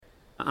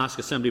ask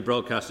Assembly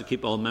Broadcast to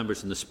keep all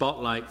members in the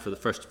spotlight for the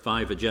first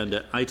 5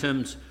 agenda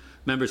items.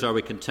 Members, are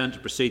we content to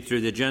proceed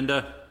through the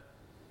agenda?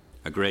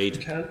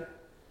 Agreed.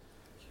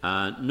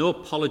 No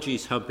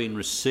apologies have been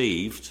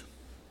received.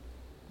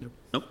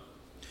 Nope.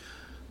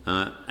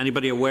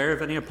 Anybody aware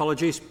of any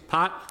apologies?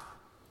 Pat?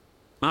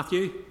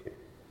 Matthew?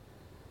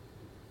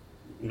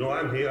 No,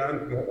 I'm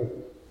here.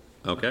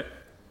 Okay.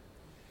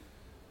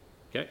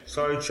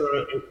 Sorry,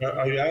 Chair.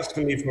 Are you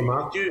asking me for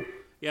Matthew?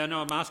 Yeah, no,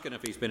 I'm asking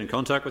if he's been in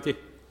contact with you.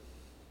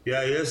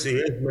 Yeah, he is. He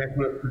is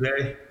making it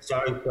today.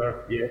 Sorry,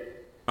 sir. Yeah.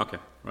 Okay,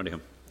 righty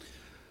home.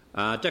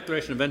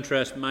 Declaration of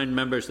interest. Mind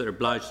members that are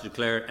obliged to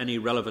declare any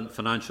relevant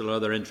financial or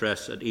other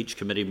interests at each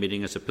committee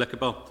meeting as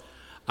applicable.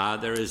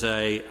 There is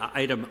an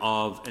item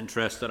of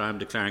interest that I am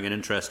declaring an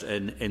interest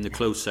in the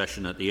closed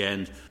session at the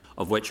end,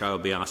 of which I will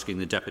be asking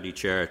the Deputy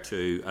Chair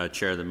to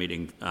chair the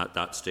meeting at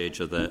that stage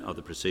of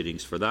the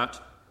proceedings for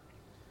that.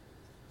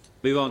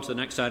 Move on to the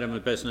next item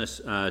of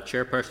business,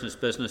 Chairperson's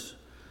business.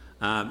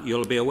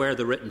 You'll be aware of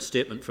the written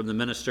statement from the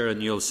Minister,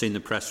 and you'll have seen the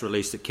press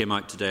release that came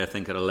out today, I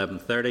think at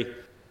 11:30.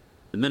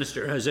 The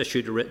Minister has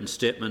issued a written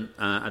statement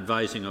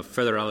advising of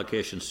further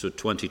allocations to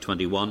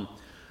 2021,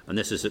 and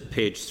this is at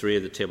page 3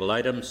 of the table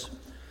items.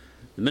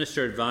 The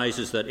Minister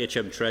advises that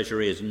HM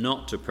Treasury is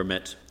not to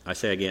permit, I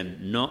say again,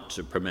 not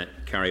to permit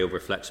carryover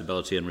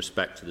flexibility in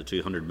respect to the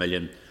 $200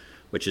 million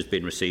which has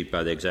been received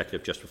by the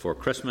Executive just before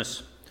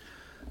Christmas.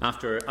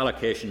 After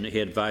allocation, he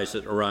advised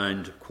that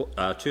around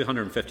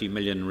 $250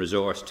 million in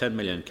resource, $10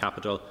 million in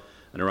capital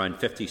and around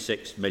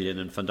 $56 million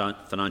in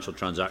financial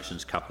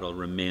transactions capital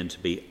remain to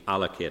be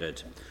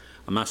allocated.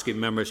 I'm asking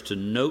members to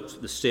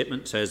note the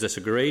statement. Says this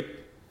agreed?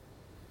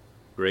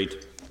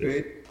 Agreed.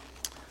 Agreed.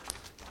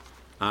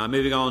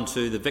 Moving on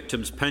to the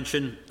victims'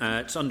 pension.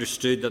 It's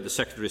understood that the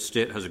Secretary of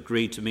State has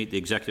agreed to meet the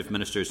Executive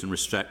Ministers in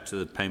respect to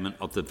the payment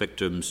of the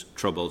Victims'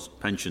 Troubles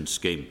Pension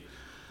Scheme.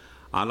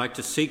 I'd like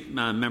to seek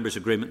members'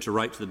 agreement to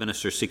write to the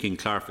Minister seeking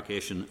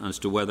clarification as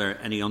to whether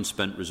any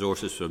unspent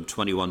resources from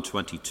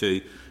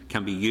 21-22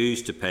 can be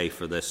used to pay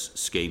for this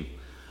scheme.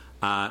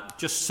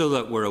 Just so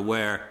that we're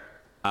aware,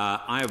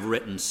 I have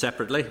written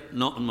separately,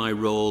 not in my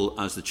role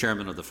as the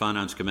Chairman of the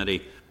Finance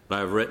Committee, but I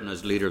have written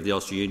as leader of the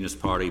Ulster Unionist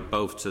Party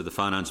both to the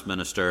Finance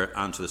Minister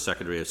and to the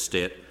Secretary of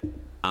State,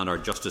 and our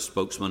Justice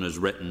spokesman has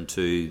written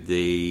to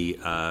the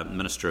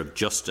Minister of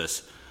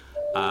Justice.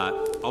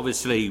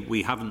 Obviously,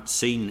 we haven't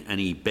seen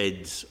any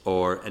bids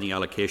or any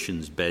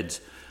allocations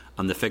bids,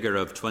 and the figure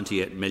of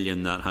 28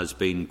 million that has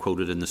been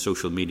quoted in the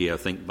social media, I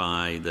think,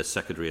 by the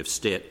Secretary of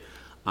State,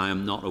 I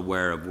am not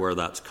aware of where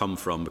that's come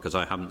from, because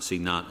I haven't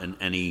seen that in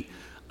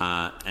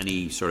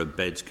any sort of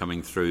bids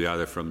coming through,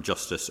 either from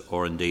Justice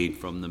or indeed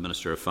from the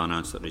Minister of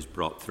Finance that he's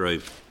brought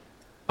through.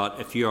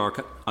 But if you are,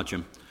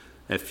 Jim,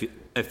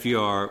 if you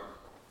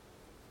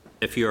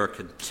are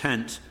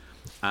content,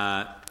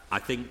 I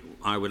think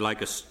I would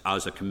like us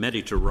as a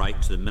committee to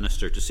write to the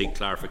Minister to seek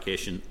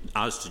clarification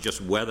as to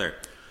just whether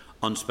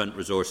unspent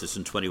resources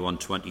in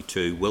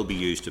 21-22 will be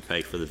used to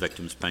pay for the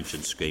Victims'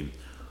 Pension Scheme.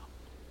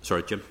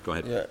 Sorry, Jim, go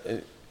ahead. Yeah,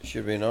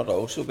 should we not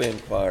also be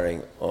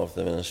inquiring of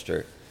the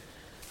Minister?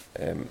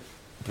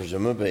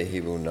 Presumably he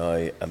will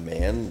now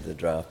amend the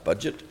draft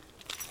budget,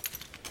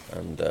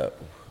 and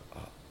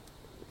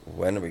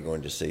when are we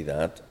going to see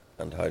that,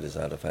 and how does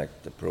that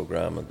affect the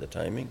programme and the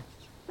timing?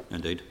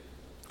 Indeed.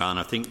 And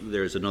I think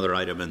there's another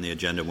item in the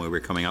agenda where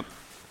we're coming up.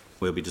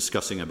 We'll be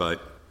discussing about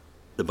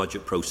the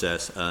budget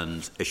process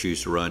and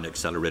issues around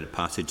accelerated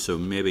passage. So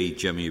maybe,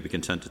 Jim, you'd be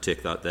content to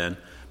take that then,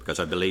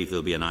 because I believe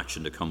there'll be an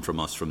action to come from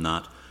us from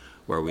that,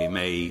 where we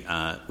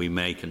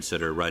may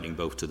consider writing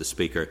both to the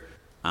Speaker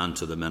and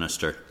to the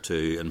Minister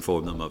to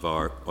inform them of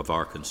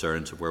our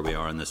concerns of where we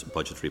are in this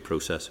budgetary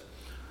process.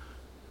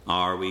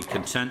 Are we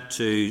content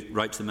to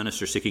write to the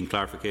Minister seeking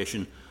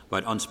clarification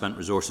about unspent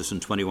resources in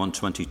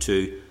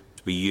 21-22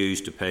 to be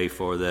used to pay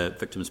for the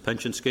Victims'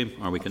 Pension Scheme?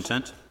 Are we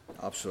content?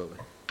 Absolutely.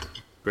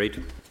 Great.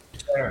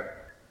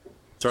 Chair.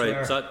 Sorry,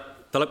 Chair.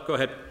 Philip, go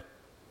ahead.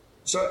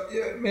 So,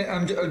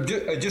 yeah,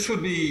 I just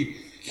would be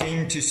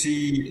keen to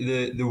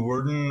see the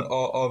wording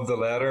of the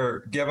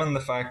letter, given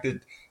the fact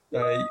that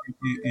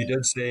you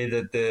did say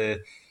that the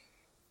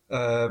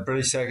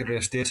British Secretary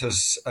of State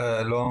has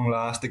long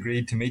last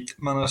agreed to meet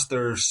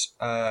ministers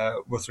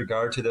with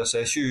regard to this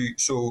issue.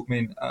 So,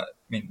 I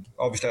mean,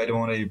 obviously, I don't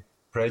want to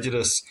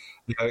prejudice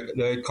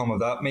the outcome of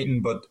that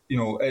meeting, but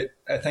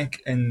I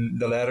think in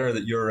the letter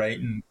that you're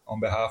writing on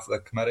behalf of the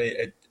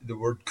committee, the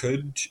word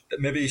 "could"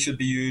 maybe should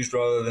be used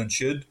rather than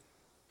 "should."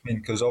 I mean,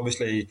 because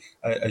obviously,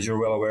 as you're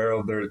well aware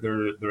of,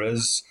 there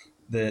is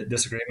the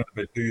disagreement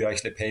about who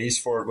actually pays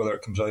for it, whether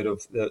it comes out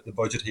of the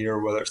budget here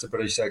or whether it's the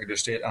British Secretary of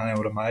State. And I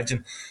would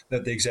imagine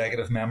that the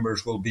executive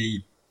members will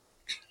be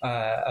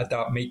at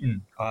that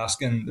meeting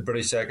asking the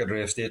British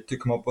Secretary of State to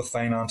come up with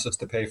finances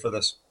to pay for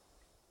this.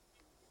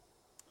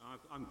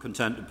 I'm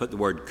content to put the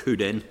word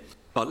 "could" in,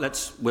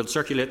 but we'll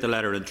circulate the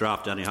letter in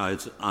draft anyhow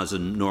as a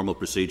normal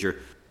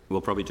procedure. We'll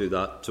probably do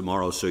that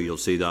tomorrow, so you'll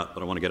see that,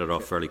 but I want to get it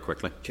off fairly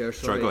quickly. Chair,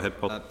 sorry, go ahead,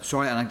 Paul.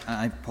 Sorry, and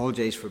I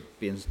apologise for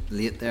being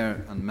late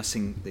there and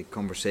missing the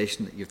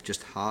conversation that you've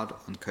just had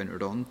and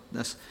countered on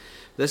this.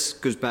 This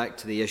goes back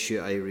to the issue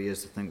I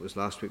raised, I think it was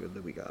last week or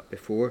the week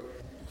before,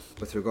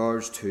 with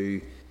regards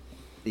to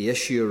the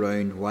issue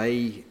around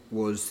why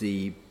was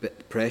the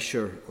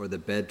pressure or the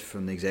bid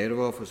from the Executive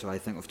Office, I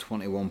think of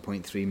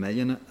 21.3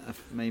 million,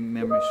 if my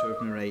memory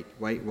serves me right,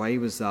 why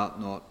was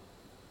that not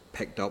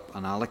picked up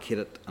and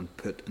allocated and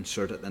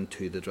inserted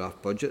into the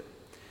draft budget?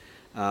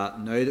 Now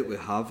that we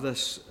have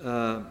this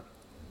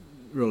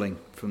ruling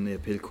from the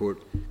appeal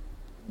court,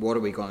 what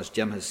are we going, as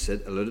Jim has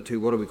alluded to,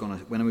 when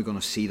are we going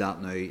to see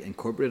that now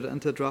incorporated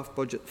into the draft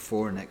budget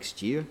for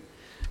next year?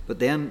 But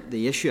then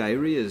the issue I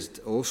raised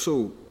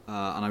also,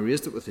 and I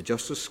raised it with the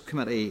Justice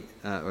Committee,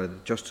 I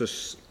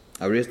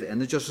raised it in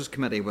the Justice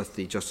Committee with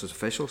the Justice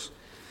officials.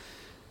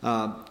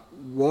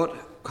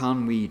 What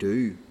can we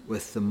do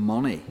with the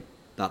money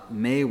that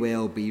may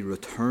well be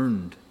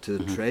returned to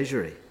the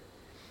Treasury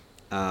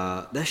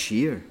this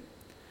year?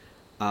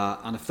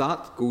 And if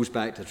that goes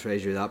back to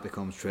Treasury, that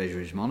becomes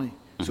Treasury's money.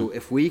 So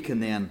if we can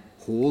then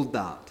hold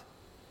that,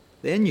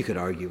 then you could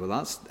argue, well,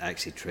 that's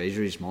actually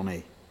Treasury's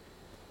money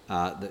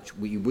that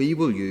we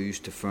will use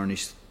to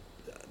furnish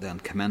then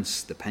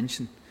commence the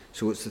pension.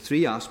 So it's the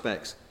three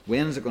aspects.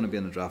 When is it going to be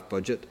in the draft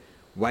budget?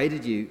 Why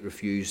did you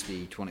refuse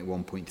the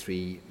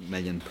 21.3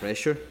 million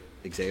pressure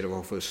the Executive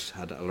Office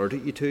had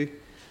alerted you to?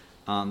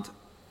 And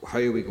how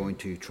are we going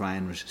to try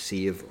and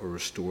save or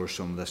restore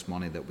some of this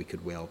money that we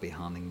could well be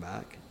handing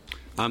back?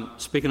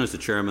 Speaking as the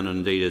Chairman, and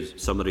indeed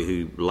as somebody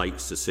who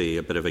likes to see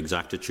a bit of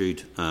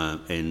exactitude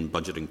in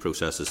budgeting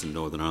processes in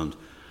Northern Ireland,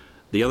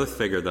 the other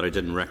figure that I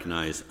didn't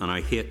recognise, and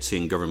I hate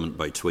seeing government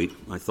by tweet,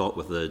 I thought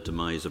with the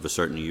demise of a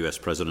certain US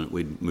President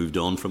we'd moved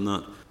on from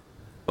that,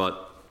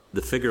 but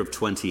the figure of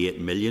 28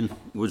 million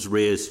was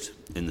raised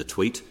in the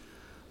tweet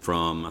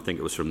from, I think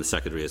it was from the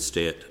Secretary of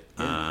State,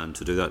 and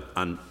to do that,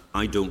 and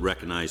I don't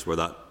recognise where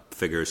that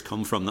figure has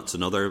come from. That's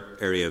another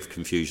area of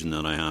confusion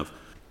that I have,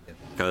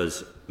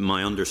 because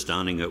my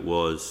understanding it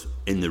was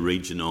in the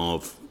region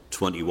of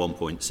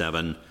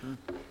 21.7.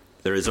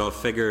 There is a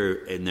figure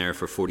in there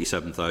for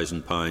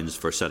 £47,000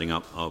 for setting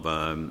up of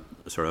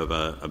sort of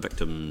a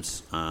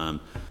victims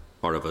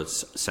part of a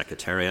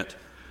secretariat.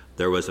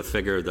 There was a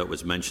figure that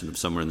was mentioned of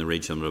somewhere in the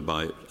region of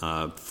about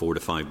 £4 to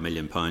 £5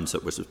 million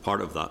that was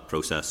part of that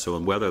process. So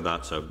whether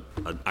that's an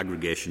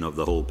aggregation of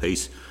the whole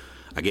piece,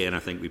 again, I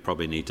think we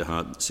probably need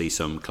to see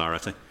some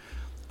clarity.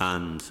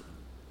 And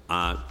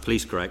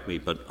please correct me,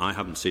 but I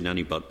haven't seen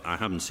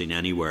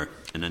anywhere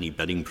in any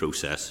bidding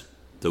process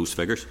those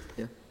figures.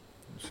 Yeah,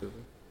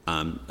 absolutely.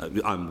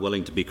 I'm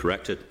willing to be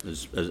corrected.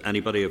 Has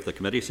anybody of the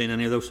committee seen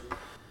any of those?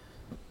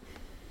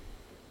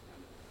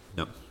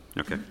 No.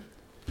 Okay.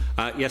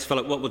 Yes,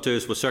 Philip. What we'll do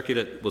is we'll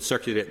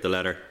circulate the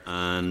letter,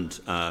 and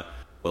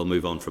we'll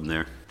move on from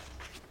there.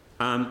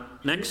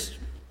 Next,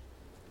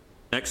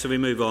 we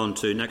move on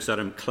to next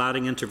item: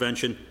 cladding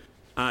intervention.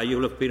 You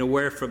will have been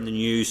aware from the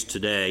news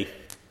today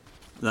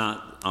that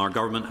our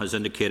government has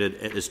indicated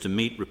it is to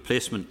meet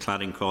replacement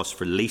cladding costs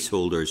for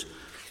leaseholders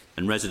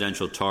in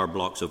residential tower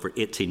blocks over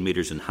 18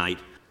 metres in height,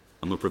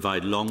 and will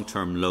provide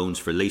long-term loans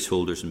for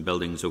leaseholders in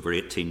buildings over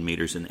 18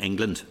 metres in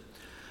England.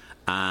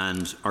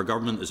 And our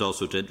government is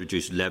also to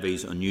introduce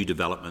levies on new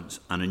developments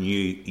and a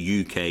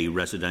new UK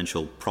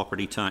residential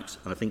property tax.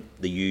 And I think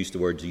they used the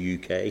words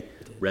UK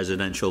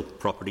residential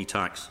property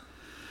tax.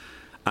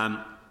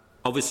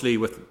 Obviously,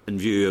 in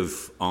view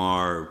of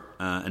our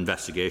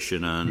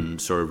investigation and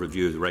sort of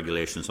review of the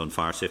regulations on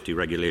fire safety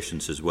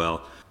regulations as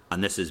well,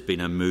 and this has been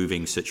a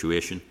moving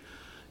situation.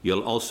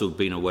 You'll also have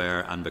been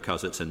aware, and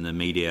because it's in the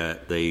media,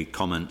 the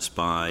comments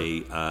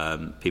by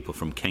people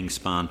from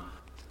Kingspan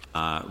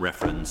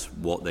reference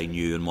what they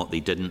knew and what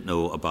they didn't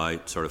know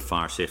about sort of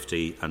fire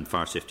safety and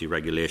fire safety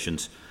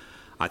regulations.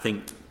 I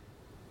think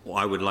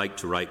I would like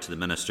to write to the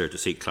Minister to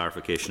seek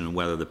clarification on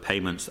whether the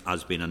payments,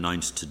 as been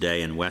announced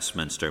today in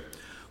Westminster,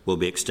 will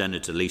be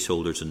extended to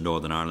leaseholders in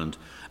Northern Ireland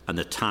and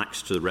the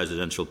tax to the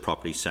residential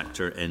property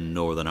sector in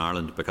Northern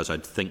Ireland, because I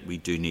think we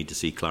do need to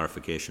see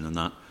clarification on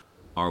that.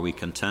 Are we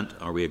content?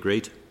 Are we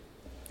agreed?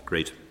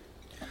 Agreed.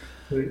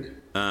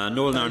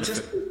 Northern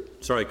Ireland.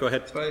 Sorry, go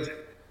ahead. Through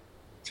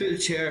the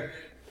Chair,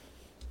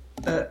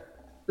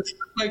 it's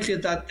likely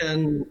that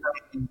then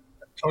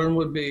Turn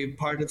would be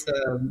part of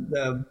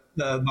the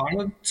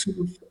Barnett sort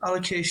of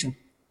allocation.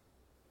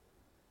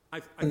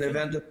 I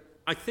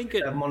think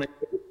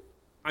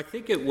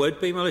it would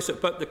be, Melissa.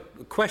 But the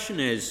question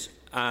is,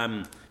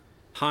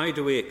 how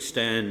do we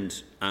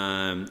extend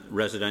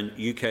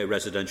UK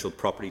residential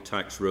property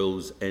tax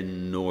rules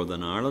in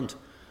Northern Ireland?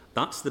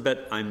 That's the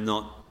bit I'm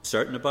not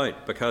certain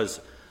about, because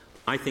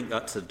I think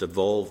that's a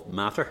devolved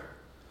matter.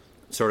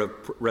 Sort of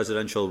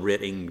residential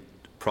rating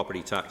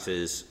property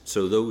taxes,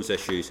 so those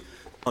issues,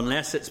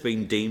 unless it's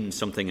been deemed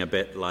something a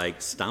bit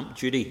like stamp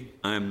duty,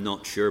 I'm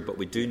not sure, but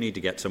we do need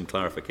to get some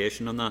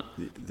clarification on that.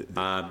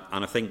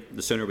 And I think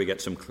the sooner we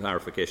get some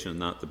clarification on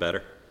that, the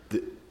better.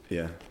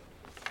 Yeah.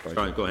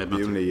 Sorry, go ahead,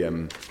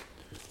 Matthew.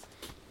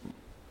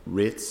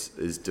 rates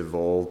is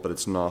devolved, but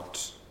it's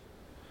not.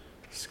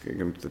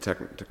 The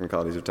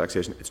technicalities of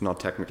taxation. It's not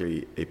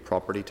technically a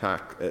property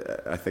tax.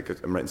 I think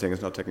I'm right in saying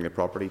it's not technically a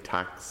property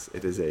tax.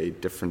 It is a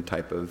different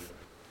type of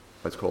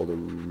what's called a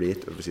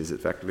rate. Obviously, it's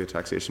effectively a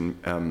taxation.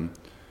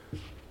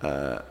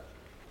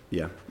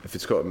 Yeah, if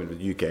it's called,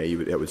 with UK,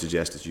 I would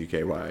suggest it's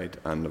UK wide,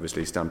 and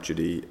obviously stamp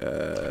duty,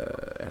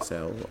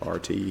 SL,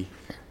 RT.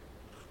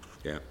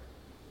 Yeah.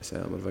 SL,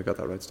 what have I got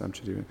that right? Stamp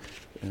duty,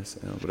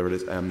 SL, whatever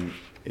it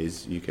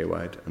is UK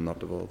wide and not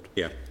devolved.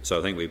 Yeah, so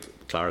I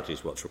think clarity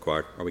is what's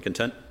required. Are we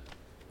content?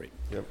 Great.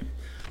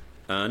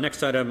 Yep.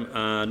 Next item,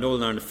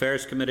 Northern Ireland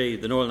Affairs Committee.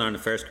 The Northern Ireland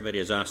Affairs Committee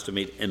is asked to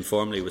meet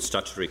informally with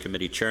Statutory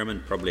Committee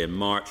Chairman, probably in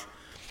March,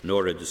 in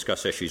order to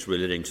discuss issues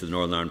relating to the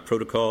Northern Ireland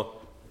Protocol.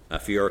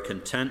 If you are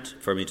content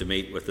for me to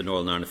meet with the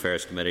Northern Ireland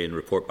Affairs Committee and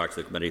report back to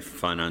the Committee for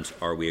Finance,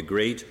 are we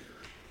agreed?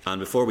 And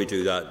before we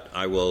do that,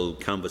 I will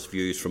canvass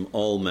views from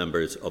all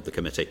members of the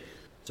committee.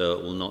 So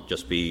it will not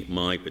just be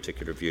my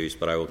particular views,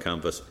 but I will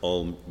canvass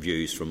all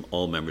views from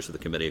all members of the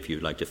committee if you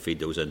would like to feed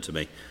those into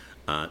me,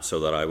 so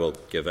that I will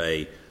give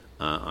a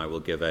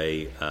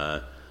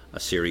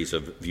series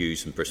of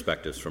views and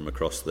perspectives from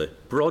across the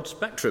broad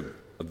spectrum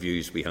of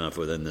views we have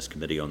within this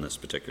committee on this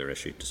particular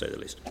issue, to say the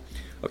least.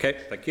 Okay,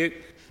 thank you.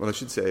 Well, I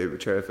should say,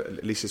 Chair,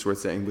 at least it's worth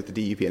saying, with the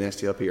DUP and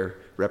SDLP are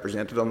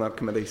represented on that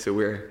committee, so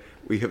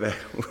we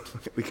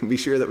can be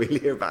sure that we'll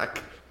hear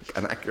back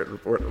an accurate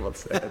report on what's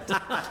said.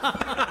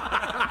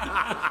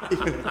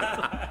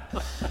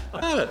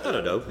 I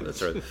don't know.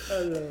 That's right.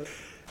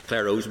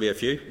 Claire owes me a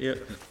few. Yeah.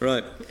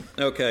 Right.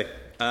 Okay.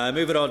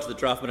 Moving on to the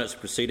draft minutes of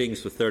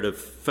proceedings for 3rd of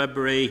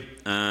February.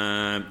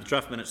 The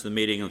draft minutes of the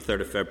meeting on 3rd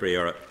of February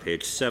are at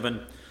page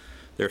 7.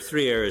 There are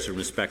 3 areas in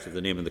respect of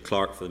the name of the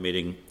clerk for the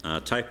meeting.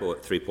 Typo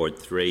at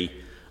 3.3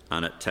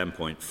 and at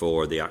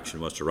 10.4 the action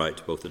was to write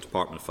to both the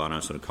Department of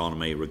Finance and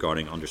Economy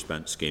regarding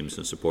underspent schemes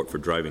and support for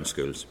driving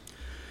schools.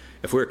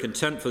 If we are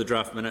content for the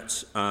draft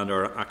minutes and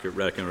our accurate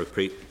record of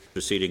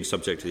proceedings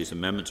subject to these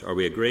amendments, are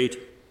we agreed?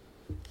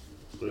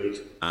 Agreed.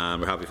 And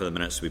we're happy for the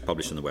minutes to be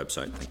published on the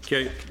website. Thank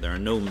you. There are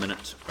no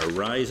matters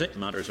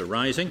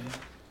arising.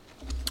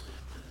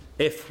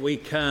 If we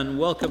can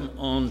welcome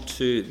on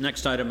to the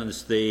next item, and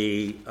it's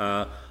the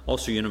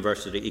Ulster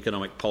University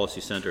Economic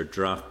Policy Centre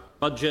draft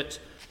budget.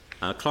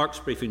 Clerk's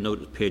briefing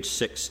note at page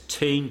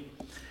 16.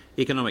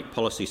 Economic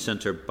Policy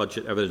Centre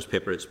budget evidence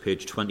paper, it's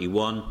page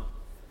 21.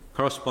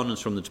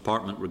 Correspondence from the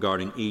Department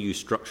regarding EU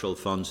structural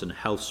funds and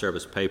health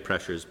service pay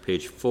pressures,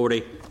 page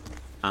 40.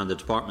 And the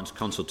Department's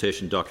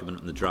consultation document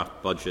on the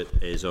draft budget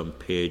is on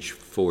page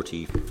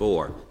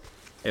 44.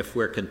 If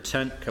we're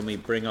content, can we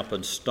bring up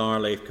on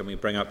Starleaf, can we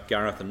bring up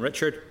Gareth and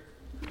Richard?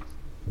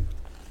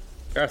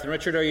 Gareth and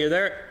Richard, are you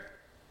there?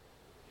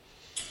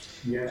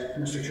 Yes,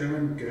 Mr.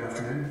 Chairman, good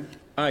afternoon.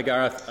 Hi,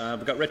 Gareth.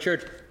 We've got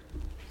Richard.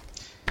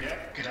 Yeah,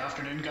 good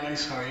afternoon,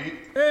 guys. How are you?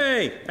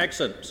 Hey,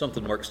 excellent.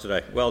 Something works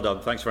today. Well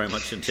done. Thanks very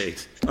much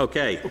indeed.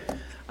 Okay.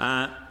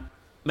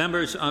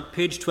 Members,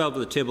 page 12 of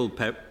the table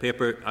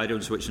paper,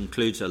 items which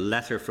includes a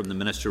letter from the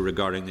Minister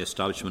regarding the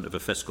establishment of a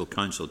fiscal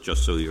council,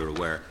 just so you're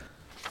aware.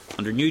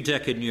 Under New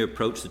Decade, New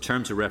Approach, the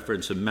terms of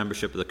reference and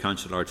membership of the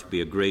council are to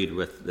be agreed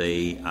with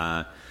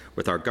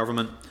our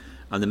government,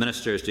 and the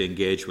Minister is to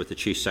engage with the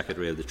Chief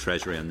Secretary of the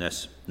Treasury on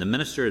this. The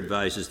Minister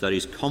advises that he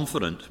is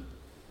confident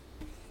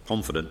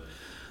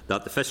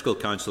that the Fiscal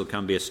Council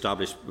can be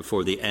established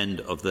before the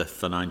end of this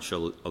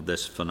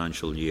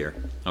financial year.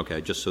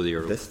 Okay, just so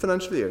you're... This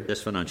financial year?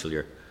 This financial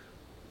year.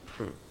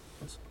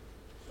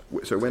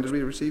 So when did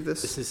we receive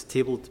this? This is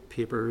tabled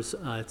papers.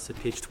 It's at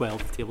page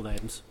 12, tabled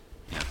items.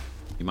 Yeah.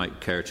 You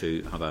might care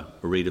to have a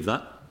read of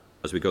that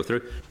as we go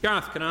through.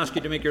 Gareth, can I ask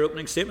you to make your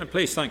opening statement,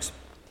 please? Thanks.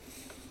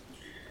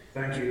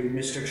 Thank you,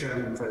 Mr.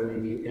 Chairman, for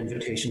the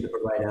invitation to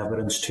provide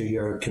evidence to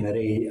your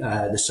committee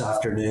this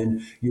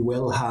afternoon. You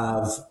will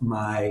have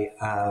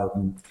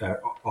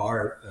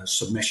our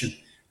submission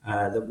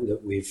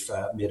that we've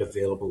made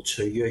available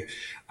to you.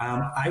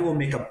 I will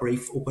make a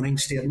brief opening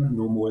statement,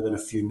 no more than a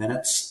few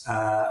minutes,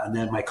 and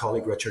then my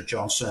colleague Richard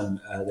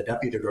Johnson, the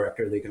Deputy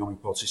Director of the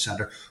Economic Policy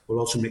Centre, will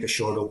also make a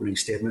short opening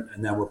statement,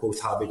 and then we're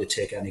both happy to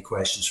take any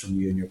questions from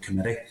you and your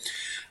committee.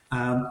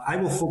 I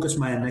will focus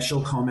my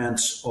initial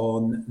comments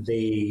on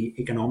the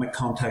economic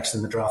context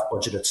in the draft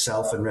budget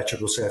itself, and Richard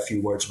will say a few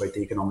words about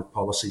the economic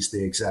policies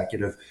the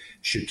Executive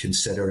should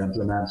consider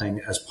implementing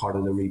as part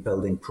of the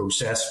rebuilding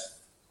process.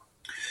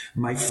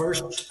 My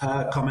first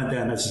comment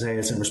then, as I say,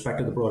 is in respect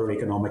to the broader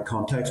economic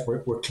context.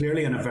 We're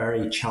clearly in a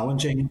very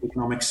challenging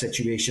economic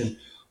situation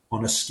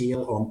on a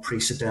scale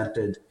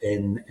unprecedented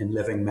in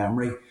living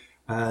memory.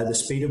 The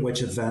speed at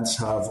which events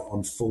have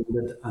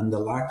unfolded and the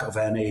lack of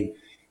any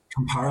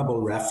comparable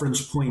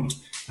reference point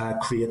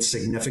creates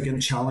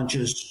significant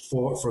challenges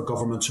for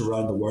governments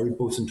around the world,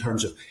 both in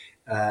terms of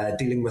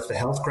dealing with the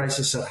health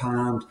crisis at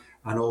hand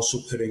and also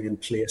putting in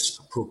place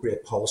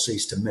appropriate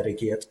policies to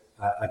mitigate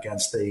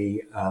against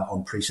the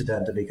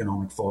unprecedented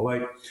economic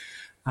fallout.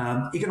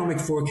 Economic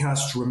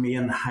forecasts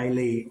remain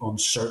highly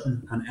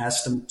uncertain, and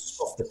estimates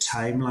of the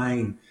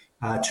timeline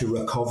to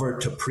recover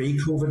to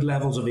pre-COVID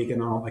levels of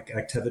economic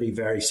activity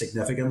very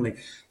significantly.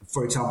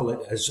 For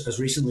example, as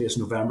recently as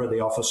November,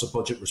 the Office of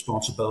Budget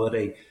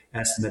Responsibility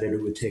estimated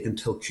it would take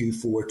until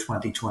Q4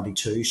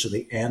 2022, so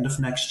the end of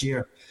next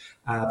year.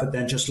 But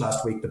then just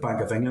last week, the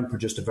Bank of England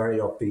produced a very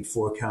upbeat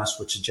forecast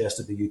which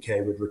suggested the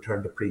UK would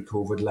return to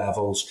pre-COVID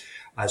levels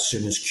as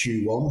soon as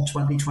Q1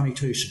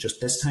 2022, so just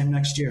this time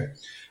next year.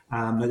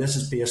 Now, this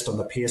is based on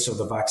the pace of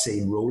the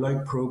vaccine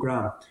rollout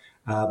programme,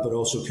 but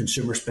also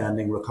consumer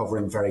spending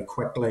recovering very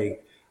quickly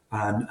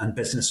and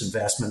business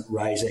investment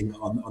rising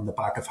on the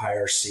back of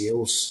higher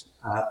sales.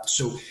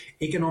 So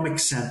economic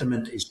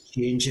sentiment is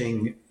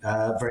changing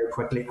very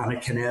quickly, and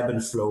it can ebb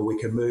and flow. We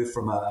can move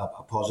from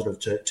a positive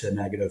to a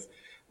negative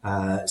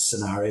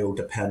scenario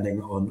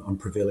depending on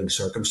prevailing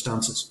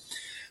circumstances.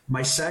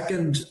 My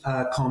second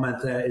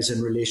comment there is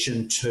in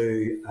relation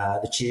to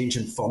the change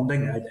in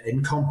funding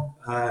income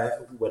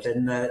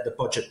within the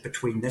budget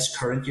between this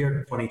current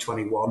year,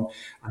 2021,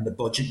 and the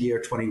budget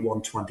year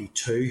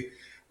 21-22.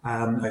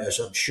 As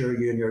I'm sure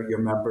you and your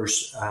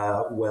members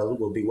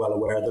will be well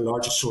aware, the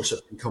largest source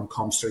of income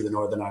comes through the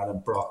Northern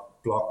Ireland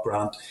Block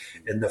Grant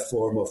in the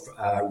form of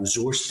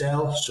resource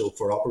DEL, so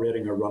for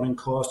operating or running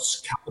costs,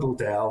 capital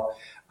DEL,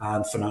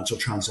 and financial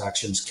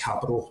transactions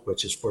capital,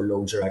 which is for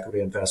loans or equity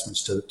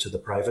investments to the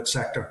private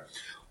sector.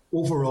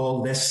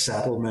 Overall, this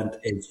settlement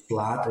is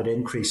flat. It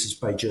increases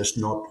by just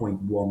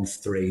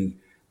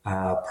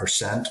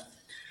 0.13%.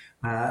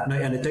 Now,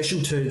 in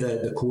addition to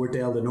the core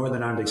DEL, the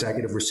Northern Ireland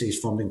Executive receives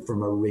funding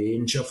from a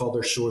range of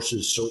other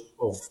sources. So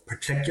of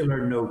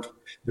particular note,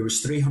 there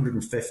was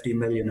 350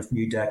 million of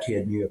New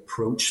Decade, New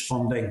Approach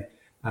funding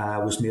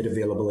was made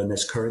available in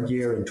this current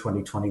year in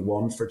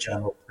 2021 for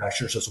general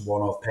pressures as a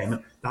one-off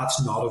payment.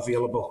 That's not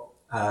available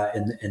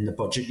in the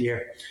budget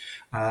year.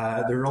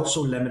 There are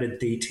also limited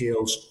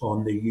details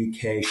on the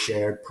UK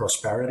Shared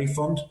Prosperity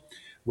Fund,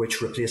 which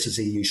replaces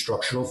EU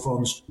structural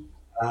funds.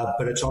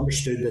 But it's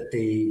understood that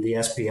the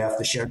SPF,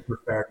 the Shared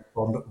Prosperity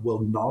Fund,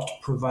 will not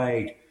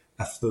provide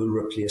a full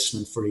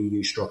replacement for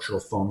EU structural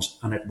funds,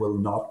 and it will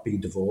not be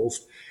devolved.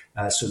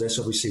 So this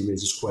obviously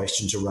raises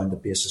questions around the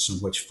basis on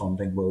which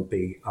funding will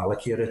be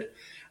allocated.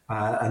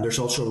 And there's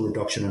also a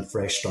reduction in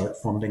Fresh Start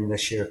funding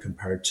this year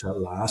compared to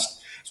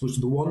last. So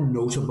the one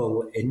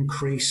notable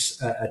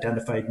increase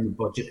identified in the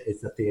budget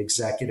is that the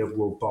Executive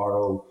will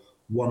borrow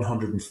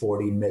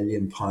 £140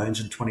 million in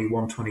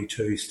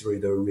 21-22 through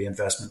the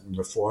Reinvestment and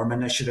Reform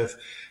Initiative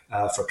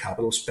for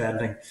capital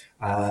spending.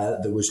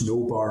 There was no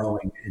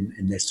borrowing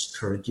in this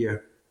current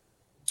year.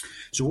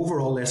 So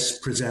overall, this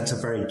presents a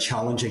very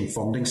challenging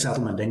funding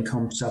settlement,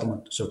 income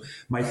settlement. So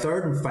my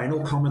third and final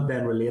comment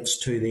then relates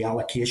to the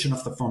allocation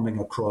of the funding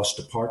across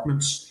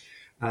departments.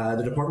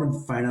 The Department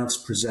of Finance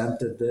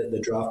presented the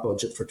draft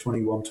budget for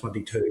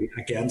 21-22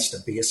 against a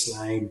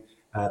baseline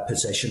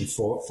position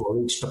for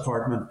each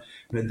department.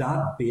 Now,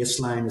 that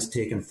baseline is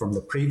taken from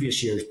the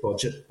previous year's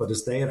budget, but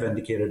as they have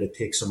indicated, it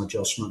takes some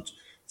adjustment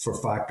for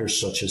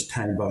factors such as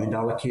time-bound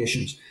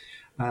allocations.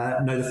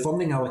 Now, the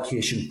funding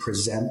allocation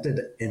presented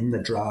in the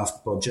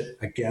draft budget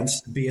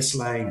against the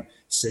baseline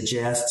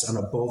suggests an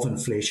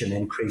above-inflation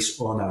increase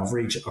on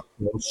average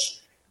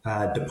across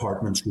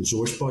departments'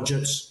 resource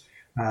budgets.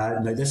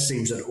 Now, this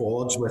seems at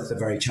odds with the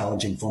very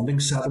challenging funding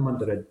settlement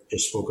that I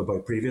just spoke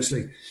about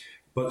previously.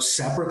 But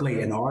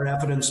separately, in our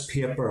evidence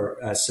paper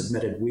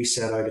submitted, we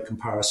set out a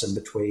comparison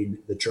between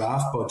the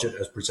draft budget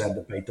as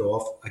presented by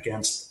DOF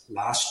against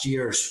last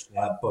year's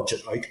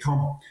budget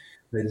outcome.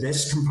 Now,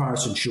 this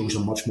comparison shows a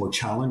much more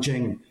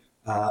challenging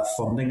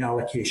funding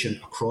allocation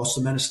across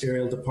the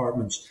ministerial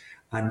departments,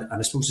 and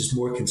I suppose it's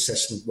more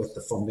consistent with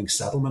the funding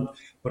settlement.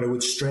 But I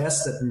would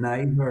stress that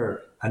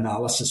neither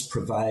analysis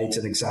provides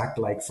an exact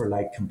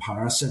like-for-like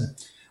comparison.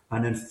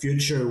 And in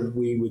future,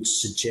 we would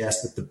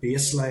suggest that the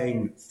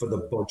baseline for the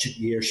budget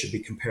year should be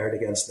compared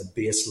against the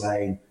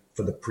baseline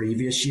for the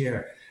previous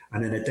year.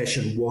 And in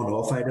addition,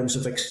 one-off items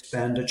of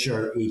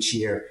expenditure each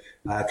year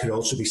could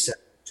also be set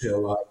to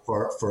allow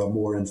for a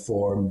more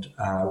informed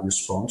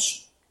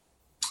response.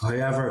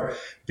 However,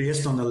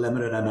 based on the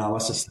limited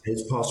analysis that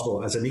is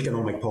possible as an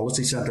economic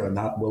policy centre, and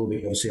that will be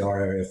obviously our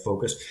area of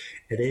focus,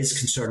 it is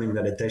concerning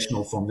that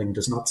additional funding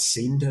does not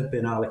seem to have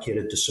been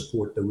allocated to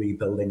support the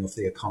rebuilding of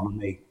the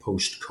economy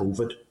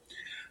post-COVID.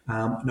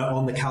 Now,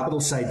 on the capital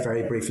side,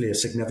 very briefly, a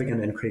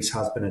significant increase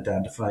has been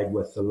identified,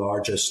 with the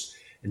largest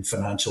in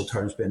financial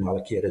terms being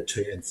allocated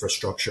to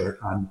infrastructure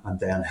and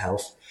then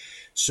health.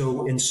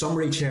 So in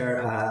summary,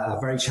 Chair, a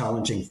very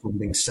challenging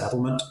funding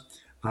settlement.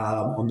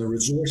 On the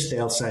resource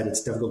DEL side,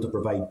 it's difficult to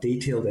provide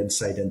detailed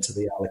insight into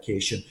the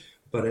allocation,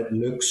 but it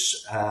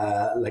looks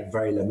like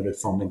very limited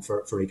funding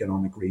for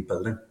economic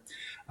rebuilding.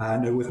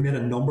 Now, we've made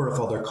a number of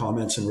other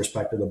comments in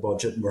respect of the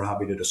budget, and we're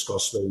happy to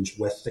discuss those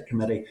with the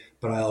committee,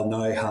 but I'll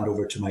now hand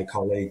over to my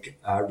colleague,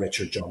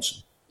 Richard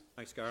Johnson.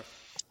 Thanks, Gareth.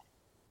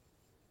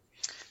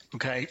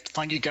 Okay,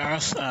 thank you,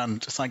 Gareth,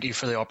 and thank you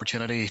for the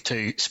opportunity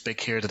to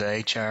speak here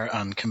today, Chair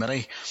and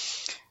Committee.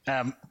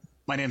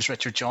 My name is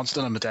Richard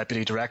Johnston. I'm the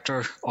Deputy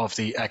Director of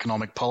the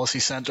Economic Policy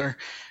Centre,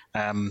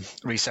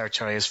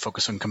 Research areas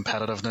focus on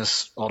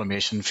competitiveness,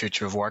 automation,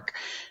 future of work,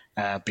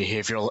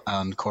 behavioural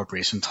and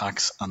corporation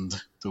tax, and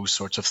those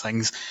sorts of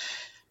things.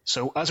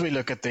 So as we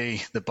look at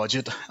the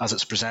budget as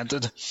it's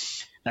presented,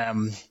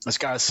 as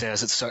Gareth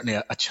says, it's certainly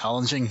a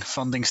challenging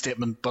funding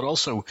statement, but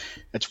also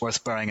it's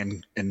worth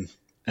bearing in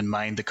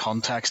mind the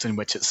context in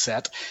which it's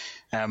set.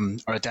 Our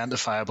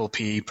identifiable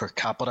PE per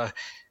capita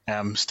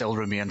still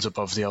remains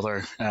above the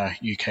other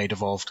UK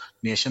devolved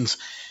nations.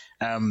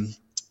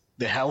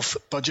 The health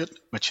budget,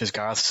 which, as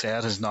Gareth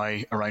said, is now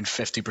around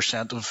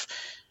 50%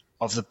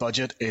 of the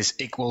budget, is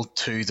equal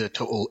to the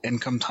total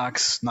income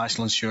tax,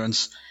 national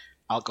insurance,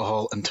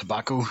 alcohol and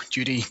tobacco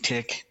duty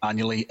take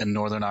annually in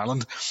Northern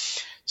Ireland.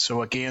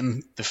 So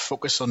again, the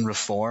focus on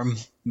reform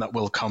that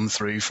will come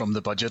through from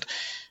the budget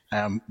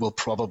will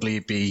probably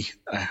be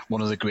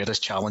one of the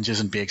greatest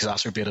challenges and be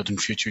exacerbated in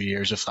future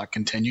years if that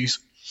continues.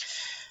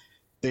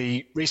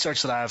 The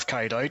research that I have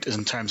carried out is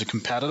in terms of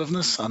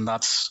competitiveness, and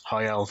that's how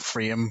I'll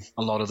frame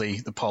a lot of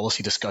the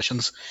policy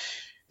discussions.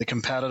 The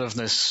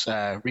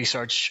competitiveness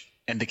research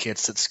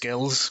indicates that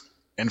skills,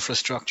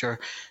 infrastructure,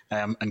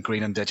 and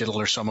green and digital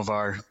are some of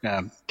our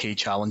key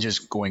challenges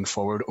going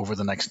forward over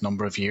the next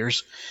number of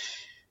years.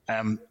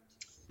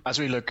 As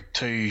we look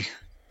to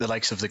the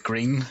likes of the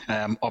green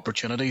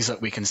opportunities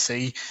that we can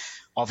see,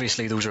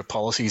 obviously those are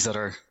policies that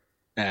are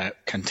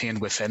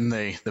contained within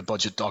the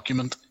budget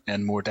document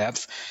in more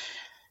depth.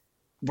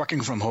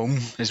 Working from home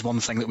is one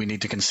thing that we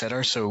need to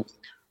consider. So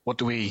what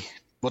do we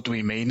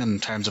mean in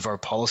terms of our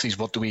policies?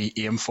 What do we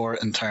aim for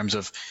in terms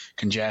of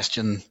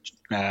congestion,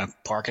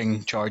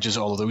 parking charges,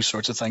 all of those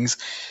sorts of things,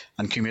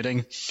 and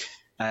commuting?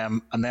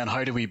 And then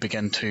how do we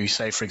begin to,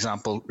 say, for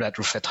example,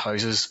 retrofit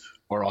houses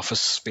or office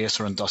space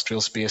or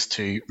industrial space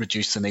to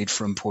reduce the need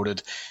for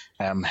imported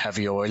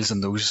heavy oils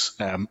and those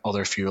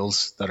other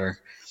fuels that are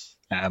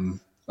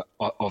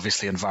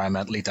obviously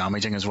environmentally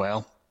damaging as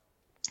well?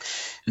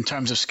 In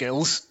terms of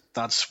skills,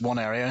 that's one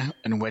area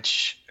in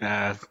which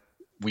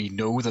we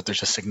know that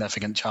there's a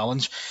significant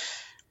challenge.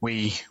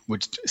 We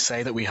would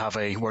say that we have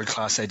a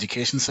world-class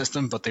education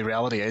system, but the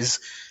reality is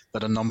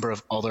that a number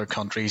of other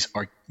countries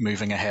are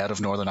moving ahead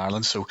of Northern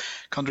Ireland. So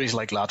countries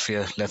like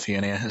Latvia,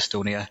 Lithuania,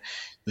 Estonia,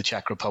 the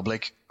Czech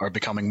Republic are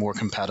becoming more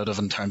competitive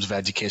in terms of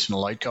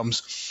educational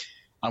outcomes.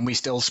 And we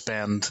still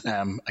spend,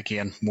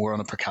 again, more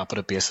on a per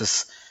capita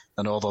basis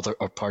than all other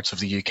parts of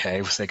the UK,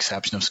 with the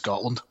exception of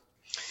Scotland.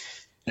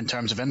 In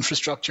terms of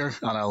infrastructure,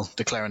 and I'll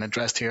declare an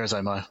interest here as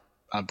I'm a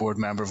board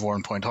member of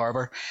Warrenpoint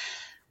Harbour,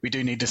 we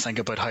do need to think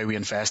about how we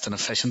invest in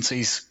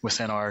efficiencies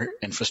within our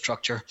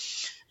infrastructure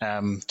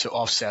to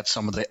offset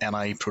some of the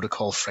NI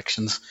protocol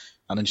frictions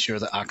and ensure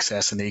that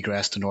access and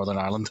egress to Northern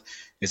Ireland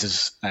is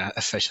as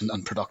efficient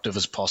and productive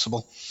as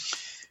possible.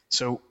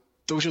 So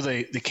those are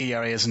the key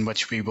areas in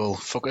which we will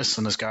focus.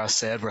 And as Gareth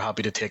said, we're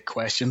happy to take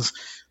questions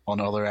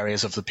on other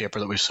areas of the paper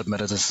that we've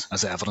submitted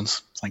as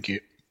evidence. Thank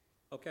you.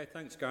 Okay,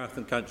 thanks, Gareth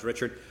and Councillor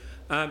Richard.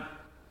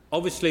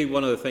 Obviously,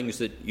 one of the things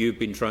that you've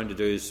been trying to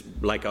do is,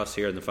 like us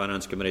here in the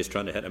Finance Committee, is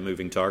trying to hit a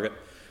moving target,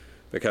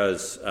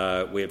 because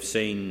we have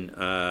seen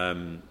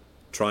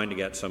trying to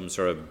get some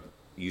sort of,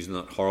 using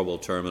that horrible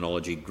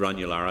terminology,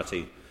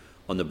 granularity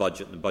on the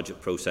budget and the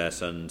budget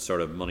process and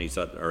sort of monies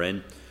that are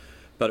in.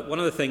 But one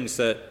of the things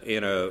that,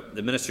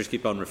 the ministers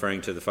keep on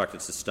referring to, the fact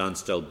it's a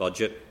standstill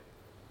budget,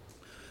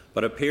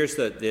 but it appears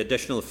that the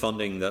additional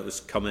funding that was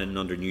coming in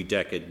under New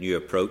Decade, New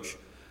Approach,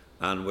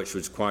 and which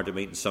was required to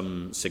meet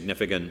some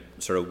significant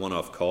sort of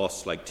one-off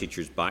costs like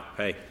teachers' back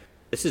pay,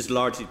 this has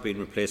largely been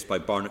replaced by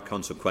Barnett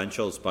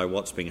consequentials by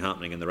what's been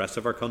happening in the rest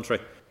of our country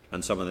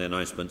and some of the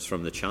announcements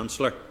from the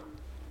Chancellor.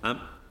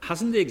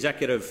 Hasn't the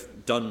Executive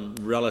done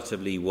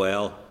relatively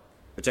well,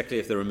 particularly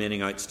if the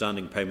remaining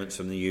outstanding payments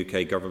from the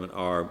UK Government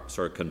are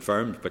sort of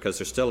confirmed, because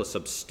there's still a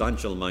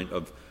substantial amount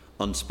of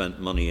unspent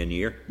money in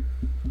year?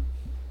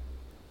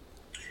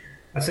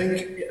 I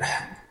think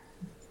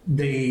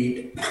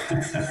the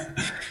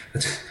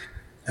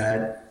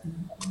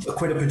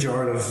quite a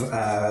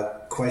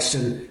pejorative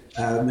question,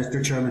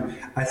 Mr. Chairman.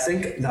 I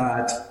think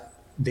that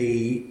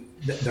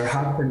there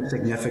have been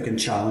significant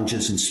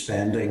challenges in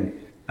spending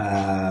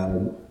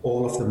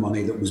all of the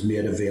money that was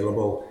made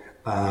available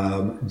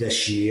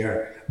this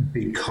year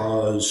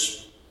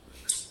because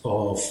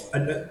of,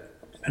 and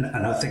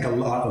I think a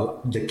lot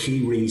of the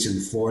key reason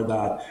for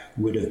that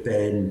would have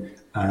been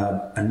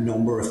a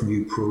number of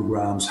new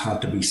programs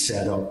had to be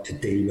set up to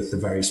deal with the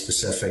very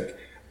specific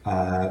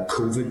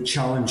COVID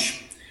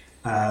challenge.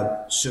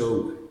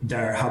 So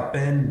there have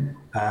been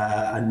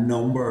a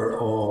number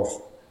of,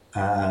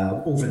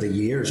 over the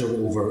years, or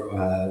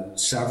over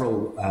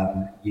several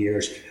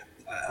years,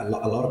 a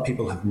lot of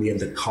people have made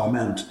the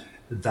comment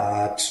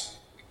that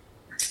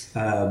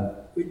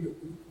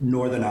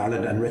Northern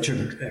Ireland, and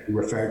Richard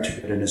referred to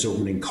it in his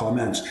opening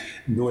comments,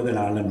 Northern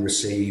Ireland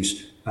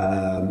receives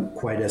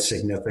quite a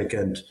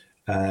significant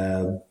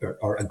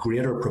or a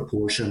greater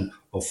proportion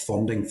of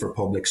funding for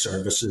public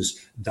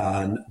services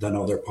than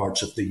other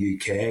parts of the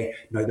UK.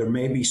 Now, there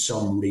may be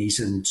some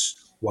reasons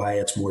why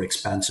it's more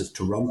expensive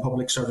to run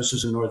public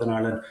services in Northern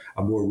Ireland,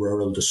 a more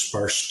rural,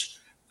 dispersed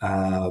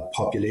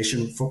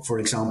population, for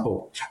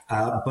example.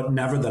 But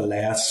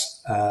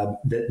nevertheless,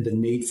 the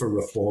need for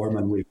reform,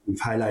 and we've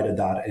highlighted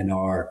that in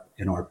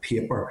our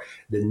paper,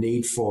 the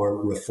need for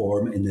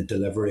reform in the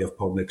delivery of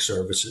public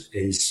service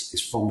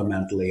is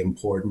fundamentally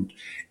important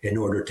in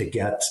order to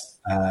get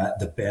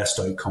the best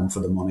outcome for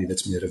the money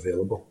that's made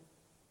available.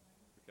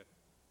 Okay.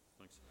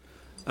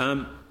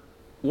 Thanks.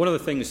 One of the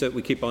things that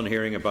we keep on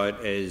hearing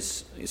about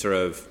is sort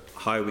of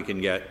how we can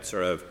get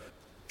sort of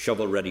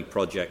shovel-ready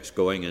projects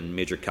going and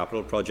major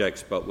capital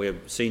projects, but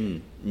we've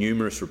seen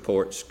numerous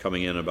reports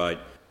coming in about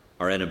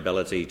our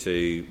inability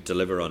to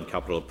deliver on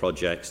capital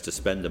projects, to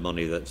spend the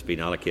money that's been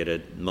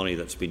allocated, money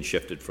that's been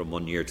shifted from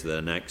one year to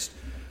the next.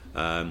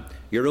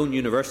 Your own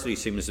university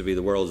seems to be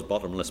the world's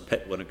bottomless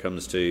pit when it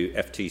comes to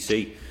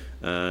FTC,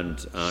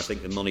 and I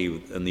think the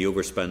money and the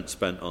overspent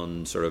spent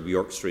on sort of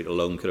York Street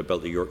alone could have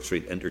built the York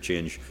Street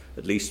interchange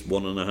at least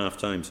 1.5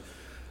 times.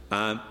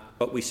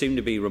 But we seem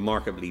to be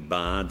remarkably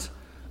bad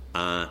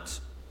at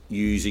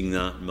using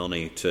that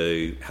money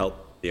to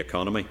help the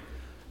economy.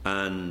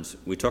 And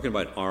we're talking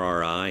about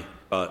RRI,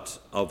 but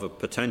of a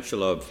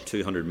potential of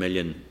 200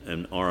 million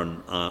in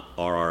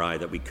RRI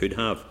that we could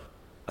have,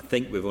 I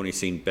think we've only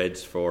seen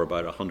bids for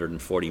about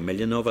 140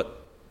 million of it.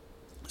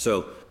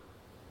 So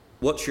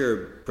what's your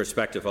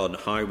perspective on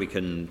how we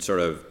can sort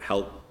of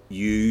help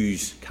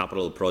use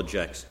capital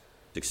projects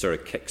to sort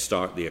of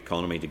kickstart the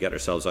economy, to get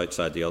ourselves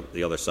outside the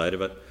other side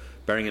of it?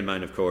 Bearing in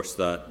mind, of course,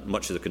 that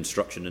much of the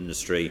construction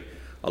industry,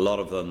 a lot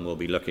of them will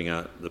be looking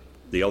at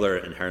the other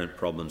inherent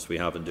problems we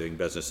have in doing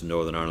business in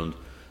Northern Ireland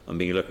and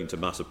being looking to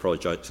massive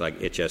projects like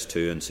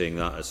HS2 and seeing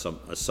that as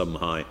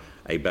somehow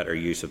a better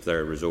use of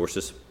their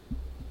resources.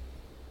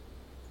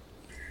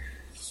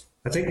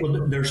 I think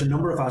there's a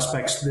number of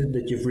aspects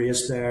that you've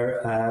raised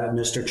there,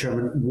 Mr.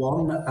 Chairman.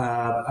 One,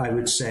 I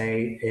would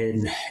say,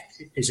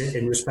 is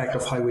in respect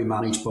of how we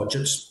manage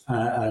budgets,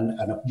 and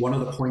one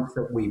of the points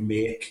that we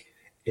make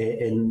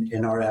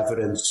in our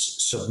evidence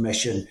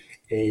submission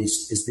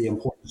is the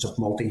importance of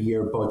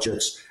multi-year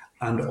budgets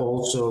and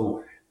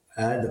also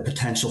the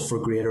potential for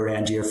greater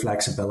end-year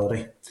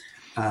flexibility.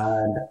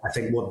 And I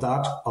think what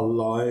that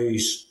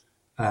allows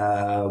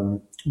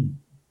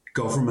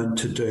government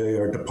to do,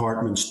 or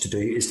departments to do,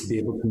 is to be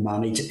able to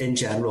manage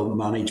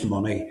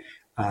money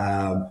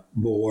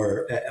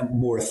more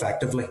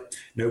effectively.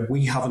 Now,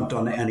 we haven't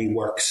done any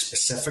work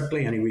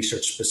specifically, any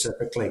research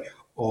specifically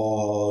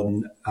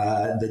on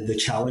the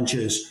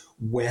challenges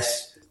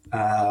with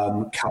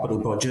capital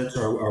budgets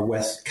or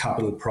with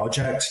capital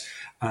projects.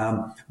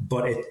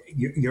 But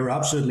you're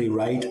absolutely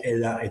right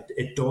in that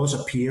it does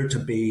appear to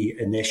be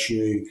an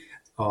issue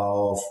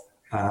of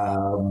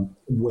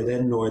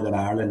within Northern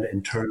Ireland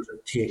in terms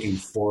of taking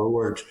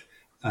forward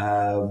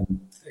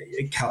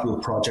capital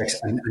projects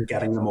and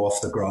getting them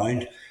off the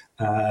ground.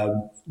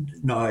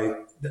 Now,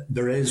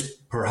 there is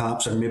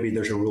perhaps, and maybe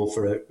there's a role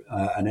for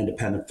an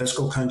independent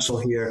fiscal council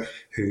here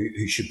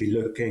who should be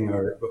looking,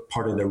 or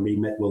part of their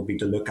remit will be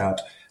to look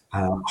at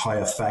how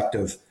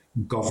effective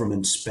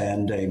government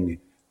spending,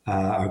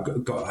 how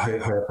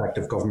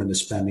effective government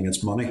is spending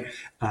its money.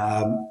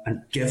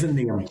 And given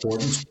the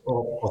importance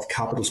of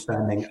capital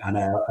spending and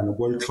a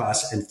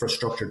world-class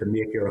infrastructure to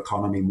make your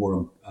economy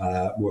more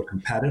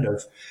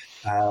competitive,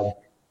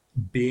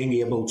 being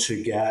able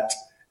to get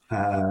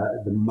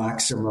the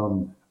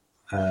maximum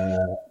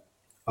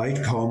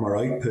outcome or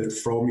output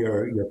from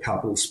your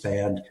capital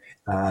spend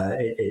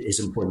is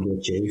important to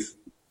achieve.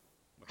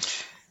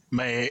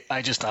 May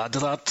I just add to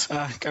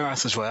that,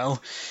 Gareth, as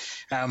well?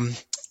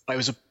 I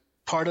was a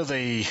part of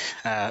the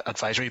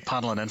advisory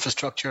panel on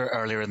infrastructure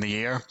earlier in the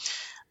year,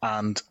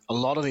 and a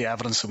lot of the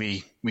evidence that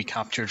we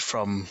captured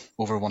from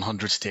over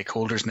 100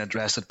 stakeholders and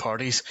interested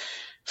parties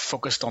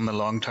focused on the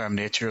long-term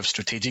nature of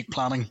strategic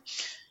planning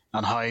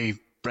and how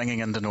bringing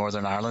into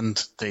Northern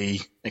Ireland the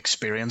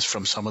experience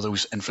from some of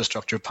those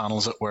infrastructure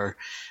panels that were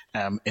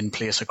in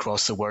place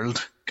across the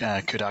world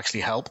could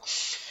actually help.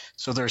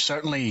 So there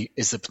certainly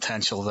is the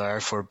potential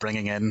there for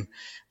bringing in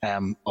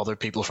other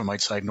people from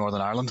outside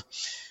Northern Ireland.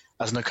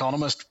 As an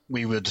economist,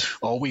 we would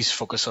always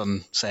focus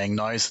on saying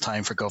now is the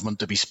time for government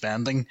to be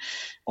spending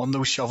on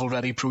those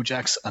shovel-ready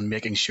projects and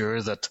making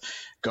sure that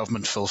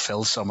government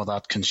fulfills some of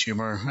that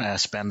consumer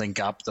spending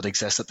gap that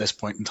exists at this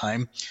point in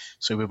time.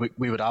 So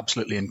we would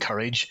absolutely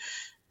encourage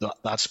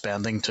that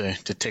spending to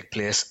take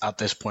place at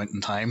this point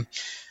in time,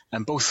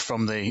 and both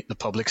from the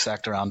public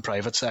sector and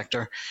private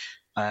sector.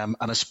 And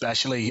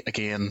especially,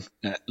 again,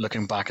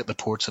 looking back at the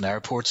ports and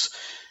airports,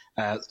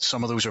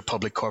 some of those are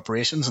public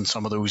corporations and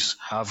some of those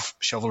have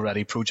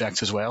shovel-ready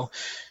projects as well.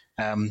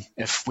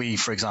 If we,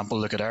 for example,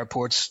 look at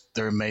airports,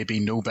 there may be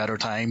no better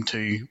time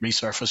to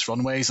resurface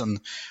runways and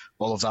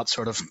all of that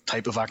sort of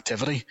type of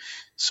activity.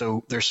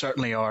 So there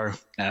certainly are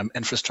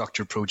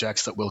infrastructure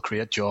projects that will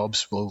create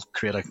jobs, will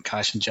create a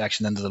cash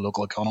injection into the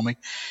local economy,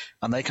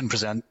 and they can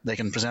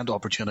present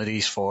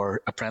opportunities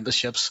for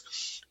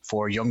apprenticeships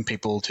for young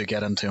people to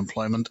get into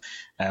employment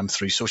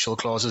through social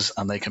clauses,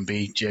 and they can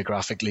be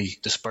geographically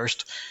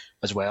dispersed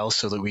as well,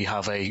 so that we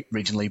have a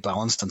regionally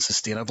balanced and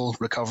sustainable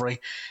recovery,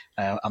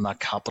 and that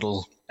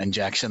capital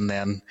injection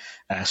then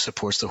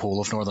supports the whole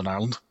of Northern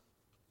Ireland.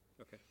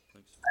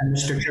 And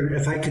Mr. Chair,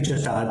 if I could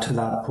just add to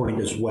that point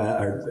as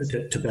well, or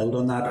to build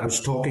on that, I was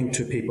talking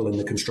to people in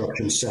the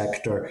construction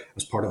sector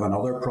as part of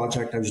another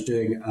project I was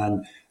doing,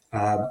 and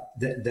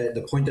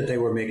the point that they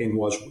were making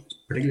was,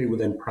 particularly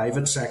within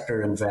private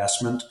sector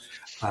investment,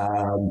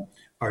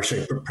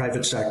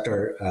 private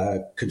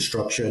sector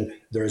construction,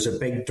 there is a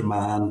big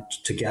demand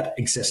to get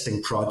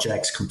existing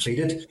projects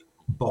completed.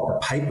 But the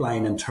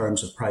pipeline in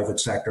terms of private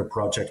sector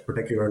projects,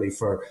 particularly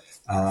for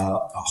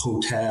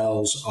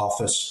hotels,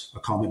 office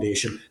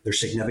accommodation, there's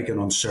significant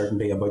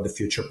uncertainty about the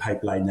future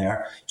pipeline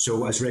there.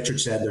 So as Richard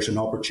said, there's an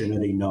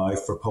opportunity now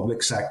for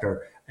public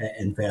sector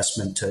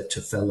investment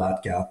to fill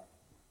that gap.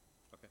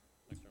 Okay,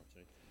 thanks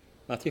very much.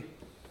 Matthew?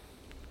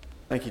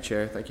 Thank you,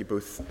 Chair. Thank you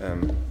both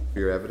for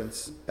your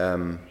evidence.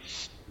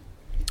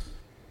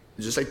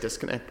 Just like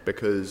disconnect,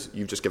 because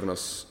you've just given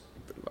us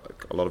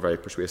a lot of very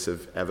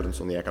persuasive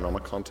evidence on the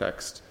economic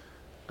context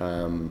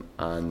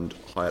and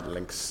how it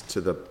links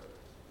to the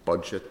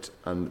budget.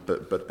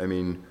 But I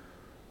mean,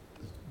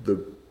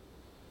 the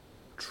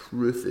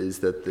truth is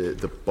that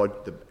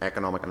the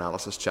economic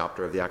analysis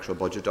chapter of the actual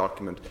budget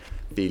document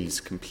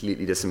feels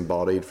completely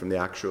disembodied from the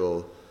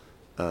actual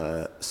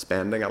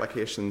spending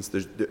allocations.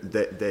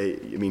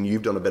 I mean,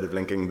 you've done a bit of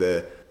linking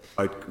the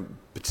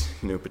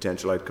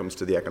potential outcomes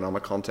to the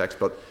economic context,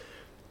 but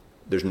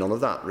there's none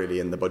of that really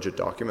in the budget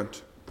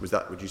document.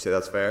 Would you say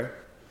that's fair?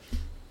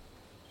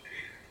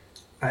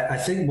 I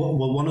think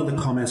one of the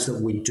comments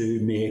that we do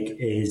make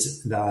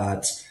is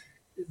that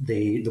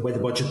the way the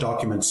budget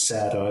document's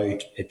set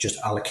out, it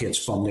just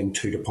allocates funding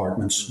to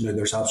departments. Now,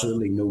 there's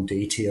absolutely no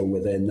detail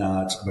within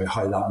that about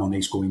how that money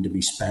is going to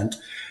be spent.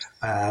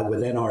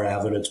 Within our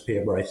evidence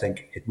paper, I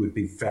think it would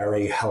be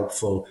very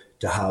helpful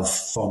to have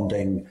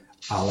funding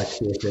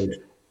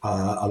allocated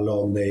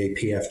along the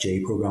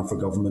PFG, Programme for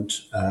Government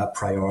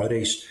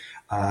Priorities.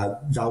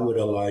 That would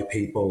allow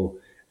people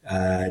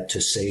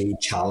to see,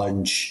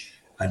 challenge,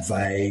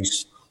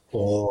 advise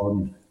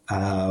on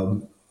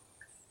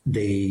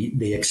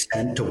the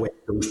extent to which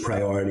those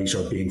priorities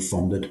are being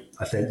funded.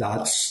 I think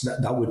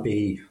that would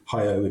be how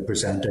I would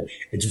present it.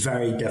 It's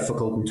very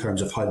difficult in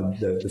terms of how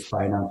the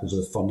finances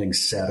of the funding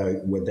set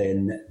out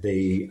within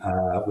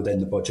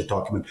the budget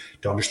document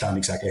to understand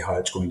exactly how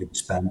it's going to be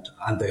spent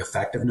and the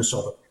effectiveness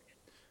of it.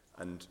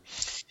 And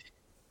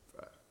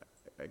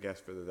I guess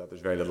further that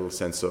there's very little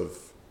sense of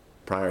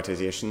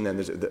prioritisation. And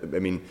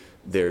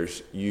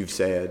you've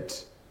said,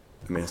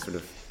 I sort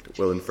of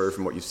will infer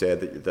from what you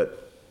said that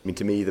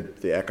to me,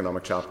 the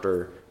economic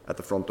chapter at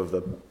the front of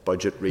the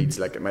budget reads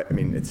like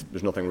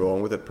there's nothing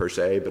wrong with it per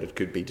se, but it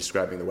could be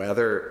describing the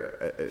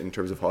weather in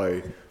terms of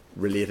how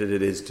related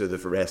it is to the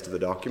rest of the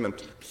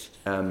document.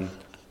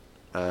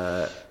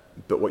 But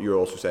what you're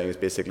also saying is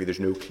basically there's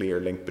no clear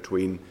link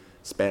between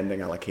spending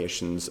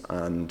allocations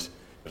and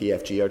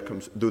PFG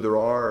outcomes, though there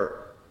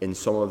are in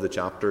some of the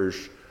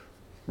chapters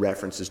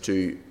references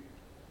to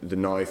the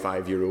now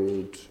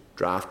 5-year-old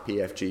draft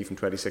PFG from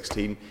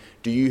 2016.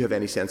 Do you have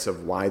any sense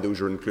of why those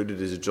are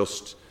included? Is it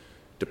just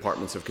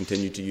departments have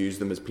continued to use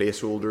them as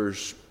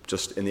placeholders,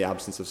 just in the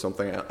absence of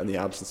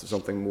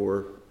something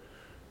more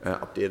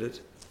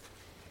updated?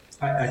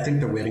 I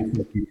think they're waiting for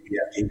the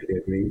PFG to be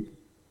agreed,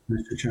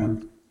 Mr.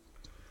 Chairman.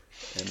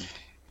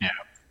 Yeah.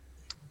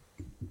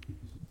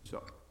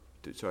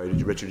 Sorry,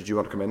 Richard, did you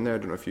want to come in there? I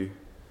don't know if you...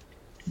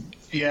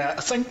 Yeah,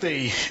 I think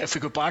if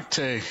we go back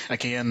to,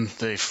 again,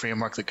 the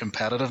framework that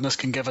competitiveness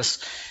can give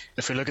us,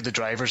 if we look at the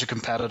drivers of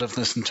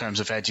competitiveness in terms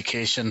of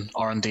education,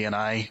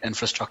 R&D&I,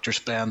 infrastructure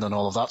spend and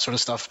all of that sort of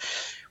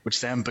stuff,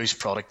 which then boosts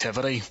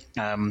productivity,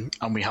 and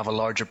we have a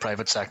larger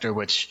private sector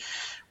which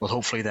will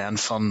hopefully then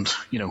fund,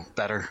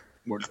 better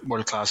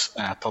world-class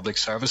public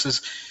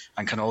services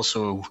and can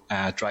also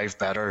drive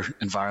better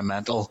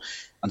environmental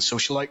and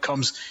social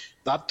outcomes.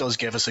 That does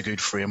give us a good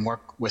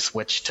framework with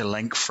which to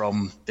link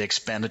from the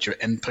expenditure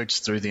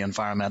inputs through the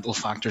environmental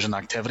factors and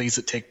activities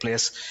that take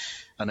place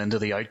and into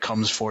the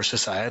outcomes for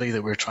society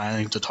that we're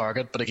trying to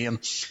target. But again,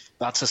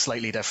 that's a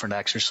slightly different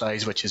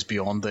exercise which is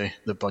beyond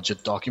the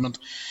budget document.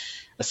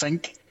 I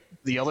think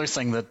the other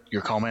thing that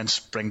your comments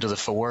bring to the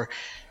fore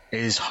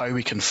is how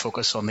we can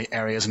focus on the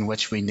areas in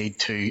which we need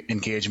to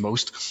engage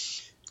most.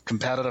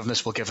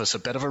 Competitiveness will give us a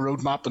bit of a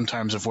roadmap in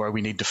terms of where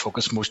we need to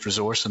focus most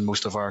resource and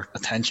most of our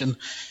attention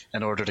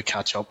in order to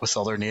catch up with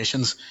other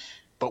nations.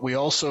 But we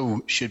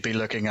also should be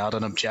looking at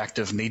an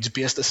objective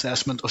needs-based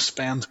assessment of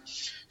spend.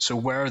 So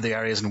where are the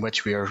areas in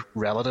which we are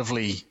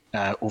relatively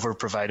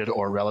over-provided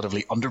or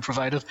relatively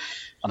under-provided,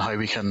 and how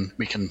we can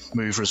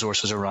move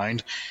resources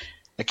around.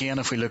 Again,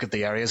 if we look at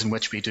the areas in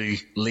which we do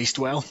least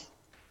well,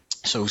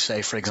 so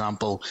say, for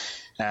example,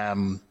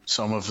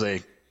 some of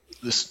the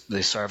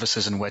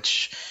services in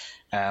which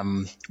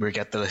we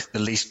get the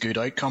least good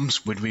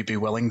outcomes, would we be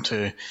willing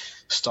to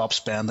stop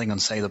spending on,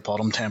 say, the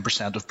bottom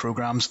 10% of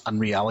programmes and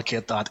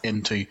reallocate that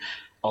into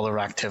other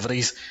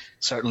activities?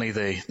 Certainly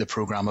the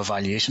programme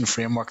evaluation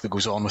framework that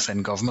goes on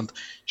within government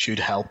should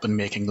help in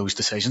making those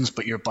decisions,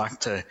 but you're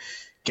back to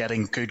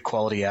getting good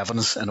quality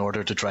evidence in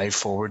order to drive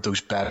forward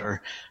those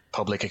better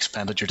public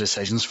expenditure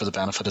decisions for the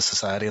benefit of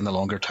society in the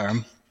longer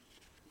term.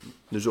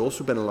 There's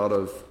also been a lot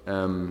of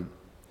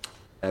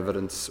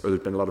evidence, or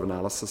there's been a lot of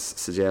analysis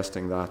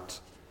suggesting that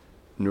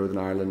Northern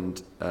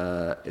Ireland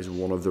is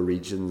one of the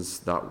regions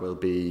that will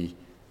be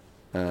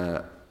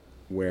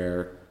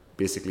where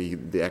basically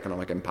the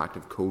economic impact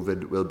of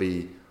COVID will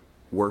be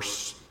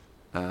worse.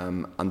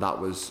 And that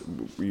was,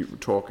 we were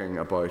talking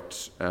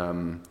about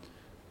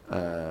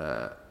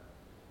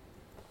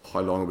how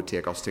long it would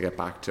take us to get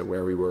back to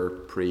where we were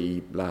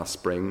pre-last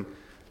spring.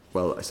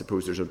 Well, I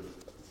suppose there's a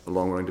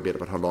long-running debate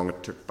about how long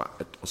it took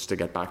us to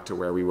get back to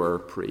where we were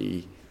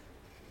pre-autumn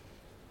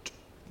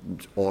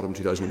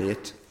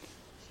 2008.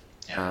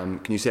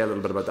 Can you say a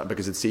little bit about that?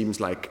 Because it seems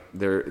like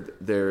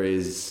there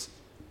is,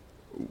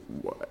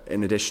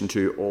 in addition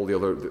to all the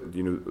other,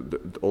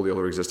 all the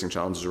other existing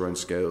challenges around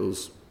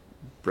skills,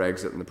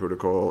 Brexit and the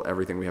protocol,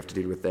 everything we have to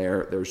deal with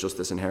there's just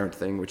this inherent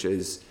thing, which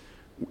is,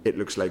 it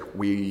looks like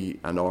we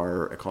and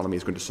our economy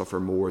is going to suffer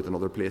more than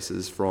other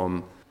places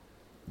from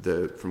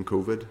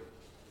COVID.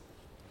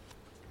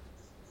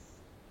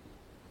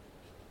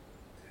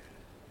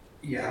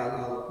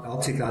 Yeah, I'll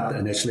take that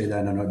initially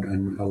then,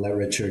 and I'll let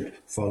Richard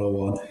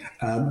follow on.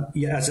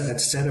 As I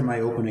said in my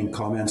opening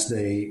comments,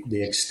 the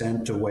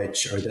extent to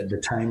which, or the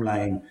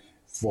timeline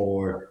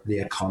for the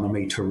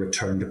economy to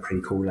return to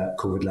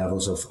pre-COVID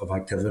levels of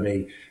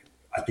activity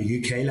at the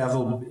UK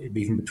level,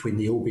 even between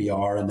the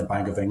OBR and the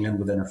Bank of England,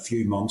 within a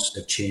few months,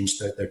 they've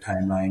changed their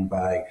timeline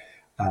by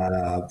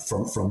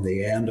from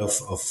the end of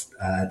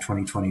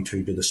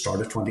 2022 to the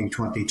start of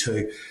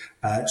 2022.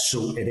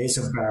 So it is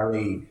a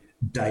very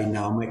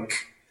dynamic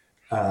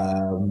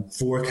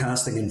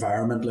forecasting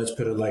environment, let's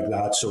put it like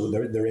that. So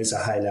there is a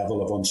high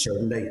level of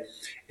uncertainty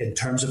in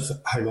terms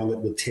of how long it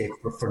would take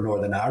for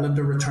Northern Ireland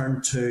to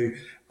return to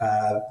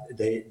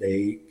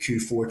the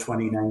Q4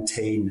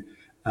 2019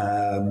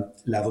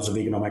 levels of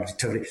economic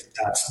activity.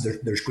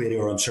 There's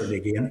greater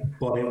uncertainty again,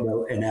 but it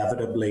will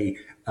inevitably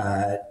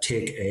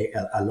take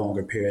a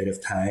longer period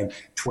of time,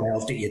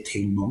 12 to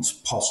 18 months,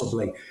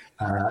 possibly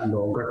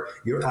longer.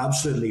 You're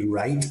absolutely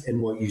right in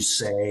what you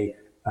say.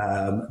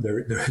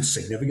 There is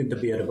significant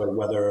debate about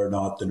whether or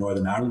not the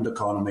Northern Ireland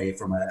economy,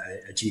 from a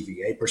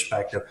GVA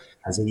perspective,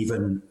 has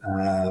even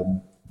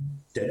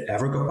did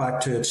ever go back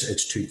to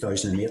its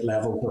 2008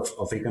 level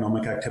of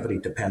economic activity,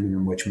 depending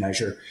on which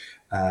measure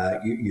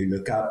you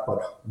look at.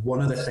 But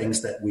one of the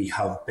things that we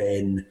have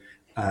been,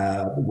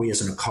 we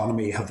as an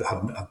economy have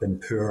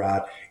been poor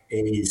at,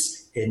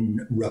 is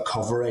in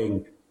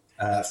recovering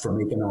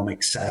from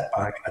economic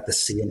setback at the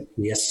same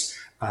pace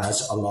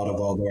as a lot of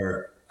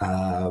other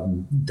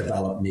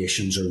developed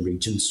nations or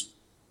regions.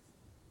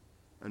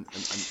 And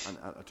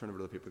I'll turn over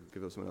to the people to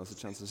give someone else a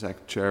chance in a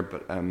sec, Chair,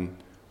 but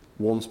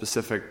one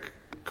specific,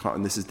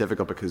 and this is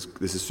difficult because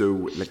this is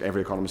so, like,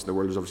 every economist in the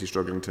world is obviously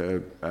struggling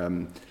to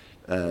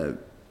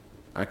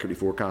accurately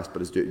forecast,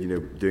 but is doing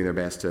their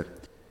best to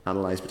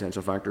analyse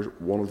potential factors.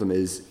 One of them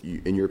is,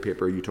 in your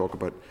paper, you talk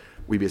about,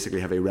 we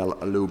basically have a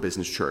low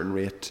business churn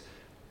rate.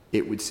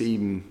 It would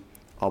seem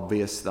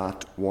obvious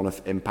that one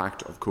of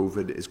impact of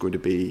COVID is going to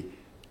be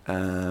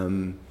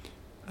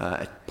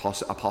a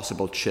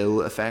possible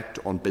chill effect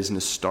on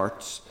business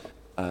starts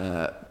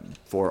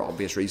for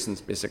obvious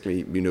reasons.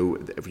 Basically,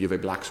 if you have a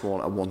black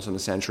swan, a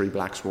once-in-a-century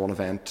black swan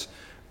event,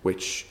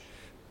 which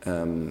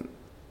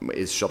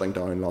is shutting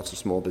down lots of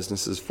small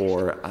businesses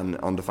for an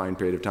undefined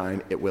period of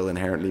time, it will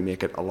inherently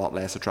make it a lot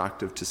less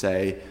attractive to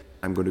say,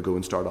 I'm going to go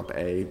and start up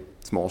a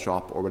small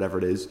shop or whatever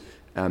it is.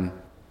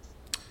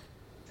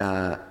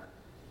 Are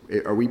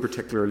we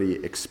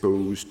particularly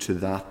exposed to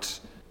that?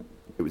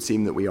 It would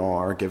seem that we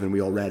are, given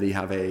we already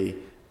have a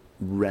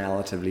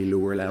relatively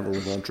lower level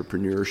of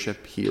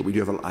entrepreneurship here. We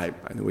do have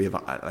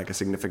a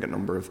significant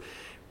number of,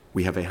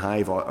 we have a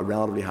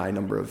relatively high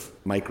number of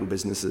micro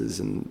businesses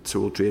and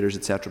sole traders,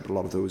 etc. But a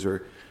lot of those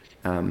are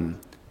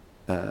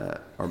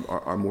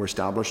more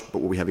established. But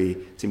we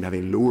seem to have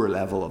a lower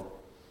level of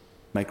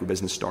micro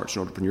business starts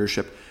and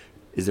entrepreneurship.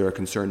 Is there a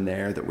concern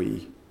there that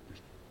will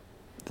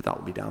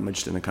be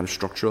damaged in a kind of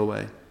structural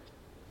way?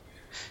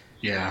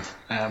 Yeah.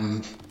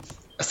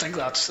 I think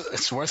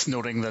it's worth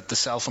noting that the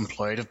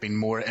self-employed have been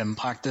more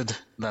impacted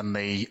than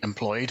the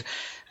employed,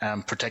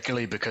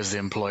 particularly because the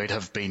employed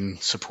have been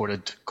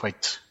supported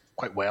quite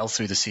well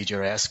through the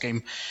CGRS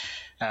scheme.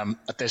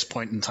 At this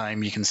point in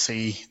time, you can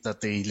see that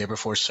the Labour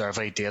Force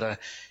survey data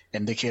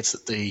indicates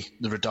that the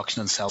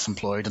reduction in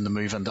self-employed and the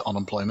move into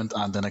unemployment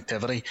and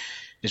inactivity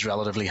is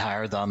relatively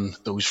higher than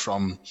those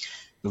from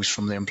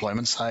the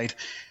employment side.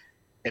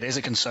 It is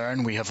a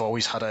concern. We have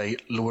always had a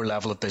lower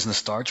level of business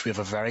starts. We have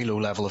a very low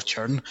level of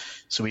churn.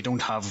 So we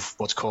don't have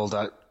what's called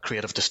that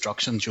creative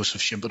destruction,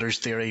 Joseph Schumpeter's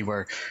theory,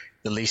 where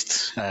the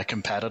least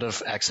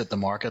competitive exit the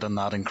market, and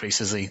that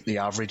increases the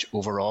average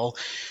overall.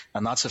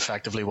 And that's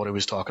effectively what I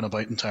was talking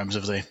about in terms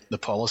of the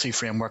policy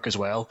framework as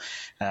well,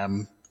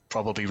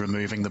 probably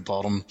removing the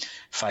bottom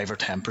 5 or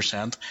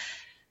 10%.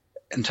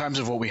 In terms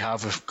of what we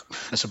have,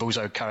 I suppose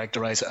I would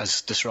characterise it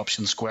as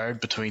disruption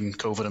squared between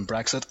COVID and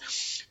Brexit,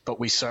 but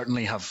we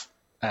certainly have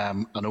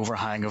an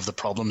overhang of the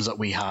problems that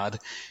we had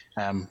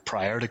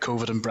prior to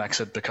COVID and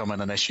Brexit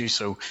becoming an issue.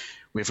 So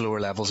we have lower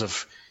levels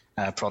of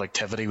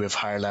productivity, we have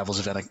higher levels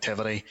of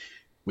inactivity,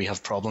 we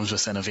have problems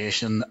with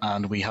innovation,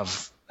 and we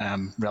have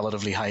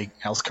relatively high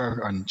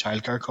healthcare and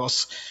childcare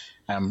costs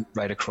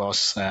right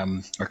across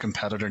our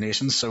competitor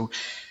nations. So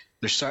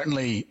there's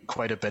certainly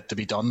quite a bit to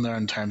be done there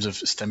in terms of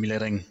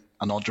stimulating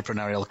an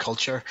entrepreneurial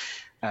culture,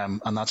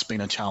 and that's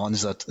been a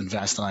challenge that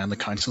Invest and I and the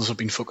councils have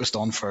been focused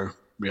on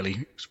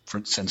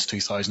since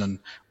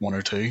 2001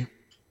 or 2.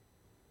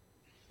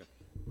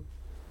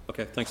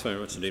 Okay, thanks very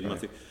much indeed,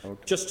 Matthew.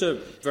 Just a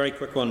very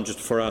quick one, just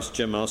before I ask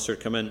Jim Alister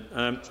to come in.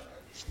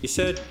 You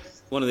said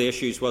one of the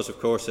issues was, of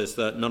course, is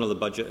that none of the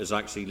budget is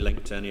actually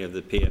linked to any of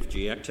the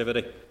PFG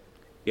activity.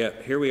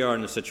 Yet here we are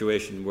in a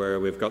situation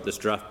where we've got this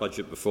draft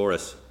budget before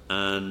us,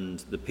 and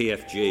the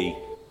PFG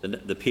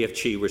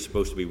we're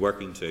supposed to be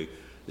working to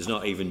is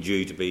not even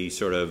due to be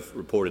sort of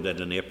reported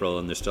in April,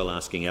 and they're still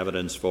asking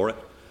evidence for it.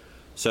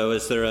 So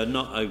is there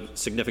not a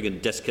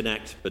significant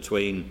disconnect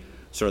between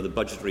sort of the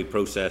budgetary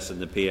process and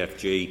the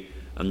PFG,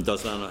 and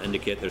does that not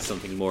indicate there's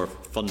something more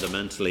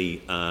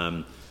fundamentally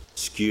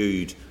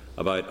skewed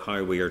about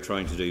how we are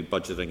trying to do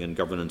budgeting and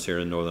governance here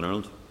in Northern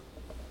Ireland?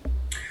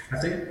 I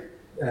think,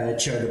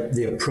 Chair,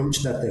 the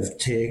approach that they've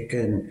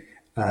taken,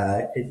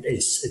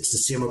 it's the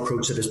same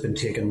approach that has been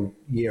taken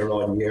year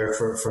on year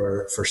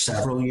for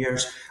several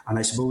years. And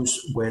I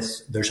suppose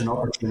there's an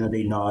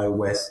opportunity now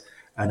with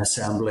an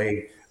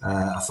Assembly,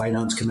 a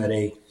Finance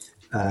Committee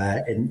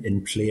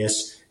in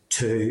place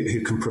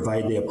who can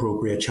provide the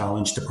appropriate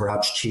challenge to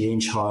perhaps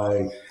change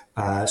how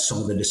some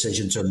of the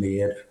decisions are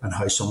made and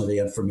how some of the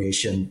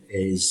information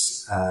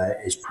is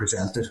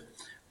presented,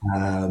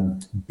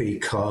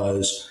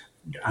 because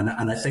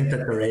I think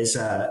that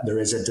there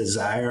is a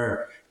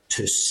desire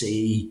to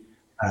see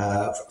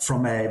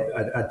from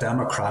a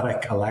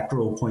democratic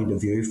electoral point of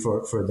view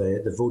for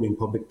the voting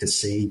public to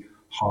see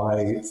how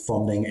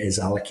funding is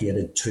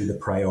allocated to the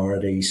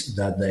priorities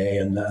that they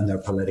and their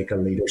political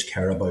leaders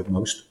care about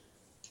most.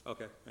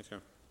 Okay, thanks,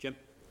 Karen. Jim?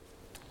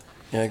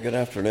 Yeah, good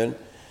afternoon.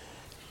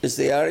 Is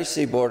the Irish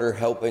Sea border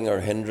helping or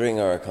hindering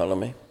our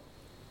economy?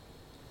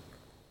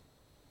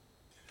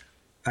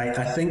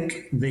 I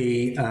think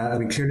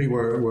clearly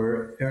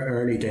we're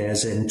early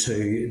days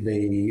into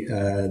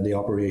the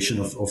operation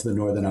of the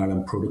Northern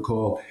Ireland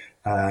Protocol.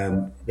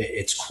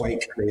 It's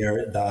quite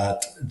clear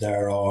that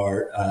there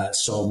are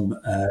some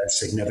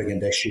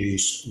significant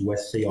issues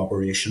with the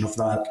operation of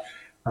that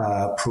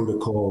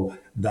protocol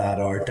that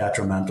are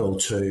detrimental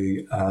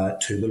to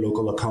the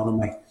local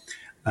economy.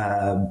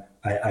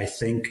 I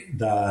think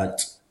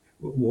that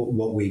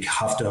what we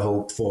have to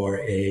hope for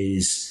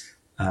is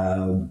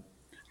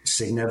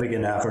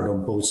significant effort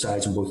on both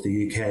sides, on both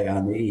the UK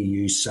and the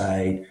EU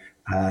side,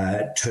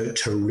 to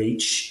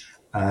reach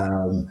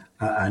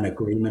an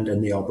agreement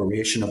in the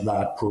operation of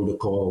that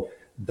protocol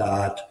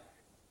that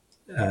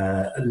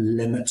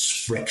limits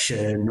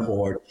friction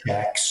or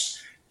checks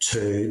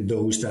to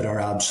those that are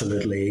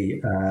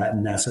absolutely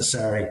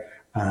necessary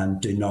and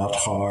do not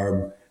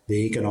harm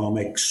the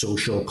economic,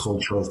 social,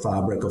 cultural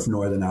fabric of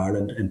Northern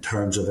Ireland in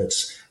terms of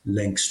its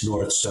links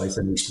north, south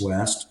and east,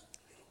 west.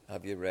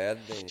 Have you read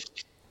the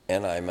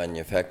NI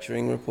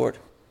manufacturing report?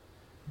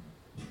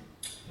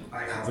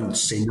 I haven't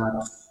seen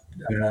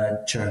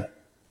that, Chair.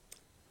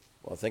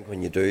 Well, I think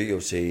when you do,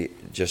 you'll see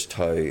just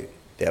how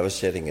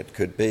devastating it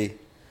could be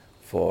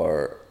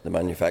for the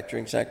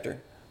manufacturing sector,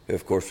 who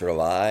of course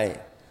rely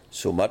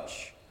so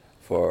much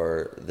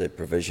for the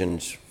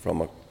provisions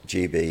from a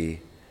GB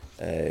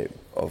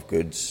of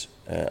goods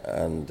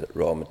and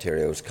raw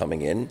materials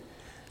coming in.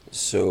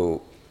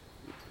 So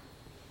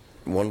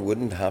one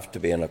wouldn't have to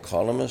be an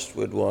economist,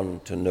 would one,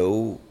 to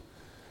know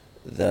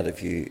that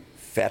if you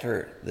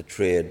fetter the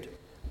trade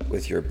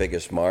with your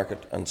biggest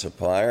market and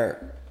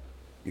supplier,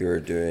 you're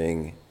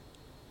doing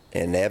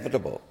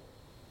inevitable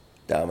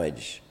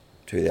damage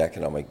to the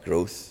economic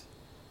growth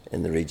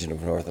in the region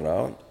of Northern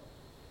Ireland.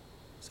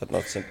 Does that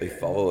not simply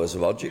follow as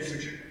logic?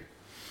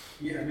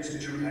 Yeah, Mr.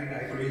 Chairman,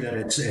 I agree that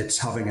it's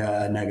having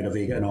a negative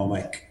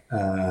economic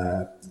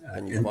Can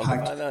you impact.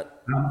 quantify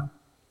that?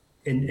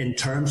 In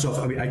terms of,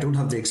 I don't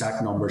have the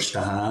exact numbers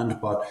to hand,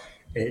 but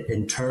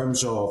in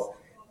terms of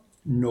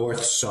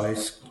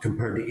north-south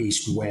compared to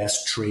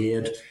east-west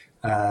trade,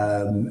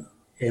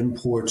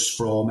 imports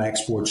from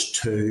exports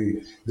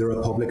to the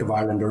Republic of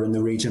Ireland are in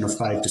the region of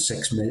 £5 to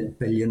 £6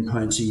 billion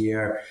a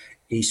year.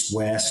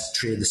 East-west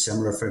trade, the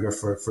similar figure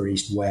for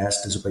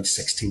east-west is about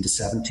 16 to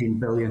 17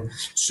 billion.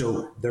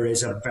 So there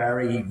is a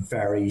very,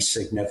 very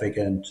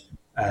significant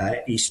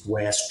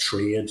east-west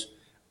trade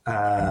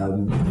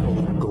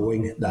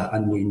ongoing,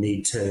 and we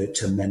need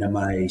to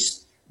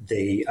minimise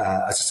the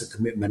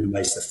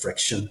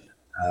friction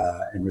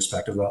in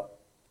respect of that.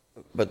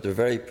 But the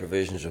very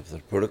provisions of the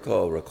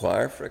protocol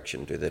require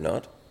friction, do they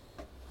not?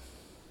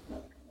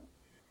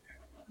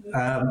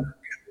 I'm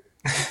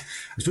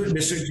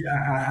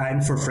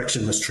for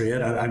frictionless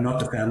trade. I'm not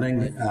defending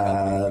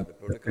the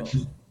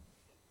protocol.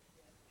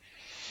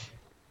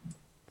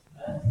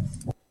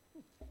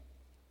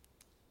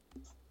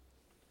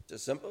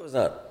 It's as simple as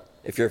that.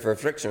 If you're for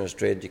frictionless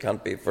trade, you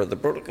can't be for the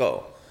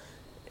protocol.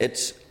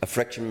 It's a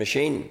friction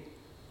machine.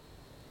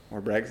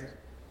 Or Brexit?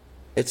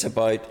 It's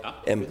about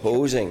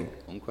imposing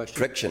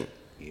friction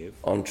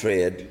on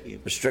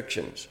trade,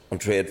 restrictions on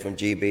trade from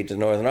GB to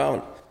Northern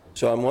Ireland.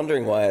 So I'm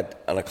wondering why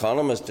an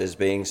economist is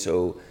being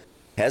so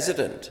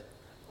hesitant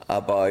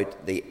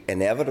about the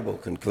inevitable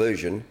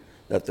conclusion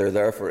that there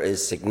therefore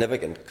is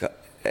significant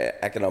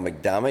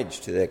economic damage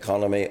to the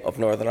economy of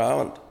Northern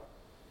Ireland.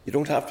 You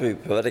don't have to be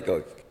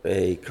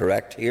politically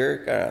correct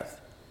here,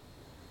 Gareth.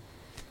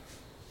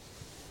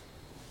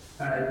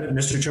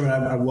 Mr.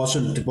 Chairman, it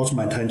wasn't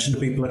my intention to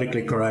be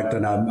politically correct,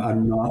 and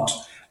I'm not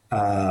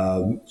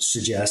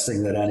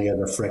suggesting that any of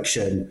the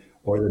friction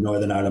or the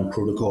Northern Ireland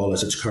Protocol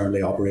as it's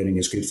currently operating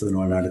is good for the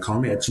Northern Ireland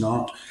economy. It's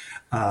not.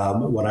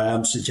 What I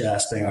am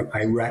suggesting,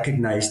 I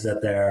recognise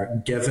that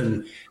there,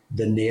 given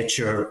the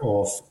nature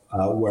of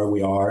where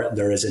we are,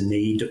 there is a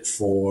need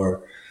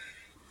for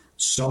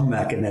some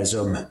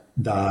mechanism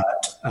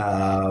that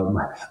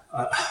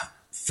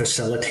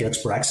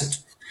facilitates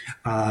Brexit.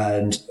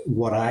 And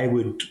what I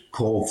would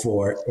call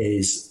for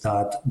is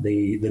that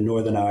the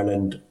Northern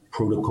Ireland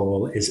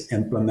Protocol is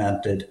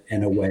implemented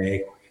in a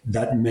way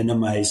that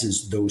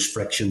minimises those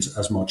frictions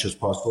as much as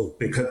possible.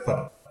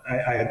 But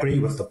I agree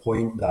with the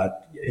point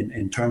that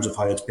in terms of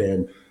how it's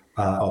been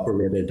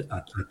operated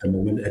at the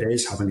moment, it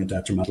is having a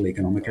detrimental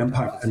economic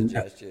impact. And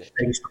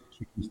things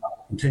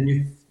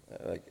continue.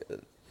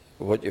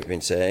 What you've been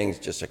saying is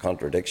just a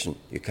contradiction.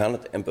 You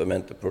cannot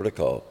implement the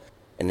protocol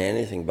in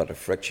anything but a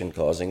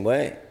friction-causing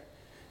way.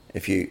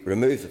 If you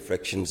remove the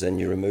frictions, then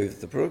you remove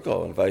the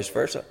protocol, and vice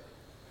versa.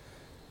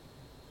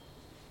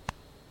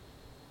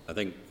 I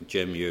think,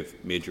 Jim, you've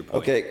made your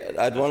point. Okay,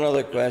 I had one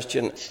other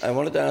question. I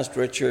wanted to ask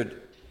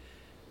Richard,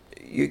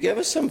 you gave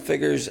us some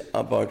figures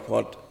about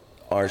what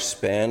our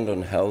spend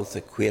on health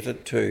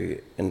equated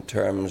to in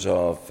terms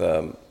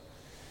of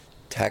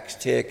tax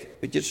take.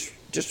 Would you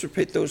just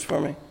repeat those for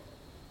me?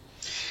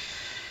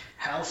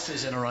 Health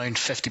is in around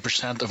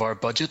 50% of our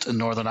budget in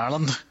Northern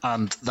Ireland,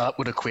 and that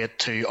would equate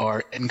to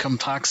our income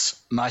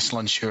tax, national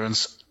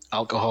insurance,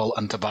 alcohol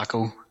and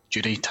tobacco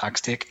duty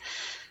tax take.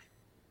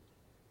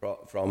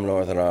 From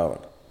Northern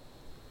Ireland?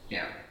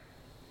 Yeah.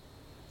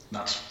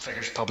 That's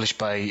figures published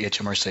by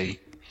HMRC.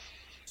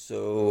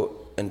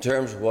 So, in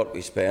terms of what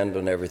we spend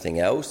on everything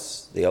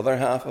else, the other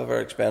half of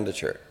our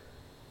expenditure,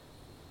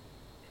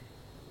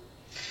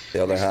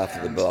 the other half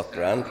of the block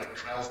grant?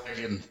 12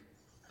 billion.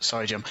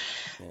 Sorry, Jim.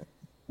 Yeah.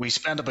 We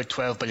spend about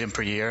 12 billion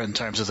per year in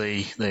terms of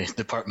the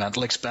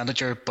departmental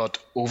expenditure, but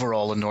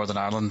overall in Northern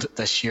Ireland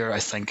this year, I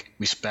think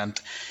we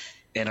spent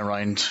in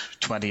around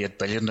 28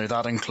 billion. Now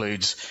that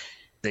includes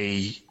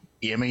the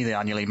AMI, the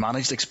annually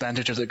managed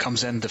expenditure that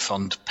comes in to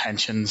fund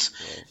pensions,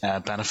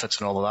 benefits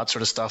and all of that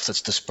sort of stuff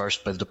that's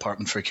dispersed by the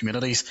Department for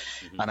Communities,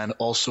 and then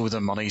also the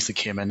monies that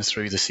came in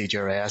through the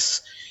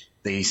CGRS,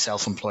 the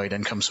Self-Employed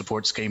Income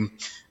Support Scheme,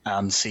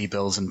 and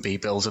C-bills and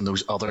B-bills and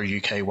those other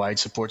UK-wide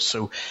supports.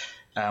 So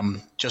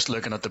just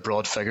looking at the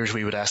broad figures,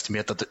 we would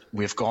estimate that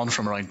we've gone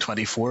from around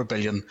 24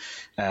 billion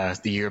the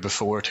year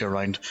before to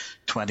around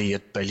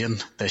 28 billion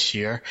this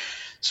year.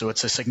 So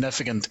it's a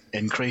significant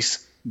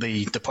increase.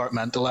 The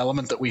departmental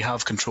element that we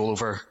have control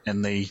over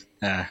in the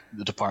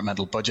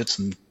departmental budgets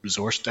and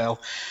resource DEL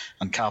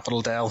and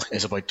capital DEL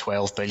is about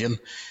 12 billion.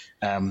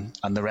 And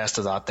the rest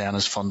of that then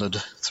is funded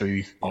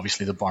through,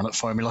 obviously, the Barnett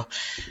formula.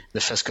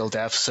 The fiscal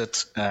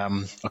deficit,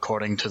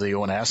 according to the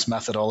ONS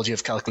methodology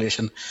of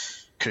calculation,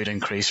 could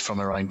increase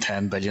from around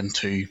 10 billion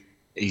to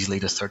easily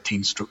to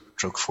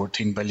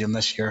 13-14 billion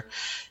this year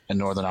in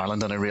Northern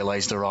Ireland. And I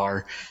realise there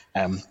are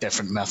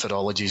different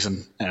methodologies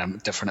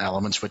and different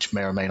elements which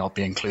may or may not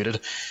be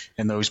included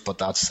in those, but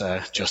that's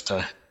just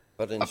a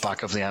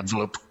back of the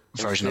envelope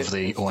version of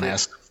the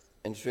ONS.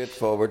 In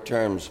straightforward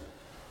terms,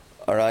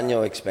 our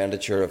annual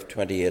expenditure of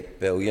 28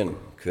 billion,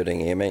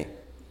 including AMI,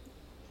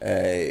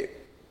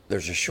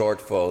 there's a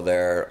shortfall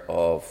there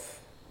of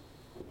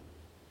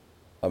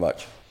how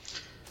much?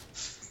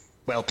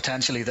 Well,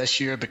 potentially this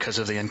year because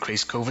of the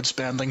increased COVID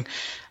spending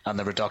and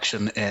the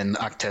reduction in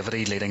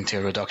activity leading to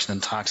a reduction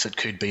in tax, it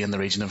could be in the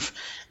region of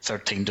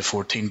 13 to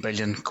 14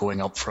 billion,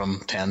 going up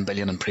from 10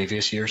 billion in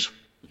previous years.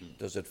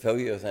 Does it fill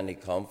you with any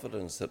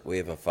confidence that we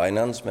have a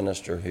finance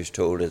minister who's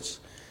told it's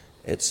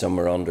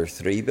somewhere under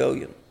 3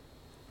 billion?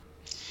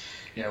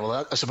 Yeah,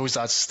 well, I suppose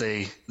that's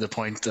the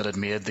point that I'd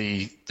made.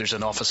 There's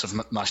an Office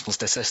of National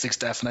Statistics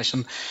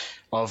definition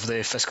of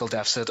the fiscal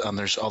deficit, and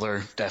there's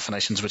other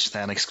definitions which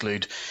then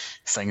exclude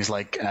things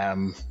like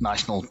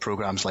national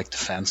programmes like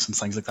defence and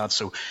things like that.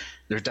 So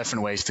there are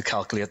different ways to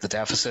calculate the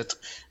deficit.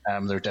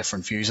 There are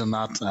different views on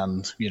that,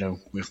 and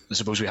I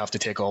suppose we have to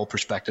take all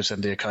perspectives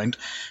into account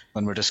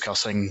when we're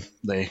discussing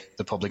the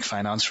public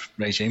finance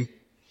regime.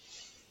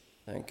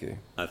 Thank you.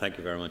 Thank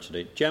you very much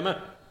indeed. Gemma?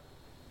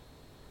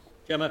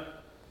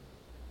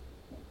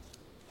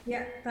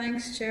 Yeah,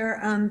 thanks, Chair,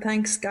 and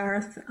thanks,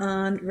 Gareth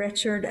and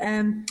Richard.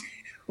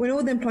 We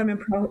know the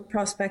employment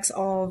prospects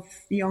of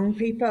young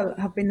people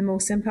have been the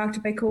most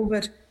impacted by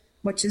COVID,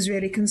 which is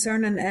really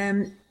concerning.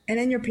 And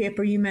in your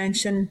paper, you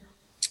mention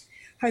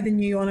how the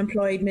new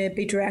unemployed may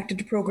be directed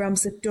to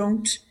programmes that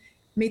don't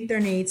meet their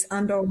needs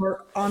and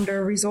or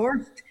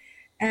under-resourced.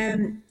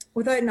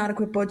 Without an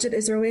adequate budget,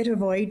 is there a way to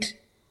avoid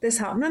this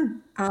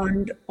happening?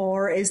 And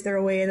or is there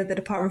a way that the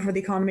Department for the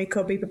Economy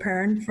could be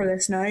preparing for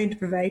this now to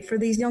provide for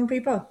these young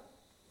people?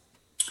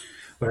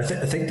 Well,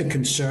 I think the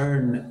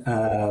concern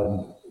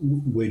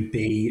would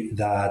be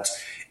that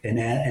in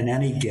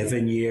any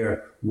given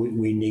year,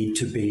 we need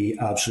to be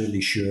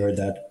absolutely sure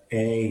that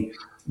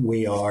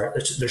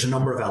there's a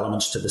number of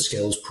elements to the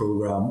skills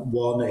programme.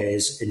 One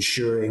is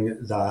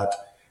ensuring that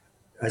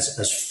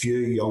as few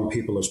young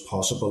people as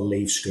possible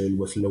leave school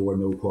with low or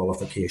no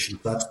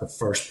qualifications. That's the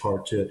first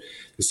part to it.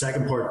 The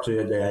second part to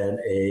it then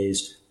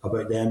is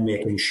about then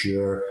making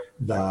sure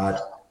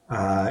that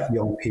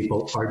young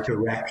people are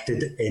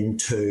directed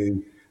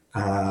into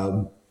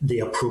the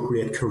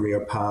appropriate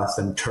career path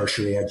and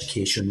tertiary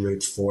education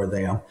routes for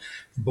them,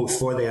 both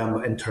for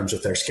them in terms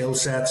of their skill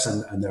sets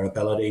and their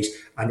abilities,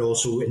 and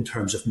also in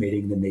terms of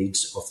meeting the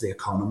needs of the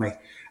economy.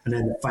 And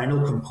then the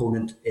final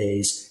component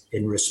is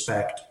in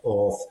respect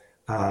of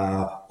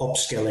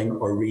upskilling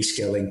or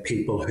reskilling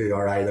people who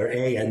are either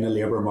in the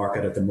labour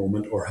market at the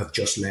moment or have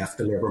just left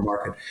the labour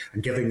market,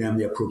 and giving them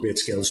the appropriate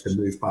skills to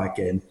move back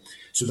in.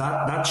 So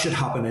that should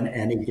happen in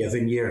any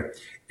given year.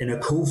 In a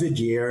COVID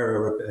year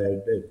or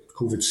a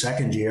COVID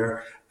second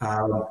year,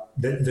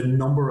 the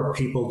number of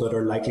people that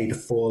are likely to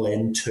fall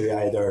into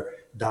either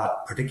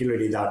that,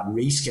 particularly that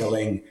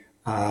reskilling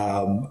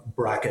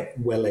bracket,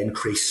 will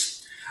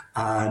increase.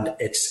 And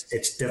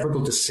it's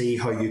difficult to see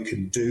how you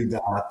can do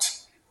that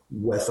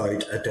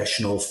without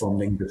additional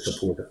funding to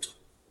support it.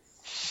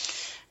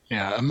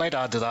 Yeah, I might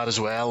add to that as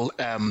well.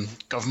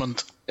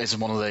 Government is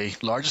one of the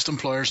largest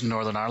employers in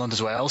Northern Ireland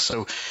as well.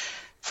 So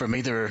for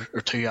me, there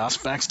are two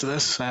aspects to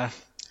this.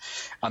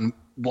 And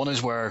one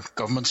is where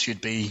governments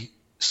should be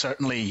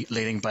certainly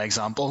leading by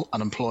example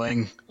and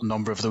employing a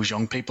number of those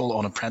young people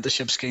on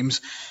apprenticeship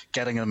schemes,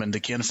 getting them into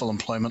gainful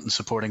employment and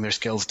supporting their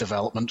skills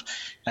development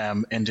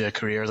into a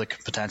career that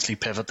could potentially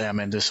pivot them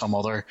into some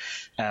other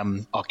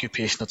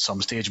occupation at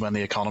some stage when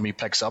the economy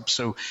picks up.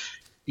 So,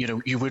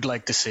 you would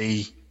like to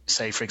see,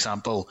 say, for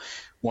example,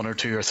 one or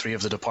two or three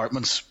of the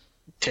departments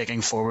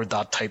taking forward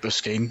that type of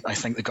scheme. I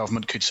think the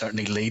government could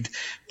certainly lead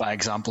by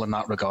example in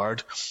that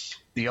regard.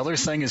 The other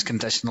thing is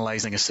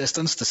conditionalising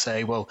assistance to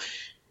say, well,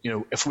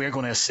 if we're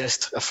going to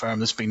assist a firm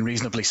that's been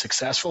reasonably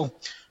successful,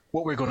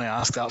 what we're going to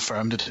ask that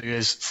firm to do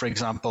is, for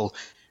example,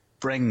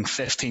 bring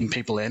 15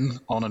 people in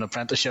on an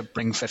apprenticeship,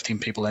 bring 15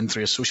 people in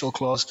through a social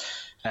clause.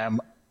 And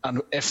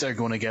if they're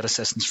going to get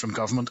assistance from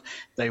government,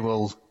 they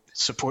will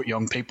support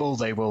young people,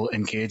 they will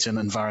engage in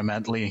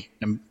environmentally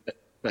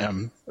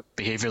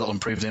behaviour that will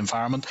improve the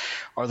environment,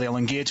 or they'll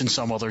engage in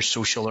some other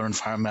social or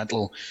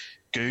environmental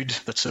good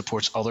that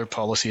supports other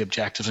policy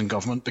objectives in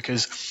government.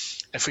 Because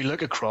if we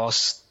look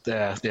across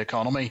the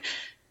economy,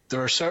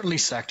 there are certainly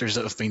sectors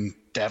that have been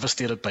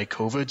devastated by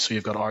COVID. So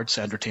you've got arts,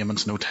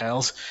 entertainments and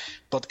hotels.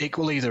 But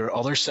equally, there are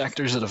other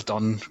sectors that have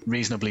done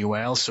reasonably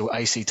well. So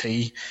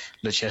ICT,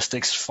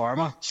 logistics,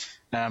 pharma.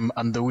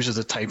 And those are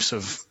the types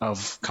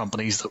of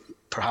companies that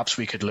perhaps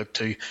we could look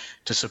to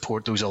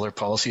support those other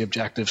policy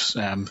objectives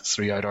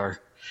throughout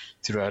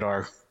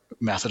our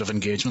method of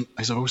engagement,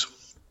 I suppose.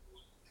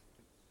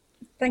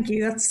 Thank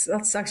you.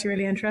 That's actually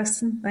really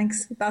interesting.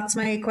 Thanks. That's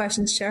my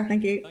questions, Chair.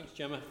 Thank you. Thanks,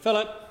 Gemma.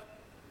 Philip.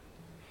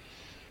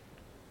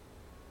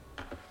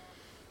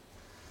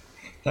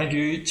 Thank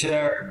you,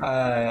 Chair.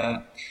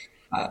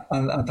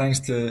 And thanks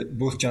to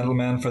both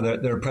gentlemen for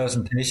their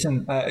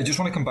presentation. I just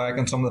want to come back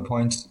on some of the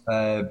points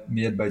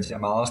made by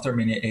Jim Allister. I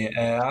mean, he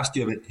asked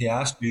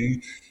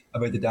you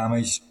about the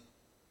damage,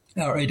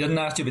 or he didn't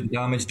ask you about the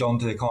damage done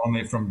to the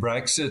economy from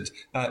Brexit,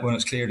 when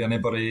it's clear to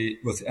anybody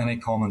with any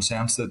common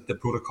sense that the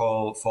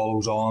protocol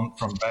follows on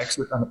from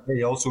Brexit. And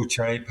he also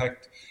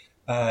cherry-picked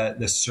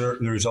the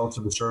results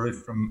of the survey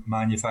from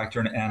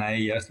Manufacturing NI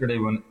yesterday,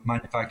 when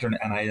Manufacturing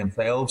NI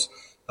themselves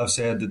have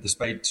said that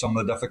despite some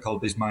of the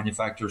difficulties,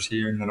 manufacturers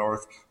here in the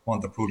north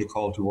want the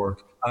protocol to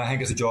work. And I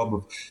think it's a job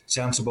of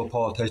sensible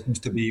politicians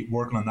to be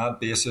working on that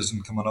basis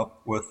and coming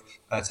up with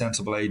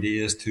sensible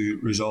ideas to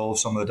resolve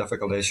some of the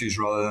difficult issues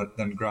rather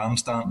than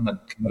grandstanding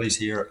at committees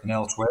here and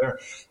elsewhere.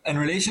 In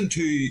relation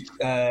to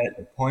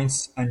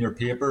points in your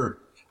paper,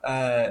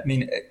 I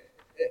mean,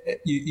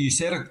 you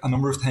said a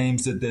number of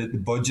times that the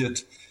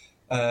budget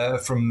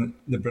from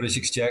the British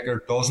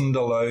Exchequer doesn't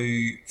allow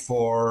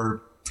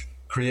for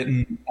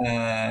creating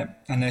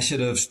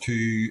initiatives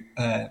to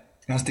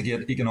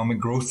instigate economic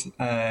growth,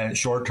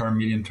 short-term,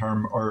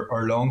 medium-term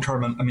or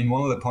long-term. And I mean,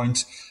 one of the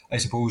points, I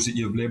suppose, that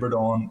you've laboured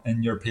on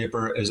in your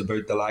paper is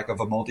about the lack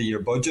of a multi-year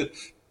budget.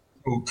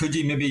 So could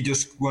you maybe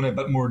just go into a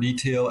bit more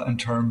detail in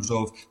terms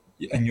of,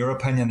 in your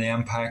opinion, the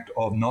impact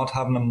of not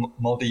having a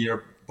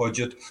multi-year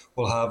budget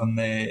will have on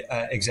the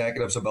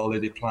executive's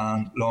ability to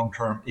plan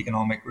long-term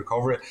economic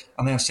recovery?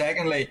 And then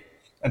secondly,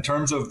 in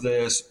terms of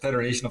the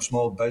Federation of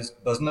Small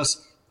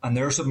Business, and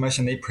their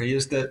submission, they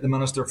praised the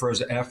Minister for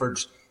his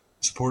efforts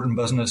supporting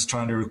business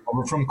trying to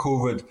recover from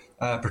COVID,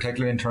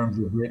 particularly in terms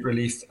of rate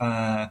relief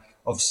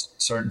of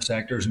certain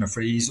sectors and a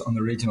freeze on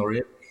the regional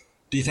rate.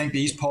 Do you think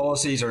these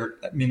policies are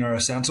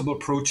a sensible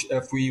approach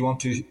if we want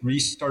to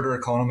restart our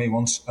economy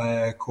once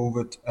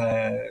COVID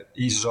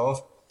eases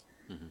off?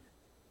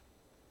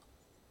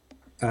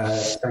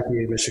 Thank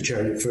you, Mr.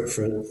 Chair,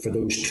 for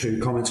those two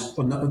comments.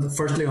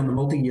 Firstly, on the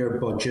multi-year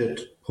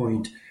budget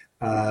point,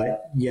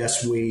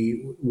 yes,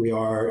 we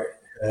are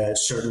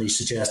certainly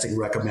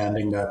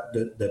recommending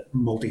that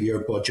multi-year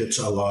budgets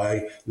allow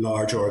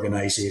large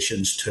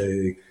organisations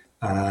to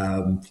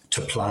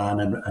plan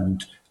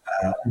and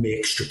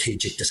make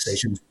strategic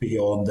decisions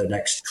beyond the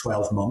next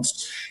 12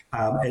 months.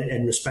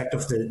 In respect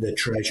of the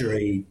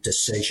Treasury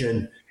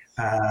decision,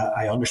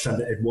 I understand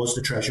that it was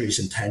the Treasury's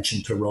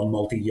intention to run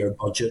multi-year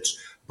budgets,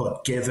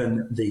 but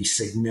given the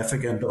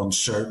significant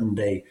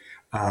uncertainty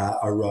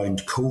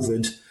around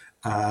COVID,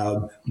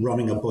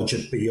 running a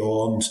budget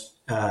beyond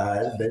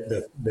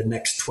the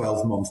next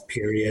 12-month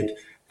period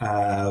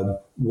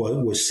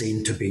was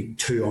seen to be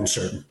too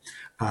uncertain.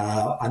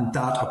 And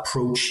that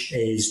approach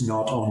is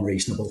not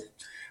unreasonable.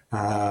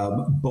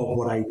 But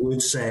what I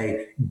would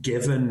say,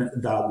 given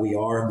that we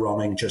are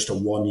running just a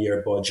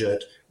one-year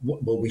budget,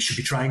 well, we should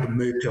be trying to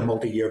move to a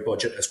multi-year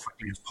budget as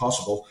quickly as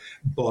possible.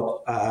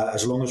 But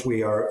as long as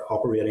we are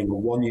operating a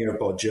one-year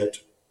budget,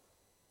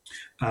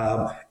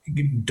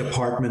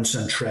 departments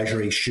and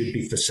Treasury should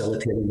be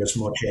facilitating as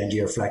much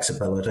end-year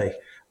flexibility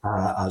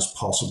as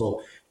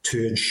possible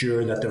to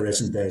ensure that there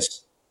isn't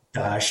this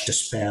dash to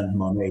spend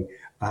money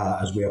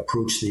as we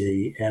approach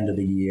the end of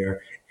the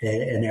year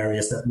in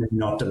areas that may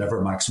not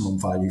deliver maximum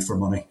value for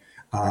money,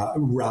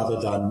 rather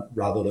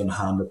than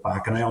hand it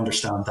back. And I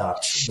understand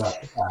that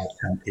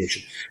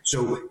temptation.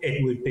 So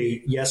it would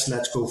be, yes,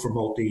 let's go for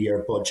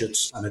multi-year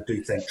budgets, and I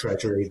do think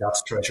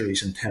that's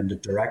Treasury's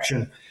intended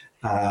direction.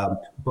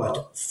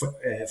 But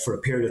for a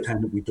period of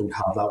time that we don't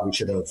have that, we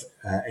should have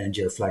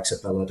end-year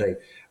flexibility,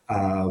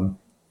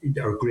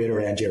 or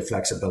greater end-year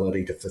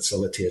flexibility to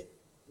facilitate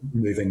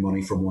moving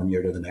money from one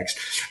year to the next.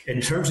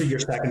 In terms of your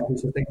second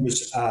piece, I think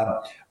was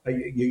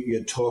you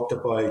had talked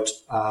about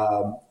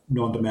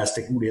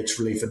non-domestic rates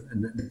relief,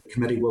 and the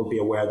committee will be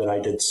aware that I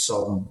did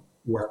some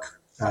work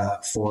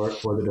for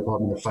the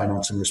Department of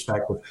Finance in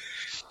respect of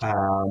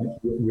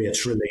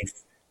rates relief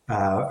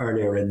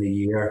earlier in the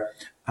year.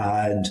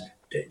 And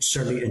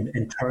certainly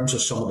in terms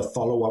of some of the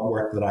follow-up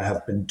work that I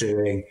have been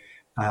doing,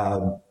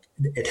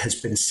 it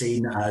has been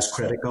seen as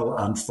critical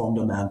and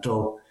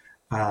fundamental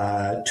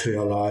to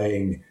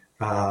allowing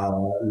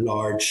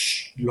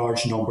large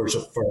numbers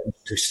of firms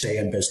to stay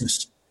in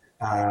business,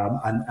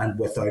 and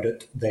without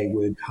it, they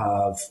would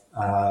have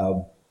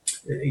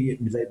they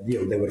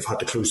would have had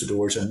to close the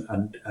doors,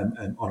 and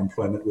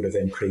unemployment would have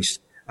increased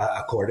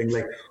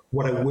accordingly.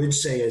 What I would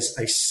say is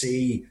I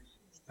see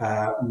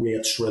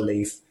rates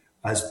relief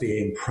as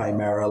being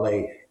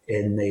primarily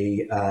in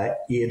the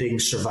aiding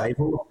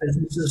survival of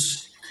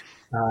businesses,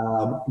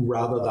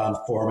 rather than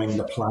forming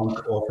the plank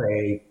of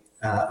a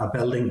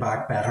building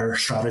back better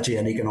strategy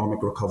and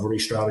economic recovery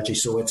strategy.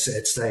 So it's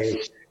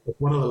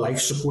one of the life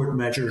support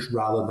measures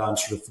rather than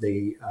sort of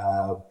the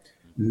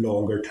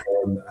longer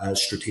term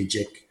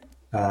strategic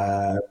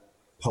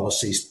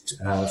policies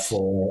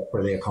for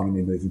the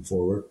economy moving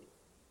forward.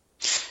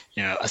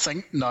 Yeah, I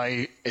think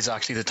now is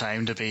actually the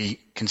time to be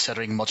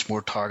considering much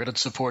more targeted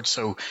support.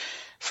 So,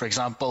 for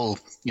example,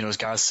 as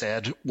Gareth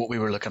said, what we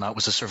were looking at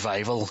was a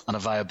survival and a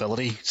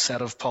viability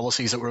set of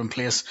policies that were in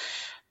place.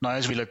 Now,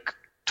 as we look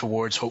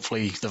towards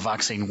hopefully the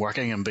vaccine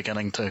working and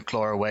beginning to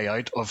claw our way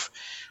out of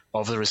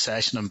the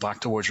recession and back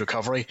towards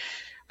recovery,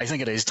 I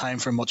think it is time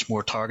for much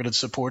more targeted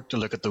support to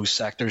look at those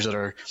sectors that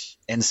are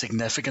in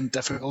significant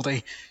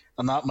difficulty.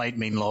 And that might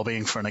mean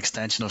lobbying for an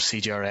extension of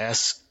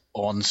CGRS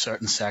on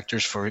certain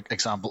sectors, for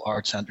example,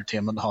 arts,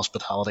 entertainment,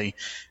 hospitality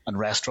and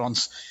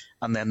restaurants,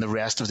 and then the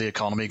rest of the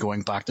economy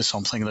going back to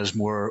something that is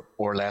more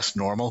or less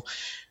normal.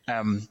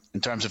 In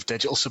terms of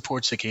digital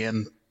supports,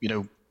 again,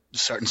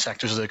 certain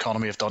sectors of the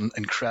economy have done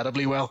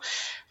incredibly well,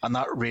 and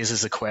that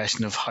raises the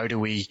question of how do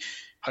we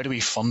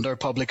fund our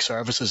public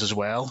services as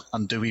well,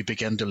 and do we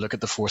begin to look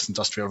at the fourth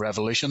industrial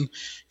revolution,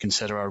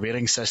 consider our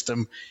rating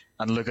system,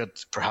 and look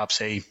at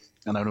perhaps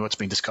and I know it's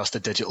been discussed, a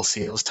digital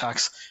sales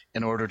tax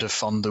in order to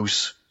fund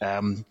those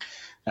and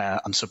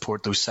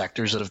support those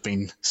sectors that have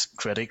been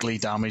critically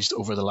damaged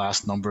over the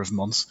last number of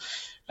months.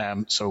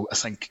 So I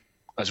think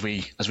as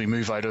we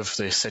move out of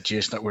the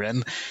situation that we're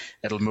in,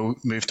 it'll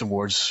move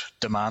towards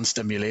demand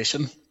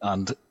stimulation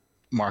and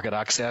market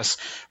access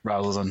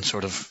rather than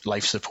sort of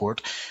life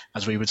support,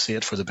 as we would see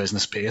it for the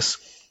business space.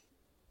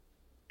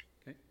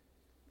 Okay,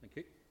 thank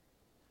you.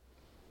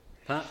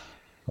 Pat?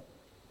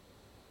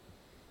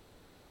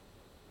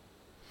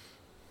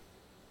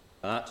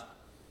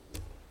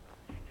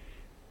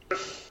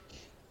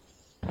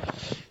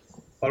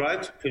 All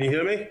right, can you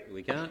hear me?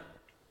 We can.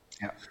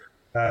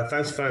 Yeah.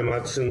 Thanks very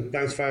much, and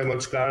thanks very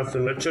much, Gareth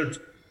and Richard,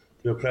 for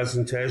your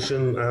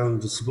presentation.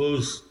 And I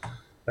suppose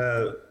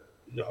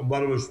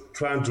what I was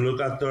trying to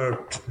look at there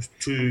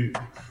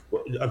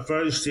at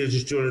various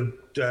stages during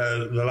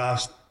the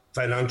last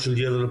financial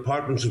year, the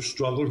departments have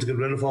struggled to get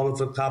rid of all of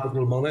the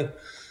capital money.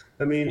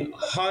 I mean,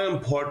 how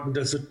important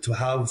is it to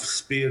have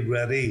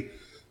spade-ready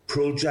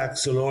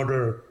projects in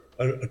order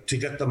to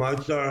get them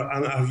out there?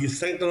 And are you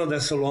thinking of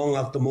this along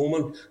at the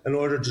moment in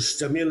order to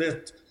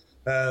stimulate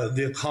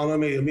the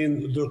economy? I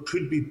mean, there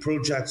could be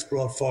projects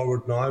brought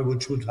forward now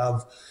which would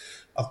have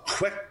a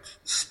quick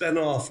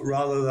spin-off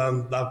rather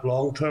than that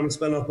long-term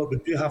spin-off, but we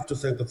do have to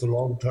think of the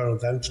long-term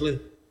eventually.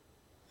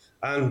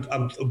 And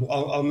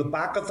on the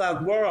back of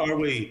that, where are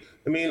we?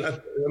 I mean,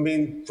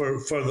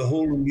 for the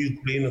whole new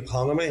green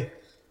economy,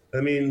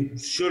 I mean,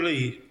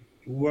 surely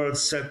where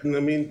it's sitting, I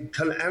mean,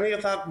 can any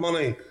of that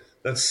money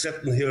that's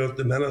sitting here at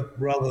the minute,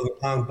 rather than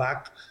hand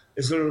back,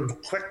 is there a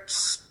quick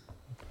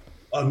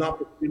an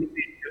opportunity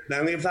to get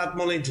any of that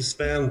money to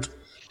spend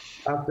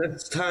at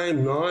this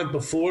time now,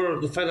 before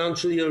the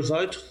financial year's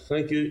out?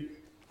 Thank you.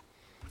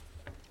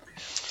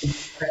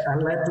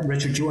 I'll let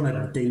Richard, do you want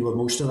to deal with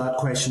most of that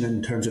question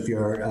in terms of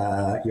your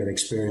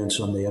experience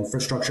on the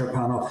infrastructure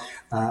panel?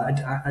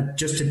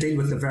 Just to deal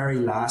with the very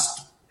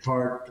last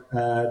part,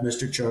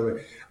 Mr.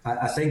 Chair,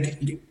 I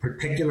think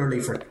particularly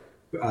for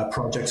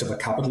projects of a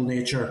capital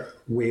nature,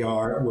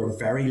 we're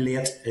very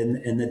late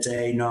in the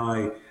day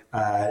now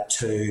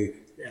to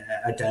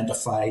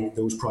identify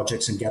those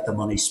projects and get the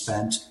money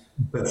spent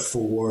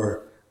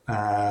before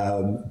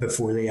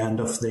the end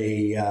of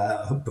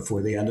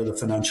the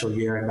financial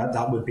year, and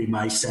that would be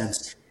my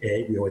sense.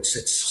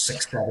 It's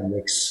 6-7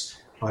 weeks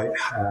out.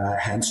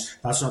 Hence,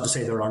 that's not to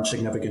say there aren't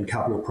significant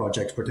capital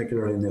projects,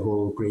 particularly in the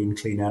whole green,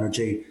 clean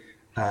energy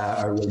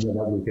arena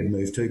that we can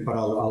move to. But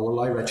I'll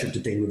allow Richard to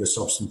deal with the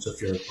substance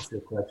of your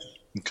question.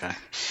 Okay,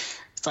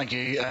 thank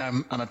you.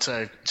 And it's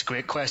a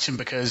great question,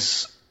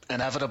 because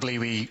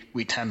inevitably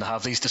we tend to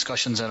have these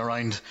discussions in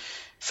around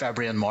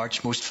February and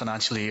March, most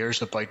financial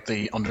years, about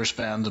the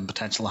underspend and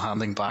potential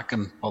handing back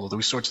and all of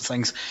those sorts of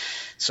things.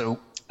 So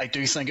I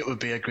do think it would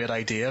be a great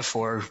idea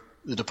for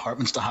the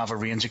departments to have a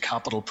range of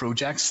capital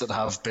projects that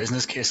have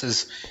business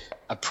cases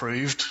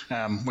approved,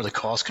 where the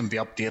cost can be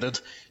updated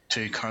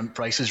to current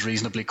prices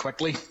reasonably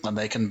quickly, and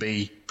they can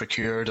be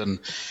procured and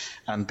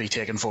be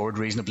taken forward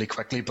reasonably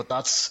quickly. But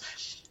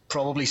that's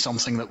probably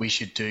something that we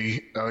should do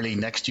early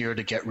next year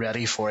to get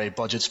ready for a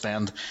budget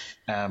spend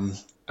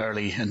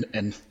early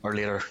in or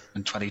later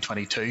in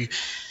 2022.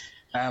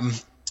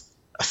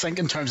 I think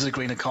in terms of the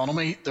green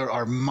economy, there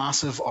are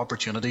massive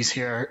opportunities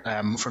here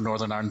for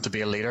Northern Ireland to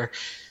be a leader.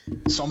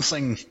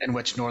 Something in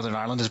which Northern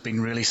Ireland has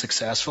been really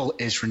successful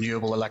is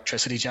renewable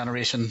electricity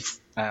generation,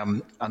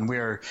 and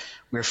we're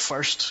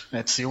first.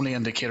 It's the only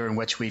indicator in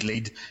which we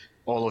lead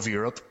all of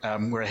Europe.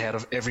 We're ahead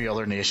of every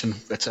other nation.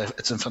 It's a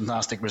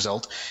fantastic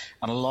result,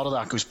 and a lot of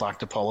that goes back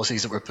to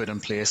policies that were put in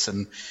place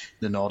in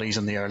the noughties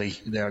and the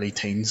early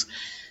teens.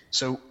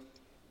 So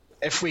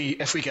if we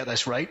get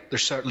this right, there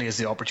certainly is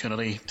the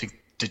opportunity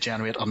to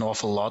generate an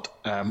awful lot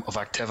of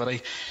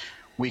activity.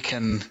 We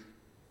can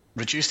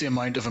reduce the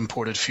amount of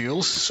imported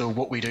fuels. So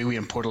what we do, we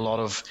import a lot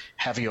of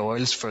heavy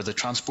oils for the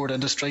transport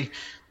industry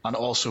and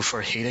also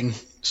for heating.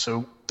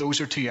 So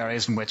those are two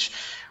areas in which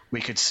we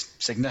could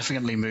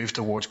significantly move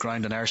towards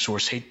ground and air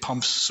source heat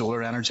pumps,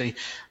 solar energy,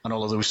 and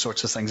all of those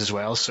sorts of things as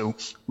well. So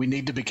we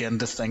need to begin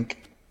to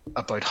think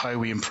about how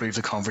we improve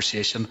the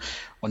conversation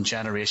on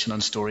generation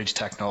and storage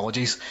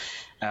technologies,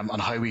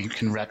 and how we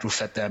can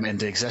retrofit them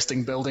into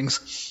existing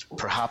buildings.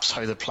 Perhaps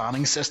how the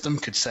planning system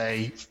could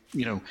say,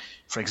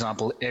 for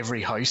example,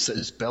 every house that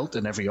is built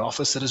and every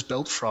office that is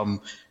built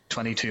from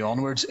 22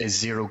 onwards is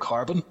zero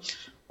carbon.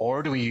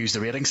 Or do we use the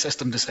rating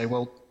system to say,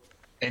 well,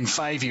 in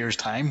 5 years'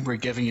 time, we're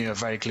giving you a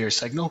very clear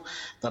signal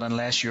that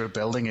unless your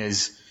building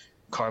is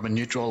carbon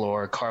neutral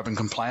or carbon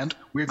compliant,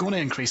 we're going to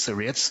increase the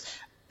rates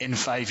in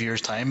 5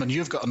 years' time, and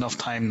you've got enough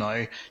time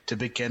now to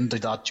begin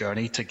that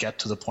journey to get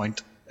to the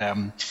point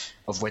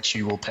of which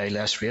you will pay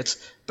less rates.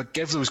 But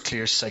give those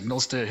clear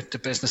signals to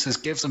businesses,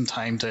 give them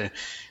time to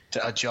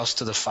adjust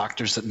to the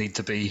factors that need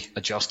to be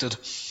adjusted.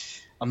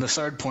 And the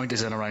third point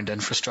is in around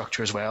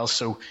infrastructure as well.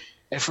 So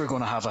if we're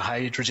going to have a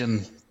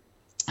hydrogen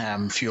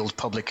fueled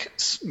public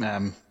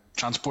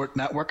transport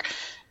network,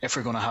 if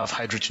we're going to have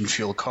hydrogen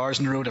fuel cars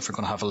on the road, if we're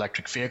going to have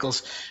electric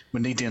vehicles, we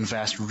need to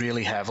invest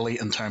really heavily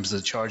in terms of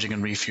the charging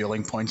and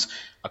refuelling points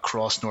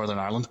across Northern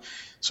Ireland.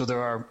 So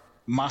there are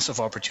massive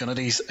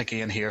opportunities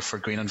again here for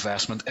green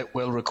investment. It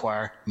will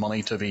require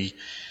money to be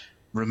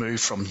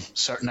removed from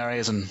certain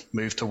areas and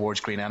moved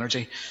towards green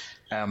energy.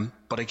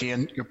 But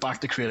again, you're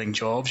back to creating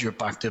jobs. You're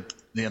back to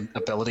the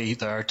ability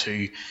there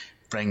to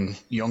bring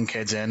young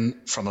kids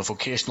in from a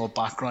vocational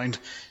background,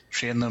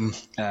 train them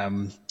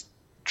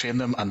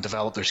and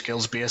develop their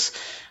skills base,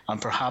 and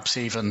perhaps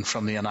even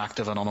from the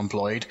inactive and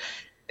unemployed.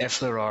 If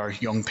there are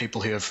young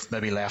people who have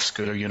maybe left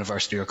school or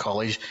university or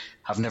college,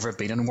 have never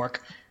been in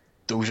work,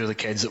 those are the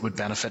kids that would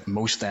benefit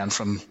most then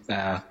from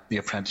the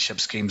apprenticeship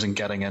schemes and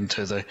getting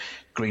into the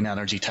green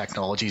energy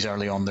technologies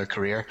early on in their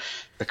career,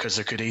 because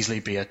there could easily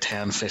be a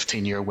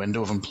 10-15 year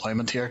window of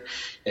employment here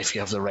if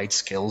you have the right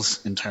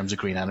skills in terms of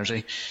green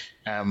energy.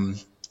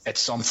 It's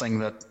something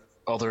that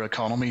other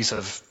economies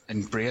have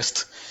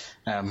embraced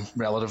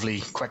relatively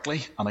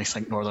quickly, and I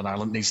think Northern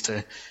Ireland needs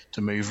to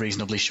move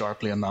reasonably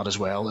sharply on that as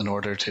well in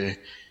order to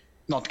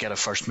not get a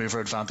first mover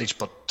advantage,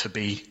 but to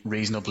be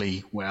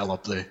reasonably well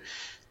up the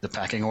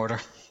pecking order.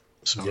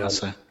 So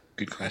that's a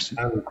good question.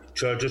 And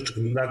Chair, just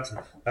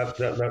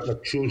that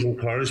shows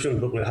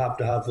encouragement, but we have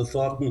to have the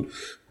thought and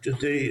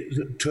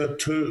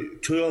to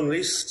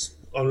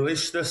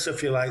unleash this,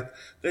 if you like.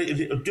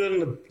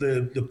 Doing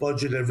the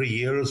budget every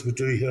year, as we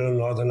do here in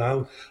Northern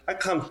Ireland, I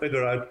can't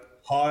figure out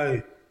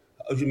how.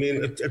 You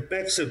mean it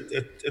makes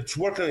it's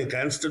working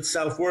against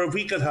itself. Where if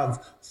we could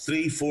have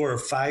 3, 4, or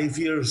 5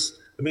 years,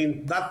 I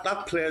mean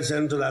that plays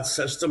into that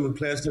system and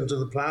plays into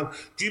the plan.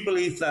 Do you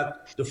believe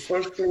that the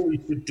first thing we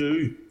should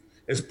do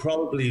is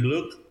probably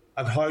look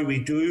at how we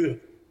do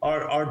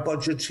our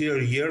budgets here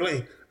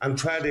yearly and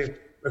try to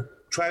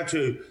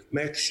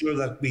make sure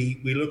that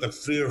we look at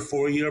 3 or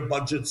 4 year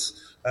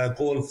budgets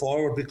going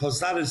forward, because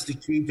that is the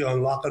key to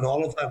unlocking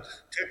all of that.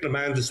 Take in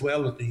mind as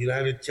well that the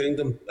United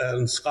Kingdom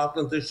and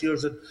Scotland this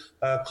year's at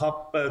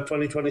COP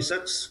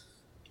 2026.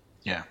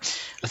 Yeah,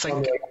 I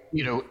think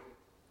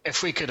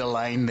if we could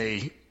align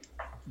the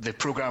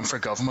programme for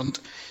government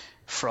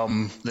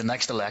from the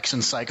next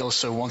election cycle,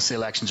 so once the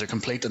elections are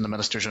complete and the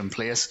ministers are in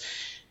place,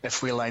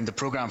 if we align the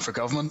programme for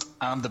government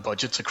and the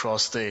budgets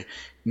across the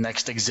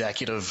next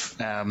executive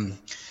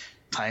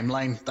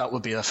timeline, that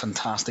would be a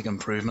fantastic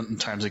improvement in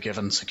terms of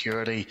giving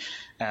security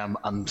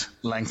and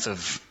length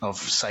of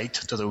sight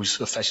to those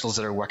officials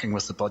that are working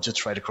with the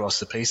budgets right across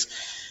the piece.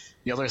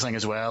 The other thing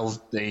as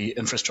well, the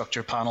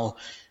infrastructure panel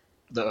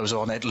that I was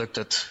on, it looked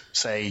at,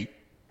 say,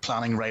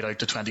 planning right out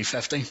to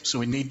 2050. So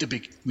we need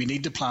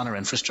to plan our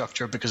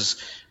infrastructure,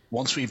 because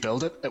once we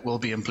build it, it will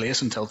be in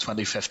place until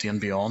 2050 and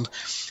beyond.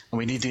 And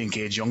we need to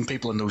engage young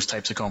people in those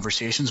types of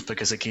conversations,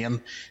 because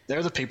again,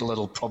 they're the people that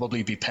will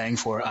probably be paying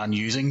for and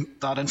using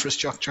that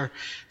infrastructure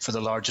for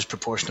the largest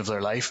proportion of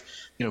their life.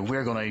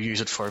 We're going to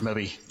use it for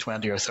maybe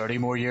 20 or 30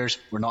 more years.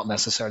 We're not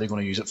necessarily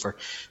going to use it for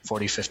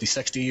 40, 50,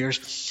 60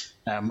 years.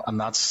 And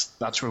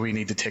that's where we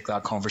need to take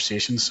that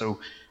conversation. So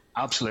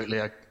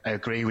absolutely, I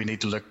agree. We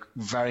need to look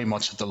very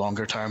much at the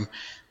longer term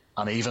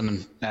and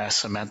even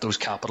cement those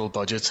capital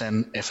budgets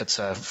in. If it's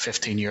a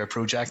 15-year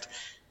project,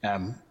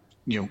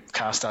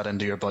 cast that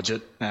into your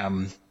budget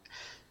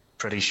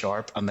pretty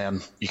sharp, and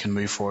then you can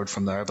move forward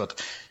from there.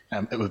 But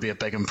it would be a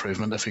big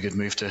improvement if we could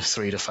move to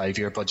 3 to 5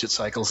 year budget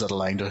cycles that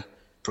align to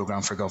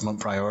programme for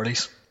government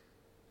priorities.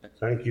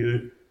 Thank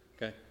you.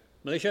 Okay.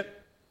 Malaysia?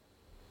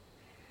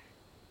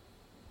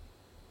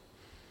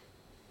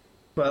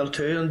 Well,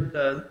 too,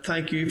 and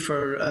thank you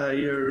for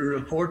your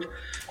report.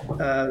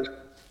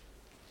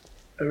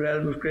 I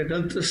read it with great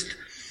interest.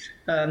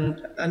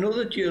 I know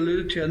that you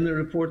alluded to in the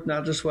report,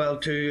 Nat, as well,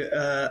 too,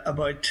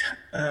 about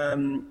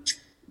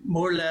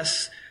more or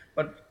less,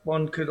 but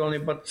one could only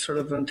but sort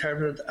of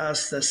interpret it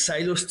as the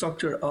silo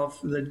structure of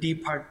the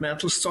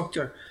departmental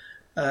structure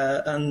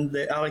and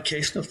the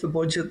allocation of the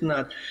budget and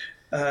that.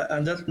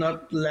 And that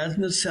not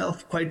lending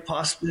itself quite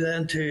possibly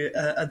then to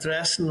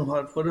addressing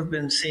what would have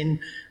been seen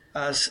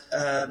as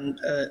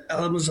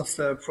elements of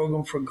the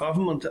programme for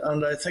government,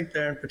 and I think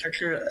there in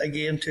particular,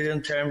 again too,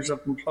 in terms of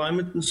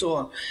employment and so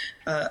on,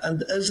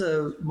 and is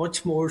a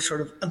much more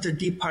sort of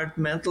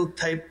interdepartmental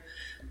type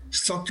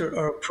structure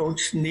or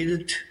approach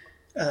needed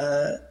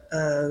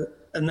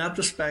in that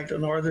respect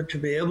in order to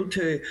be able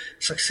to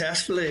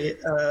successfully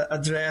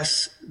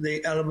address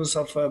the elements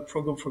of a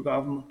programme for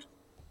government.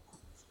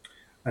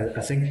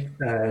 I think,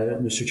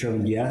 Mr.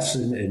 Chairman, yes,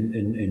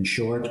 in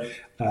short,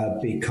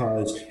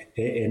 because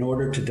in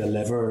order to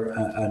deliver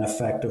an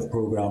effective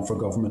programme for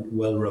government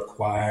will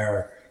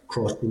require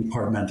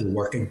cross-departmental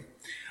working.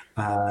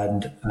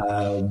 And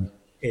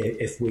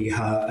if we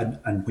have,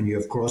 and when you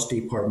have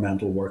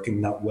cross-departmental working,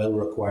 that will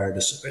require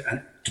this.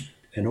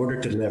 In order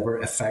to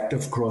deliver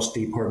effective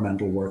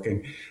cross-departmental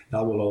working,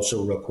 that will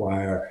also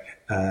require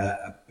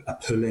a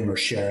pooling or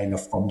sharing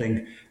of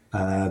funding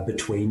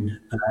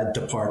between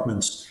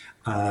departments.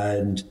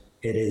 And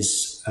it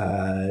is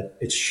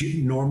it's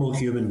normal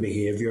human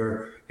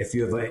behaviour. If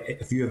you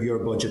have your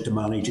budget to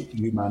manage,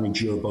 you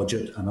manage your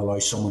budget and allow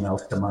someone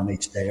else to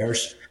manage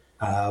theirs.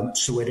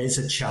 So it is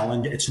a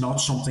challenge. It's not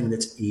something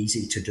that's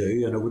easy to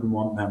do, and I wouldn't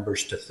want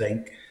members to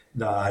think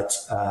that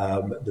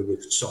there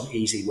was some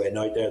easy win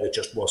out there that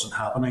just wasn't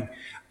happening.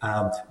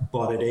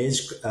 But it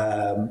is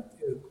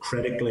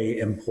critically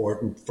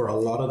important for a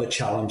lot of the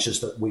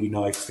challenges that we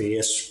now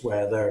face,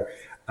 whether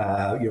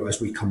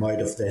as we come out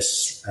of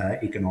this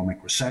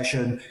economic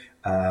recession,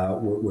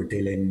 we're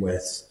dealing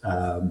with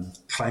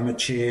climate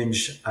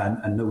change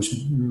and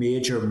those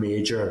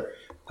major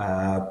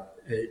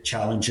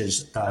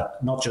challenges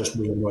that not just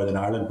we in Northern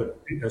Ireland, but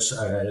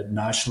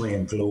nationally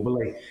and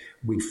globally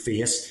we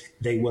face.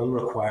 They will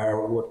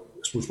require what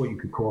you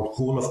could call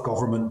whole of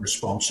government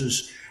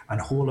responses, and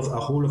a whole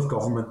of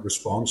government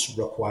response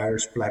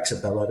requires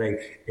flexibility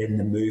in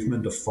the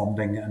movement of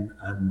funding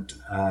and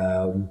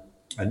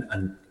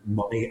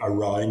money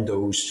around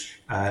those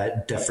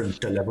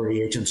different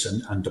delivery agents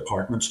and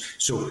departments.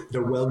 So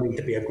there will need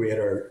to be a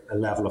greater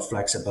level of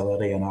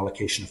flexibility and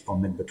allocation of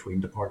funding between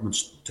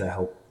departments to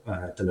help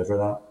deliver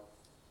that.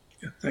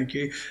 Yeah, thank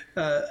you.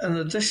 In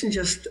addition,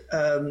 just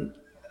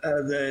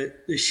the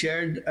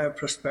shared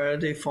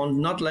prosperity fund,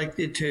 not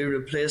likely to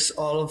replace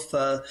all of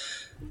the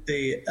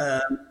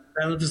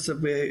benefits that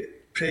we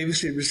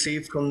previously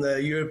received from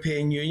the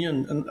European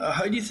Union. And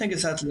how do you think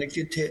is that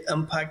likely to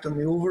impact on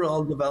the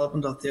overall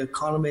development of the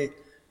economy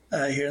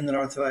here in the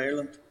north of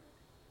Ireland?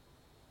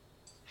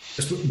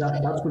 That's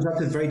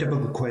a very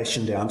difficult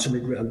question to answer.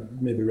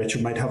 Maybe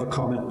Richard might have a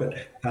comment, but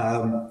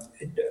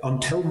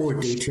until more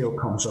detail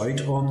comes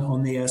out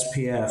on the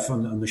SPF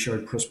and the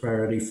Shared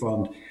Prosperity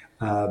Fund,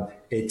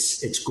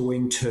 it's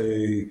going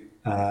to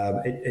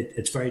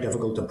it's very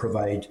difficult to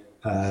provide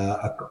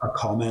a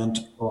comment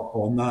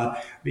on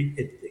that.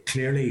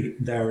 Clearly,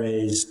 there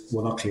is,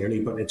 well, not clearly,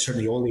 but it's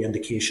certainly all the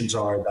indications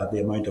are that the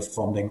amount of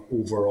funding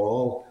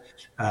overall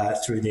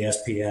through the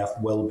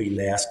SPF will be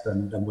less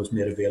than was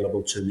made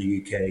available to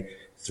the UK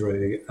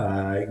through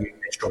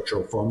UK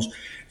structural funds.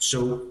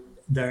 So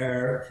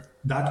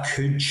that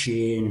could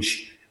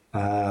change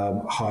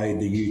how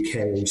the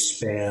UK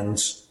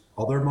spends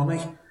other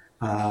money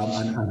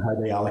and how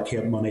they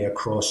allocate money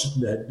across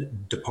the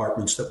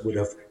departments that would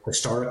have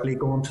historically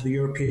gone to the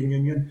European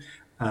Union.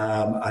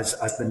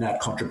 As the net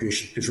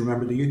contribution, because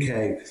remember the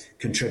UK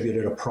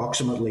contributed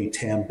approximately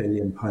 £10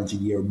 billion a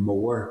year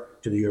more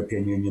to the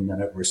European Union than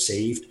it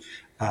received,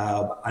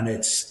 and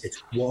it's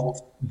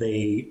what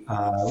the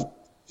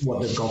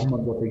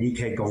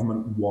UK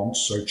government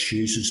wants or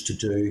chooses to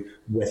do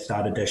with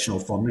that additional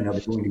funding. Are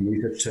they going to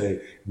use it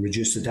to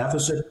reduce the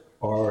deficit,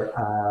 or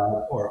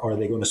are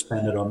they going to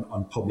spend it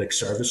on public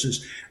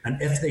services?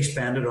 And if they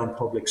spend it on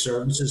public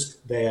services,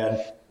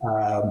 then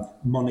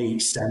money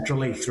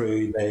centrally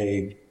through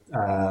the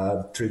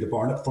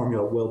Barnett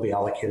formula will be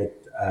allocated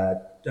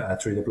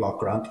through the block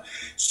grant.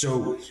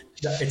 So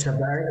it's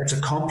a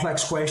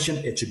complex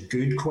question. It's a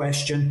good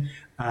question,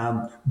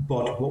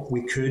 but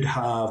we could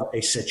have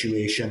a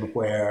situation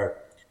where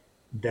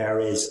there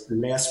is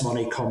less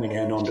money coming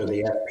in under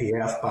the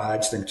FPF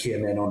badge than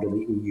came in under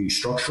the EU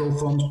structural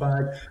funds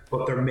badge,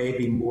 but there may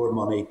be more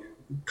money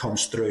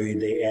comes through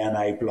the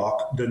NI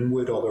block than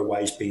would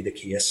otherwise be the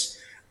case,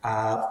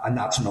 and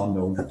that's an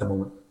unknown at the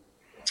moment.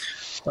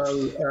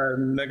 Well,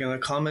 making a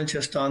comment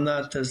just on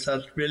that, is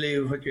that really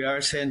what you are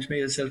saying to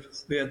me is that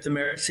we're at the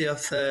mercy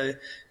of the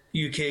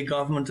UK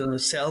government in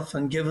itself,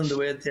 and given the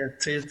way they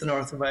treated the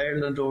north of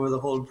Ireland over the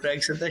whole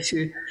Brexit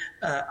issue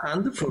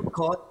and the fruit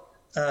cost,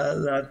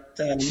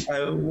 that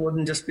I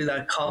wouldn't just be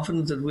that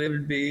confident that we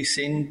would be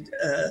seen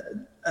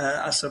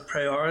as a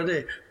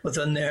priority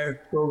within their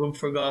programme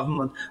for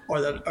government,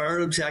 or that our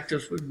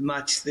objectives would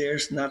match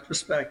theirs in that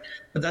respect.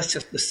 But that's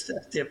just a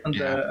statement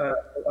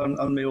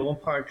on my own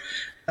part.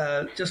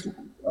 Just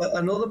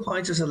another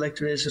point I'd like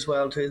to raise as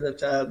well too,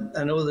 that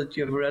I know that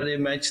you've already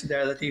mentioned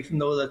there that even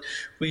though that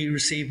we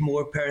receive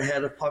more per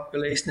head of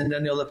population than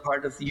any other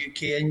part of the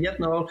UK, and yet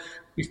and all,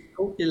 we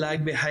totally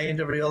lag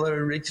behind every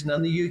other region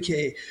in the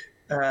UK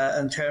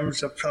in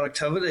terms of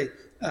productivity,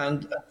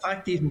 and in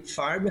fact even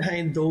far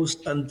behind those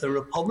in the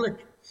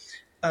Republic.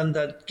 And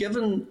that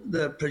given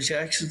the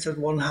projections that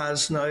one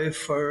has now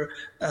for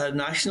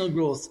national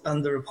growth,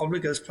 and the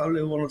Republic is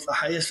probably one of the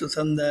highest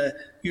within the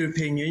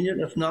European Union,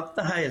 if not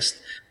the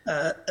highest,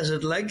 is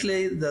it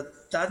likely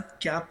that that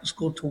gap is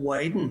going to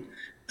widen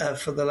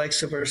for the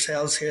likes of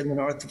ourselves here in the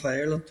north of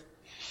Ireland?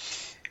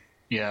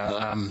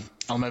 Yeah,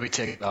 I'll maybe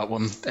take that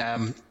one.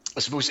 I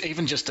suppose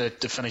even just to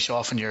finish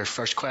off on your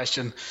first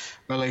question,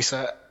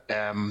 Melissa,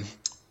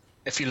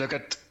 if you look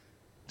at,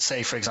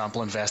 say, for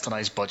example,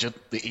 InvestNI's budget,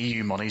 the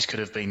EU monies could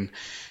have been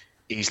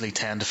easily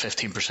 10 to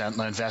 15%.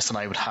 Now,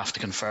 InvestNI would have to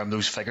confirm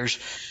those figures.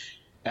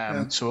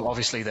 So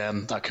obviously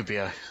then that could be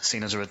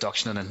seen as a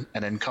reduction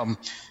in income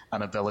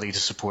and ability to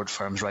support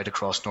firms right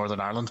across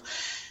Northern Ireland.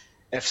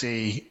 If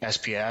the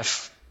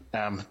SPF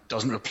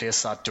doesn't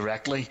replace that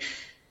directly,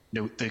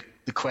 the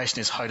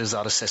question is, how does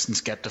that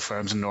assistance get to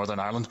firms in Northern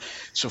Ireland?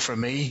 So for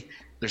me,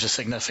 there's a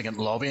significant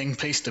lobbying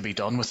piece to be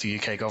done with the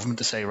UK government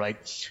to say, right,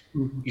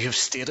 you have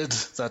stated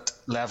that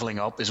levelling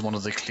up is one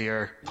of the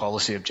clear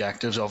policy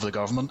objectives of the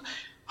government.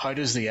 How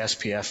does the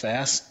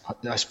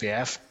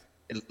SPF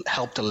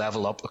help to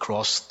level up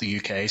across the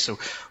UK? So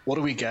what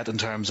do we get in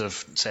terms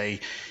of,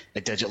 say,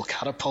 a digital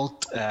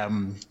catapult,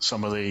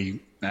 some of the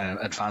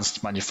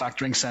advanced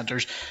manufacturing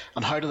centres,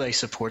 and how do they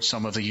support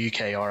some of the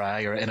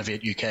UKRI or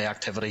Innovate UK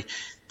activity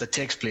that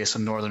takes place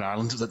in Northern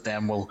Ireland that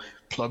then will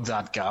plug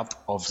that gap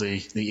of the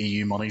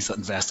EU monies that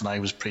InvestNI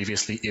was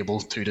previously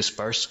able to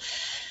disperse?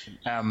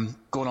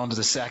 Going on to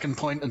the second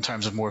point, in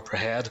terms of more per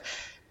head,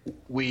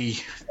 we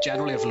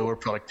generally have lower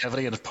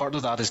productivity, and part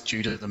of that is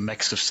due to the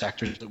mix of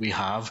sectors that we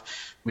have.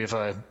 We have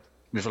a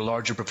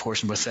larger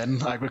proportion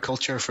within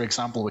agriculture, for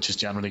example, which has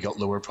generally got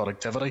lower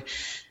productivity,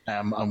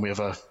 and we have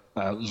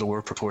a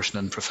lower proportion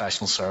in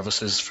professional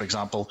services, for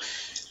example,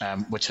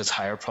 which has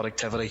higher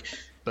productivity.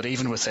 But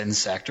even within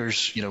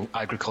sectors,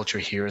 agriculture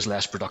here is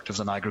less productive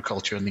than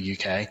agriculture in the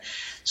UK.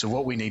 So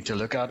what we need to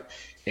look at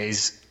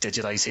is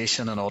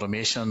digitization and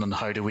automation, and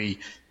how do we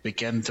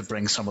begin to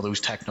bring some of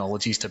those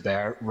technologies to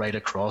bear right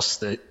across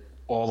the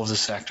all of the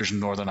sectors in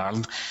Northern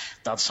Ireland.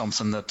 That's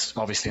something that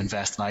obviously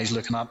Invest NI is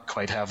looking at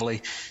quite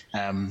heavily,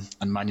 and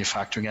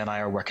Manufacturing NI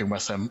are working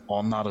with them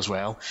on that as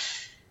well.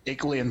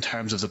 Equally, in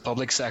terms of the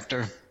public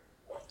sector,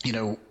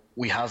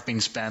 we have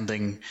been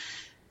spending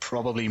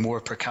probably more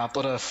per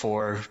capita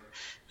for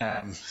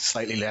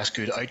slightly less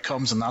good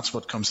outcomes, and that's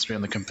what comes through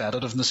in the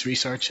competitiveness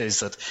research,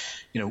 is that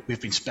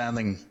we've been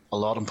spending a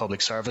lot on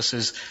public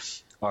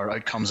services. Our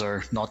outcomes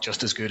are not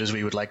just as good as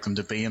we would like them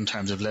to be in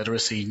terms of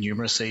literacy,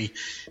 numeracy,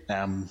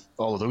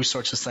 all of those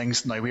sorts of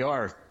things. Now, we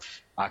are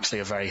actually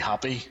a very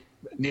happy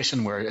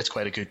nation where it's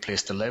quite a good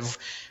place to live.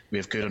 We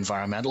have good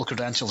environmental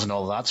credentials and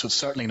all of that, so it's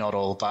certainly not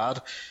all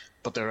bad.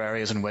 But there are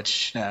areas in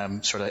which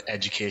sort of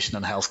education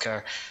and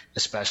healthcare,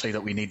 especially,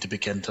 that we need to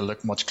begin to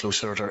look much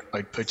closer at our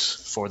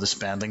outputs for the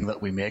spending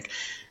that we make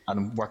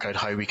and work out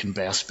how we can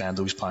best spend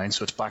those pounds.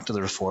 So it's back to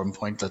the reform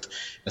point that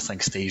I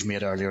think Steve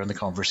made earlier in the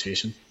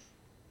conversation.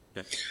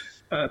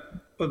 Yeah.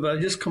 But I'll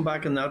just come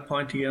back on that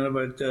point again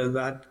about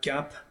that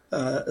gap.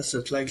 Is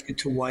it likely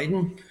to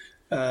widen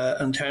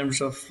in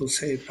terms of, we'll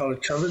say,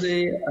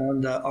 productivity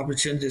and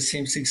opportunity that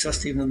seems to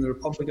exist even in the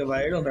Republic of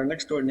Ireland, our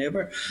next door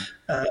neighbour?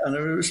 In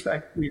every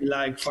respect, we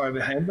lag far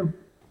behind them.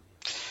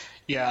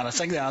 Yeah, and I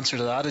think the answer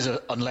to that is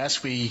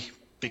unless we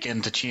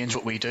begin to change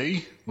what we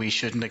do, we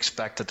shouldn't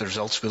expect that the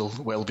results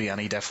will be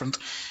any different.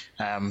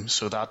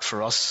 So that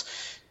for us,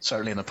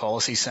 certainly in the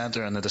policy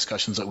centre and the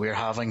discussions that we're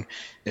having,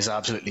 is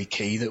absolutely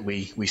key, that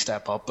we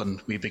step up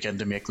and we begin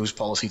to make those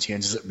policy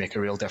changes that make a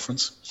real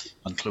difference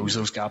and close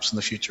those gaps in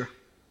the future.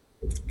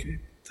 Okay,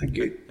 thank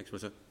you. Thanks,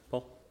 Mr.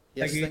 Paul.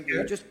 Yes, thank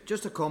you.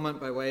 Just a comment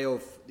by way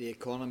of the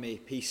economy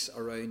piece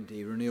around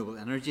the renewable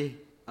energy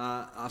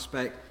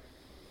aspect.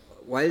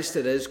 Whilst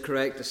it is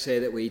correct to say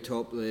that we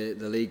top the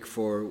league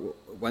for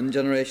wind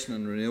generation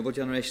and renewable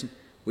generation,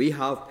 we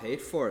have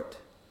paid for it.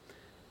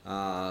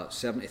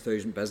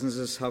 70,000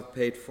 businesses have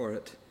paid for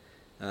it.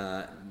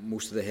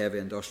 Most of the heavy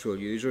industrial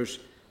users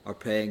are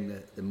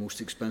paying the most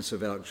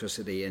expensive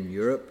electricity in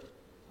Europe.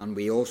 And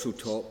we also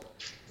top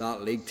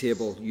that league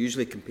table,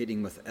 usually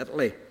competing with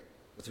Italy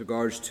with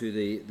regards to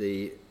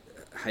the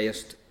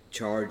highest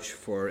charge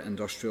for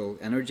industrial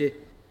energy.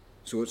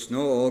 So it's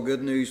not all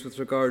good news with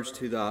regards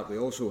to that. We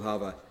also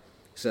have a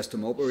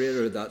system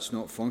operator that's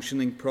not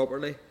functioning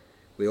properly.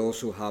 We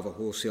also have a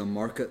wholesale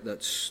market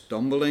that's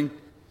stumbling,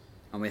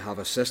 and we have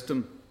a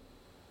system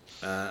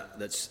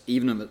that's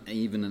even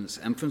in its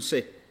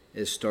infancy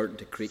is starting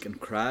to creak and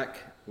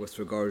crack with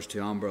regards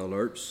to amber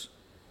alerts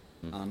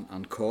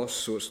and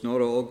costs. So it's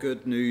not all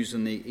good news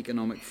on the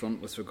economic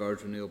front with regard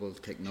to renewable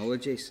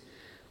technologies.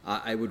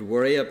 I would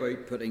worry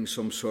about putting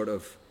some sort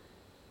of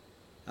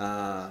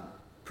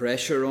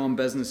pressure on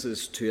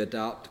businesses to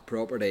adapt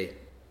property,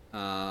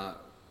 some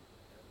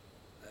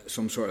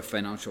sort of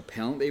financial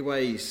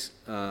penalty-wise,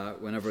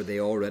 whenever they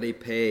already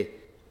pay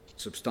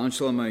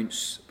substantial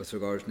amounts with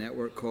regards to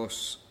network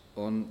costs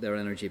on their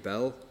energy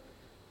bill.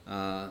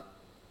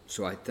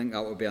 So I think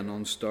that would be a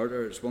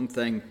non-starter. It's one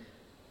thing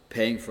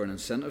paying for an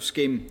incentive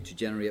scheme to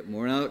generate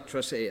more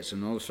electricity. It's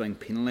another thing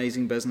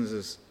penalising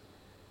businesses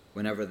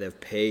whenever they've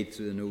paid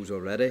through the nose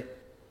already.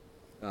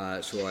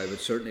 So I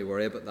would certainly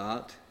worry about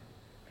that.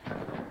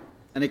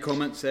 Any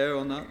comments there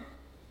on that?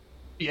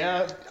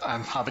 Yeah,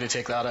 I'm happy to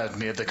take that. I've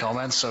made the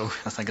comments, so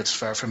I think it's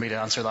fair for me to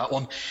answer that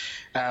one.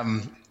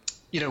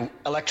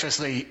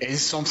 Electricity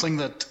is something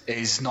that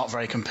is not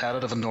very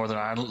competitive in Northern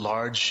Ireland.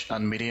 Large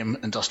and medium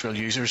industrial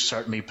users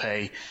certainly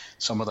pay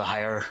some of the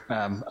higher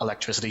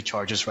electricity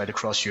charges right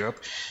across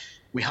Europe.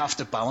 We have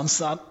to balance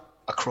that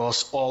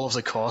across all of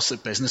the costs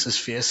that businesses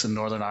face in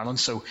Northern Ireland.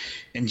 So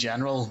in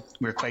general,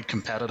 we're quite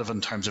competitive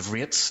in terms of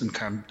rates, in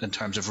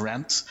terms of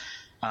rents,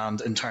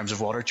 and in terms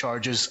of water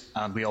charges,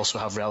 and we also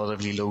have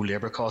relatively low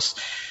labour costs.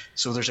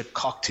 So there's a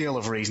cocktail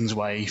of reasons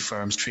why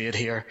firms trade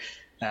here,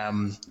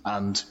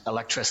 and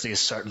electricity is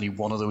certainly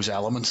one of those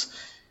elements.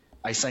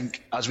 I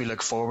think as we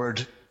look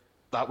forward,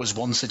 that was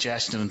one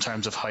suggestion in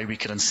terms of how we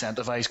could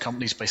incentivise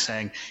companies by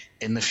saying,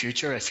 in the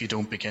future, if you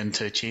don't begin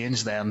to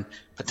change, then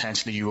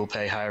potentially you will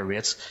pay higher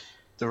rates.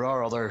 There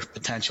are other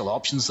potential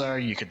options there.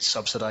 You could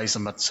subsidise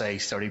them at, say,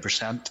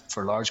 30%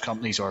 for large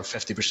companies or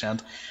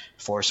 50%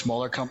 for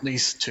smaller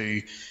companies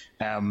to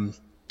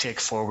take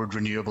forward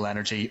renewable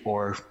energy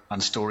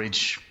and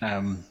storage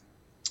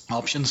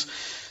options.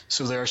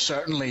 So there are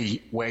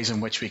certainly ways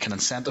in which we can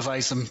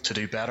incentivise them to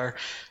do better.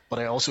 But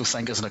I also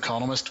think as an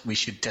economist, we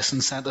should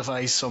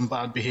disincentivise some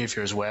bad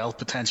behaviour as well,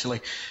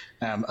 potentially,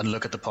 and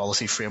look at the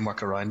policy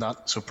framework around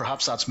that. So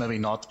perhaps that's maybe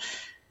not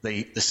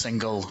the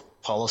single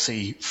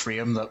policy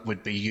frame that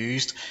would be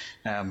used,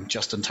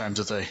 just in terms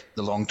of the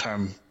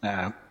long-term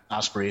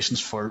aspirations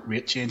for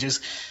rate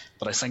changes.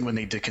 But I think we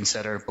need to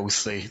consider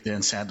both the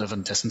incentive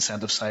and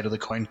disincentive side of the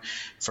coin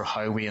for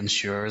how we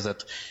ensure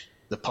that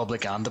the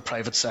public and the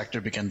private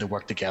sector begin to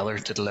work together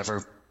to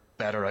deliver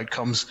better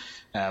outcomes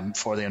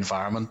for the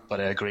environment.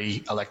 But I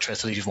agree,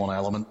 electricity is one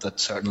element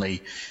that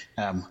certainly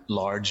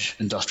large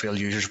industrial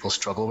users will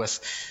struggle with.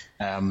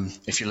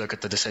 If you look at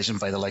the decision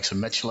by the likes of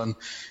Michelin,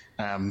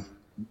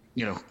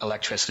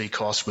 electricity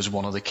costs was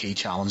one of the key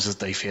challenges that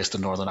they faced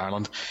in Northern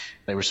Ireland.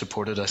 They were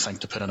supported, I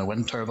think, to put in a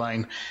wind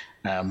turbine.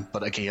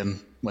 But again,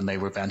 when they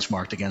were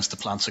benchmarked against the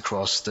plants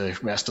across the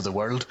rest of the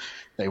world,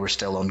 they were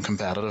still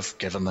uncompetitive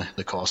given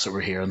the costs that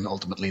were here, and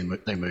ultimately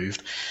they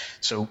moved.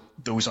 So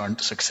those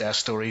aren't success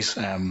stories,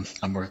 and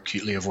we're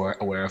acutely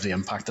aware of the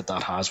impact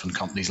that has when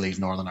companies leave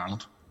Northern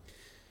Ireland.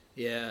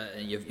 Yeah,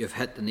 and you've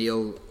hit the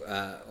nail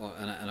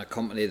in a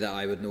company that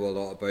I would know a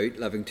lot about,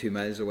 living 2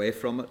 miles away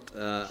from it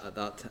at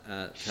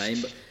that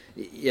time. But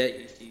yeah,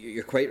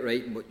 you're quite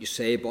right in what you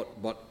say,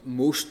 but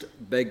most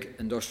big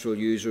industrial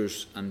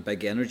users and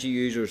big energy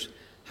users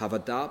have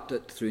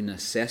adapted through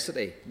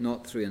necessity,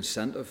 not through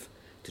incentive,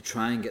 to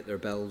try and get their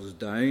bills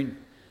down.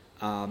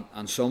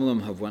 And some of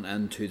them have went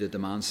into the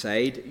demand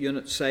side,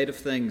 unit side of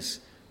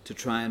things, to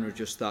try and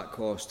reduce that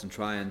cost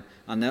and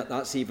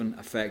that's even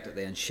affected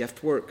then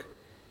shift work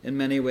in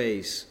many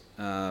ways.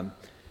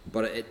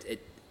 But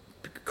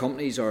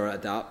companies are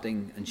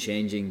adapting and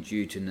changing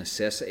due to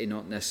necessity,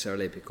 not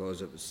necessarily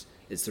because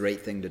it's the right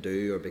thing to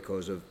do, or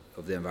because of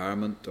the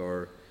environment,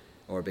 or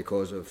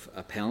because of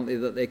a penalty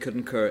that they could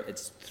incur.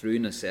 It's through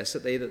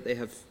necessity that they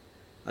have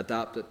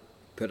adapted,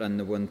 put in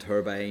the wind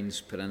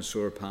turbines, put in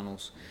solar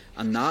panels,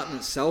 and that in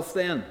itself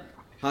then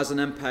has an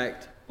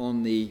impact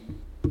on the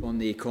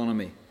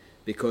economy,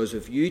 because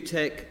if you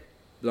take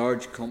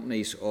large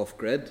companies off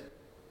grid,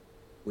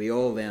 we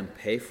all then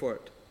pay for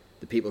it.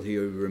 The people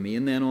who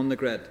remain then on the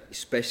grid,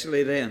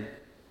 especially then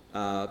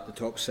the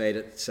top side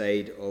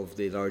of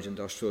the large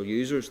industrial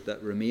users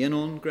that remain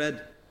on grid,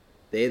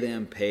 they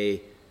then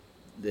pay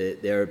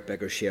their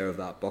bigger share of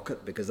that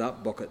bucket, because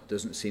that bucket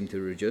doesn't seem to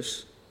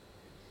reduce.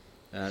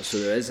 So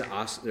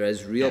there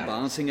is real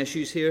balancing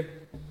issues here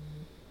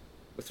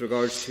with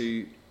regards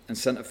to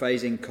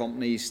incentivising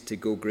companies to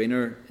go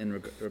greener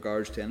in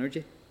regards to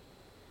energy.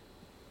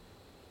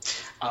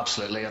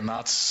 Absolutely, and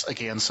that's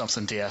again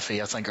something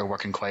DFE I think are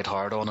working quite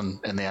hard on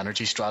in the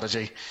energy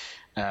strategy,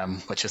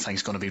 which I think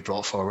is going to be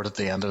brought forward at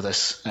the end of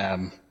this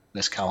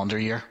calendar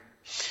year.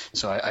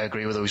 So I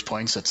agree with those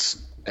points.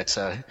 It's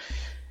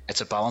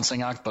a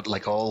balancing act, but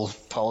like all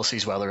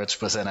policies, whether it's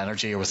within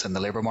energy or within the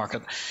labour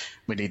market,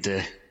 we need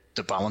to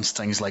balance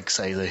things like,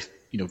 say, the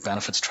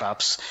benefits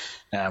traps,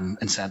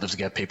 incentives to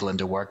get people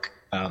into work,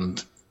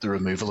 and the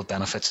removal of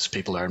benefits as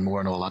people earn more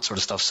and all that sort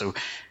of stuff. So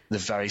the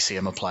very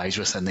same applies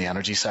within the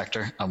energy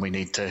sector, and we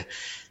need to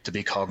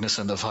be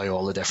cognizant of how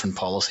all the different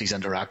policies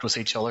interact with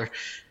each other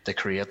to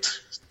create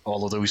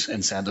all of those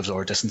incentives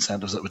or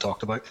disincentives that we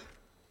talked about.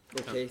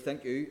 Okay,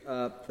 thank you,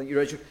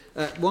 Richard.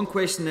 One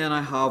question then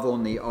I have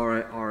on the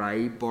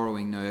RI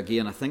borrowing now.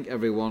 Again, I think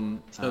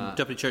everyone...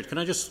 Deputy Chair, can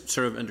I just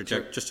sort of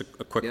interject just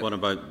a quick one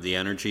about the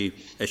energy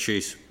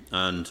issues?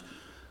 And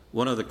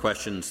one of the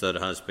questions that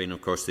has been,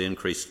 of course, the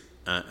increased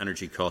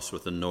energy costs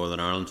within Northern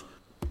Ireland.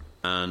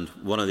 And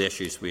one of the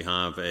issues we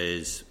have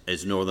is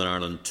Northern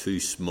Ireland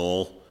too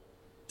small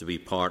to be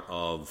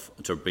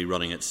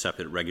running its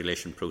separate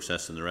regulation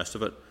process and the rest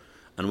of it?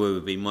 And we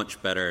would be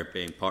much better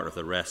being part of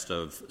the rest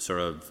of sort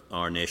of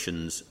our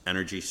nation's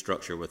energy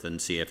structure within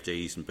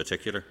CFDs in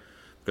particular,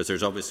 because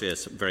there's obviously a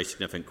very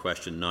significant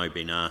question now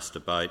being asked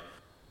about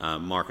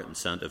market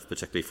incentive,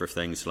 particularly for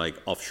things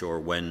like offshore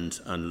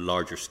wind and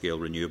larger scale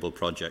renewable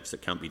projects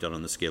that can't be done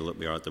on the scale that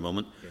we are at the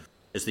moment. Yeah.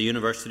 Is the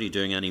university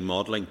doing any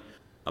modelling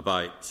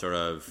about sort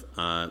of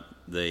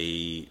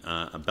the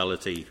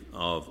ability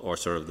of, or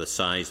sort of the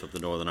size of the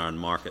Northern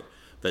Ireland market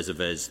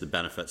vis-a-vis the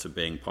benefits of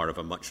being part of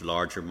a much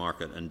larger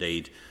market,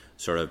 indeed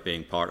sort of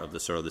being part of the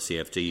sort of the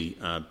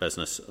CFD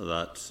business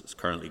that's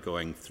currently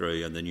going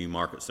through, and the new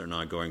markets that are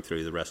now going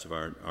through the rest of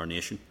our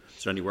nation?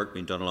 Is there any work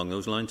being done along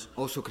those lines?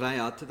 Also, can I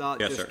add to that?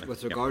 Yes, just certainly.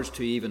 With regards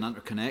to even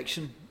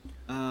interconnection,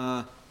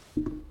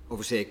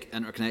 obviously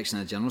interconnection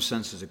in a general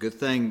sense is a good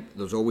thing.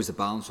 There's always a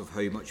balance of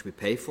how much we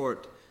pay for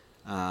it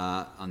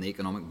and the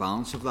economic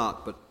balance of that.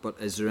 But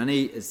is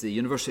the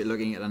university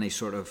looking at any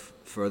sort of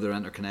further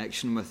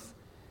interconnection with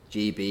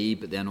GB,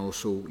 but then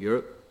also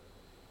Europe?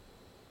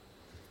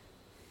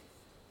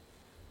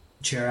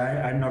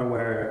 Chair, I'm not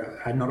aware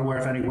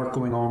of any work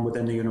going on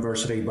within the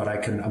university, but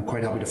I'm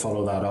quite happy to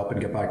follow that up and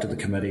get back to the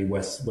committee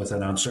with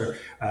an answer.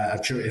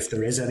 I'm sure if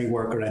there is any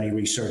work or any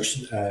research,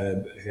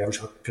 whoever's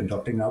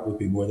conducting that would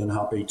be more than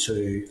happy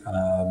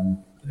to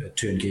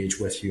engage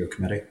with your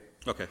committee.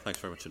 Okay, thanks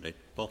very much indeed.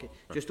 Paul? Okay.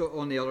 Just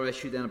on the other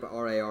issue then about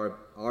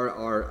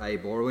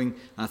RRI borrowing,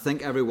 I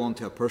think everyone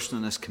to a person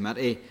in this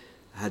committee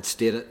had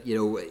stated,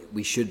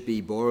 we should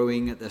be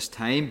borrowing at this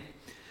time.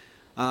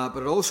 But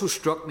it also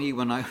struck me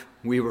when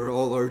we were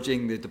all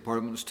urging the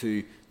departments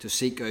to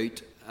seek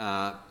out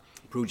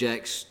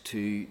projects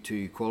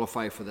to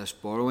qualify for this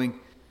borrowing,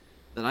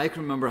 that I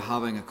can remember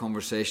having a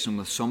conversation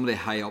with somebody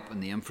high up in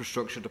the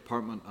infrastructure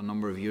department a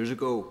number of years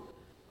ago,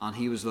 and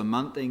he was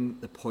lamenting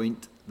the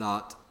point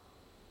that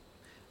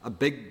a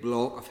big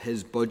block of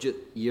his budget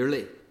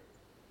yearly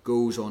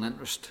goes on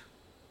interest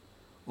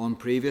on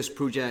previous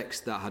projects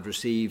that had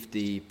received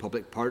the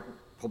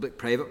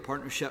public-private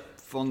partnership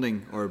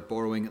funding or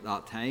borrowing at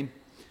that time.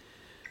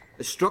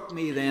 It struck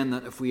me then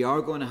that if we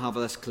are going to have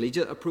this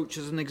collegiate approach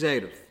as an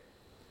executive,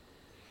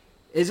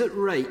 Is it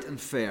right and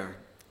fair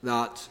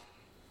that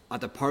a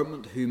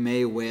department who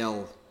may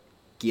well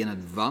gain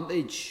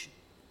advantage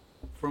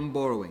from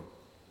borrowing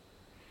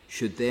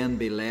should then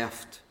be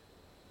left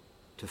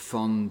to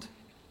fund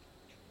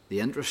the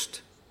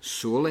interest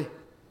solely?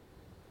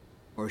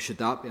 Or should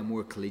that be a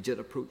more collegiate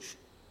approach?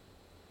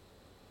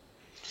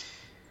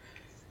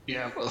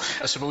 Yeah, well,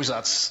 I suppose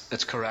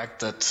it's correct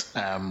that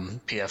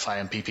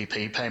PFI and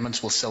PPP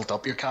payments will silt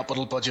up your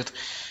capital budget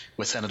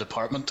within a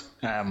department.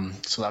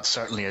 So that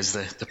certainly is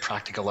the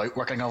practical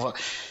outworking of it.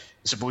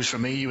 I suppose for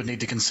me, you would need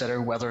to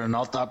consider whether or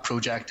not that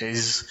project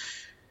is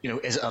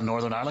it a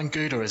Northern Ireland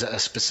good, or is it a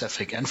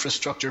specific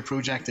infrastructure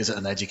project? Is it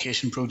an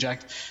education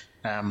project?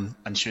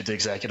 And should the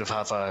executive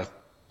have a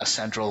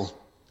central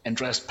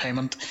interest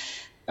payment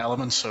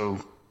element? So,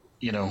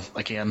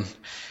 again,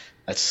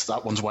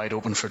 that one's wide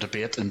open for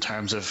debate in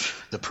terms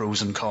of the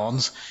pros and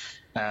cons.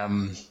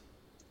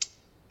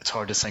 It's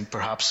hard to think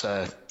perhaps,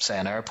 say,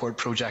 an airport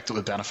project that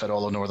would benefit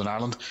all of Northern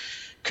Ireland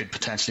could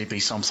potentially be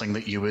something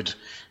that you would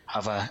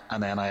have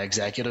an NI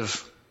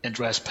executive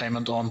interest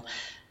payment on.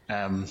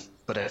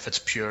 But if it's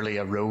purely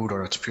a road,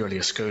 or it's purely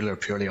a school, or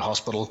purely a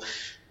hospital,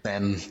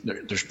 then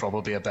there's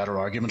probably a better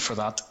argument for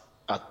that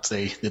at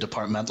the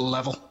departmental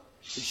level.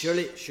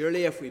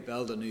 Surely if we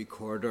build a new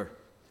corridor,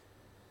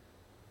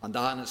 and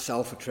that in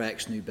itself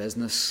attracts new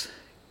business,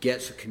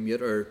 gets a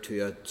commuter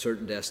to a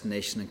certain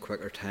destination in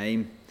quicker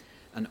time,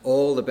 and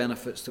all the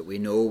benefits that we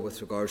know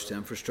with regards to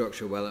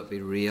infrastructure, whether it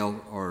be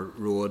rail or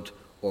road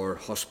or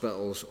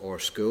hospitals or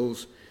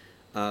schools,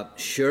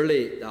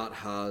 surely that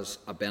has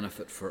a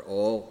benefit for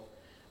all.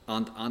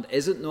 And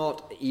is it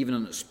not, even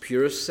in its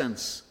purest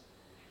sense,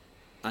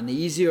 an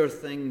easier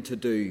thing to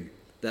do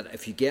that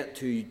if you get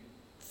to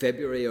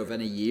February of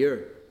any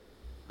year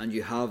and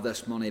you have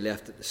this money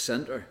left at the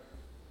centre,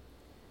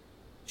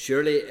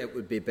 surely it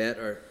would be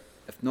better,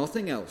 if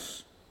nothing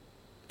else,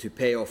 to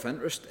pay off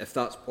interest, if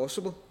that's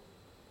possible,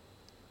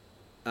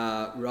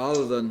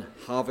 rather than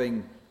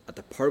having a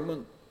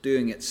department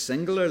doing it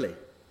singularly.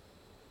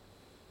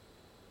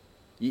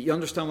 You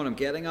understand what I'm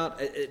getting at?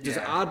 Does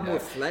it add more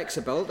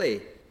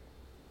flexibility?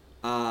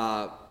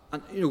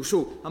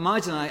 So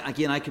imagine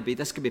I could be,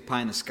 this could be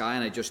pie in the sky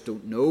and I just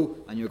don't know,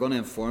 and you're going to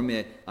inform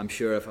me, I'm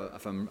sure,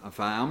 if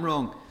I am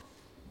wrong.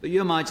 But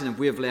you imagine if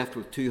we have left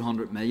with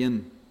 200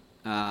 million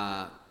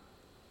at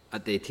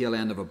the tail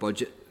end of a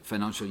budget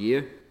financial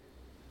year.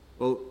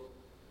 Well,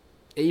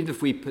 even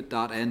if we push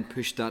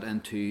that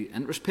into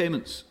interest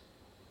payments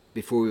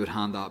before we would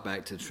hand that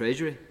back to the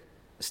Treasury,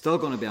 it's still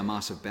going to be a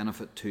massive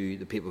benefit to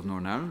the people of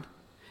Northern Ireland.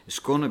 It's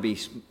going to be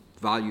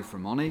value for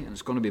money, and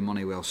it's going to be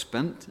money well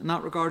spent in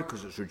that regard,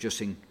 because it's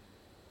reducing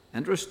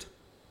interest.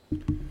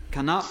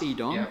 Can that be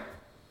done? Yeah.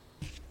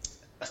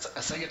 I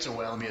think it's a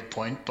well-made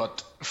point,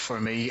 but for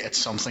me, it's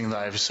something that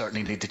I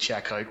certainly need to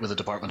check out with the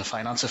Department of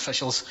Finance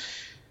officials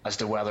as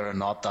to whether or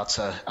not that's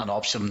an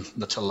option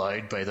that's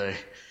allowed by the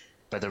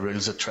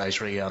rules that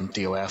Treasury and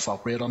DOF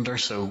operate under.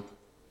 So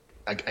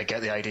I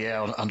get the idea,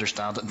 I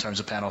understand it in terms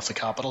of paying off the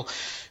capital,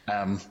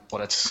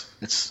 but it's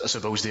I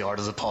suppose the art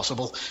of the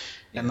possible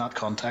in that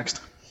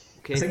context.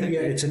 I think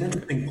it's an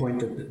interesting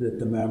point that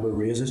the member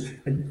raises.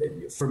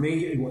 For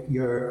me,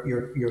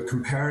 you're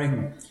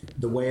comparing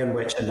the way in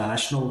which a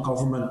national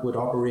government would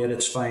operate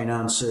its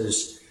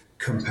finances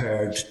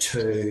compared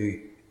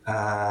to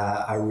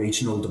a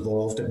regional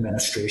devolved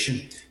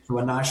administration. So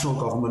a national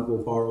government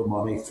will borrow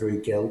money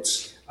through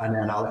gilts and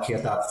then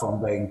allocate that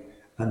funding,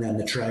 and then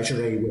the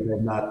Treasury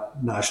within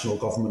that national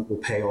government will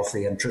pay off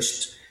the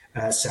interest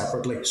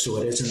separately.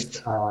 So it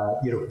isn't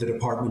the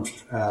Department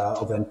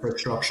of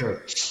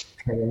Infrastructure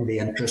paying the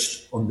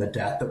interest on the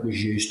debt that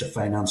was used to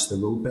finance the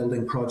road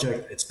building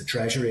project. It's the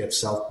Treasury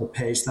itself that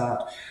pays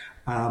that.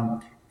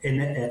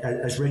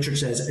 As Richard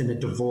says, in a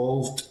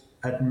devolved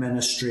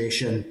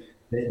administration,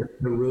 the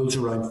rules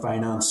around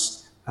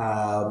finance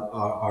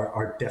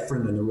are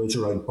different, and the rules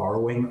around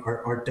borrowing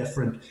are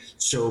different.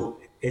 So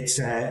it's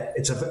a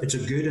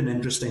good and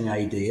interesting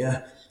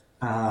idea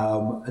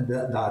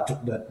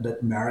that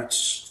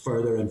merits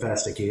further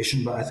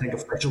investigation. But I think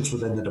officials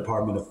within the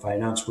Department of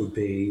Finance would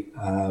be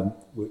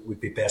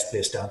best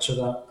placed to answer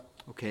that.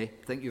 Okay,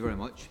 thank you very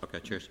much. Okay,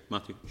 cheers.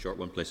 Matthew, short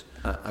one, please.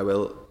 I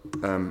will.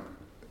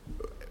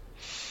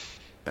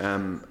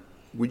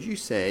 Would you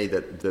say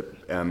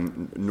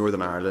that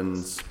Northern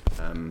Ireland's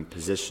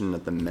position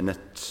at the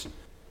minute,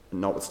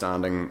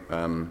 notwithstanding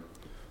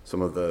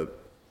some of the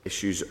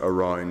issues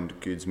around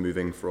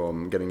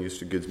getting used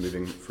to goods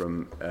moving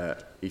from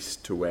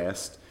east to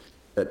west,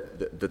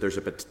 that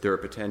there are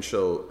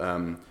potential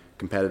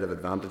competitive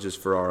advantages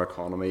for our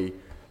economy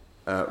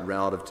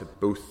relative to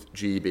both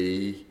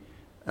GB,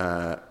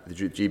 the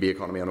GB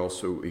economy, and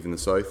also even the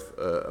south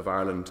of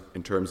Ireland,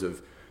 in terms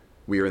of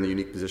we are in the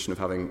unique position of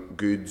having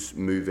goods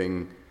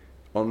moving,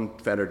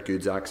 unfettered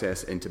goods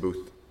access into both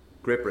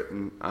Great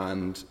Britain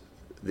and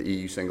the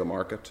EU single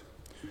market.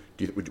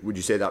 Would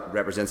you say that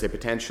represents a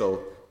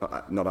potential,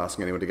 not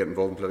asking anyone to get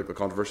involved in political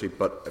controversy,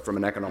 but from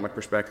an economic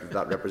perspective,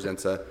 that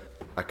represents a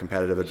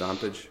competitive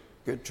advantage?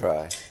 Good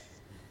try.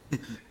 I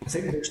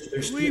think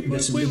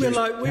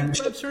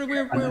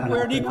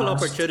we're an equal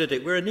opportunity.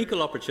 We're an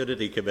equal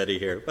opportunity committee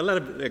here. Well,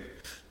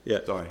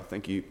 Sorry,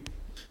 thank you.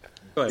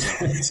 Go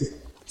ahead.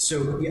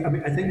 So yeah, I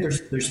mean, I think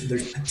there's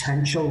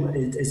potential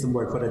is the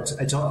word, but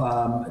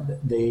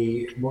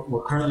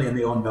we're currently in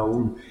the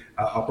unknown,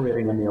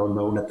 operating in the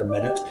unknown at the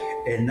minute.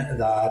 In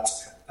that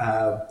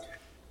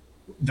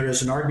there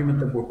is an argument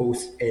that we're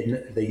both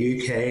in the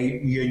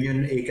UK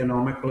Union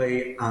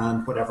economically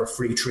and whatever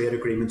free trade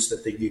agreements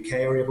that the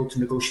UK are able to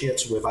negotiate.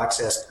 So we have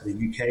access to the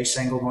UK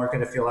single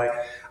market, if you like,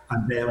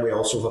 and then we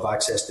also have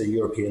access to the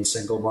European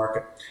single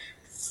market.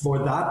 For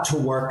that to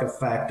work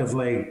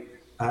effectively,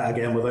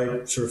 again,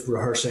 without sort of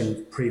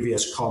rehearsing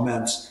previous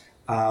comments,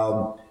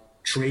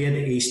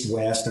 trade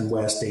east-west and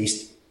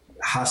west-east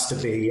has to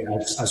be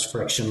as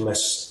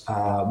frictionless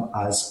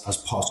as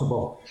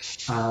possible.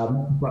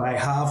 But I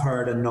have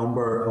heard a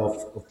number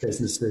of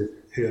businesses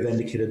who have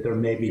indicated there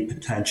may be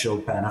potential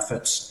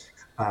benefits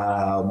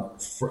from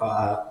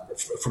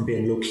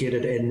being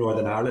located in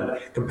Northern Ireland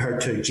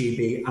compared to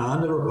GB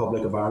and the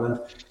Republic of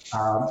Ireland.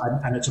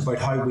 And it's about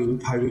how we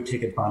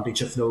take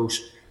advantage of those.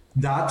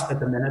 That at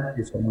the minute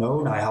is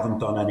unknown. I haven't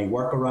done any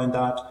work around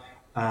that.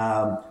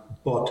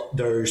 But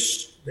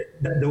those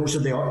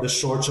are the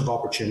sorts of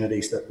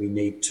opportunities that we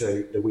need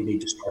to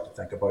start to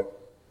think about.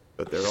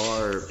 But there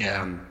are.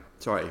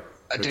 Sorry.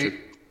 I do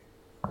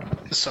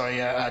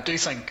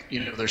think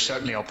there's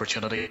certainly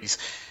opportunities.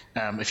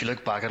 If you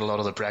look back at a lot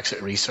of the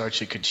Brexit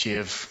research, it could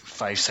shave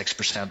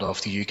 5-6% off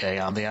the UK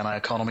and the NI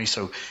economy.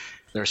 So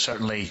there's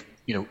certainly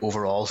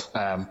overall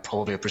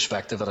probably a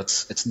perspective that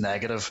it's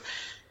negative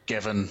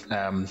given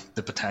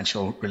the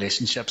potential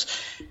relationships.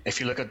 If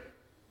you look at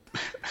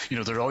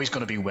there are always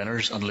going to be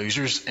winners and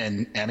losers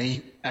in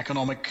any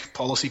economic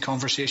policy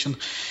conversation.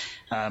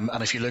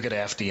 And if you look at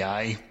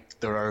FDI,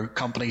 there are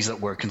companies that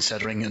were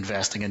considering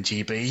investing in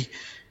GB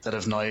that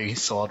have now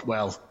thought,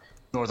 well,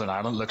 Northern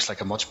Ireland looks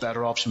like a much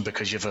better option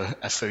because you have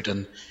a foot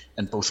in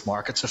both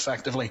markets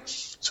effectively.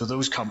 So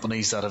those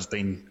companies that have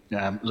been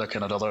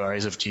looking at other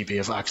areas of GB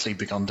have actually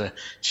begun to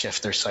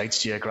shift their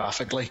sights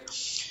geographically.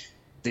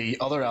 The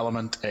other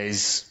element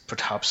is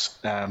perhaps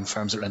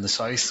firms that are in the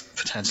south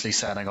potentially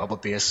setting up a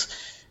base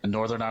in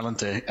Northern Ireland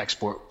to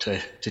export to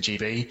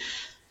GB.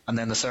 And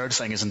then the third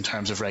thing is in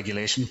terms of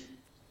regulation.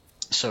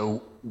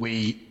 So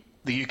the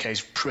UK is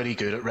pretty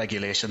good at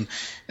regulation.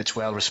 It's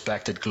well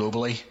respected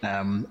globally,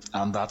 and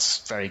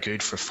that's very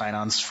good for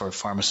finance, for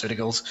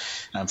pharmaceuticals,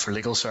 for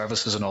legal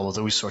services and all of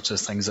those sorts of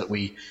things that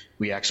we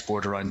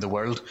export around the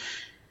world.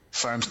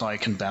 Firms now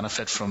can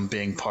benefit from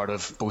being part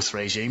of both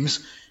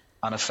regimes.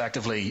 And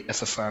effectively,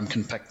 if a firm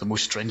can pick the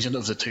most stringent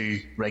of the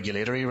two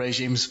regulatory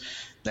regimes,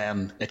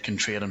 then it can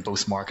trade in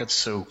both markets.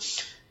 So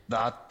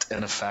that,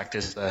 in effect,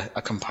 is a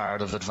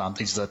comparative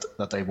advantage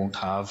that they won't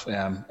have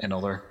in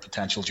other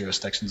potential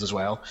jurisdictions as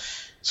well.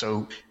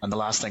 So, and the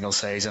last thing I'll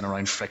say is in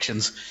around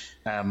frictions.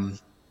 From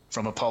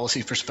a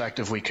policy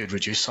perspective, we could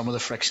reduce some of the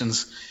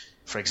frictions.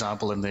 For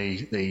example, in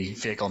the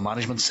vehicle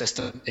management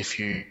system, if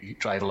you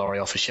drive a lorry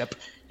off a ship,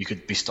 you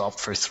could be stopped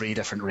for 3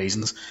 different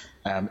reasons.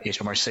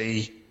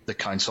 HMRC, the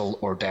council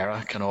or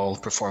DERA can all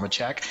perform a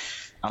check,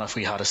 and if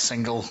we had a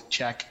single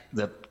check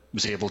that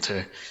was able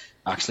to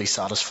actually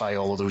satisfy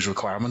all of those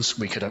requirements,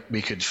 we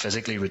could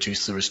physically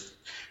reduce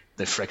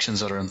the frictions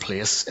that are in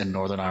place in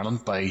Northern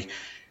Ireland by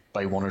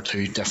 1 or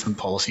 2 different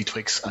policy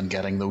tweaks and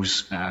getting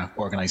those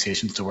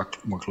organisations to work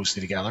more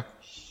closely together.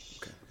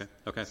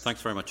 Okay.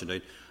 Thanks very much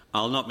indeed.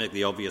 I'll not make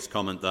the obvious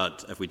comment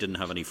that if we didn't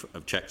have any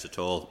checks at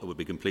all, it would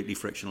be completely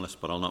frictionless,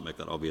 but I'll not make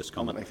that obvious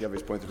comment. I'll make the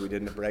obvious point that if we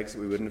didn't have Brexit,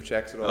 we wouldn't have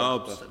checks at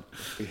all.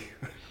 We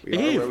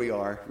behave. are where we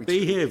are.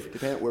 Behave.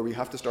 Depend where we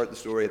have to start the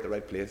story at the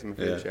right place, I'm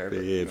afraid, Chair.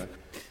 Behave.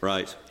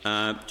 Right.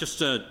 Just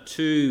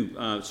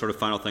 2 sort of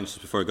final things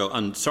before I go.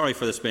 And sorry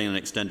for this being an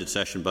extended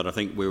session, but I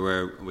think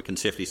we can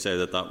safely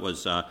say that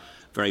was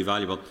very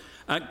valuable.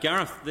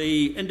 Gareth,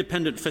 the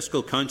Independent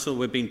Fiscal Council,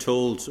 we've been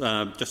told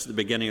just at the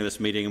beginning of this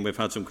meeting, and we've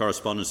had some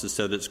correspondence that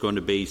said it's going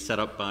to be set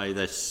up by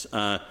this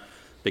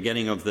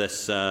beginning of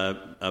this,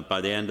 by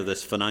the end of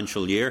this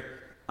financial year.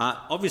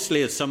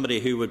 Obviously, as somebody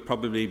who would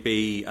probably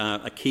be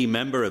a key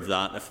member of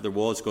that if there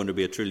was going to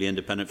be a truly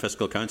independent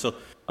fiscal council,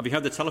 have you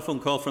had the telephone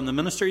call from the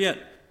Minister yet?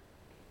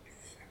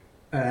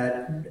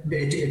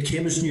 It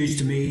came as news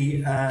to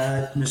me,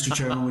 Mr.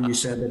 Chairman, when you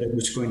said that it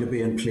was going to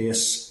be in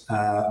place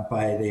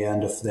by the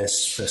end of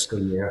this fiscal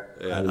year.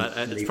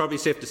 It's probably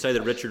safe to say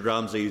that Richard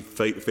Ramsey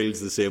feels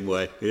the same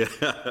way. Yeah,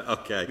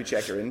 okay. You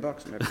check your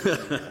inbox.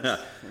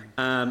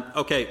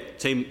 Okay,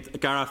 team.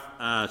 Gareth,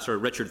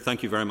 Richard,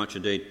 thank you very much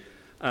indeed.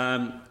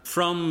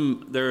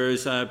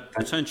 There's a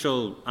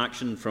potential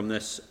action from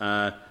this.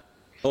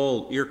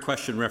 Paul, your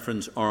question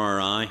referenced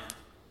RRI.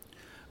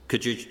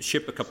 Could you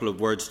ship a couple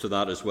of words to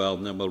that as well,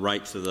 and then we'll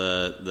write to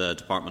the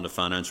Department of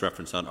Finance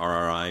reference that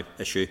RRI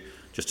issue,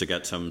 just to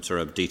get some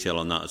sort of detail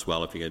on that as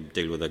well. If you could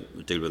deal with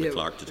the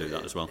clerk to do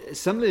that as well.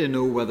 Simply to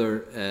know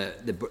whether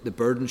the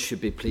burden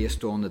should be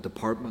placed on the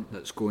department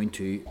that's going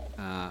to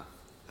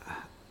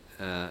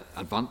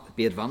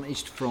be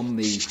advantaged from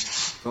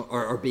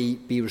or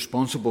be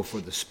responsible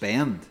for the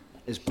spend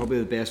is probably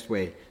the best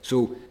way.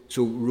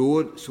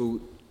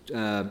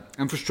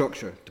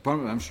 Infrastructure,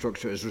 Department of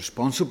Infrastructure is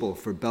responsible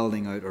for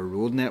building out our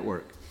road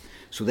network.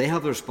 So they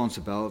have the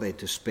responsibility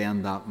to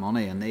spend that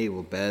money, and they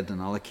will bid and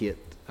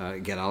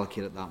get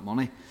allocated that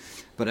money.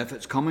 But if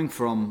it's coming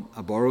from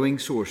a borrowing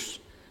source,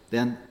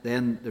 then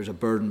there's a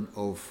burden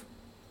of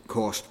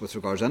cost with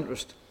regards to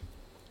interest.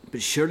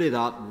 But surely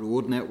that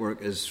road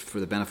network is for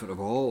the benefit of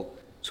all.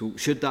 So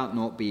should that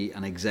not be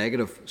an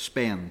executive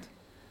spend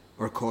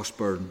or cost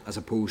burden as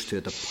opposed to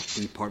a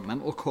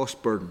departmental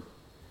cost burden?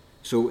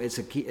 So it's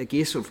a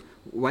case of,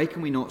 why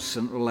can we not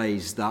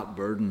centralise that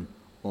burden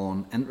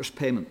on interest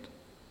payment?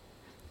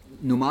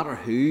 No matter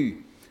who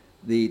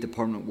the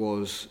department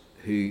was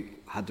who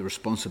had the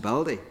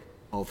responsibility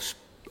of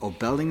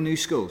building new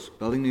schools,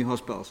 building new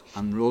hospitals,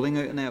 and rolling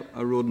out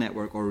a road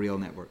network or a rail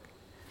network.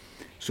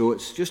 So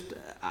it's just,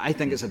 I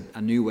think it's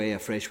a new way, a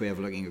fresh way of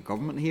looking at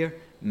government here.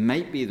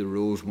 Might be the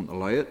rules won't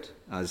allow it,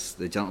 as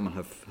the gentleman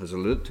has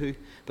alluded to,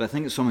 but I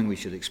think it's something we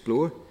should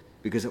explore,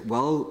 because it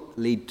will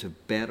lead to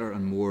better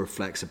and more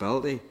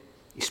flexibility,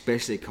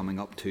 especially coming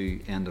up to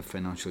end of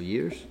financial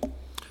years.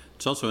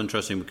 It's also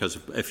interesting because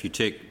if you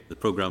take the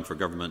programme for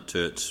government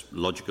to its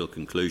logical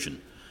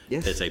conclusion,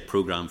 yes, it's a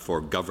programme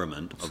for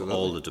government of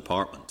all the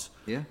departments.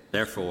 Yeah.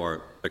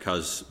 Therefore,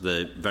 because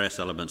the various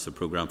elements of the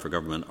programme for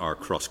government are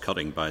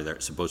cross-cutting by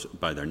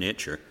their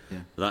nature,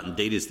 that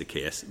indeed is the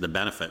case. The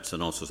benefits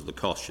and also the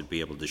costs should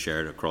be able to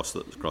share it across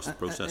the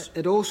process.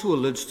 It also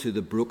alludes to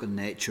the broken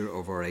nature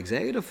of our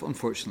executive,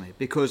 unfortunately,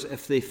 because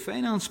if the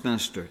finance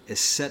minister is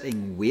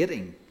sitting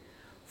waiting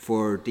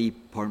for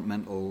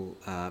departmental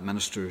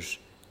ministers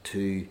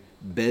to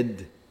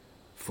bid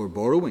for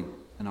borrowing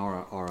in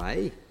our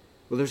RI,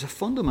 well, there's a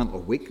fundamental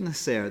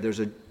weakness there. There's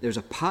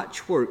a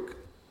patchwork.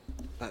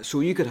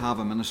 So you could have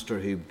a minister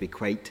who would be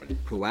quite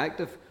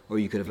proactive, or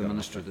you could have a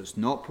minister that's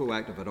not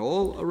proactive at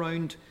all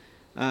around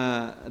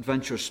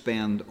adventure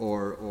spend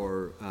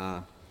or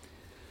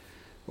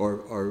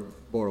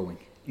borrowing.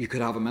 You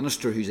could have a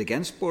minister who's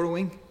against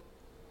borrowing,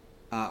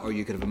 or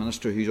you could have a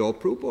minister who's all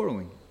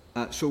pro-borrowing.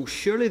 So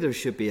surely there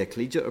should be a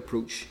collegiate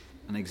approach,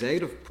 an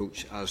executive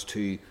approach as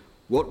to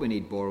what we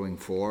need borrowing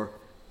for,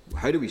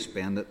 how do we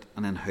spend it,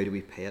 and then how do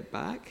we pay it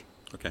back.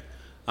 Okay.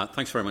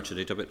 Thanks very much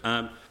indeed, David.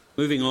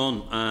 Moving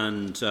on,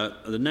 and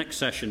the next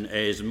session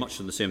is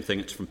much of the same thing.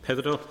 It's from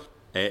Pivotal.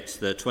 It's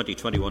the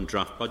 2021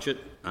 draft budget,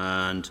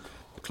 and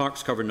the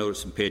clerk's cover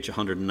notice on page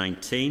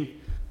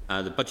 119.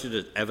 The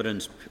budgeted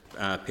evidence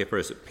paper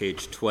is at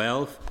page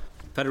 12.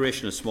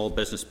 Federation of Small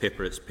Business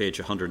paper is page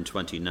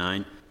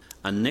 129.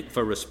 And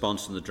NICFA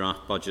response in the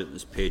draft budget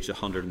is page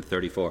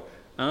 134.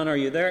 Anne, are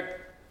you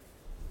there?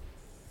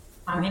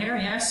 I'm here,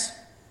 yes.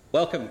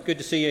 Welcome. Good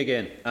to see you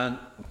again. And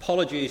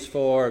apologies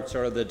for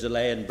sort of the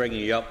delay in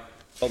bringing you up.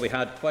 But we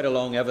had quite a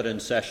long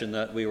evidence session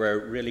that we were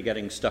really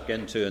getting stuck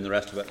into and the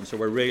rest of it. And so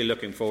we're really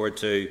looking forward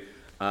to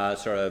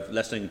sort of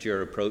listening to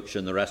your approach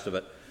and the rest of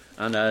it.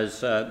 And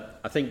as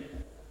I think,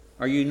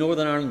 are you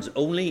Northern Ireland's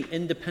only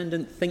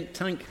independent think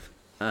tank?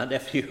 And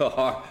if you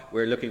are,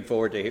 we're looking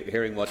forward to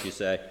hearing what you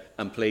say.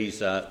 And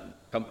please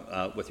come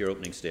with your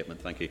opening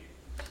statement. Thank you.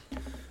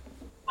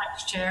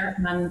 Thanks, Chair,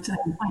 and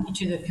thank you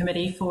to the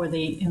committee for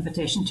the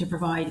invitation to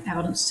provide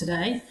evidence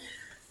today.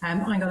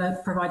 I'm going to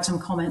provide some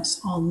comments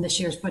on this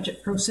year's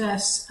budget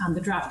process and the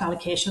draft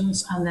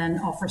allocations, and then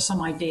offer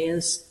some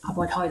ideas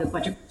about how the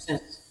budget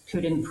process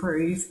could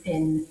improve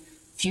in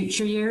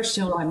future years,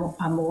 so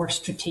a more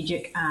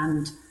strategic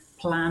and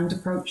planned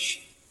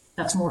approach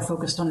that's more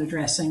focused on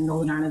addressing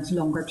Northern Ireland's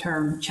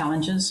longer-term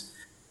challenges.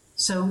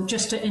 So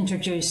just to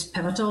introduce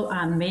Pivotal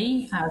and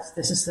me, as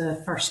this is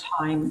the first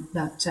time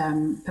that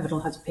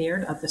Pivotal has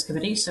appeared at this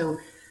committee. So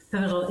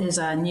Pivotal is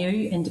a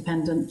new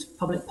independent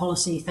public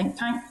policy think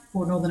tank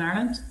for Northern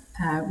Ireland.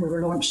 We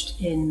were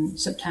launched in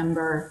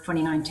September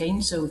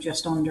 2019, so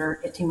just under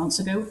 18 months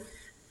ago.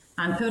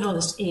 And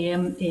Pivotal's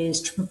aim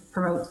is to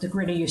promote the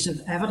greater use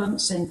of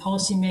evidence in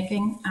policy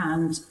making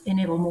and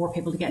enable more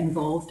people to get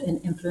involved in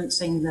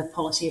influencing the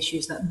policy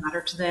issues that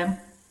matter to them.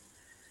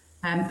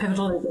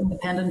 Pivotal is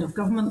independent of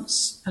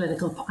governments,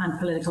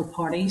 political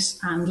parties,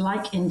 and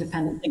like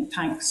independent think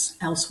tanks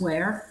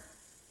elsewhere,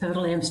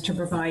 Pivotal aims to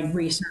provide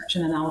research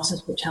and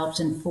analysis which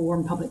helps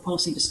inform public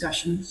policy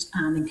discussions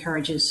and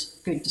encourages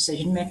good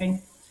decision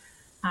making.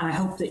 And I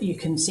hope that you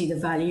can see the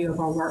value of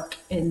our work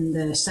in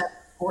the set of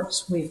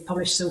reports we've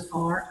published so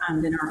far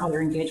and in our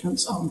other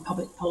engagements on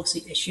public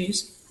policy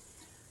issues.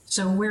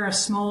 So we're a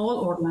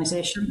small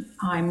organisation.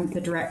 I'm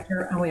the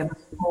director and we have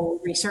a small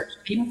research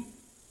team.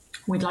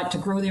 We'd like to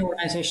grow the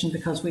organisation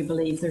because we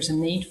believe there's a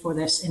need for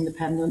this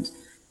independent,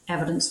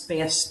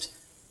 evidence-based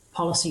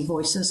policy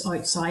voices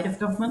outside of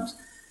government.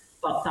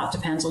 But that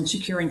depends on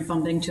securing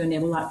funding to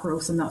enable that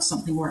growth, and that's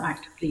something we're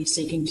actively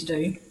seeking to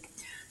do.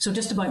 So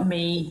just about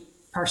me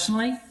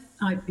personally,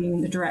 I've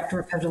been the director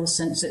of Pivotal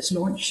since its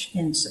launch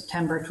in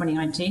September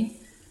 2019.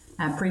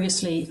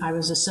 Previously, I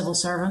was a civil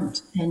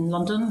servant in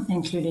London,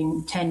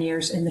 including 10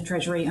 years in the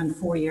Treasury and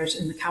 4 years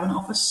in the Cabinet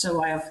Office.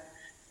 So I have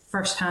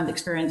first-hand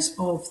experience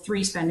of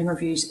 3 spending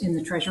reviews in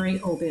the Treasury,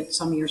 albeit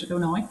some years ago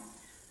now.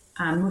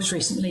 And most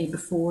recently,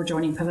 before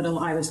joining Pivotal,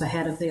 I was the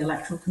head of the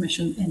Electoral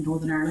Commission in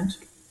Northern Ireland.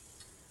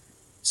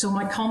 So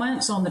my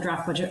comments on the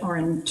draft budget are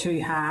in two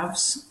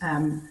halves.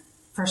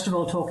 First of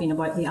all, talking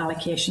about the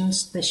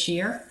allocations this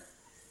year.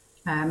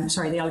 The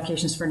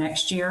allocations for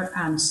next year.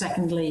 And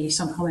secondly,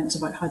 some comments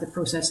about how the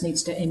process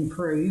needs to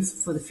improve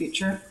for the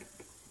future.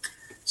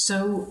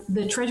 So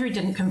the Treasury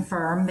didn't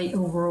confirm the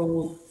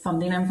overall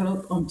funding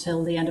envelope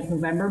until the end of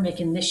November,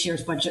 making this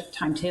year's budget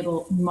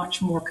timetable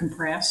much more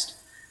compressed.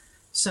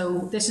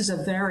 So this is a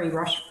very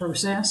rushed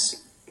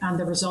process, and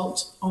the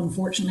result,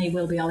 unfortunately,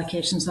 will be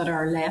allocations that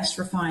are less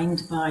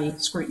refined by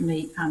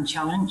scrutiny and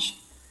challenge.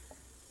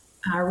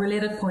 A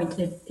related point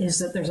is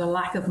that there's a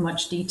lack of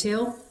much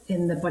detail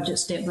in the budget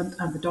statement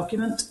and the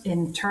document.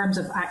 In terms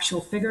of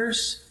actual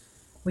figures,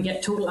 we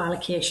get total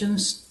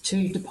allocations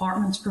to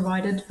departments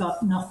provided,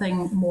 but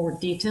nothing more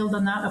detailed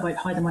than that about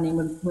how the money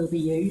will be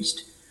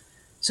used.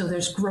 So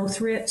there's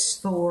growth rates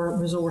for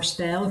resource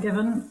DEL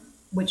given,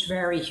 which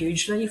vary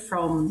hugely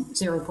from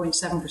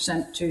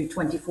 0.7% to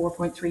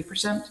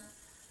 24.3%,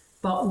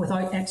 but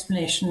without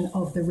explanation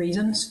of the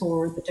reasons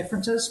for the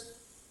differences.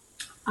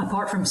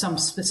 Apart from some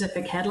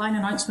specific headline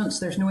announcements,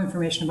 there's no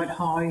information about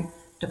how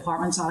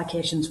departments'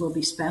 allocations will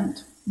be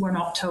spent. We're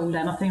not told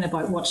anything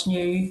about what's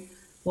new,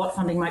 what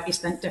funding might be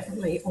spent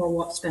differently, or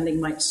what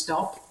spending might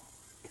stop.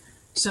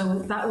 So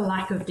that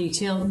lack of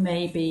detail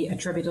may be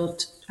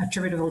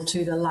attributable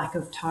to the lack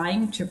of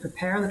time to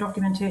prepare the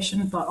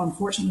documentation, but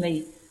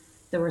unfortunately,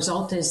 the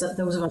result is that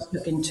those of us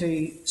looking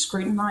to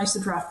scrutinise the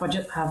draft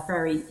budget have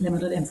very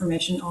limited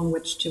information on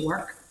which to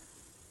work.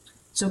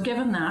 So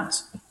given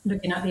that,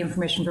 looking at the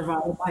information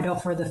provided, I'd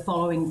offer the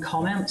following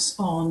comments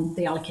on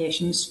the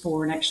allocations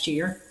for next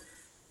year.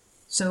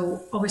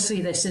 So obviously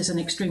this is an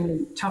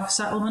extremely tough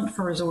settlement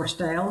for Resource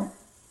DEL.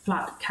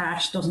 Flat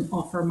cash doesn't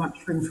offer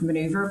much room for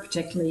manoeuvre,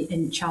 particularly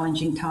in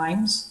challenging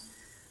times.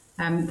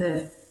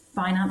 The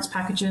finance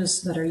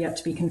packages that are yet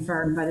to be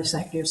confirmed by the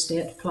Secretary of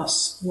State,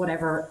 plus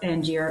whatever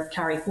end year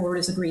carry forward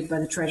is agreed by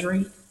the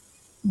Treasury,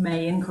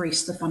 may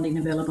increase the funding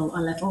available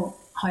a little.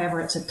 However,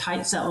 it's a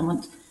tight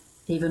settlement,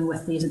 even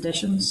with these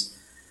additions.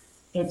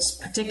 It's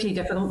particularly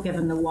difficult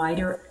given the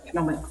wider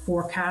economic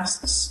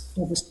forecasts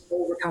of a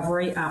slow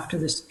recovery after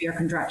the severe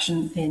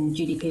contraction in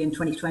GDP in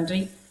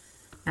 2020,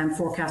 and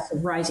forecasts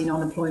of rising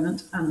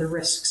unemployment and the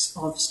risks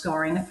of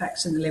scarring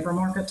effects in the labour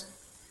market.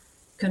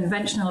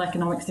 Conventional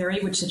economic theory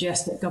would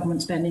suggest that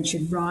government spending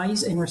should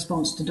rise in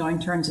response to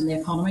downturns in the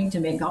economy to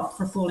make up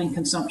for falling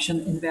consumption,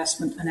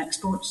 investment and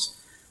exports.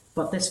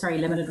 But this very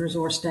limited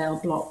Resource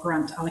DEL block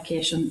grant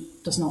allocation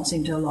does not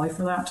seem to allow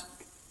for that.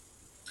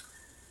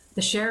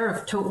 The share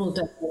of total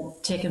DEL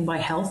taken by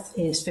health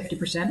is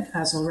 50%,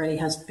 as already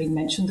has been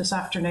mentioned this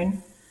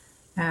afternoon.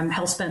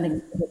 Health spending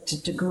is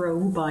predicted to grow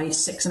by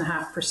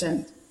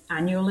 6.5%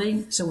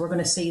 annually, so we're going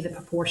to see the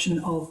proportion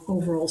of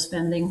overall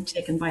spending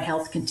taken by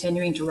health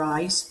continuing to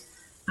rise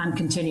and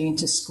continuing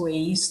to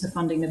squeeze the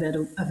funding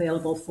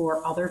available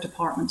for other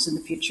departments in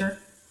the future.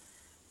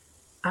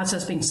 As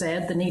has been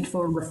said, the need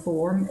for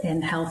reform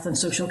in health and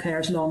social care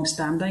is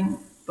long-standing,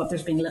 but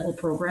there's been little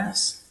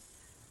progress.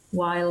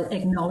 While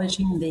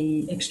acknowledging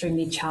the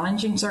extremely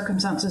challenging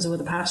circumstances over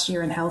the past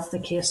year in health, the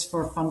case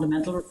for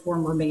fundamental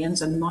reform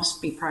remains and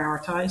must be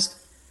prioritised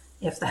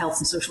if the health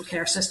and social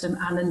care system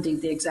and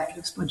indeed the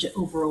Executive's budget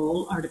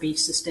overall are to be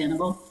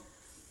sustainable.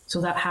 So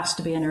that has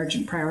to be an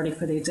urgent priority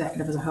for the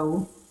Executive as a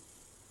whole.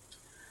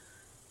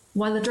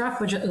 While the draft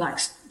budget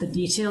lacks the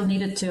detail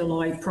needed to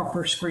allow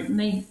proper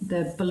scrutiny,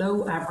 the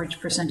below average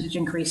percentage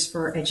increase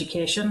for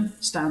education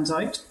stands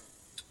out.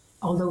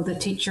 Although the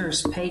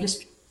teachers' pay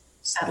dispute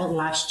settled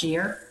last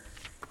year,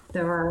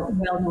 there are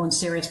well-known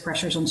serious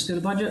pressures on school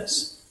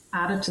budgets.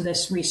 Added to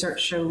this,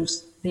 research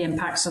shows the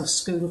impacts of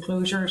school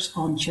closures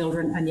on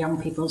children and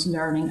young people's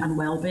learning and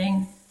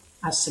well-being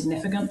as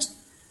significant.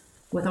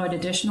 Without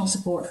additional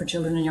support for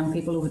children and young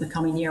people over the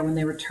coming year when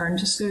they return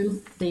to school,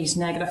 these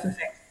negative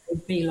effects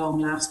would be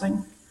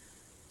long-lasting.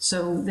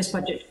 So this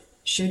budget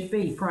should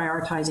be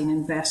prioritising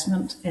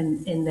investment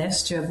in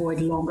this to avoid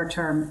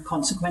longer-term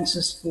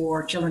consequences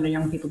for children and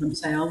young people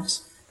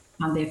themselves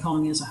and the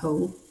economy as a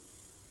whole.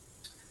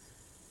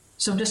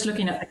 So just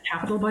looking at the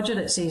capital budget,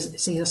 it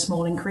sees a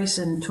small increase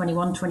in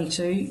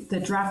 21-22. The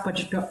draft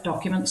budget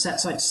document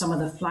sets out some of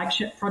the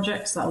flagship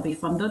projects that will be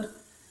funded.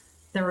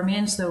 There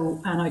remains, though,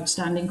 an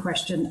outstanding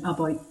question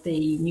about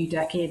the New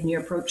Decade, New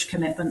Approach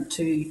commitment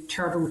to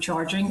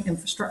turbocharging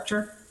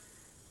infrastructure.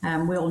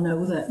 We all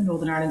know that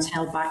Northern Ireland's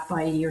held back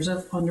by years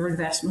of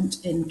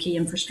underinvestment in key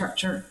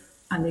infrastructure,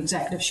 and the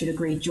Executive should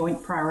agree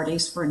joint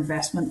priorities for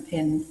investment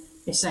in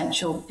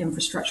essential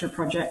infrastructure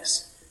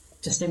projects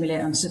to stimulate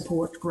and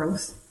support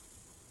growth.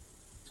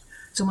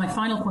 So my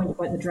final point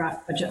about the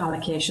draft budget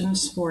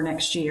allocations for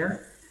next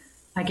year.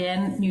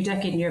 Again, New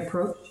Decade, New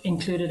Approach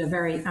included a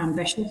very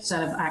ambitious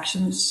set of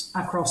actions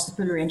across the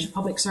full range of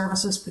public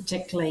services,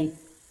 particularly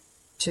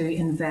to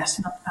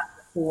investment and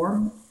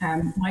reform.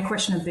 My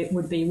question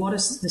would be, what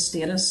is the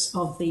status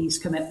of these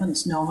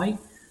commitments now?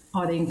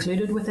 Are they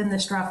included within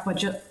this draft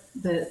budget?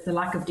 The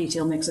lack of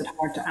detail makes it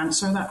hard to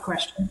answer that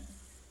question.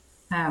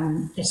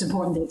 It's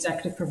important the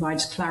Executive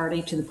provides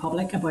clarity to the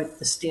public about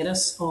the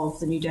status of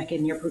the new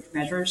decade near approach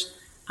measures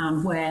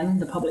and when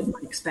the public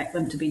might expect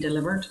them to be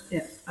delivered,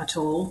 if at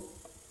all.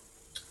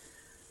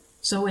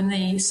 So in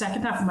the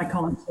second half of my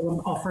comments, I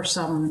will offer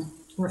some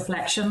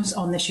reflections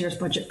on this year's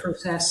budget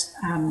process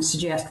and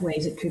suggest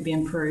ways it could be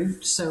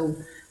improved. So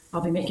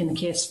I'll be making the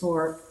case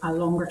for a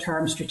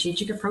longer-term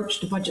strategic approach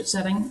to budget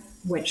setting,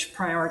 which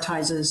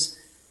prioritises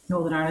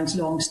Northern Ireland's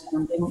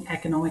long-standing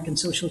economic and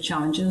social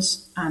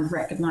challenges and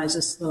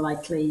recognises the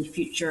likely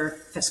future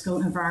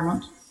fiscal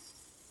environment.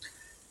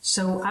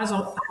 So, as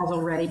has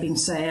already been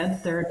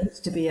said, there needs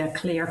to be a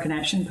clear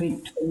connection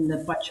between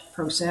the budget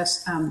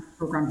process and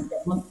programme for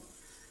government.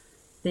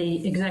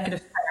 The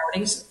Executive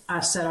priorities,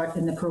 as set out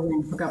in the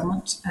programme for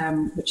government,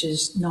 which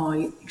is now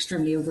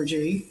extremely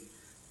overdue.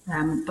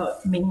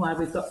 But meanwhile,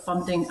 we've got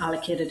funding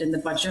allocated in the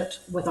budget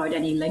without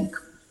any link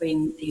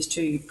between these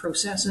two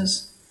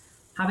processes.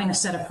 Having a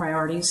set of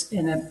priorities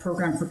in a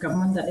programme for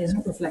government that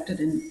isn't reflected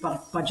in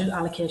budget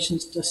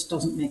allocations just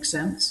doesn't make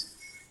sense.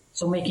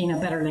 So making a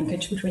better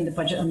linkage between the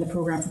budget and the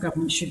programme for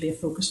government should be a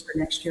focus for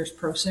next year's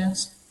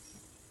process.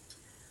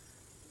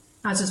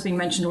 As has been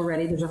mentioned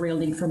already, there's a real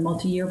need for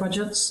multi-year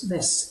budgets.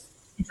 This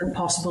isn't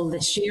possible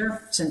this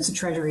year since the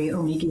Treasury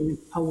only gave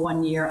a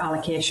one-year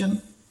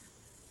allocation.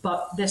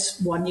 But this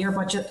one-year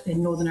budget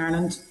in Northern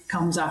Ireland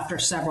comes after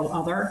several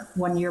other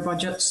one-year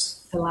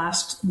budgets. The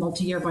last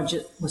multi-year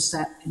budget was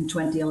set in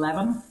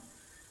 2011.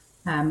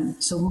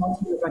 So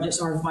multi-year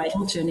budgets are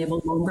vital to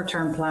enable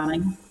longer-term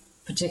planning,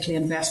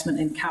 particularly investment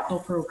in capital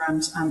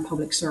programmes and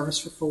public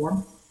service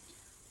reform.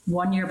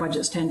 One-year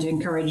budgets tend to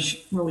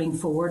encourage rolling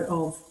forward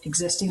of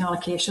existing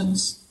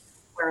allocations,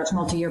 whereas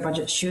multi-year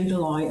budgets should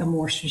allow a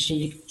more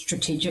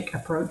strategic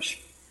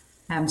approach.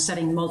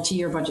 Setting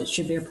multi-year budgets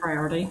should be a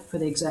priority for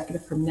the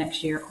Executive from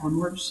next year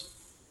onwards.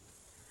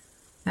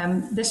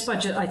 This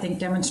budget, I think,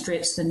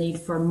 demonstrates the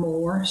need for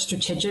more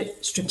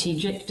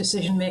strategic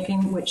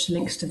decision-making, which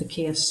links to the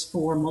case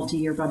for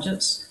multi-year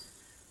budgets.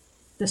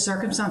 The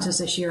circumstances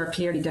this year are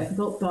clearly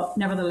difficult, but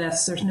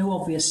nevertheless, there's no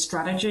obvious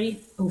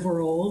strategy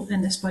overall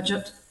in this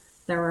budget.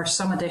 There are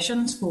some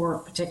additions for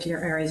particular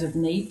areas of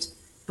need,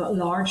 but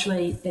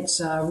largely it's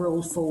a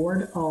roll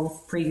forward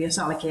of previous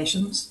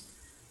allocations.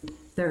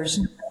 There's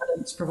no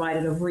evidence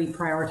provided of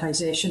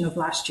reprioritisation of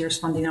last year's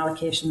funding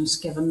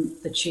allocations given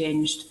the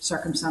changed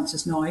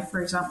circumstances now,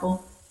 for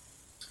example.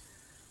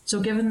 So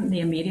given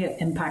the immediate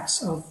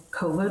impacts of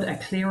COVID, a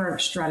clearer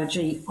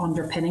strategy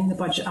underpinning the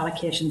budget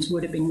allocations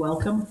would have been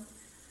welcome.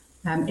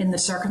 In the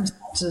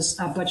circumstances,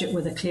 a budget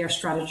with a clear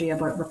strategy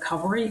about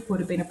recovery would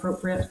have been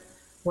appropriate,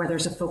 where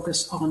there's a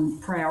focus on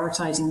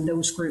prioritising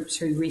those groups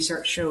who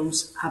research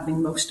shows have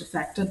been most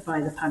affected by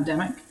the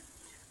pandemic.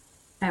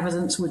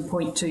 Evidence would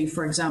point to,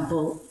 for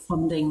example,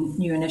 funding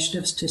new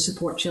initiatives to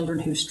support children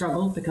who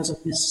struggle because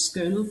of missed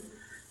school,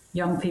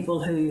 young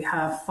people who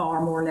have far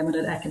more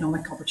limited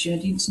economic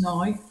opportunities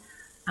now,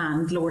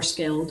 and lower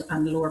skilled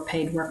and lower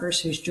paid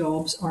workers whose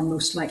jobs are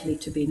most likely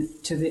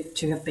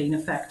to have been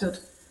affected.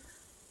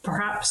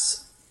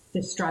 Perhaps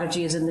this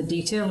strategy is in the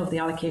detail of the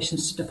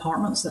allocations to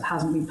departments that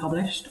hasn't been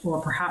published,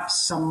 or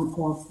perhaps some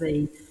of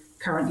the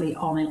currently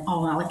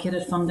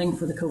unallocated funding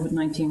for the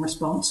COVID-19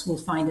 response will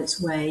find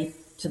its way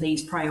to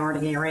these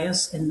priority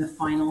areas in the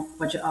final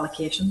budget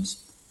allocations.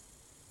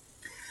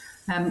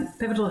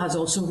 Pivotal has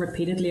also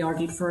repeatedly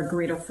argued for a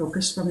greater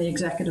focus from the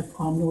Executive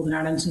on Northern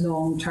Ireland's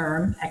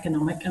long-term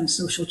economic and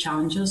social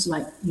challenges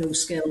like low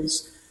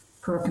skills,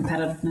 poor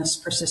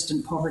competitiveness,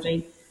 persistent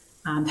poverty,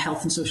 and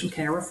health and social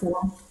care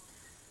reform.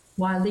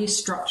 While these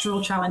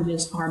structural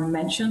challenges are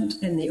mentioned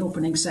in the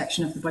opening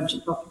section of the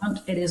budget document,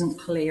 it isn't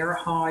clear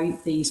how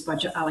these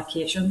budget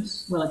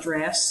allocations will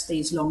address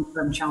these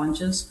long-term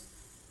challenges.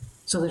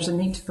 So there's a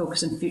need to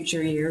focus in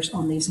future years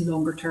on these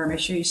longer-term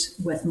issues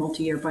with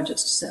multi-year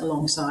budgets to sit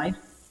alongside.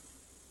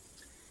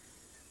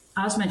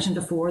 As mentioned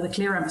before, the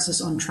clear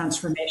emphasis on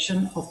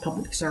transformation of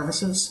public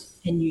services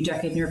in New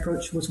Decade Near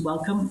Approach was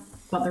welcome,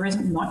 but there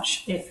isn't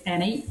much, if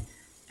any,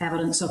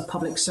 evidence of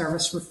public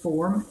service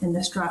reform in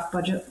this draft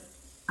budget.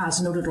 As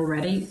noted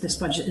already, this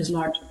budget is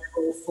largely a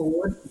roll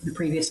forward of the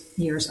previous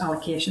year's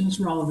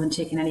allocations rather than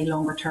taking any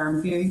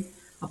longer-term view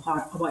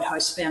about how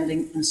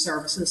spending and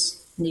services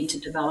need to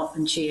develop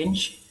and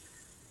change.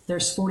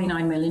 There's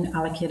 49 million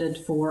allocated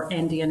for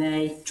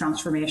NDNA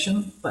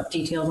transformation, but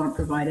details aren't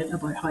provided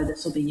about how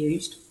this will be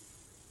used.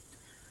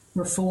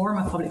 Reform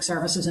of public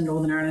services in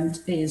Northern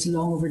Ireland is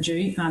long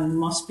overdue and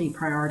must be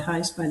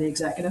prioritised by the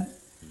Executive.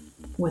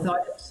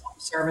 Without it,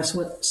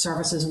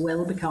 services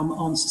will become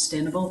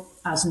unsustainable,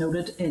 as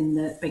noted in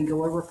the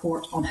Bingoa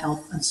report on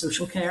health and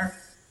social care.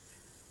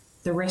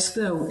 The risk,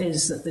 though,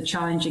 is that the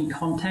challenging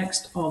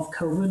context of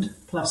COVID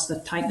plus the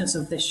tightness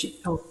of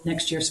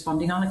next year's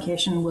funding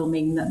allocation will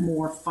mean that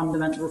more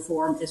fundamental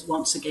reform is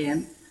once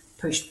again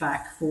pushed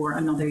back for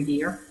another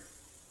year.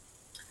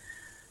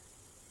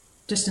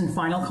 Just in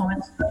final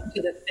comments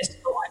to the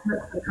fiscal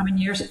outlook for the coming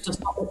years, it does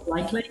not look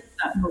likely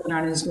that Northern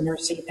Ireland is going to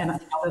receive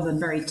anything other than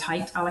very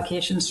tight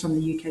allocations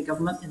from the UK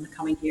government in the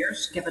coming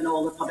years, given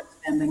all the public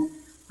spending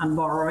and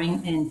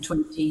borrowing in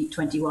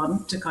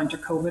 2021 to counter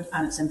COVID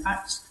and its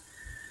impacts.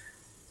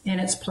 In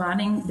its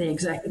planning, the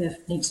Executive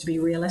needs to be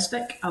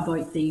realistic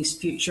about these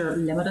future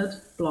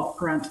limited block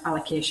grant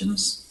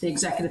allocations. The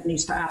Executive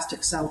needs to ask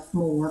itself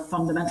more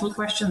fundamental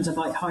questions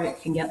about how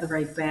it can get the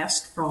very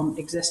best from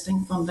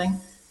existing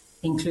funding,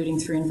 including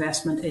through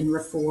investment in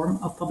reform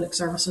of public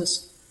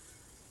services.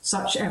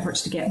 Such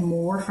efforts to get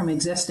more from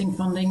existing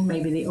funding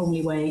may be the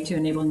only way to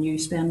enable new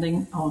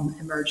spending on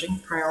emerging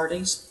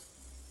priorities.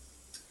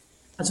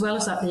 As well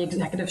as that, the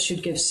Executive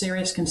should give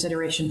serious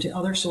consideration to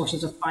other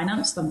sources of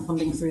finance than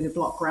funding through the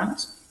block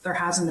grant. There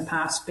has in the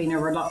past been a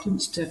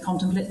reluctance to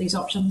contemplate these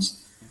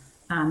options,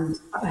 and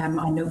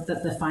I note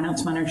that the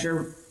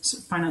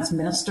Finance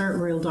Minister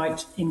ruled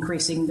out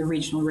increasing the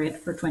regional rate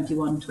for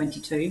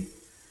 21-22.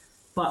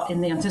 But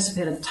in the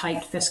anticipated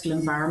tight fiscal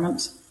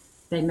environment,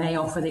 they may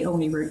offer the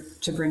only route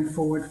to bring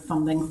forward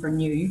funding for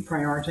new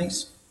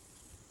priorities.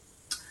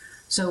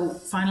 So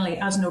finally,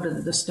 as noted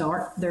at the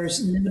start,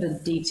 there's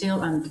limited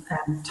detail and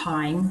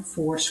time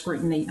for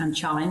scrutiny and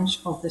challenge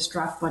of this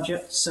draft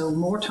budget. So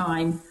more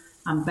time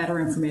and better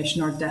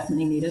information are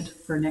definitely needed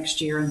for next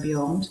year and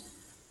beyond.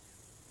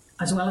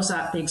 As well as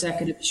that, the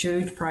Executive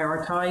should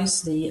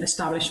prioritise the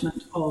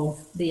establishment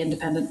of the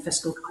Independent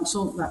Fiscal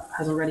Council that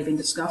has already been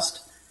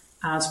discussed,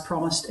 as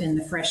promised in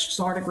the Fresh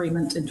Start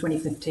Agreement in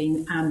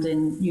 2015 and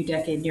in New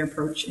Decade Near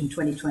Approach in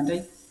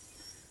 2020.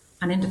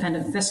 An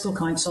independent fiscal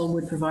council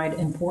would provide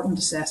important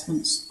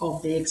assessments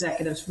of the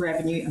Executive's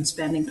revenue and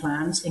spending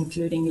plans,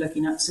 including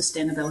looking at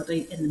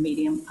sustainability in the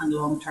medium and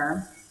long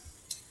term.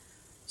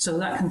 So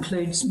that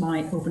concludes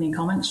my opening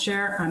comments,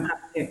 Chair. I'm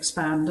happy to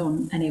expand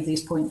on any of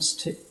these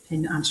points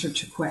in answer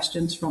to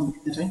questions from the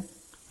committee.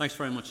 Thanks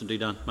very much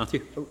indeed, Anne.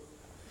 Matthew.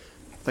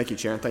 Thank you,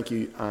 Chair. Thank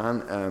you,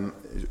 Anne.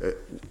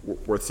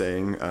 Worth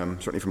saying,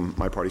 certainly from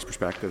my party's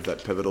perspective,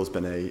 that Pivotal has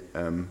been a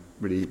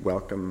really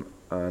welcome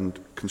and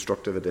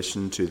constructive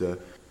addition to the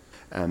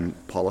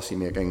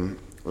policy-making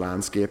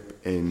landscape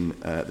in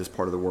this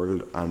part of the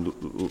world, and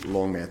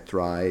long may it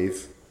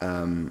thrive.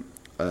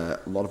 A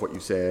lot of what you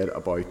said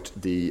about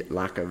the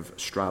lack of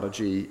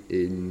strategy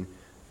in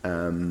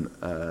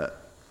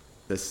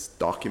this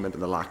document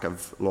and the lack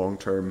of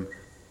long-term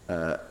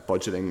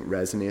budgeting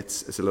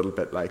resonates. It's a little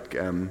bit like,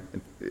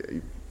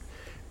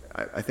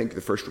 I think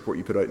the first report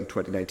you put out in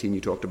 2019,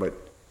 you talked about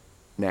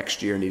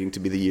next year needing to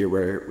be the year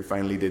where we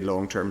finally did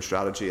long-term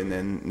strategy, and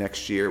then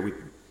next year we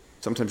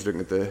sometimes looking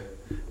at the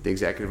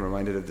Executive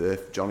reminded of the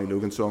Johnny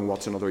Logan song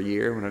 "What's Another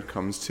Year" when it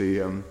comes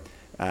to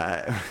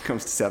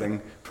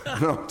setting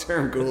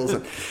long-term goals.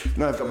 And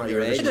now I've got my I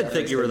didn't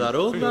think you were that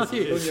old,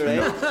 Matthew.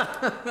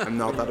 I'm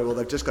not that old.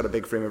 I've just got a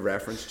big frame of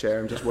reference, Chair.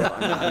 I'm just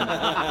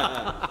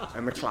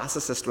I'm a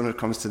classicist when it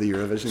comes to the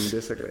Eurovision,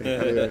 basically.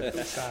 Anyway,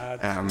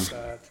 sad.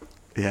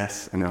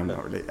 Yes, I know. I'm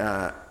not really.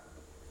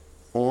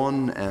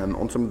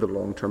 On some of the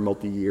long-term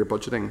multi-year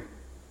budgeting,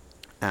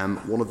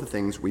 one of the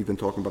things we've been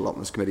talking about a lot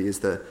in this committee is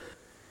that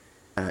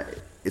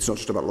it's not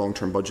just about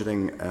long-term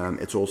budgeting,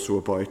 it's also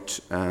about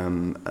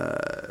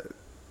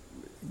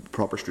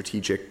proper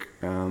strategic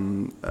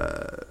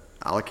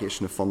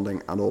allocation of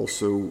funding, and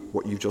also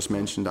what you've just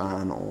mentioned,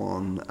 Anne,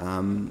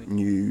 on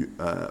new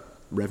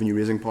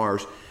revenue-raising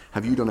powers.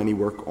 Have you done any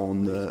work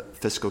on the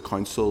Fiscal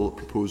Council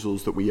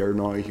proposals that we are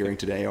now hearing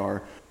today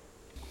are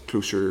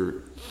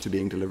closer to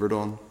being delivered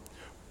on?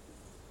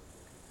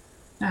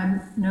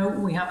 No,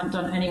 we haven't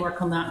done any work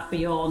on that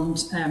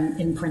beyond,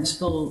 in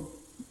principle,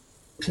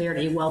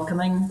 clearly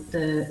welcoming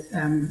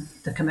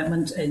the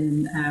commitment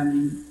in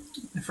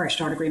the Fresh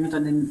Start Agreement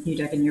and in New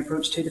Decade New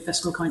Approach to the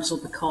Fiscal Council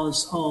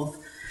because of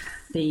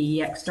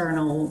the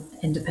external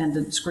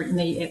independent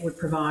scrutiny it would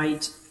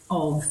provide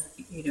of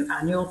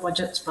annual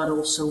budgets, but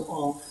also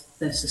of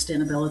the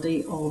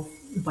sustainability of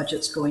the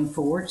budgets going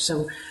forward.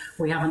 So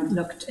we haven't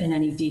looked in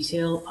any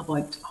detail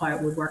about how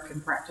it would work in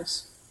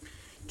practice.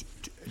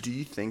 Do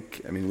you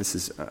think, I mean, this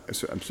is,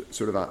 I'm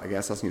sort of, I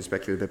guess, asking you to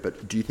speculate a bit,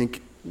 but do you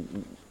think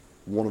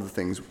one of the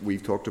things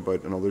we've talked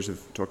about and others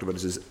have talked about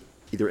is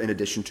either in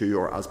addition to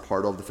or as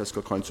part of the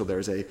Fiscal Council,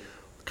 there's a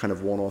kind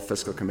of one-off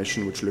fiscal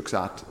commission which looks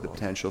at the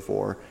potential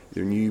for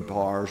either new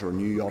powers or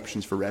new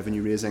options for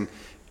revenue raising?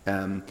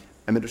 I'm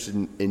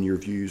interested in your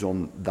views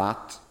on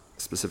that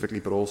specifically,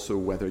 but also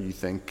whether you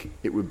think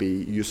it would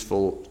be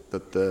useful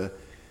that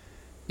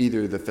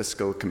either the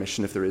Fiscal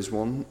Commission, if there is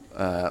one,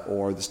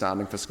 or the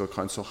Standing Fiscal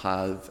Council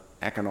have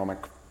economic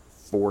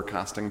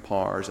forecasting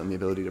powers and the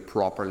ability to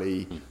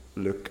properly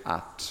look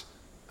at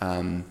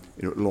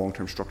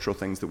long-term structural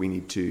things that we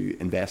need to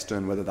invest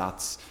in, whether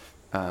that's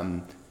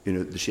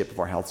the shape of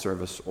our health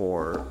service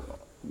or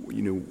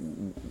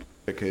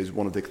because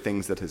one of the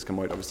things that has come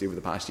out obviously over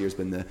the past year has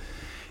been the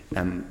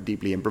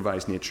deeply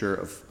improvised nature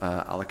of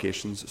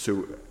allocations.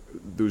 So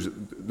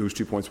those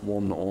 2 points,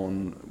 one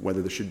on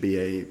whether there should be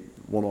a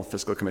one-off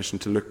fiscal commission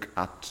to look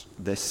at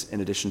this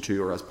in addition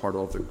to or as part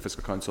of the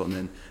Fiscal Council,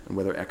 and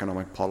whether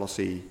economic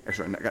policy,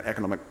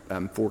 economic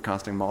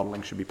forecasting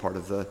modelling should be part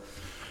of the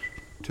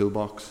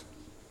toolbox,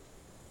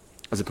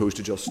 as opposed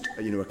to just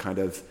a kind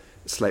of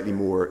slightly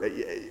more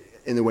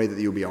in the way that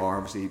the OBR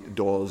obviously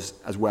does,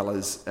 as well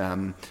as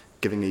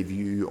giving a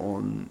view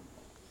on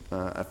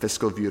a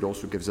fiscal view. It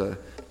also gives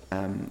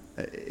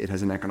it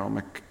has an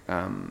economic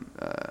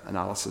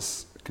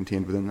analysis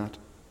contained within that.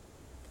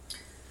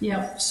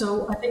 Yeah,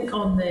 so I think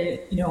on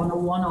on a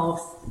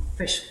one-off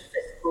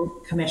fiscal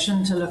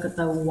commission to look at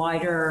the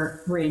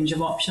wider range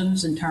of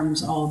options in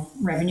terms of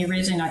revenue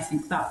raising, I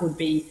think that would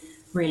be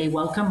really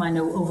welcome. I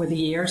know over the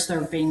years there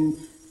have been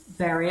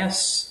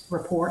various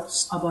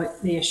reports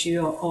about the issue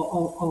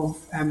of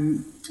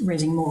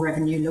raising more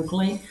revenue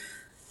locally.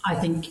 I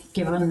think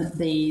given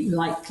the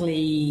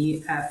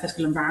likely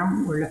fiscal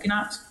environment we're looking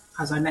at,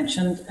 as I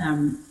mentioned,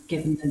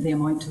 given the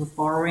amount of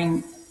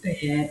borrowing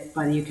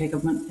by the UK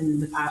government in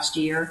the past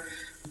year,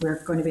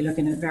 we're going to be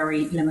looking at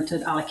very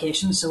limited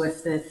allocations. So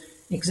if the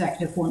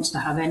executive wants to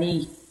have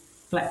any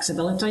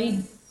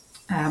flexibility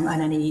and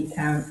any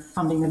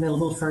funding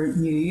available for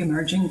new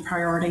emerging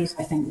priorities,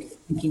 I think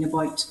thinking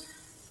about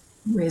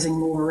raising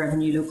more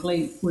revenue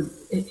locally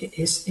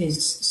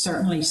is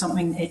certainly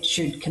something it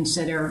should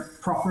consider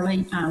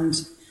properly,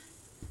 and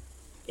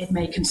it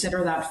may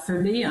consider that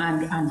fully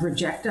and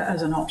reject it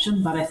as an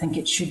option, but I think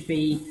it should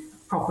be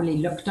properly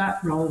looked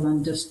at rather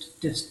than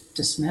just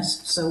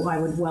dismissed. So I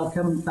would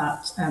welcome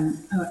that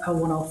a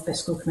one-off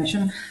fiscal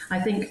commission. I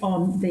think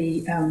on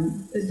the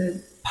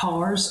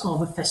powers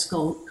of a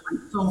fiscal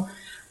council,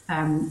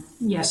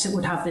 yes, it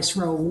would have this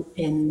role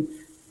in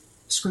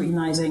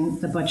scrutinising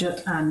the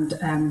budget and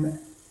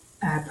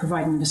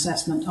providing an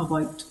assessment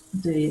about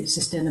the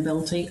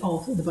sustainability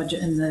of the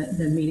budget in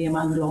the medium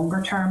and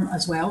longer term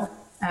as well.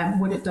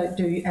 Would it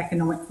do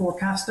economic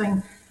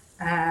forecasting?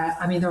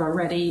 I mean, there are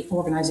already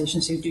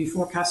organisations who do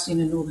forecasting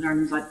in Northern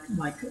Ireland,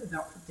 like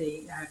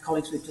the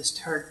colleagues we've just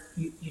heard,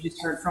 you just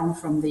heard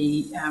from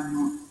the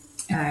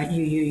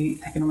UU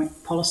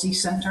Economic Policy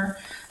Centre.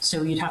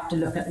 So you'd have to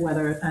look at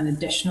whether an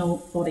additional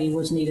body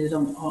was needed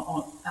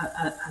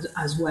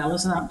as well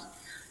as that.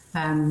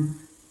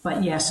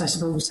 But yes, I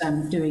suppose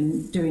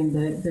doing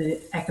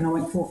the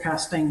economic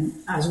forecasting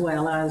as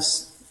well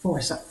as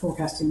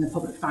forecasting the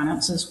public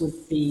finances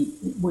would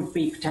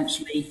be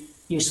potentially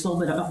useful,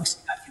 but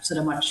obviously that gives it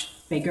a much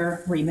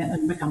bigger remit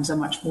and becomes a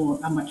much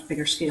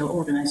bigger scale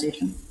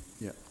organisation.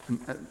 Yeah,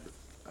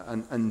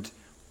 and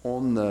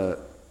on the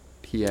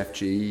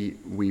PFG,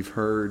 we've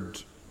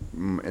heard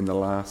in the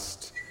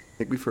last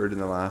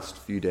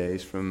few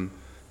days from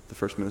the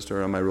First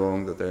Minister. Am I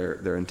wrong that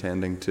they're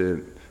intending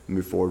to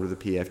move forward with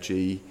the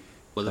PFG?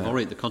 Well,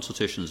 the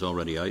consultation is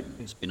already out.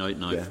 It's been out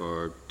now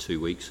for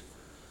 2 weeks.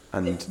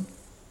 And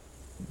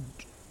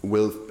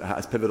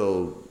has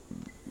Pivotal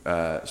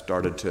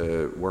started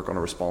to work on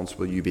a response?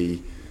 Will you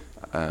be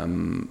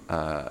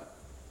factoring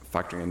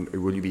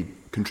in? Will you be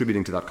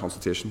contributing to that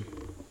consultation?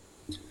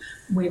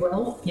 We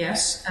will,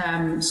 yes.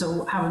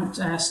 So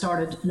haven't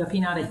started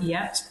looking at it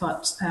yet,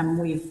 but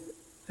we've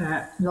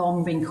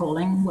long been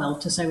calling. Well,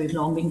 to say we've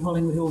long been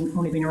calling, we've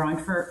only been around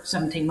for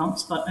 17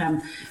 months, but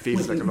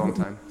feels like a long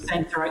time.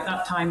 Saying throughout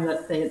that time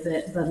that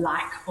the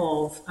lack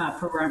of a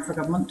programme for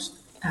government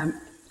at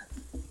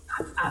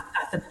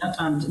the minute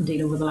and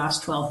indeed over the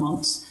last 12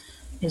 months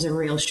is a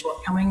real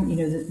shortcoming. You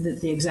know,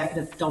 the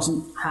executive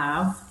doesn't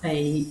have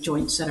a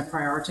joint set of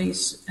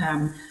priorities.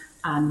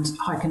 And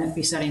how can it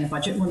be setting a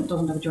budget when it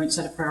doesn't have a joint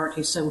set of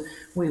priorities? So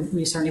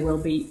we certainly will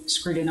be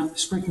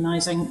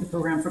scrutinising the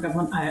programme for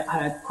government. I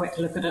had a quick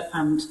look at it,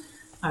 and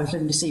I was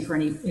looking to see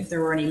if there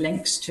were any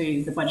links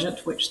to the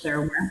budget, which there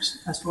weren't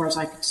as far as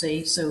I could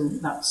see. So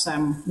that's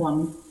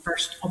one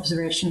first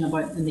observation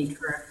about the need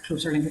for a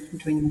closer linkage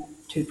between the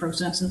two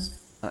processes.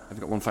 I've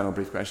got one final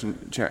brief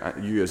question. Chair,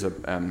 you as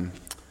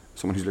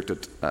someone who's looked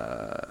at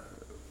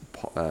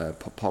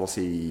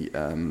policy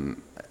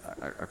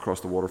across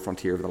the waterfront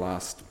here over the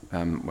last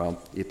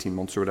 18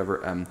 months or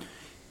whatever, and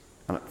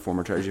a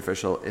former Treasury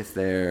official, if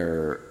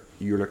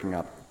you're looking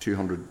at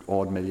 200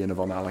 odd million of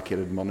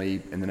unallocated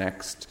money in the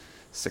next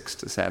 6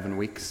 to 7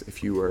 weeks,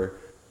 if you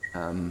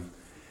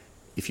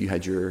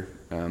had your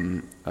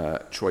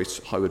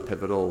choice, how would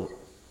Pivotal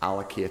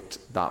allocate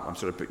that? I'm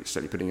sort of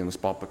putting you on the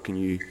spot, but can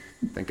you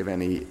think of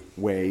any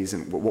ways,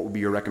 and what would be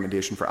your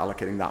recommendation for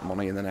allocating that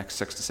money in the next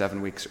 6 to 7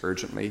 weeks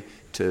urgently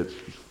to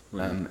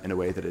in a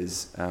way that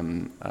is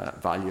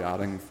value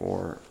adding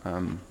for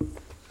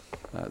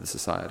the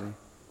society?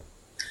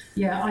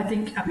 Yeah,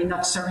 I mean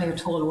that's certainly a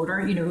tall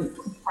order. You know,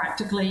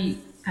 practically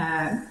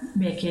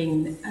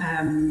making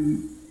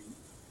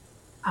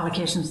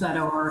allocations that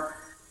are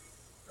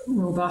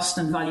robust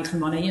and value for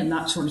money and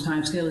that sort of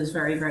timescale is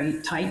very,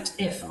 very tight.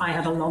 If I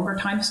had a longer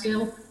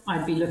timescale,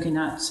 I'd be looking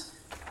at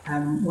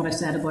what I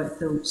said about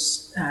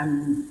those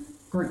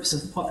groups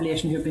of the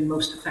population who have been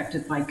most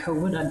affected by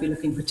COVID. I'd be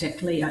looking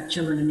particularly at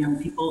children and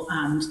young people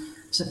and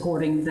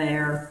supporting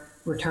their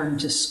return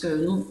to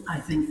school. I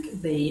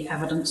think the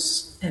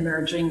evidence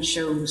emerging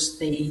shows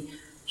the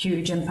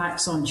huge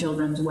impacts on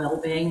children's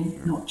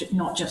well-being,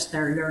 not just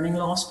their learning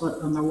loss,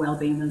 but on their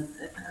well-being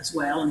as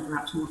well, and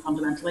perhaps more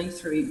fundamentally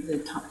through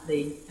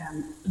the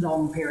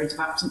long periods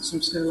of absence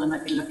from school. And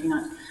I'd be looking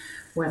at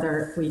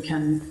whether we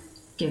can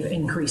give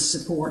increased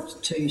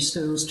support to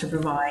schools to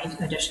provide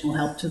additional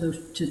help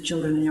to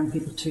children and young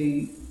people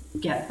to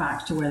get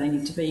back to where they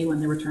need to be when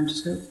they return to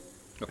school.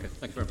 Okay,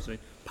 thank you very much.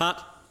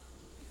 Pat?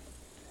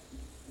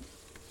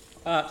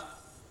 Pat?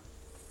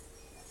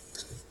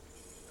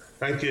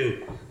 Thank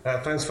you.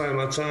 Thanks very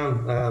much,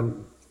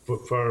 Anne,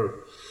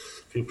 for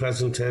your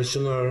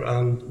presentation there.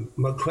 And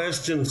my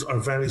questions are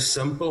very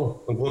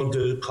simple. I'm going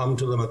to come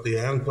to them at the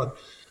end, but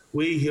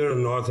we here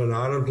in Northern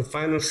Ireland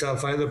find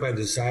ourselves either by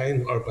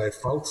design or by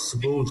fault,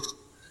 suppose,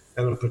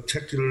 in a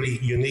particularly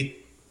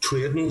unique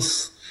trading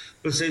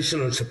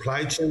position or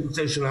supply chain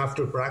position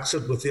after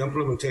Brexit with the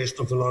implementation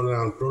of the Northern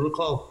Ireland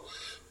Protocol.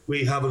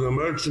 We have an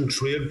emerging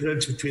trade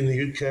bridge between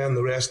the UK and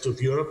the rest of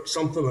Europe,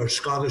 something our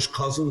Scottish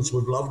cousins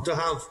would love to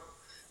have.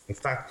 In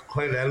fact,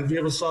 quite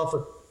envious of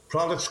it.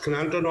 Products can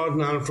enter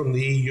Northern Ireland from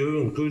the EU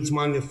and goods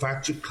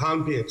manufactured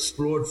can be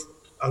explored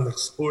and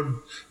exported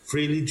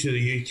freely to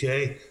the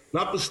UK.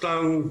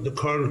 Notwithstanding the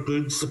current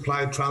goods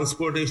supply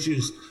transport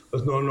issues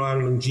with Northern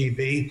Ireland and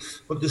GB,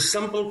 but the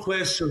simple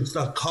questions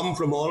that come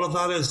from all of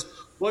that is,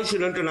 why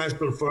should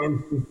international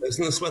firms do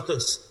business with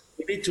us?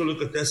 We need to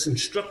look at this and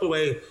strip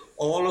away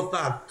all of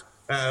that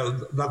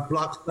that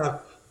blocks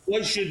that.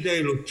 Why should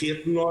they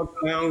locate in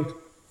Northern Ireland?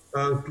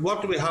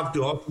 What do we have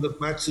to offer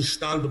that makes us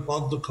stand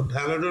above the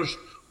competitors?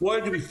 Why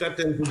do we fit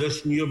into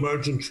this new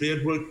emerging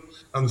trade route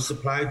and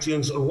supply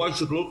chains? And why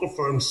should local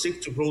firms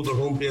seek to grow their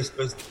home-based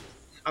business?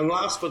 And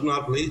last but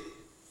not least,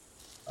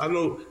 I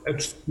know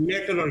it's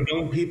making our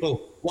young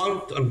people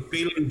want and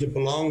feeling to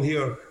belong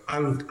here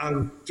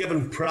and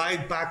giving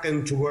pride back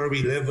into where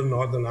we live in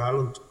Northern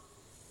Ireland.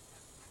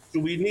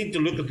 So we need to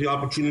look at the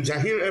opportunities. I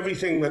hear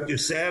everything that you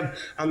said,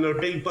 and they're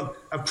big, but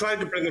I've tried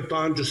to bring it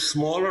down to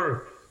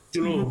smaller,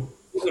 feeling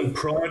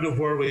proud of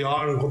where we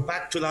are and go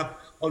back to that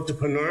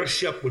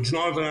entrepreneurship, which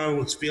Northern Ireland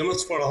was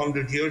famous for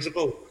 100 years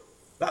ago.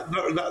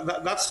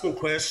 That's my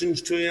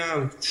questions to you,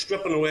 and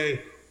stripping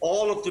away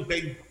all of the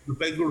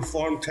big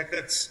reform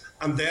tickets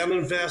and then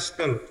invest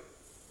in it.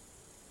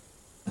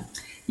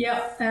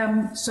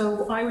 Yeah,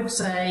 so I would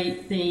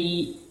say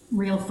the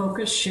real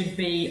focus should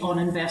be on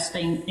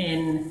investing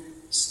in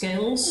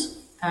skills.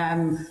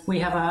 We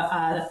have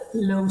a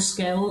low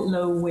skill,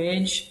 low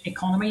wage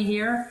economy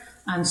here,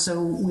 and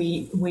so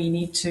we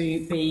need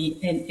to be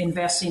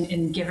investing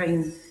in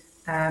giving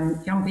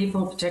young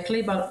people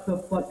particularly, but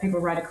people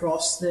right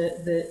across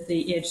the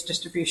age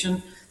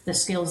distribution, the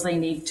skills they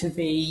need to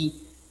be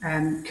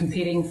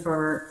competing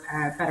for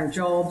better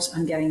jobs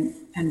and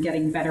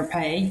getting better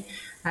pay.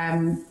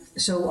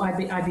 So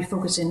I'd be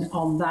focusing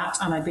on that,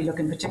 and I'd be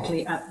looking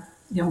particularly at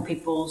young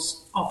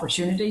people's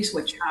opportunities,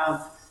 which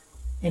have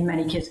in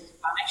many cases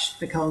vanished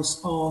because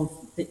of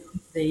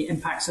the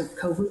impacts of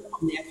COVID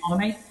on the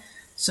economy.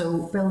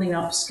 So building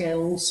up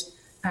skills,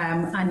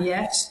 and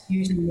yet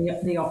using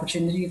the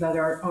opportunity that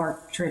our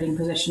trading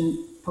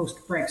position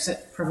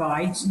post-Brexit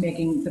provides,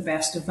 making the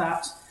best of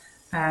that.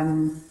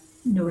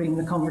 Noting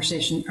the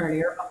conversation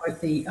earlier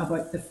about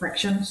the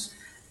frictions,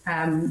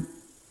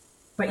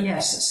 but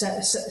yes,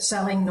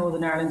 selling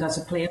Northern Ireland as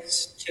a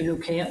place to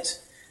locate,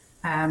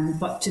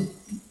 but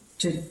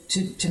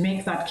to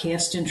make that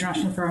case to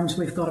international firms,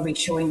 we've got to be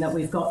showing that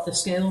we've got the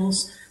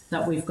skills,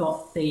 that we've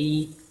got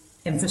the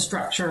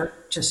infrastructure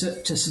to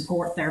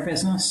support their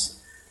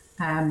business,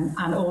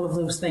 and all of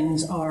those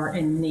things are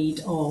in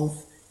need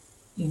of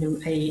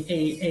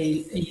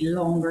a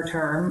longer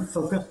term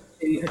focus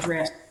to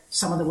address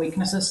some of the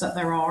weaknesses that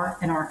there are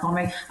in our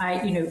economy.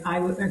 I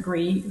would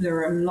agree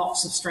there are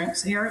lots of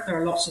strengths here.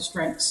 There are lots of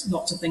strengths,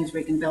 lots of things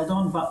we can build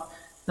on, but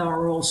there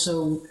are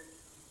also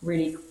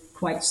really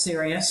quite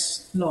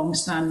serious,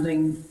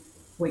 long-standing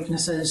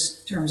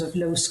weaknesses in terms of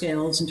low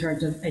skills, in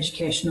terms of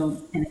educational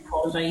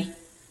inequality,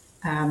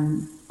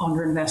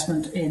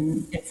 underinvestment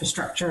in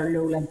infrastructure,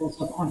 low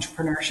levels of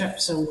entrepreneurship.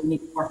 So we need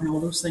to work on all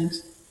those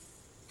things.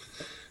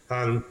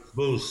 And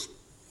those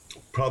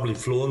probably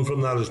flowing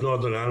from that is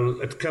Northern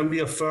Ireland. It can be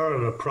a fair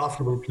and a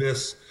profitable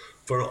place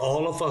for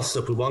all of us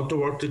if we want to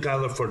work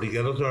together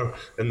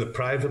in the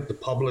private, the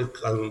public,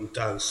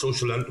 and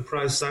social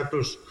enterprise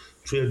sectors,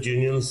 trade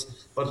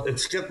unions. But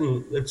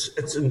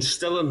it's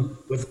instilling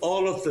with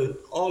all of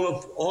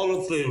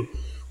the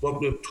what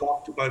we've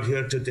talked about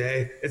here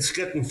today. It's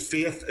getting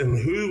faith in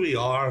who we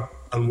are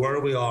and where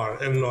we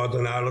are in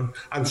Northern Ireland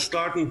and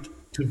starting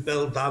to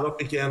build that up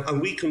again.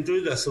 And we can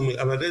do this, and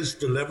it is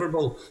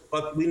deliverable,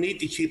 but we need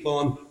to keep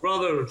on,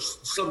 rather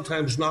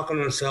sometimes knocking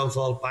ourselves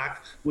all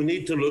back. We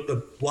need to look at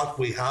what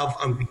we have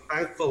and be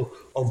thankful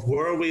of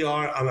where we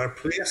are and our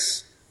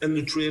place in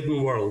the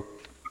trading world,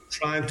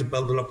 trying to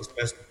build it up as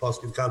best as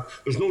possibly can.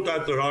 There's no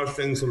doubt there are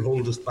things that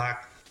hold us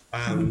back.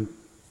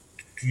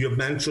 You've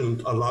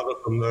mentioned a lot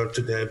of them there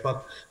today,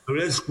 but there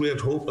is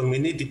great hope, and we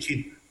need to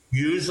keep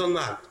using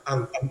that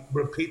and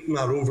repeating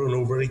that over and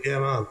over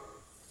again, Anne.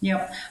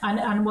 Yep,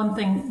 and one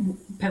thing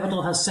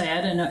Pivotal has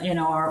said in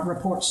our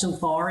report so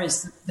far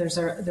is there's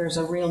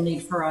a real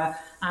need for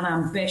an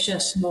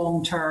ambitious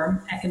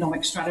long-term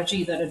economic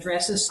strategy that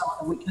addresses some of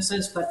the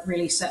weaknesses, but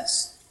really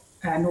sets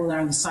Northern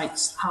Ireland's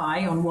sights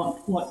high on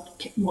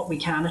what we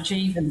can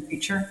achieve in the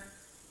future.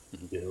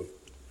 You know.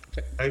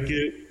 Okay. Thank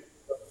you.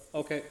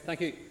 Okay,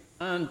 thank you.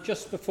 And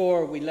just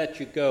before we let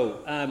you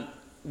go,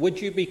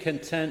 would you be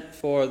content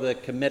for the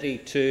committee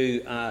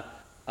to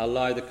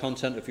allow the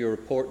content of your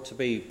report to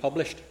be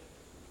published?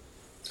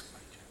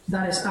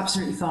 That is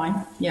absolutely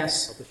fine.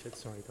 Yes.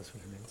 Sorry, that's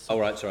what I meant. Oh,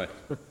 right, sorry.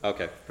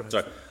 Okay,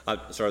 sorry.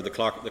 Sorry, the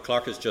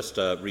clerk has just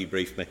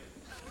rebriefed me.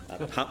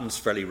 It happens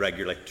fairly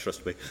regularly,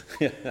 trust me,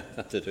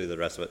 to do the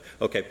rest of it.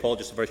 Okay, Paul,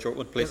 just a very short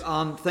one, please.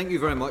 Thank you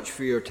very much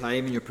for your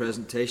time and your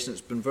presentation.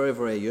 It's been very,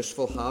 very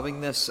useful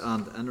having this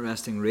and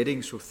interesting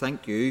reading, so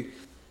thank you.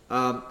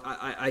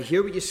 I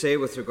hear what you say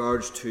with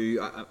regards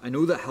to, I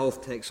know that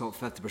health takes up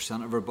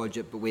 50% of our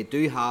budget, but we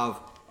do have,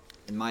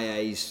 in my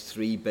eyes,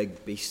 three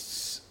big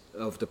beasts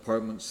of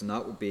departments, and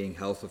that would be in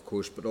health, of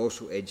course, but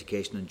also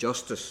education and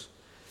justice.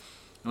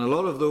 And a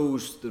lot of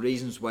those, the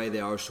reasons why they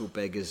are so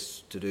big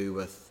is to do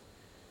with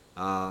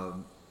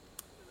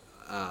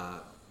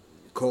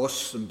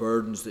costs and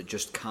burdens that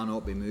just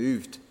cannot be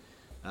moved.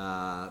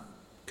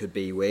 Could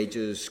be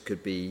wages,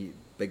 could be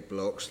big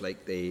blocks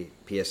like the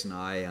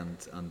PSNI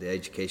and the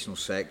educational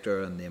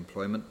sector and the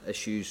employment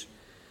issues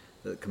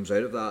that comes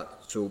out of that.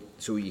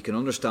 So you can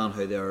understand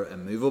how they're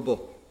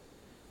immovable.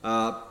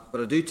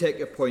 But I do take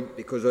your point,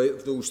 because out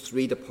of those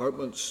three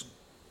departments,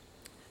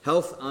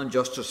 health and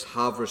justice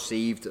have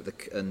received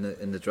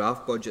in the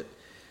draft budget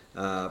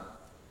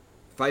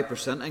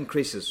 5%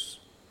 increases,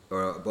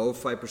 or above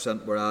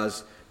 5%,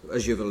 whereas,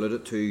 as you've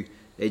alluded to,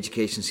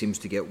 education seems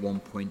to get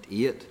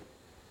 1.8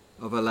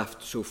 of a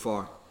lift so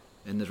far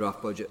in the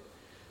draft budget.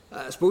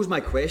 I suppose my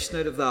question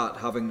out of that,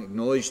 having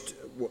acknowledged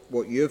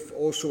what you've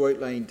also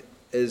outlined,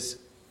 is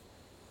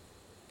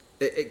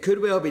it could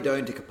well be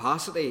down to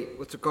capacity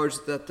with regards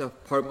to that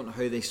department,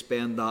 how they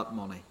spend that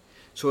money.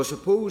 So I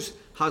suppose,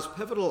 has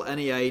Pivotal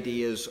any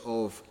ideas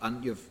of,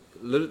 and you've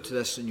alluded to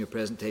this in your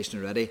presentation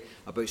already,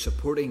 about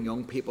supporting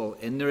young people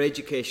in their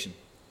education?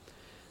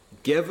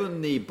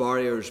 Given the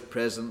barriers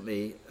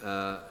presently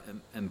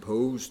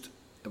imposed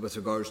with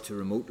regards to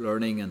remote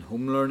learning and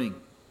home learning,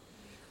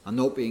 and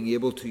not being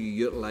able to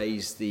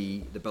utilise the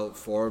built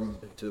form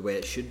to the way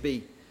it should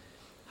be,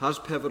 has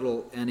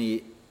Pivotal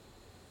any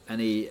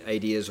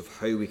ideas of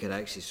how we could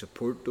actually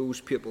support those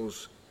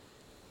pupils?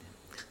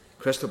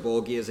 Crystal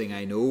ball gazing,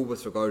 I know,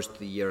 with regards to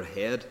the year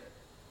ahead,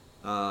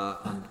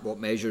 and what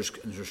measures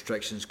and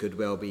restrictions could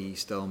well be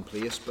still in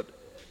place, but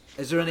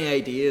is there any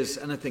ideas,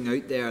 anything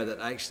out there that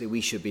actually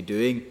we should be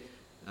doing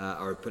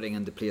or putting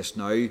into place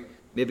now,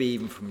 maybe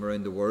even from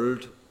around the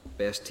world,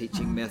 best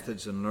teaching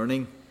methods and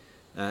learning,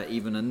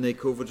 even in the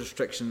COVID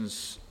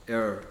restrictions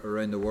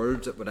around the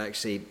world, that would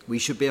actually we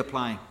should be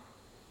applying?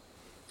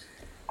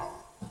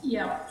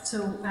 Yeah,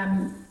 so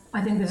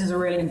I think this is a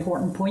really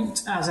important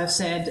point. As I've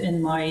said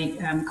in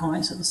my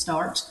comments at the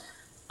start,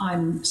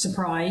 I'm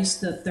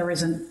surprised that there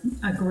isn't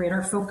a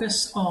greater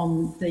focus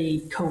on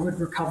the COVID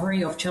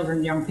recovery of children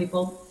and young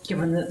people,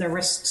 given that the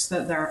risks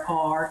that there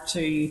are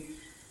to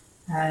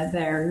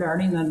their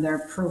learning and their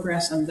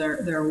progress and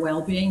their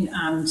well-being.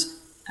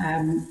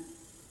 And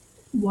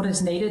what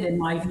is needed, in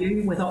my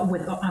view,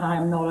 and I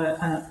am not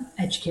an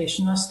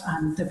educationalist,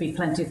 and there'd be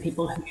plenty of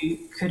people who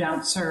could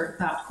answer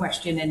that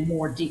question in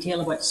more detail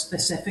about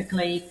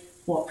specifically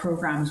what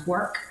programmes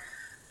work.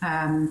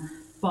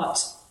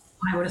 But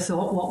I would have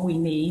thought what we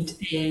need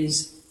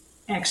is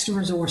extra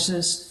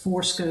resources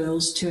for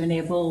schools to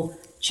enable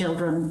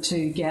children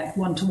to get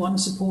one-to-one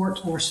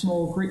support or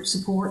small group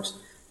support,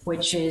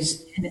 which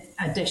is in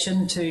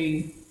addition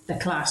to the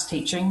class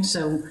teaching.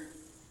 So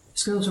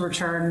schools will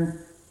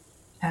return,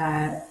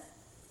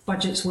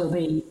 budgets will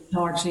be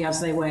largely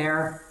as they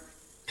were,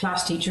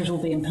 class teachers will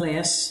be in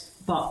place,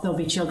 but there'll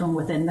be children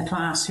within the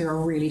class who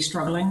are really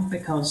struggling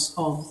because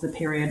of the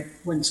period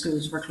when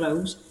schools were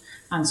closed.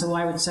 And so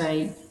I would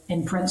say,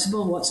 in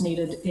principle, what's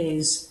needed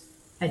is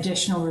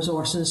additional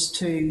resources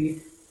to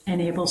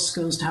enable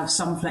schools to have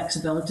some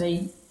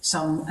flexibility,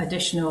 some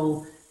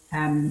additional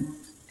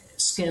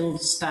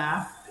skilled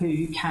staff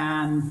who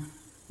can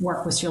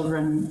work with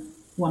children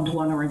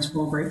one-to-one or in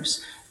small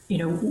groups. You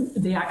know,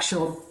 the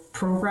actual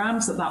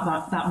programmes that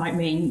might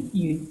mean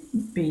you'd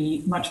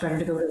be much better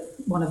to go to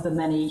one of the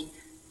many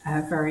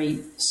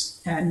very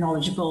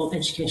knowledgeable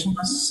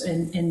educationalists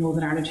in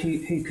Northern Ireland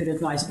who could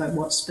advise about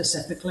what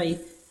specifically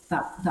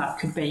that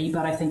could be.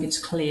 But I think it's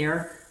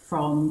clear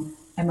from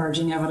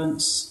emerging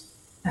evidence,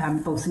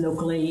 both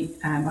locally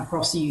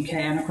across the UK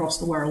and across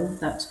the world,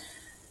 that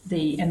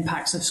the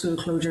impacts of school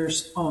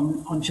closures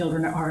on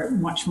children are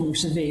much more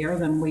severe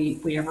than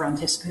we ever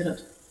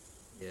anticipated.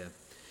 Yeah.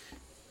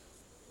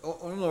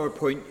 On another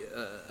point,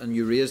 and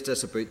you raised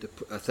this about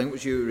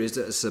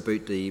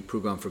the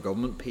programme for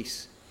government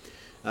piece.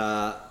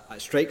 It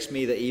strikes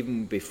me that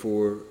even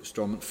before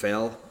Stormont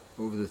fell,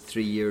 over the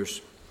 3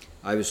 years,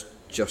 I was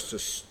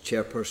Justice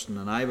Chairperson,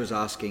 and I was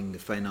asking the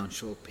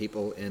financial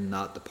people in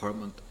that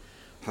department,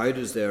 how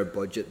does their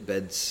budget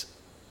bids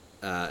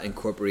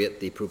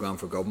incorporate the programme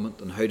for government,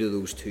 and how do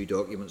those two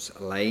documents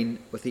align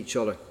with each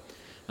other?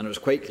 And it was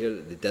quite clear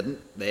that they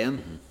didn't then.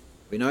 Mm-hmm.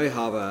 We now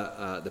have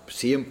the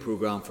same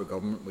programme for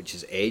government, which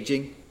is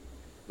ageing,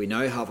 we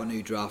now have a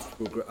new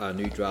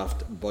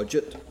draft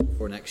budget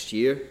for next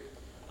year,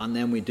 and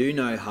then we do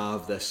now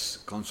have this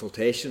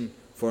consultation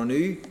for a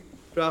new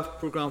draft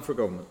programme for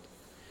government.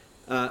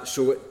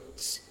 So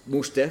it's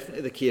most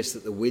definitely the case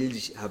that the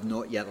wheels have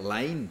not yet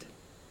aligned,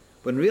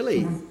 when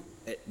really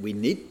we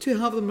need to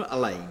have them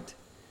aligned,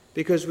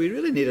 because we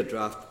really need a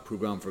draft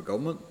programme for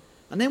government,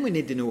 and then we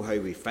need to know how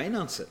we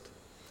finance it,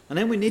 and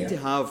then we need to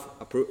have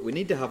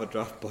a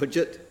draft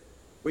budget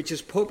which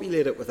is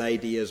populated with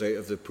ideas out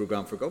of the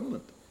programme for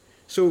government.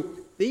 So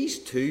these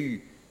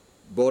two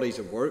bodies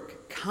of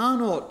work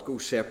cannot go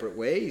separate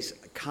ways,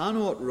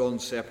 cannot run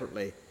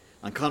separately,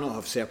 and cannot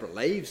have separate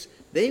lives.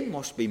 They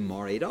must be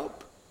married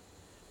up.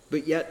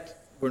 But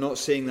yet we're not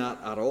seeing that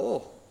at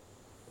all.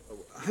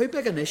 How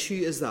big an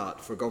issue is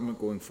that for government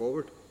going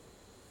forward?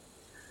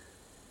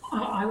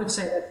 I would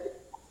say that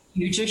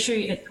huge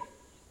issue.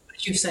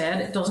 As you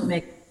said, it doesn't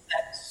make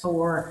sense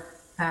for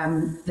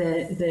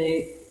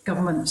the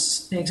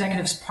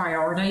executive's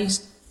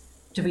priorities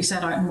to be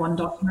set out in one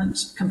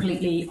document,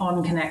 completely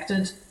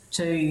unconnected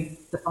to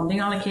the funding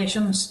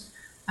allocations.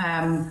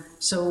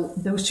 So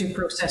those two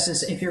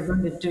processes, if you're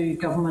going to do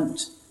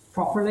government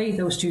properly,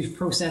 those two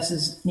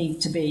processes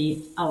need to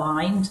be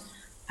aligned.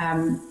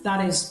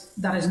 That is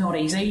not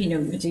easy.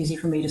 It's easy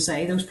for me to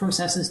say those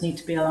processes need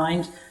to be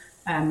aligned.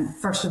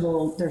 First of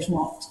all, there's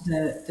not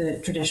the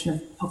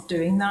tradition of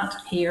doing that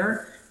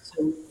here,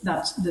 so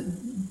that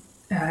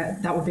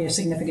would be a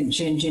significant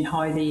change in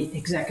how the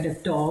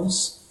executive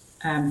does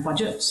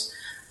budgets.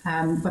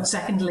 But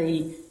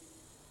secondly,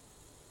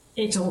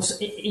 it's also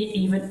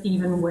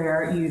even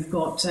where you've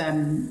got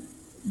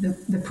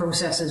the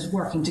processes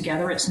working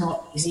together, it's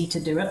not easy to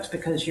do it,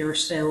 because you're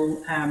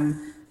still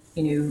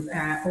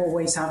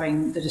always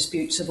having the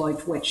disputes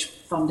about which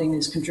funding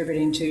is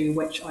contributing to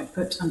which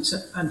output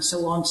and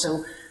so on.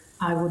 So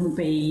I wouldn't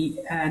be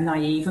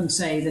naive and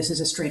say this is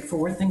a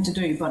straightforward thing to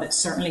do, but it's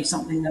certainly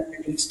something that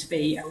there needs to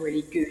be a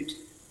really good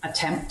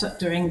attempt at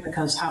doing,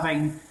 because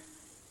having,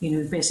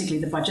 basically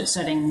the budget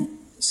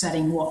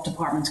setting what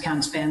departments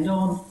can spend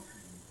on,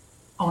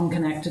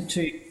 unconnected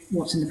to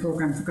what's in the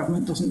programme for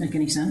government, doesn't make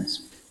any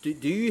sense.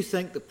 Do you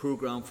think the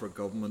programme for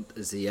government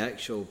is the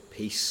actual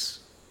piece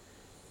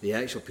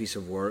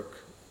of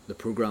work, the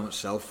programme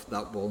itself,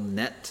 that will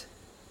knit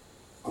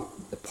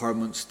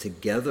departments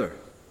together?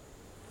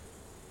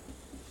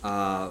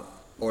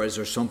 Or is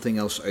there something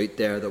else out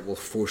there that will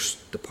force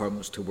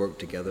departments to work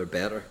together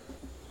better?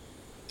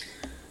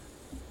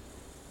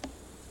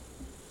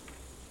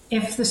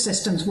 If the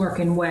system's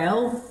working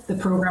well, the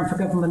programme for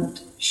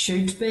government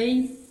should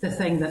be the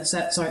thing that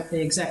sets out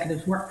the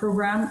executive's work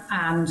programme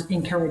and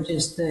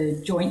encourages the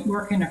joint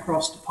working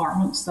across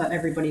departments that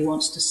everybody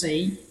wants to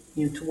see,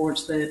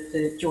 towards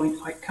the joint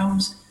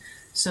outcomes.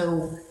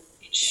 So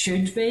it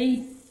should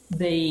be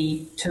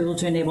the tool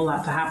to enable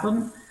that to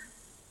happen.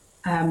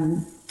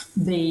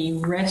 The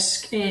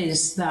risk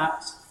is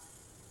that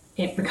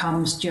it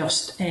becomes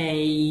just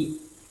an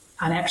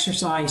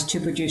exercise to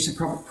produce a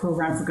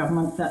programme for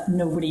government that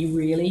nobody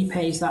really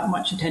pays that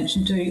much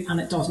attention to, and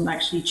it doesn't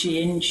actually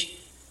change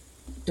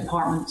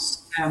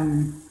departments'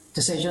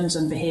 decisions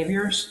and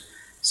behaviours.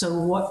 So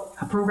what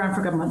a programme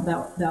for government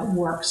that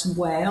works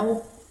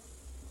well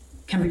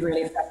can be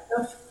really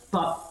effective,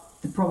 but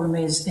the problem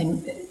is,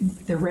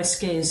 the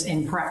risk is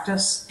in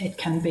practice, it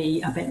can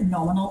be a bit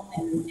nominal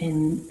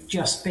in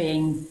just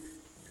being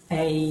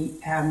a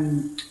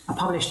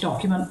published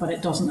document, but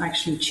it doesn't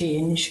actually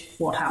change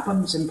what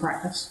happens in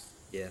practice.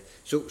 Yeah.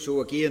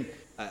 So again,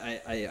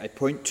 I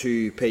point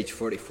to page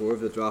 44 of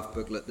the draft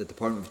booklet, the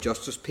Department of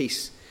Justice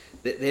piece.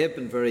 They have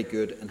been very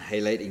good in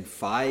highlighting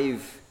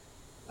 5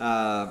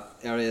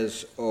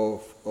 areas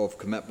of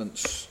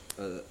commitments,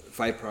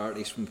 5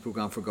 priorities from the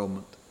programme for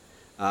government.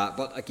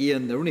 But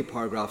again, they're only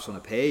paragraphs on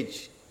a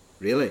page,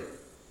 really.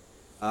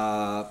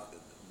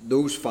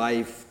 Those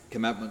 5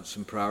 commitments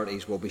and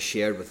priorities will be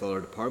shared with other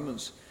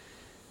departments,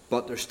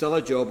 but there's still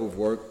a job of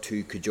work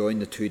to conjoin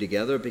the two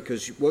together,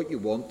 because what you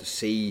want to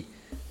see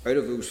out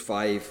of those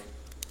 5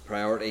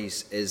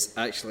 priorities is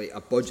actually a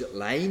budget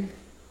line,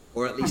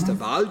 or at least a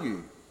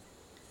value,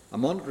 a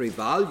monetary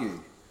value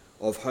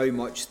of how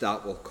much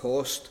that will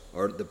cost,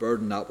 or the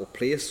burden that will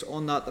place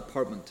on that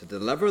department to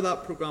deliver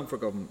that programme for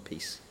government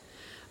piece.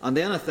 And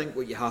then I think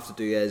what you have to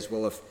do is,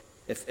 well,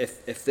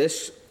 if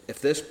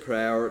this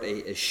priority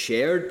is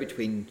shared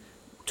between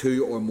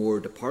 2 or more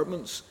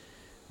departments,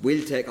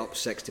 we'll take up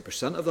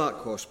 60% of that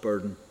cost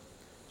burden.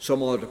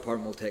 Some other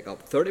department will take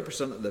up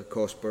 30% of the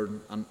cost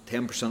burden, and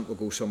 10% will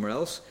go somewhere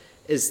else.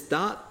 Is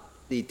that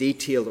the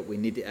detail that we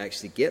need to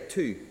actually get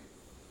to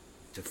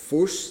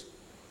force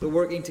the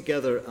working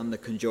together and the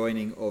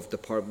conjoining of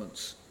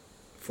departments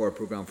for a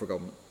programme for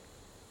government?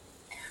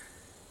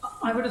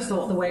 I would have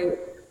thought the way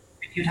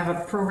you'd have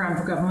a programme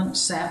for government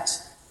set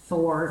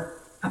for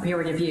a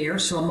period of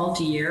years, so a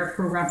multi-year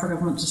programme for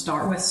government to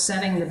start with,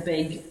 setting the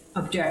big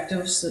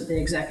objectives that the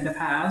executive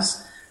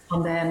has,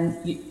 and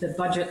then the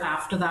budget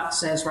after that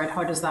says, right,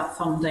 how do the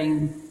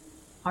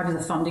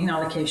funding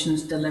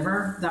allocations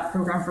deliver that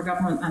programme for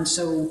government? And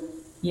so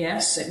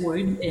yes, it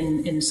would,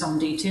 in some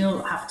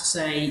detail, have to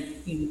say,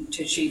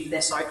 to achieve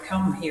this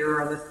outcome, here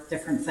are the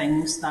different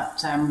things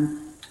that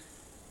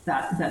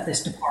that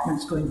this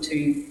department's going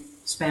to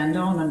spend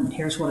on, and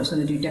here's what it's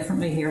going to do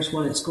differently. Here's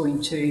where it's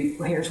going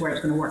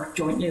to work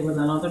jointly with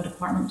another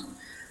department.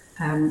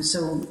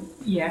 So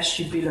yes,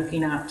 you'd be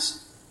looking at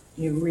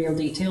real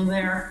detail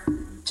there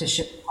to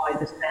show how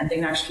the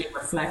spending actually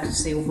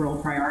reflects the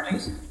overall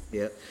priorities.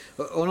 Yeah.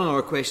 On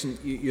another question,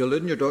 you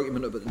allude in your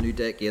document about the new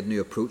decade,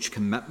 new approach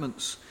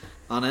commitments,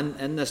 and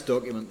in this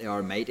document they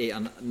are mighty.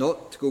 And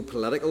not to go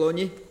political on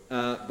you,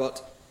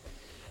 but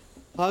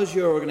has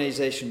your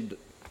organisation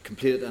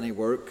completed any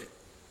work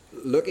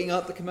looking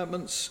at the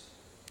commitments,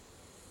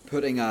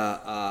 putting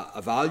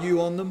a value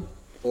on them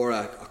or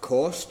a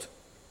cost,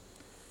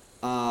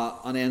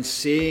 and then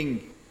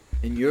seeing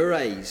in your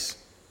eyes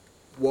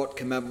what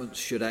commitments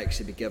should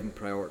actually be given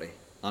priority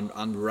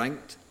and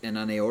ranked in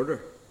any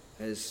order?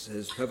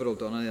 Has Pivotal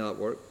done any of that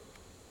work?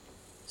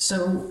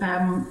 So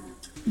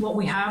what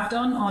we have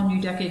done on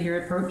New Decade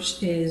Year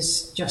Approach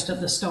is just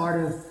at the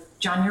start of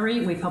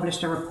January, we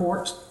published a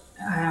report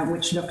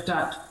which looked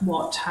at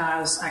what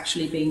has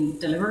actually been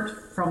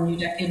delivered from New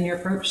Decade Year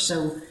Approach.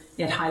 So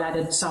it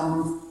highlighted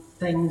some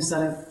things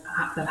that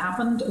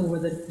happened over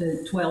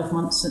the 12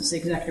 months since the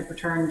executive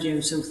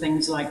returned. So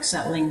things like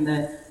settling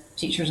the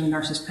teachers and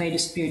nurses' pay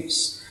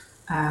disputes,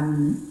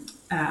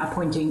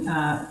 appointing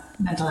a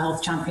mental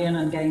health champion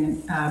and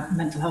getting a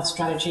mental health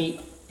strategy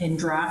in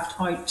draft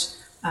out,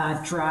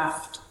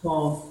 draft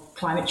of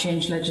climate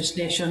change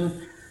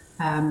legislation,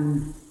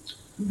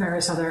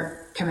 various other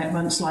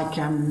commitments like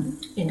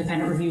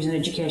independent reviews in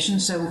education.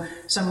 So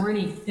some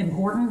really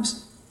important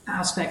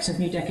aspects of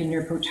New Decade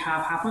Year Approach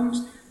have happened.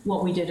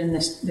 What we did in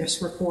this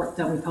report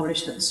that we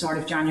published at the start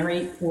of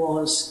January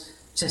was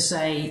to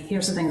say,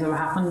 here's the things that have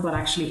happened, but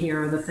actually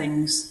here are the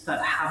things that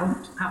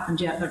haven't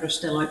happened yet that are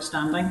still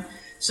outstanding.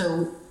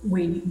 So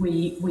we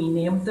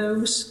named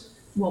those.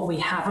 What we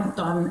haven't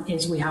done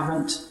is we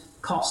haven't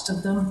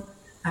costed them.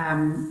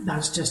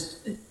 That's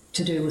just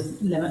to do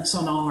with limits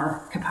on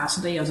our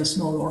capacity as a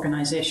small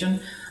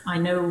organisation. I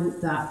know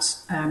that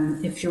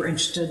if you're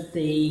interested,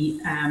 the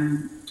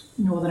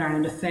Northern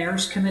Ireland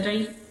Affairs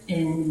Committee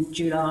in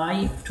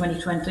July of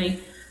 2020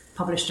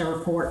 published a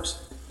report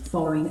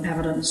following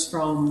evidence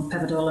from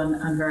Pivotal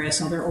and various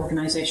other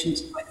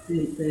organisations about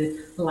the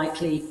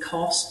likely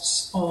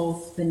costs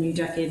of the New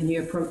Decade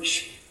New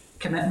Approach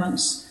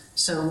commitments.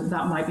 So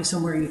that might be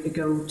somewhere you could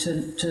go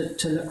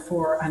to look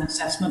for an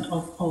assessment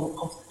of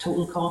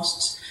total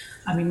costs.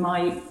 I mean,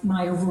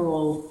 my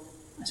overall,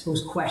 I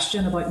suppose,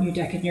 question about New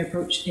Decade New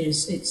Approach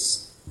is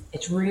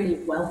it's really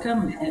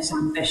welcome in its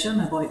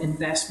ambition about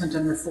investment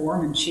and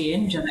reform and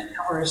change, and it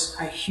covers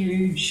a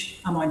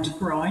huge amount of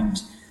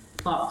ground.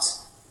 But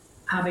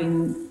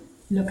having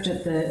looked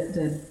at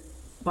the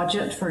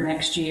budget for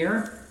next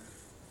year,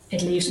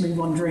 it leaves me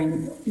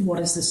wondering, what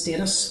is the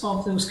status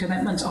of those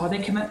commitments? Are they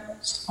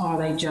commitments? Are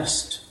they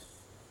just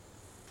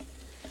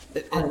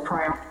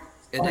prior?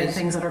 Are they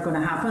things that are going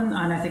to happen?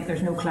 And I think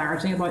there's no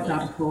clarity about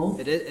that at all.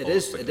 It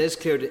is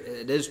clear.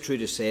 It is true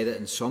to say that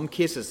in some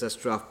cases this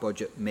draft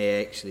budget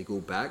may actually go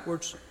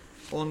backwards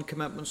on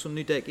commitments on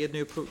New Decade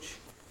New Approach.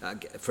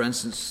 For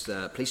instance,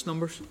 police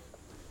numbers.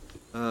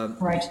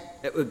 Right.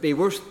 It would be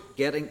worth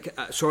getting.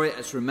 Sorry,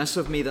 it's remiss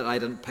of me that I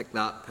didn't pick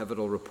that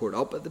Pivotal report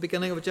up at the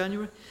beginning of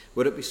January.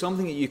 Would it be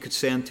something that you could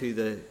send to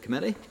the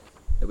committee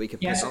that we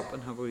could pick up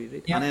and have a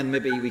read? Yeah. And then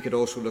maybe we could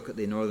also look at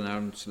the Northern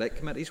Ireland Select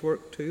Committee's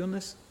work too on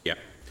this. Yeah.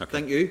 Okay.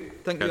 Thank you.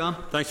 Thank you, Anne.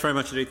 Thanks very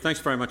much indeed. Thanks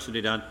very much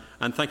indeed, Anne.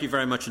 And thank you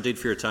very much indeed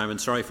for your time.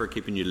 And sorry for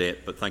keeping you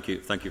late, but thank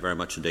you very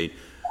much indeed.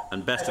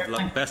 And best of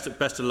luck. Best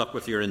of luck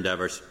with your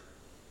endeavours.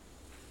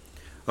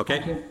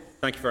 Okay.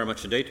 Thank you very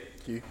much indeed.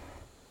 Thank you.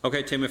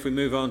 Okay, Tim, if we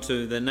move on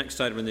to the next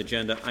item on the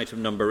agenda,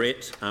 item number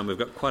 8, and we've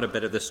got quite a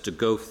bit of this to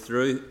go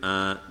through.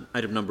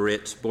 Item number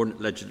 8,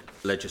 subordinate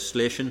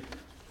legislation.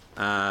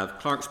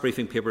 Clark's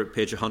briefing paper at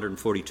page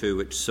 142,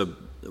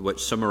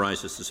 which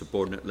summarises the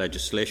subordinate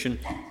legislation.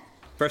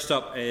 First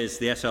up is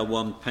the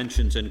SL1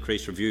 Pensions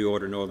Increase Review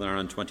Order Northern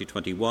Ireland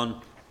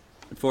 2021.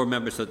 Inform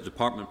members that the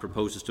Department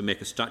proposes to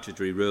make a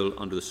statutory rule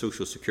under the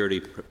Social Security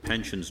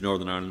Pensions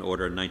Northern Ireland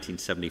Order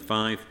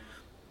 1975.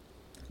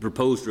 The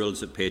proposed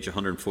rules at page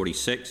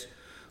 146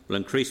 will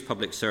increase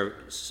public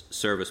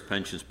service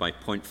pensions by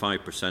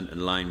 0.5% in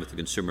line with the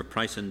Consumer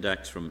Price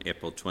Index from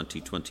April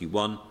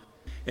 2021.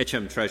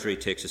 HM Treasury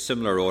takes a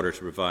similar order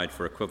to provide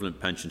for equivalent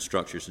pension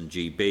structures in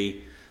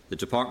GB. The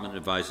Department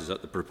advises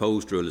that the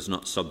proposed rule is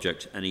not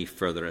subject to any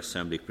further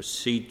Assembly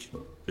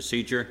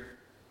procedure.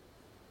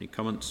 Any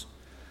comments?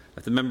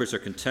 If the members are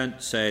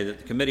content, say that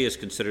the committee has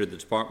considered the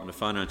Department of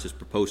Finance's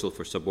proposal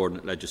for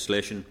subordinate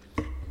legislation,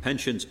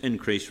 Pensions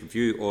Increase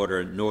Review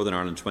Order Northern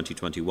Ireland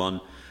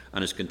 2021,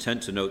 and is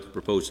content to note the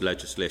proposed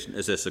legislation.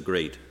 Is this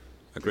agreed?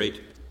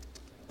 Agreed?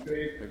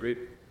 Agreed.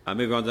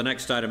 Moving on to the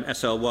next item,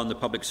 SL1, the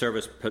Public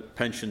Service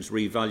Pensions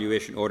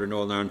Revaluation Order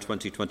Northern Ireland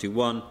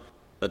 2021,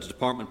 that the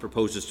Department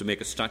proposes to make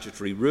a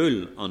statutory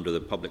rule under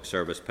the Public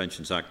Service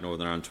Pensions Act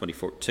Northern Ireland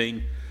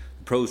 2014.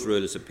 The proposed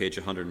rule is at page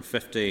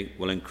 150,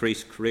 will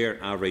increase career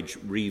average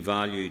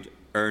revalued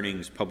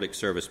earnings public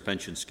service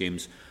pension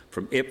schemes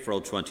from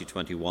April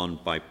 2021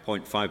 by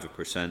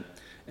 0.5%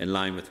 in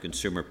line with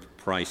Consumer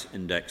Price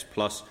Index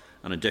plus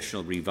an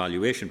additional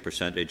revaluation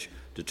percentage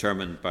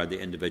determined by the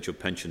individual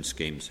pension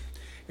schemes.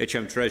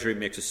 HM Treasury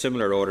makes a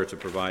similar order to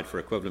provide for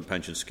equivalent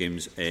pension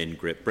schemes in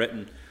Great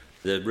Britain.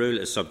 The rule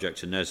is subject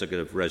to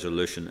negative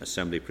resolution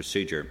assembly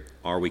procedure.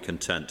 Are we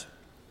content?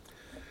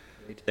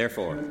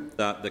 Therefore,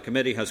 that the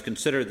Committee has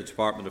considered the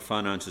Department of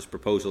Finance's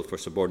proposal for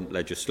subordinate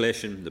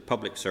legislation, the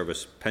Public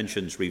Service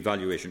Pensions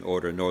Revaluation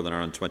Order Northern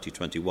Ireland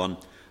 2021,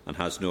 and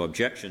has no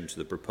objection to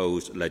the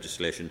proposed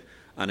legislation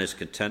and is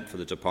content for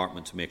the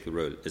Department to make the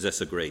rule. Is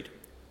this agreed?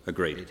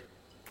 Agreed.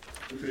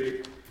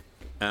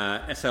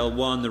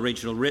 SL1, the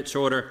Regional Rates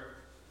Order.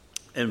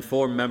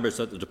 Inform members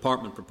that the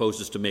Department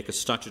proposes to make a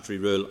statutory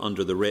rule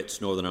under the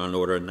Rates Northern Ireland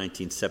Order in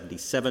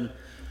 1977.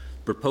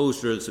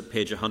 Proposed rules at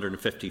page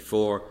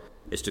 154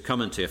 is to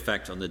come into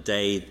effect on the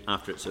day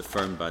after it's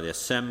affirmed by the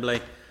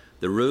Assembly.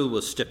 The rule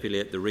will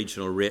stipulate the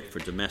regional rate for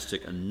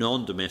domestic and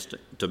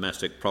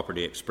non-domestic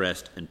property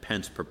expressed in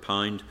pence per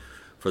pound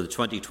for the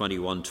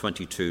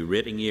 2021-22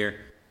 rating year.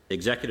 The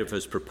Executive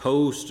has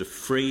proposed to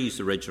freeze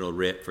the original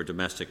rate for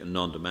domestic and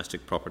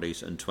non-domestic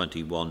properties in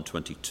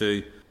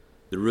 21-22.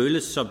 The rule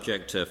is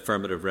subject to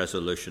affirmative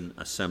resolution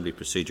assembly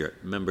procedure.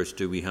 Members,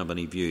 do we have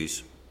any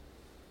views?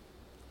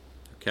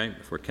 Okay,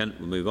 if we're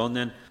content, we'll move on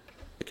then.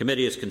 The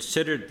Committee has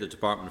considered the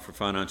Department for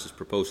Finance's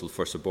proposal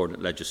for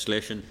subordinate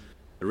legislation,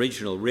 the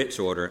Regional Rates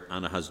Order,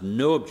 and it has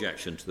no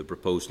objection to the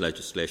proposed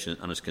legislation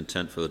and is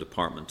content for the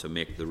Department to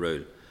make the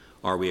rule.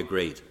 Are we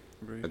agreed?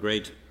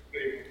 Agreed.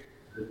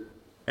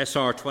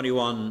 SR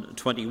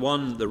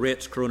 2121, the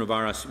Rates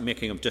Coronavirus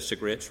Making of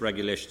District Rates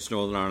Regulations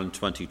Northern Ireland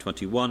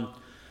 2021.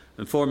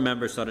 Inform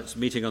members that at its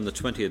meeting on the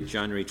 20th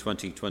January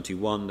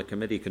 2021, the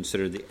Committee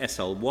considered the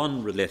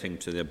SL1 relating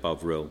to the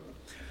above rule.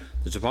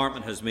 The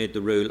Department has made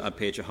the rule at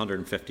page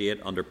 158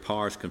 under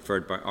powers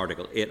conferred by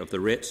Article 8 of the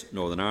Rates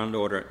Northern Ireland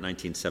Order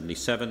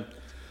 1977.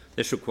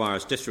 This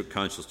requires district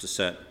councils to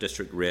set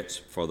district rates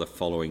for the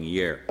following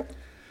year.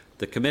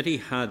 The Committee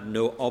had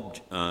no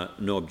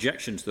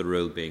objection to the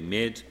rule being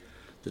made.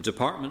 The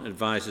Department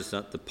advises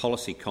that the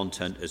policy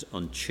content is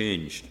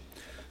unchanged.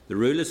 The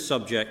rule is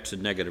subject to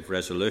negative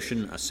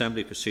resolution,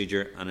 assembly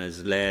procedure, and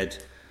is led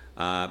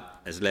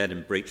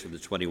in breach of the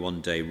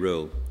 21-day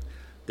rule.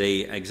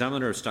 The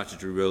Examiner of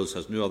Statutory Rules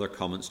has no other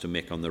comments to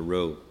make on the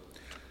rule.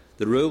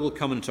 The rule will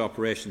come into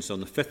operations on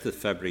the 5th of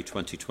February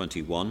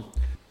 2021,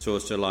 so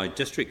as to allow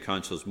district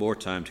councils more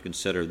time to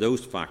consider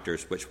those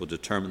factors which will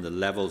determine the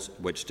levels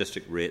at which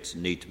district rates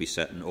need to be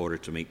set in order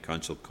to meet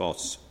council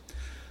costs.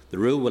 The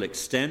rule will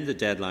extend the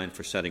deadline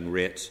for setting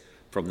rates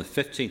from the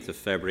 15th of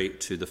February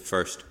to the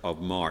 1st of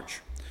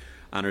March,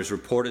 and is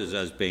reported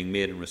as being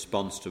made in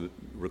response to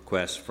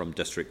requests from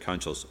district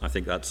councils. I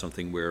think that's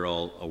something we're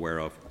all aware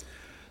of.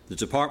 The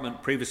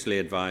Department previously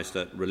advised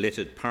that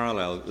related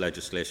parallel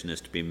legislation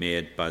is to be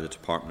made by the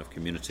Department of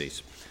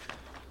Communities.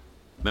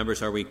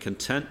 Members, are we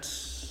content?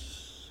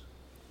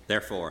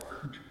 Therefore,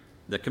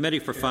 the Committee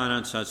for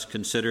Finance has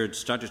considered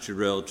Statutory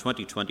Rule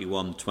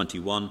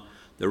 2021-21,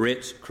 the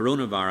Rates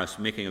Coronavirus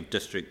Making of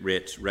District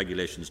Rates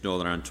Regulations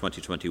Northern Ireland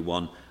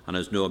 2021, and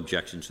has no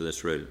objection to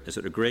this rule. Is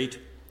it agreed?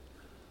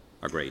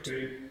 Agreed.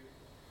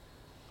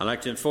 I'd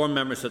like to inform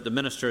members that the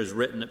Minister has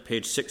written at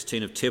page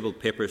 16 of tabled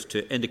papers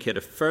to indicate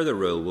a further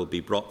rule will be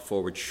brought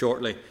forward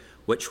shortly,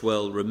 which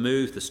will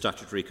remove the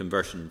statutory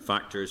conversion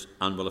factors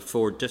and will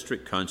afford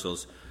district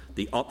councils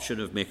the option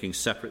of making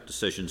separate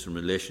decisions in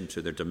relation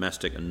to their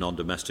domestic and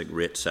non-domestic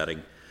rate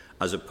setting,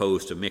 as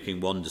opposed to making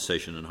one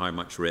decision on how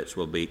much rates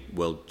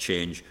will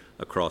change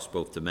across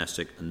both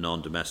domestic and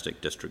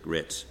non-domestic district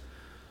rates.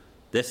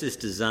 This is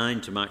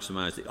designed to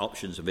maximise the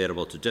options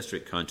available to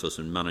district councils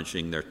in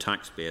managing their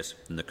tax base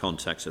in the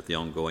context of the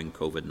ongoing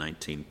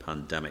COVID-19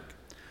 pandemic.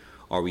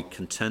 Are we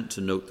content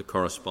to note the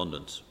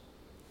correspondence?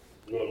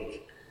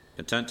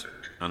 Content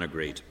and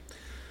agreed.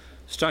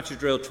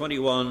 Statute Rule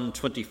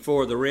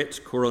 21-24, the Rates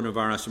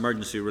Coronavirus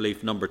Emergency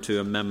Relief No. 2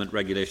 Amendment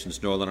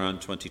Regulations Northern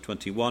Ireland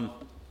 2021.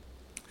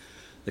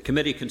 The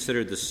Committee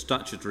considered the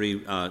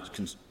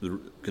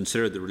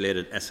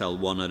related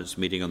SL1 at its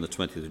meeting on the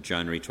 20th of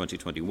January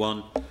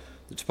 2021.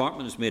 The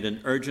Department has made an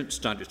urgent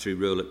statutory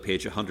rule at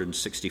page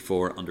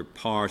 164 under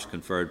powers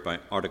conferred by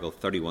Article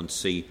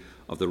 31C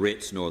of the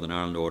Rates Northern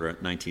Ireland Order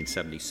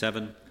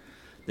 1977.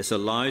 This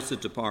allows the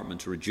Department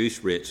to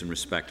reduce rates in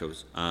respect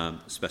of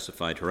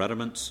specified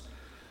hereditaments.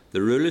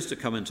 The rule is to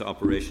come into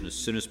operation as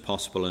soon as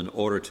possible in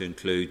order to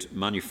include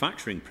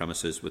manufacturing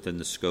premises within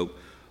the scope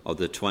of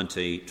the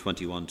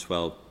 2021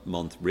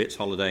 12-month rates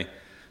holiday.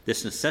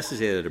 This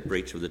necessitated a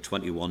breach of the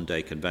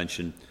 21-day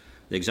convention.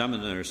 The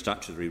Examiner of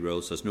Statutory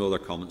Rules has no other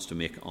comments to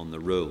make on the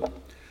rule.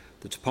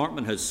 The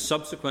Department has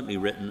subsequently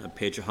written at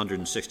page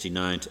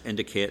 169 to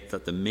indicate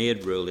that the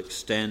made rule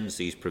extends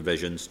these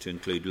provisions to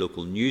include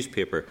local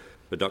newspaper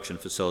production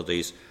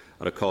facilities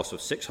at a cost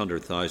of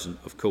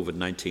 $600,000 of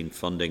COVID-19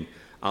 funding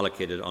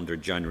allocated under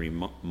January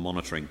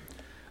monitoring.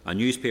 A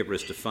newspaper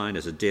is defined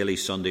as a daily,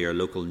 Sunday or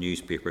local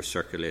newspaper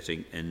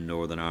circulating in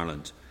Northern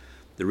Ireland.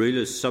 The rule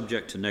is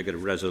subject to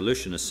negative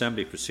resolution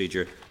assembly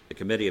procedure. The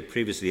committee had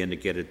previously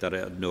indicated that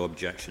it had no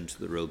objection to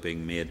the rule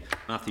being made.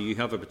 Matthew, you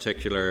have a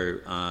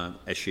particular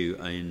issue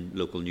in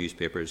local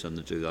newspapers and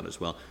to do that as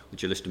well.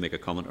 Would you wish to make a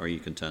comment, or are you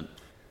content?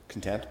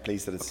 Content,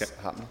 please, that it's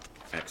happening.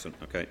 Excellent.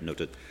 Okay,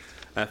 noted.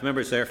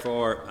 Members,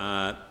 therefore,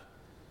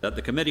 that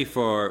the Committee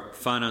for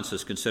Finance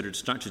has considered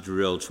Statutory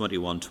Rule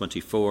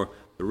 2124,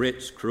 the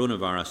Rates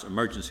Coronavirus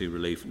Emergency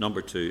Relief No.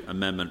 2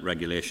 Amendment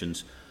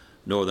Regulations,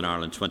 Northern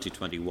Ireland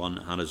 2021,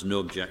 and has no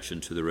objection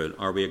to the rule.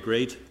 Are we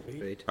agreed?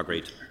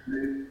 Agreed.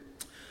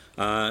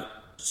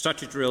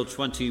 Statutory Rule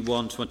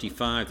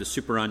 2125, the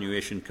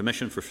Superannuation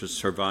Commission for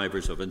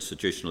Survivors of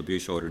Institutional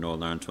Abuse Order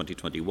Northern Ireland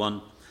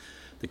 2021.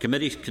 The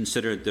Committee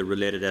considered the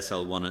related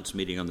SL1 at its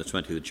meeting on the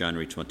 20th of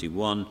January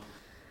 21.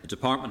 The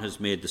Department has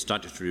made the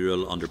statutory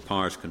rule under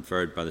powers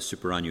conferred by the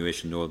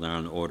Superannuation Northern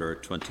Ireland Order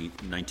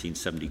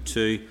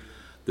 1972.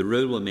 The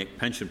rule will make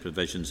pension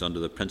provisions under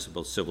the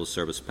Principal Civil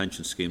Service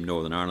Pension Scheme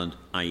Northern Ireland,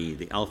 i.e.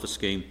 the Alpha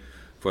Scheme,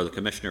 for the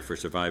Commissioner for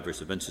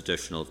Survivors of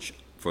Institutional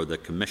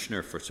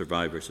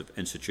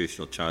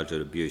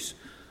Childhood Abuse.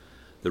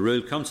 The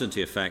rule comes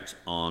into effect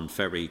on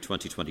February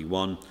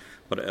 2021,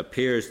 but it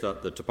appears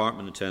that the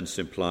Department intends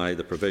to apply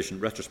the provision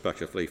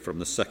retrospectively from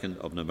the 2nd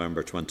of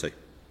November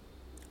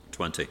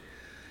 2020.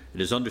 It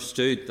is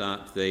understood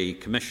that the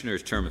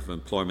Commissioner's term of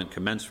employment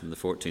commenced from the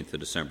 14th of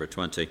December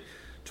 2020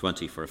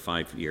 for a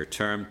 5-year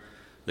term.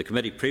 The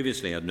Committee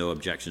previously had no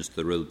objections to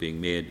the rule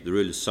being made. The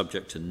rule is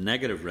subject to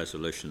negative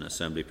resolution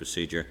assembly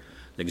procedure.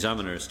 The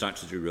Examiner of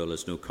Statutory Rule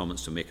has no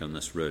comments to make on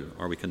this rule.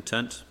 Are we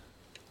content?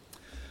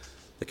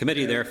 The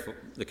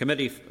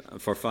Committee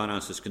for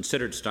Finance has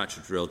considered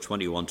Statutory Rule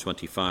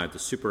 2125, the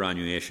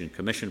Superannuation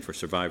Commission for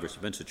Survivors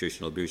of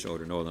Institutional Abuse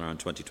Order Northern Ireland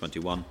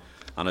 2021,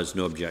 and has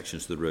no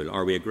objections to the rule.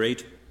 Are we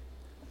agreed?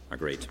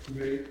 Agreed.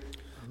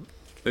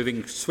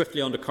 Moving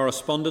swiftly on to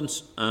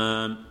correspondence.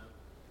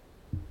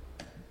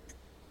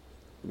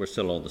 We're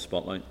still on the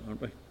spotlight, aren't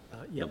we?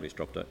 Yeah. Nobody's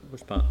dropped out.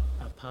 Where's Pat?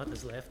 Pat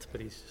has left,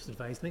 but he's just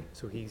advised me,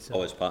 so he's...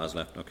 his Pat has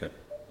left. Okay.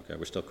 Okay,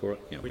 we're still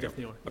correct? Yeah, we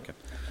definitely are. Okay.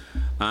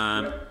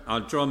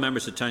 I'll draw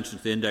members' attention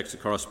to the index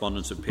of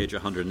correspondence at page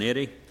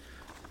 180.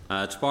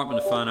 Department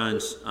of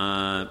Finance,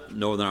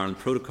 Northern Ireland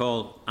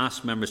Protocol,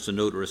 asked members to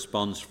note a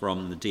response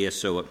from the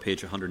DSO at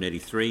page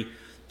 183,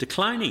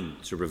 declining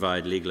to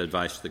provide legal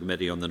advice to the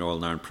Committee on the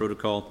Northern Ireland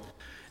Protocol.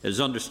 It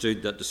is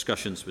understood that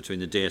discussions between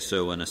the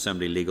DSO and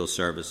Assembly Legal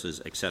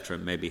Services, etc.,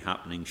 may be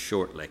happening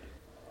shortly.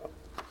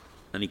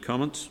 Any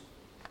comments?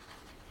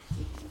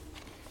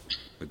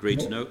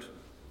 Agreed to note?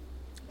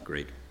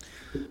 Agreed.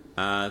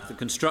 The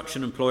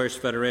Construction Employers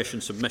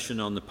Federation submission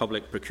on the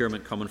Public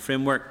Procurement Common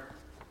Framework.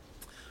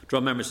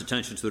 Draw members'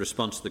 attention to the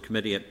response to the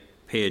Committee at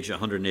page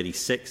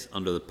 186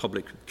 under the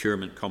Public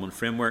Procurement Common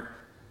Framework,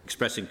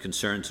 expressing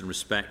concerns in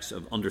respect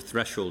of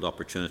under-threshold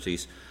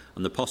opportunities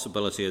and the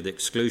possibility of the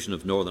exclusion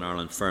of Northern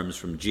Ireland firms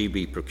from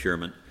GB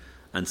procurement,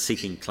 and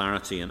seeking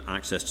clarity and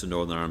access to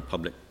Northern Ireland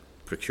public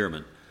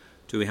procurement.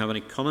 Do we have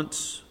any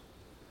comments?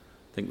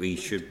 I think we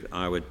should.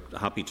 I would be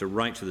happy to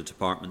write to the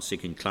Department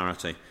seeking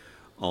clarity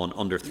on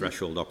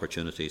under-threshold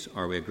opportunities.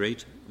 Are we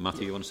agreed?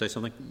 Matthew, you want to say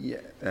something?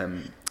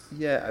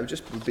 Yeah, I would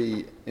just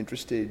be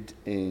interested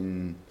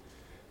in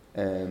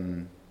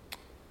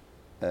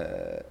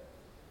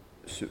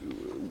so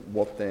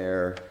what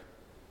their...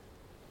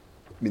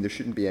 I mean, there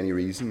shouldn't be any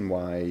reason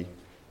why...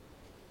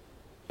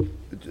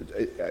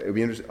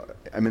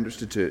 I'm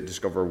interested to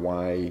discover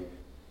why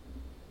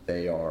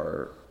they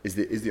are... Is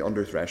the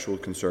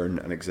under-threshold concern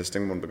an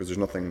existing one? Because there's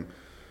nothing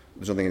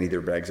in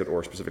either Brexit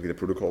or specifically the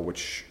protocol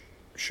which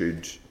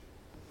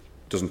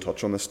doesn't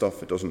touch on this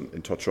stuff. It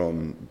doesn't touch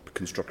on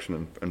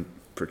construction and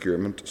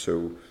procurement.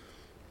 So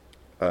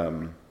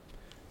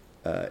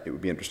it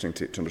would be interesting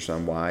to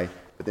understand why.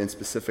 But then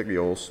specifically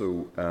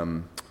also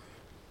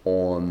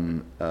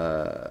on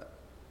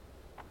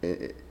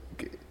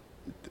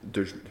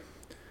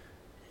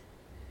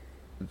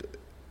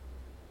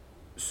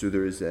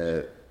there is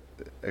a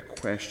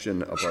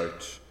question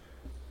about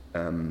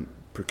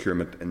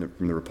procurement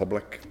from the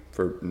Republic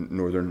for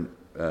Northern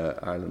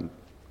Ireland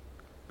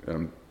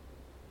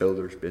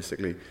builders,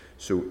 basically.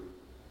 So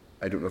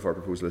I don't know if our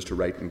proposal is to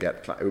write and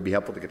get... It would be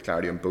helpful to get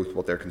clarity on both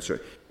what their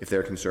concern... If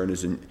their concern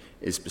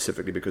is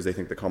specifically because they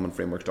think the Common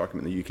Frameworks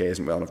document in the UK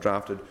isn't well enough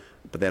drafted,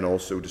 but then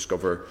also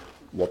discover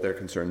what their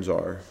concerns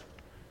are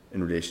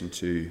in relation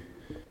to,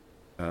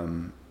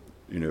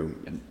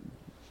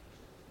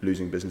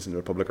 losing business in the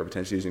Republic or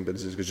potentially losing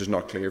businesses, because it's just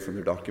not clear from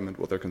their document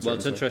what their concerns are. Well,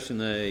 it's interesting.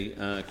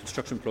 The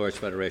Construction Employers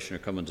Federation are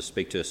coming to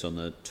speak to us on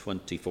the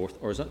 24th,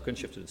 or is that going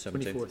to shift to the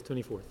 17th?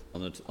 24th.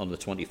 On the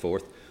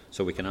 24th,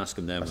 so we can ask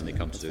them then when they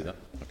come to do that.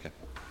 Okay.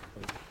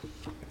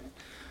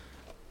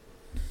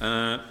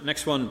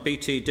 Next one,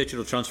 BT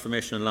Digital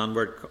Transformation and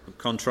Landward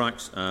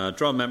Contracts.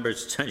 Draw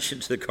members' attention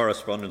to the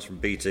correspondence from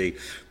BT,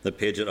 the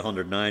page at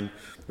 109,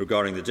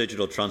 regarding the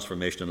digital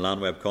transformation and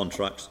Landweb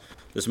contracts.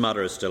 This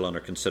matter is still under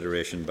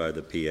consideration by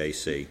the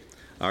PAC.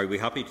 Are we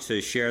happy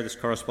to share this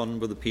correspondence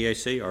with the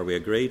PAC? Are we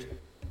agreed?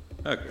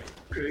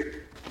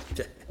 Agreed.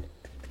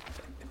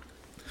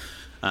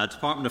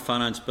 Department of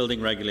Finance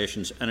Building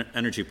Regulations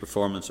Energy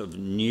Performance of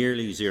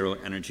Nearly Zero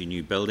Energy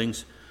New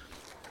Buildings.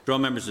 Draw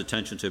members'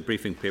 attention to a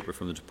briefing paper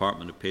from the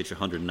Department at page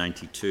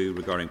 192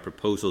 regarding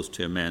proposals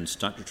to amend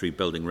statutory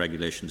building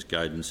regulations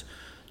guidance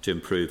to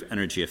improve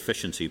energy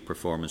efficiency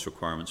performance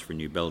requirements for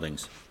new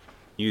buildings.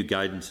 New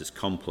guidance is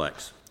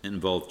complex. It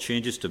involved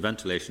changes to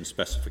ventilation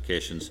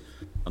specifications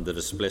and the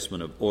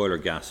displacement of oil or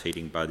gas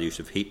heating by the use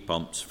of heat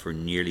pumps for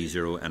nearly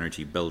zero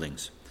energy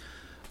buildings.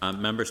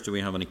 Members, do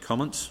we have any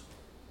comments?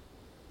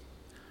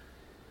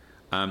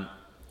 I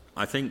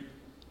think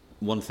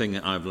one thing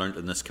that I've learned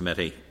in this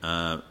committee,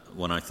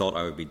 when I thought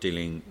I would be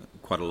dealing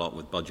quite a lot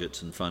with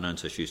budgets and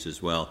finance issues as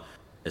well,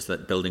 is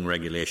that building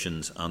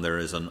regulations, and there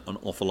is an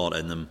awful lot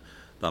in them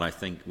that I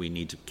think we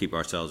need to keep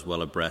ourselves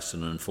well abreast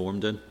and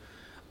informed in.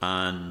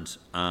 And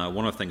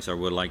one of the things I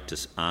would like to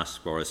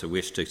ask for is I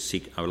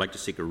would like to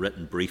seek a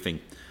written briefing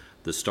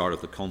at the start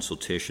of the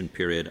consultation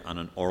period and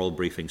an oral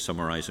briefing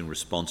summarising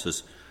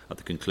responses at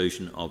the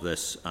conclusion of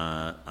this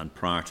and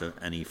prior to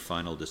any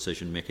final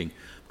decision making,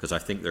 because I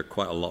think there are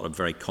quite a lot of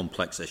very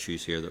complex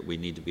issues here that we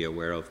need to be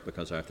aware of,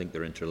 because I think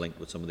they're interlinked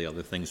with some of the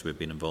other things we've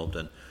been involved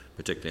in,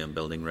 particularly on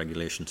building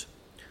regulations.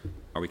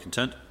 Are we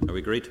content? Are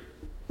we agreed?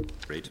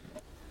 Agreed.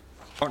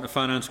 Department of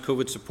Finance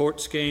COVID support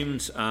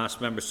schemes.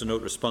 Ask members to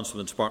note response from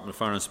the Department of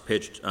Finance,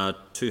 page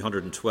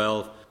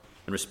 212,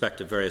 in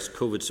respect of various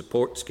COVID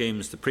support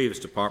schemes. The previous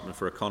Department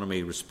for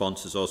Economy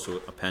response is also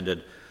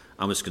appended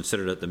and was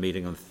considered at the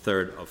meeting on the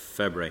 3rd of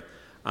February.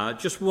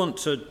 Just want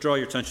to draw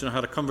your attention. I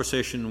had a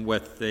conversation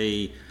with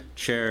the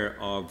chair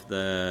of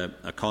the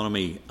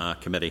Economy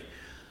Committee,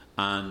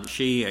 and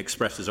she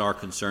expresses our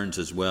concerns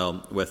as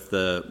well with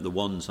the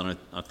ones, and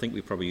I think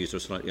we probably used a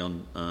slightly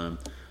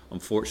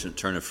unfortunate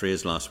turn of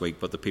phrase last week,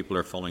 but the people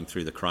are falling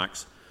through the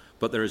cracks.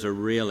 But there is a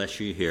real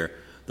issue here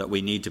that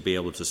we need to be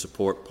able to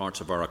support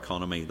parts of our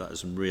economy that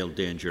is in real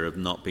danger of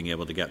not being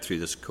able to get through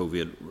this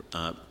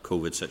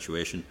COVID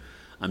situation.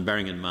 And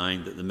bearing in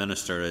mind that the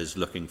Minister is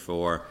looking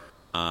for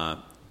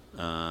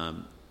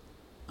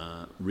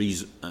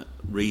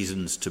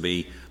reasons to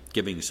be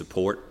giving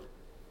support,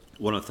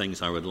 one of the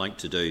things I would like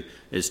to do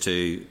is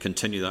to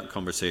continue that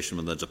conversation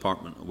with the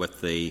Department, with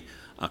the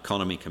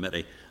Economy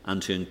Committee, and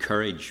to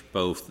encourage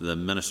both the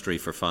Minister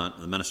of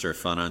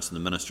Finance and the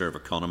Minister of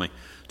Economy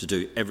to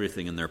do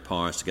everything in their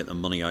powers to get the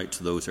money out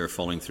to those who are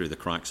falling through the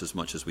cracks as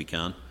much as we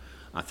can.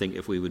 I think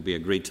if we would be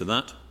agreed to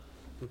that.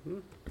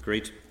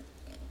 Agreed.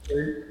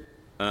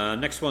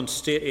 Next one,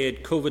 state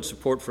aid COVID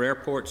support for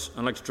airports.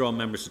 I'd like to draw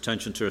members'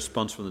 attention to a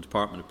response from the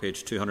Department at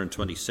page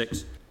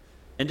 226,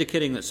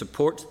 indicating that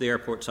support to the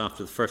airports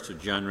after the 1st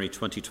of January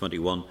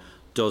 2021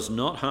 does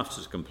not have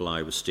to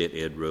comply with state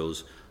aid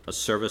rules, as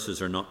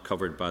services are not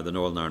covered by the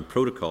Northern Ireland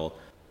Protocol,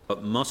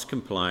 but must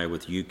comply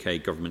with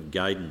UK Government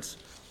guidance.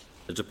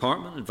 The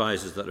Department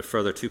advises that a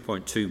further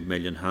 £2.2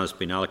 million has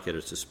been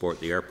allocated to support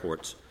the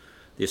airports.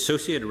 The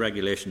associated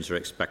regulations are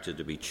expected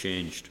to be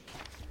changed.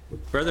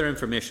 Further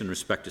information in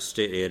respect to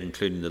state aid,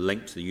 including the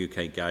link to the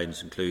UK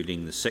guidance,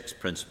 including the 6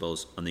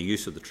 principles and the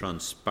use of the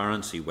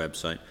Transparency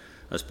website,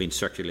 has been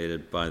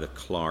circulated by the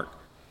Clerk.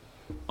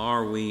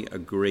 Are we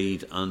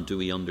agreed, and do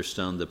we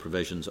understand the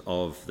provisions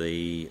of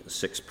the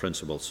 6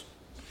 principles?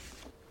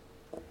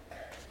 I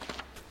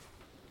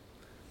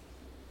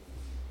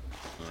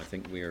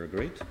think we are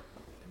agreed.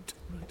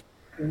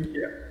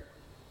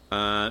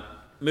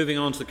 Moving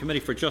on to the Committee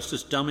for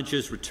Justice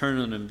Damages Return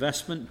on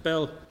Investment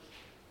Bill.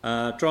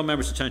 Draw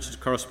members' attention to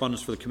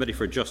correspondence for the Committee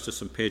for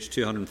Justice on page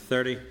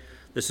 230.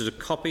 This is a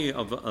copy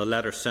of a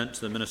letter sent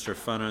to the Minister of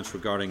Finance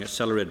regarding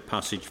accelerated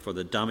passage for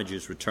the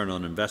Damages Return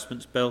on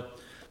Investments Bill.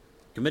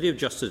 The Committee of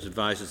Justice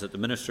advises that the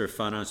Minister of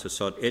Finance has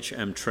sought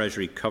HM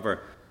Treasury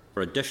cover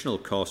for additional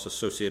costs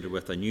associated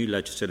with a new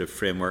legislative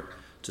framework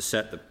to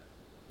set the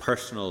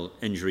personal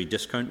injury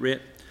discount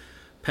rate.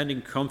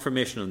 Pending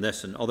confirmation on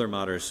this and other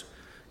matters,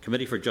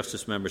 Committee for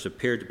Justice members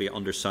appear to be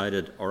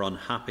undecided or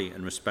unhappy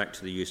in respect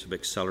to the use of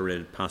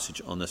accelerated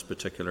passage on this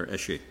particular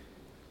issue.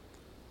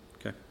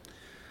 Okay.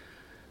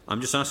 I'm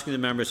just asking the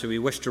members who we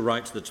wish to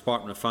write to the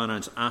Department of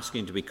Finance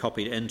asking to be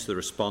copied into the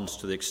response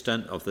to the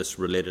extent of this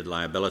related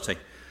liability,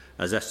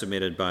 as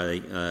estimated by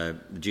the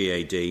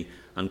GAD,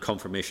 and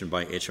confirmation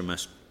by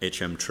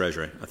HM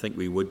Treasury. I think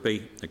we would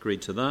be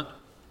agreed to that.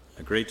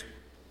 Agreed.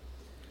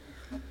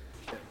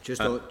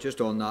 Just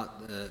on that,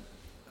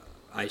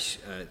 I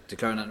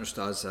declare an interest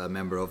as a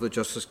member of the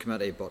Justice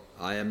Committee, but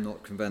I am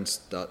not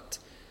convinced that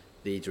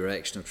the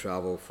direction of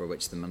travel for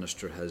which the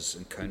Minister has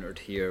encountered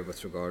here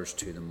with regards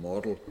to the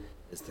model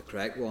is the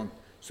correct one.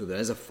 So there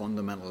is a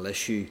fundamental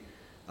issue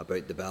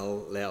about the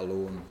bill, let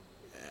alone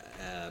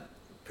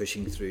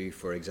pushing through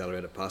for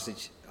accelerated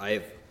passage.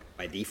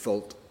 By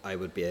default, I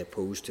would be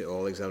opposed to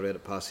all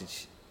accelerated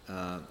passage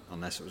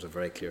unless it was a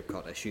very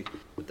clear-cut issue.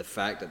 But the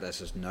fact that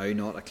this is now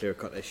not a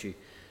clear-cut issue,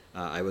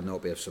 I would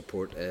not be of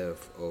support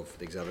of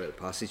the accelerated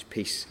passage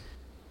piece.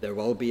 There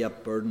will be a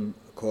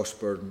cost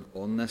burden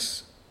on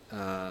this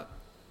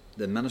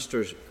the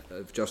Minister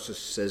of Justice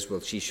says, well,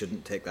 she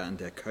shouldn't take that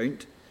into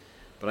account.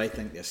 But I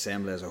think the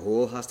Assembly as a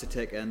whole has to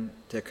take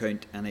into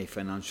account any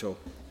financial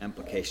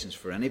implications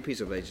for any piece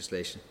of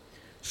legislation.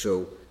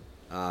 So,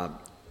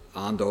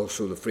 and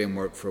also the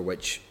framework for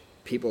which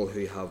people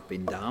who have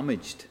been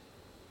damaged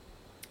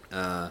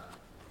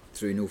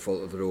through no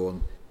fault of their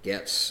own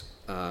gets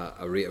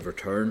a rate of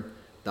return.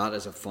 That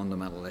is a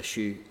fundamental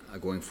issue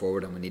going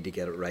forward, and we need to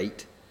get it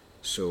right.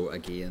 So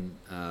again,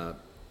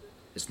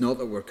 it's not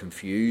that we're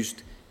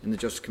confused in the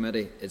Justice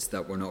Committee, it's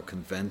that we're not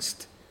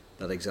convinced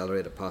that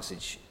accelerated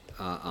passage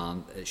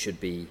and it should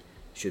be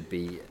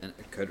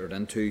countered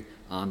into,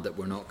 and that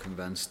we're not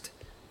convinced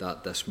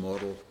that this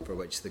model for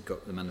which the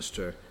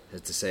Minister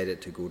has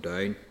decided to go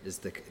down is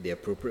the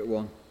appropriate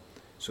one.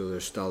 So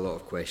there's still a lot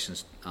of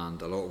questions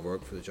and a lot of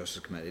work for the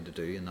Justice Committee to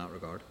do in that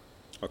regard.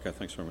 Okay,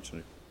 thanks very much.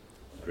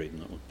 Agreed on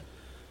that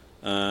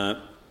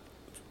one.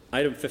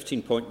 Item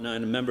 15.9, a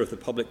member of the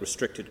public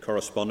restricted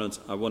correspondence.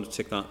 I want to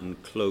take that in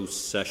closed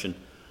session.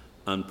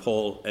 And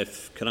Paul,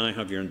 can I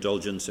have your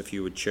indulgence if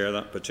you would chair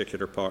that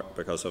particular part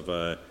because of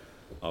a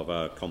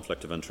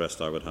conflict of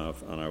interest I would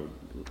have, and I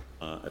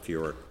would, if you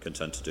were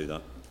content to do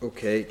that.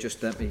 Okay,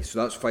 just let me.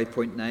 So that's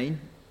 5.9.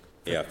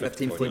 Yeah,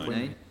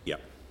 15.9. Yeah.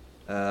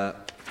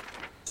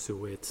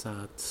 So it's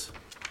at.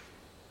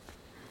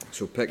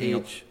 So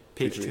picking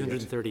page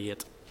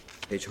 238.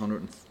 Page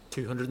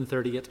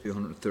 238.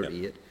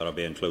 238. Yep. That'll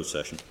be in closed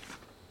session.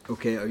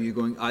 Okay, are you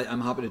going?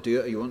 I'm happy to do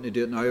it. Are you wanting to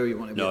do it now, or you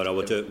want to? No,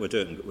 we'll do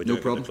it in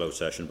a closed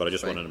session. But I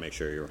just wanted to make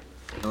sure you were.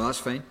 No, that's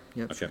fine.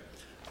 Yep. Okay.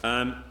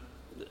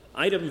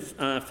 Item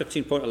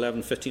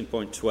 15.11,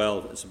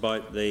 15.12 is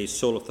about the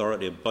Sole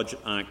Authority Budget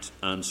Act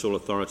and Sole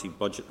Authority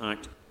Budget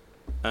Act.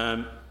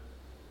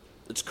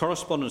 It's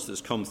correspondence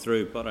that's come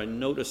through, but I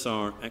notice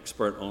our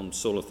expert on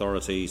sole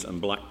authorities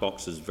and black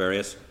boxes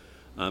various,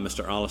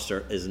 Mr.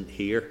 Alistair, isn't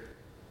here,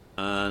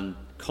 and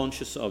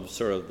conscious of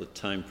sort of the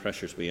time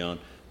pressures we on,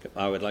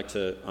 I would like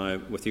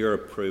to, with your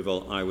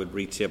approval, I would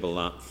retable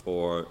that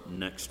for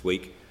next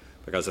week,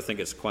 because I think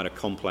it's quite a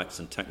complex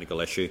and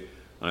technical issue,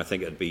 and I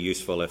think it would be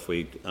useful if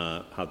we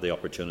had the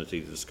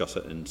opportunity to discuss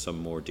it in some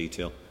more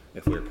detail,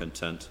 if we're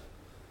content.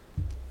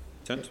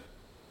 Content?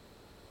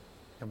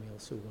 Can we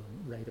also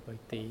write about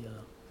the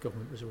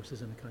Government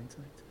Resources and Accounts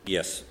Act?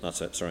 Yes,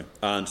 that's it, sorry.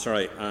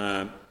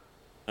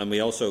 And we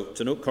also,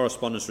 to note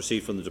correspondence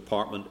received from the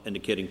Department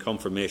indicating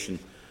confirmation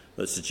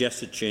that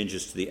suggested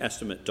changes to the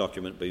estimate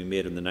document being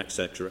made in the next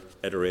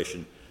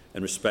iteration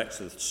in respect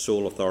to the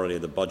sole authority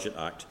of the Budget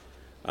Act.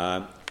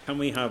 Can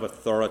we have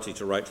authority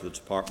to write to the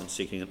Department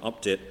seeking an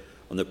update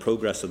on the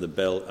progress of the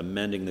bill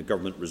amending the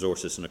Government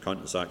Resources and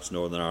Accountants Act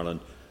Northern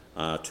Ireland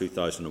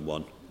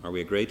 2001? Are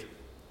we agreed?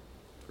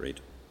 Agreed.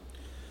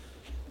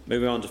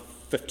 Moving on to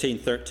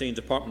 15.13,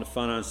 Department of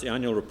Finance, the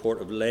annual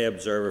report of Lay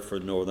Observer for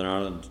Northern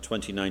Ireland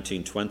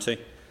 2019-20.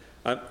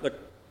 Look,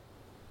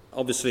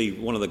 obviously,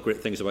 one of the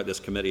great things about this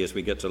committee is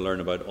we get to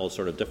learn about all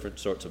sort of different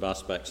sorts of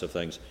aspects of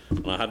things.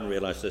 And I hadn't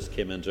realised this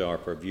came into our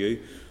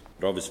purview,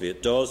 but obviously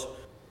it does.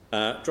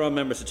 Draw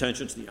members'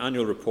 attention to the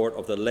annual report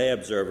of the Lay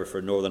Observer for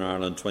Northern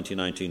Ireland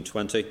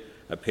 2019-20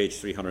 at page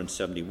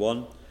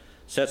 371.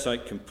 Sets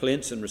out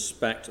complaints in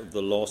respect of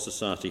the Law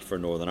Society for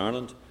Northern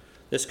Ireland.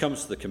 This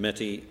comes to the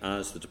committee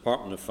as the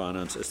Department of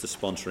Finance is the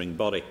sponsoring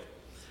body.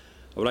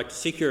 I would like to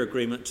seek your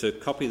agreement to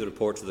copy the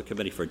report to the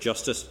Committee for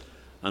Justice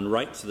and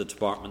write to the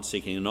Department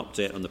seeking an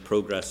update on the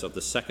progress of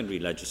the secondary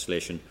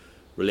legislation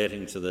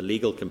relating to the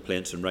Legal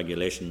Complaints and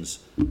Regulations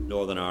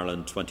Northern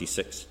Ireland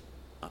 26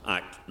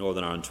 Act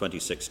Northern Ireland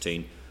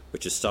 2016,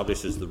 which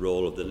establishes the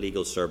role of the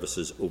Legal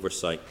Services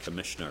Oversight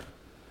Commissioner.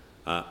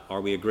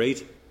 Are we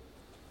agreed?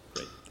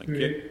 Great, thank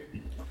you.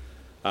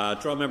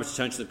 Draw members'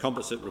 attention to the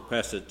composite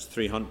request at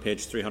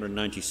page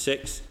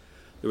 396.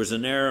 There was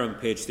an error on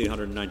page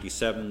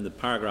 397. The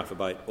paragraph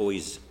about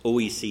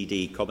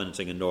OECD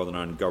covenanting in Northern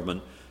Ireland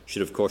Government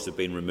should, of course, have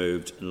been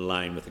removed in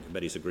line with the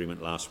committee's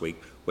agreement last week,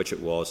 which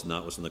it was, and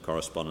that was in the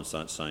correspondence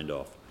that signed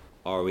off.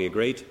 Are we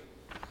agreed?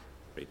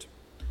 Agreed.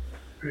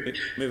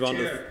 Move on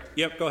to...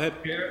 Yep, go ahead.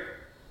 Chair,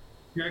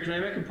 can I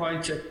make a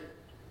point?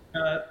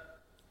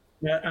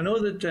 I know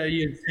that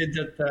you said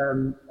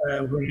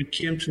that when it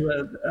came to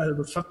the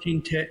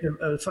 1510,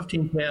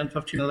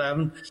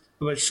 1511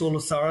 about sole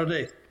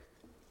authority,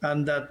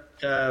 and that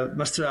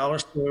Mr.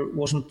 Alistair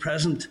wasn't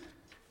present,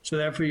 so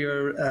therefore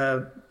you're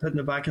putting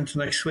it back into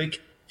next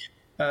week.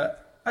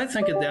 I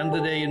think at the end of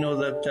the day,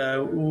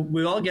 that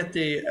we all get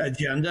the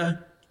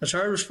agenda. It's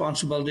our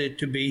responsibility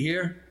to be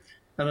here,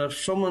 and if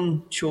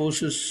someone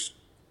chooses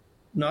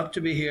not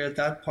to be here at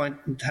that point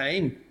in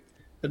time,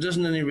 there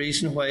isn't any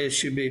reason why it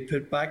should be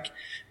put back.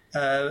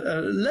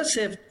 Let's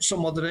say if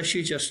some other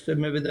issue just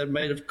maybe that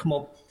might have come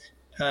up,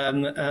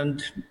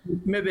 and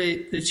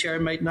maybe the chair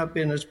might not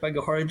be in as big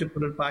a hurry to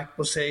put it back,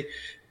 but say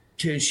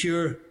to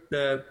ensure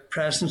the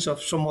presence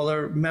of some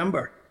other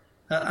member.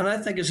 And I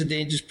think it's a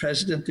dangerous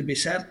precedent to be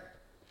set.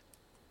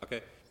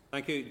 Okay,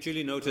 thank you.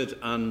 Duly noted,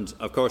 and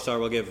of course I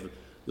will give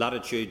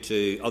latitude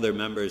to other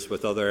members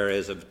with other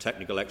areas of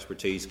technical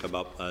expertise come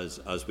up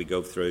as we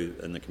go through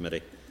in the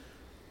committee.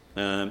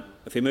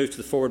 If we move to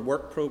the Forward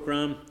Work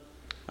Programme,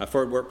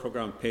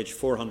 page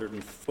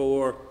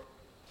 404.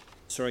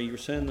 Sorry, you were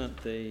saying that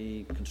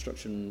the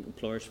Construction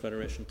Employers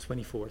Federation?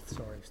 24th,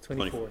 sorry.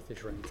 24th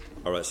is right.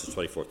 All right, so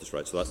 24th is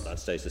right. So that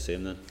stays the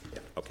same then? Yeah.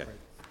 Okay.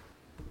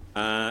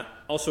 Right.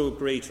 Also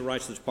agree to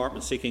write to the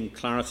Department seeking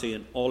clarity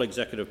in all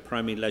executive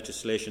primary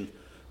legislation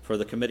for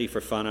the Committee for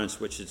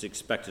Finance, which is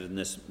expected in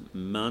this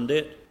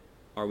mandate.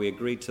 Are we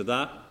agreed to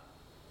that?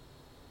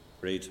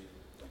 Agreed.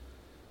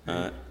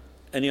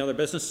 Any other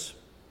business?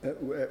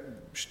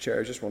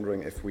 Chair, just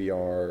wondering if we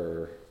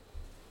are,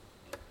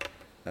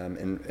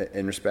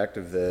 in respect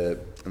of the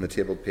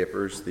tabled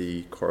papers,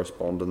 the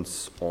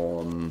correspondence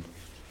on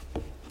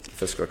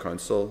Fiscal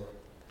Council,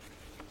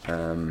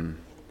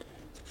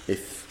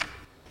 if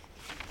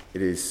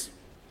it is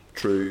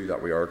true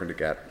that we are going to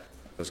get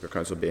Fiscal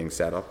Council being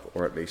set up,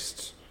 or at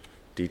least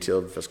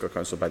detailed Fiscal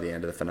Council by the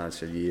end of the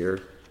financial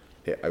year,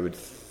 I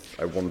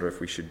wonder if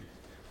we should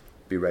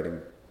be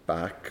writing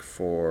back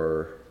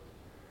for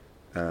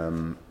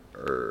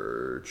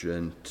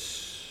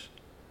urgent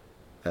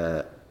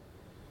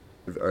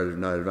or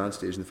now advanced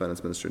stage, and the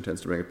Finance Minister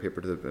intends to bring a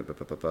paper to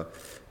the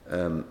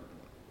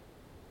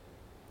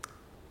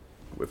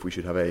if we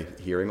should have a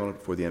hearing on it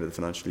before the end of the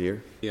financial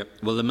year. Yeah.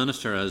 Well, the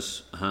Minister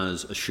has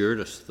assured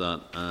us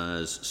that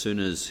as soon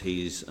as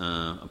he's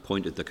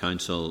appointed the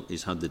Council,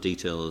 he's had the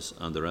details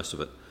and the rest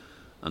of it.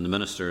 And the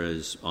Minister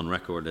is on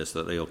record as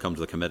that he'll come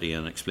to the committee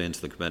and explain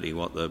to the committee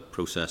what the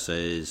process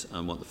is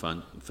and what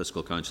the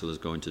Fiscal Council is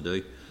going to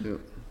do. Yeah.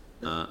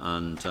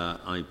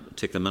 I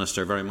take the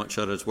Minister very much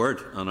at his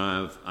word, and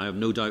I have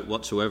no doubt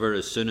whatsoever,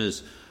 as soon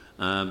as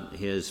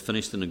he has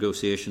finished the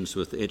negotiations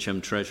with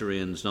HM Treasury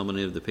and has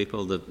nominated the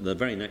people, the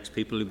very next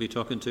people he'll be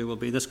talking to will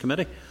be this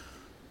committee.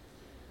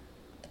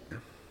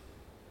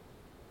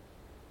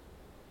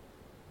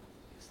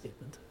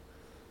 Statement.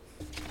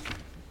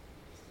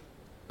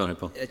 Go ahead,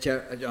 Paul.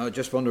 Chair, I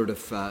just wondered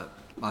if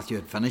Matthew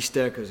had finished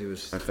there, because he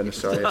was... I finished,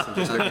 sorry. I'm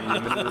just looking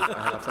at you.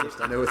 I have finished.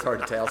 I know it's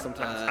hard to tell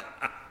sometimes.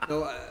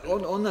 No,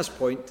 on this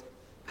point,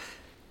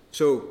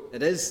 so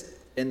it is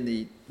in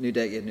the New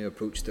Decade, New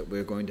Approach that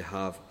we're going to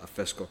have a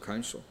Fiscal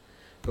Council.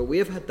 But we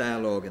have had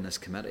dialogue in this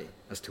committee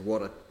as to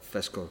what a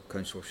Fiscal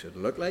Council should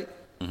look like,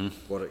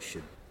 what it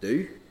should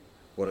do,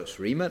 what its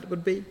remit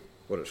would be,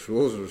 what its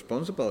roles and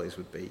responsibilities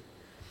would be.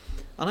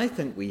 And I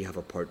think we have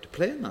a part to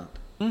play in that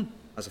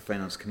as a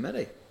Finance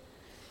Committee.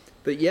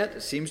 But yet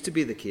it seems to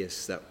be the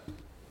case that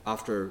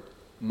after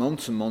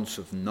months and months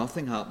of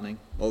nothing happening,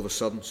 all of a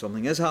sudden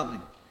something is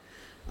happening.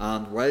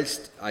 And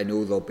whilst I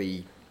know there'll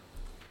be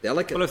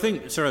delicate... Well, I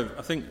think,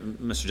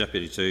 Mr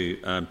Deputy,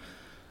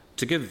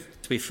 to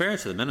be fair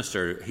to the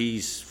Minister,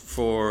 he's,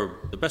 for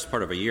the best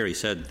part of a year, he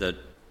said that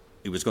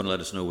he was going to let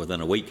us know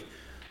within a week.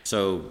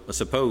 So I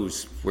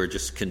suppose we're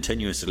just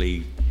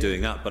continuously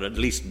doing that, but at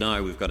least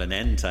now we've got an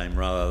end time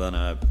rather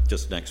than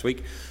just next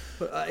week.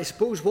 But I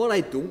suppose what I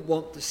don't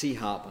want to see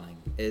happening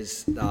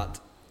is that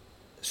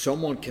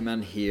someone come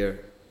in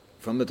here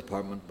from the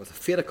department with a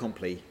fait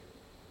accompli,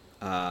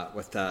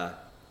 with a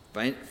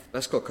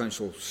Fiscal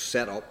Council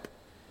set up,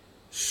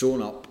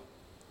 sewn up,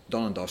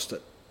 done and dusted,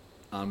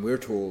 and we're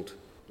told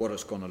what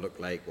it's going to look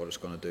like, what it's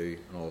going to do,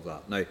 and all of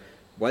that. Now,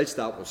 whilst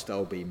that will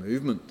still be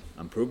movement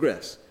and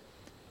progress,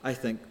 I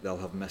think they'll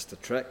have missed a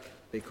trick,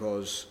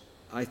 because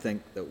I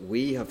think that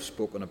we have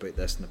spoken about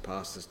this in the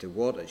past as to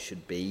what it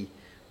should be,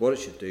 what it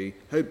should do,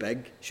 how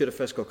big should a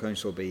Fiscal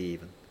Council be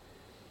even,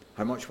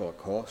 how much will it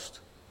cost.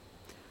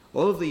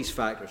 All of these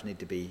factors need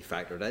to be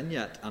factored in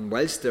yet, and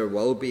whilst there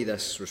will be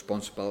this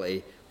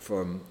responsibility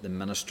from the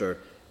Minister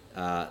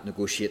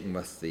negotiating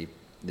with the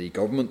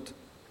government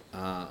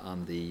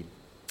and the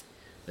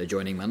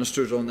adjoining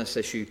ministers on this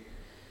issue,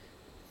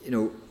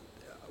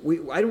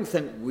 I don't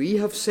think we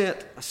have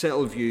set a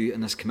settled view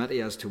in this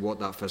committee as to what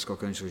that Fiscal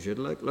Council should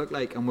look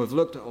like, and we've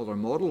looked at other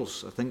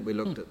models. I think we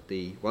looked at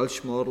the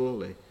Welsh model,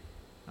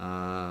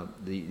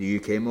 the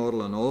UK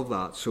model, and all of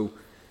that. So,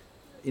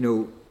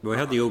 we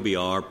had the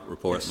OBR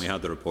report, yes, and we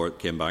had the report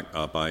came back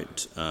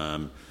about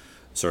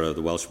sort of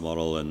the Welsh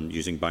model and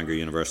using Bangor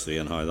University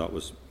and how that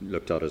was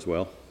looked at as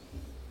well.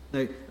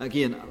 Now,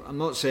 again, I'm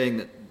not saying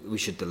that we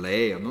should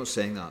delay. I'm not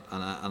saying that,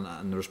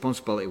 and the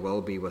responsibility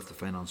will be with the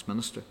Finance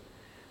Minister.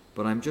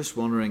 But I'm just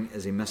wondering,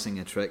 is he missing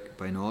a trick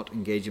by not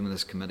engaging with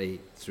this committee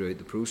throughout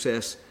the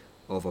process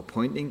of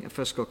appointing a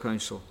Fiscal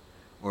Council,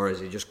 or is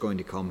he just going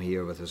to come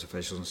here with his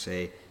officials and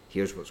say,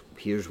 here's what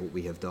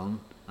we have done,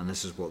 and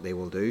this is what they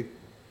will do?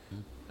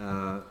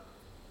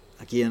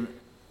 Again,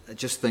 I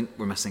just think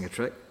we're missing a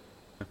trick.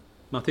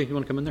 Matthew, you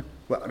want to come in there?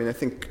 Well, I mean, I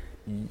think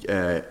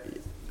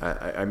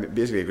I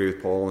basically agree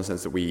with Paul in the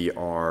sense that we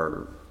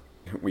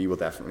will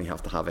definitely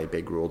have to have a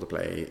big role to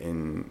play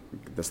in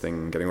this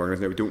thing getting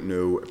organised. Now, we don't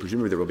know,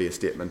 presumably there will be a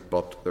statement,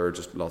 but there are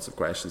just lots of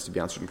questions to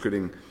be answered,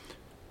 including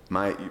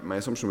my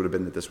assumption would have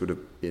been that this would have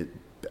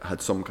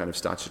had some kind of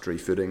statutory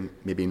footing,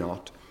 maybe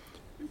not.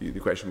 The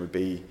question would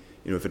be,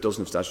 if it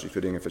doesn't have statutory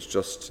footing, if it's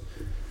just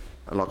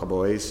a lot of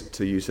boys,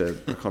 to use a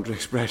country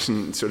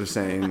expression, sort of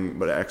saying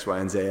what X, Y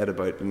and Z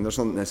about, and there's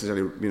not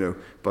necessarily,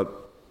 but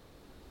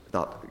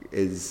that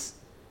is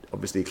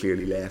obviously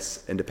clearly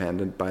less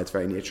independent by its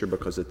very nature,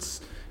 because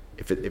it's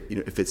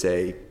if it's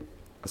a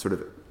sort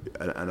of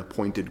an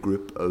appointed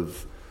group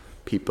of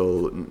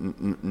people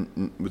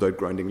without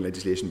grounding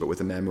legislation, but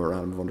with a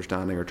memorandum of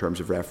understanding or terms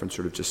of reference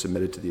sort of just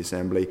submitted to the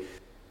Assembly,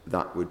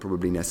 that would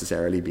probably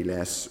necessarily be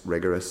less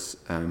rigorous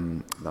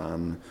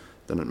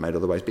than it might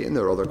otherwise be. And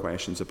there are other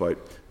questions about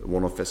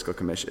one-off fiscal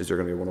commission. Is there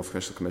going to be a one-off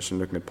fiscal commission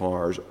looking at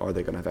powers? Are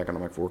they going to have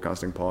economic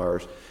forecasting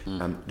powers?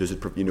 Does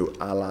it,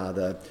 a la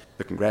the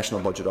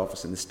Congressional Budget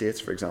Office in the States,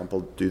 for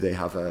example, do they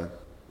have a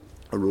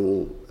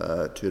role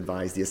to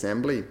advise the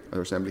Assembly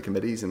or Assembly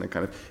committees?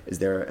 And is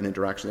there an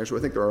interaction there? So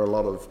I think there are a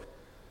lot of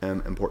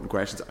important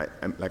questions.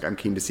 I'm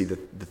keen to see the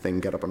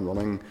thing get up and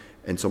running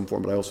in some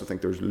form, but I also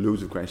think there's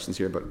loads of questions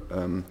here, but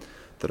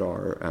that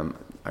are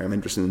I am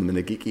interested in them in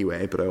a geeky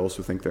way, but I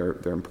also think they're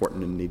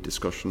important and need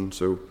discussion.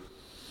 So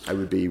I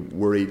would be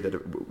worried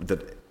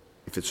that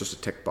if it's just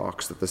a tick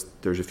box, that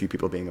there's a few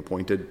people being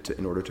appointed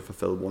in order to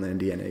fulfil one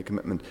NDNA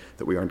commitment,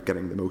 that we aren't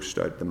getting the most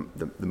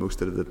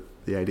out of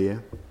the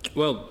idea.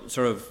 Well,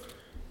 sort of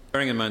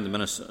bearing in mind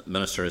the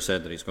Minister has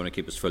said that he's going to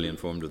keep us fully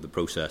informed of the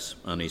process,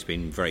 and he's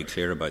been very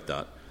clear about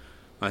that.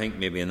 I think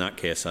maybe in that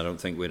case I don't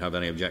think we'd have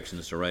any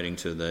objections to writing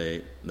to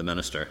the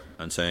Minister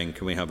and saying,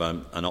 can we have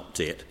an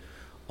update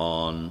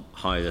on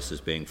how this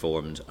is being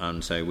formed,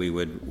 and say we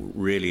would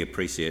really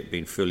appreciate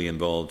being fully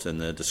involved in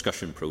the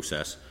discussion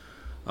process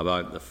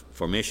about the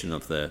formation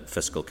of the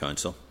Fiscal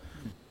Council,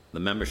 the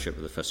membership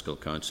of the Fiscal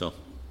Council,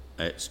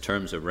 its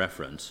terms of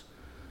reference,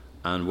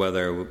 and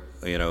whether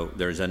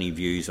there's any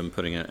views on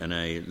putting it in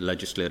a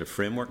legislative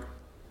framework.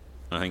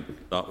 I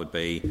think that would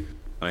be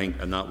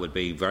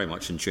very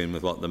much in tune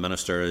with what the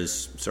Minister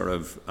has sort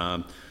of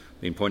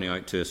been pointing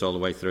out to us all the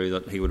way through,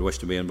 that he would wish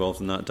to be involved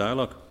in that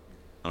dialogue.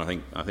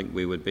 And I think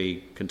we would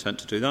be content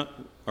to do that.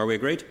 Are we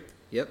agreed?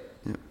 Yep.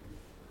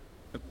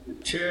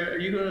 Chair, are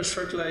you going to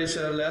circulise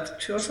a letter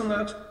to us on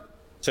that?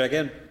 Say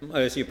again?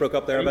 So you broke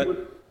up there a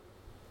bit.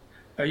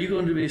 Are you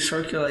going to be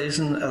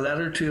circulating a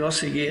letter to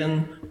us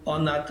again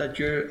on that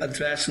you're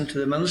addressing to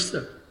the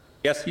Minister?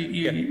 Yes.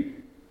 Yeah,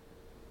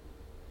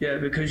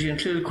 because you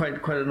included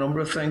quite a number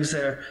of things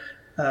there.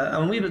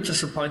 I'm a wee bit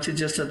disappointed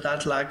just at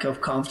that lack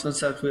of confidence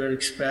that we're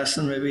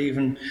expressing, maybe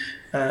even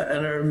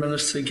in our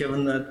Minister,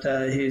 given that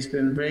he's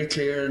been very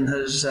clear in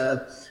his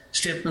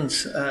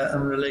statements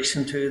in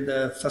relation to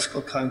the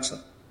Fiscal Council.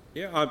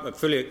 Yeah, I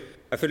fully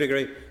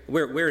agree.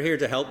 We're here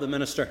to help the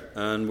Minister,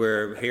 and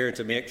we're here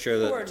to make sure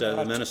that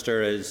the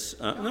Minister is.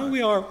 No,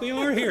 we are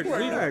here. We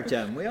are,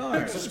 Jim. We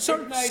are.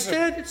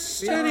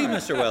 Steady,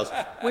 Mr. Wells.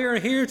 We are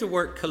here to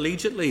work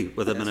collegiately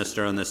with the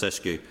Minister on this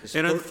issue.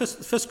 The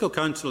Fiscal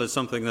Council is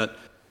something that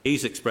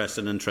he's expressed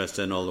an interest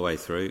in all the way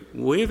through.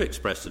 We've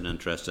expressed an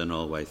interest in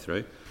all the way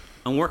through.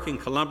 And working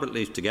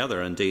collaboratively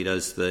together, indeed,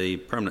 as the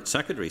Permanent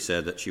Secretary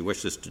said that she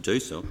wishes to do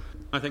so,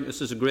 I think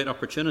this is a great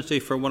opportunity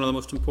for one of the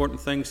most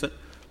important things that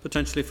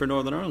potentially for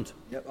Northern Ireland.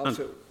 Yep,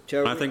 also,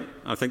 Chair, I think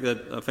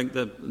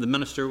that the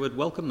Minister would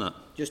welcome that.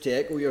 Just to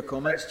echo your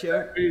comments,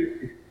 Chair,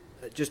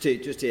 just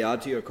to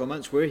add to your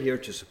comments, we're here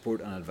to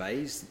support and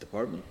advise the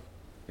Department.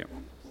 Yeah.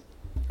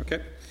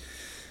 Okay.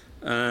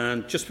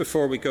 And just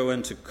before we go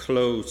into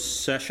closed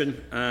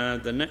session,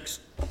 the next.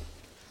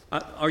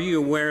 Are you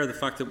aware of the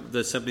fact that the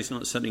Assembly is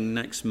not sitting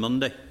next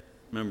Monday,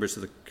 members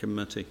of the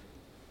committee?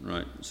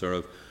 Right, sort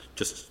of,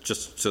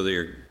 just so that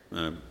you're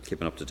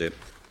keeping up to date.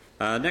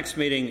 Next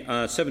meeting,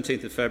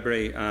 17th of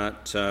February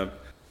at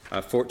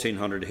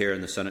 1400 here in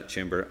the Senate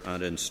Chamber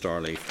and in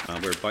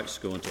Starleaf. We're about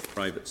to go into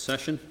private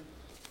session.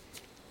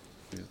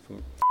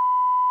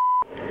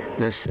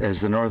 This is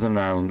the Northern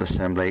Ireland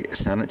Assembly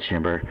Senate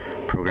Chamber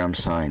programme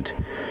sound.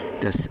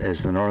 This is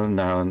the Northern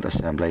Ireland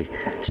Assembly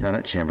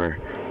Senate Chamber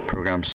programme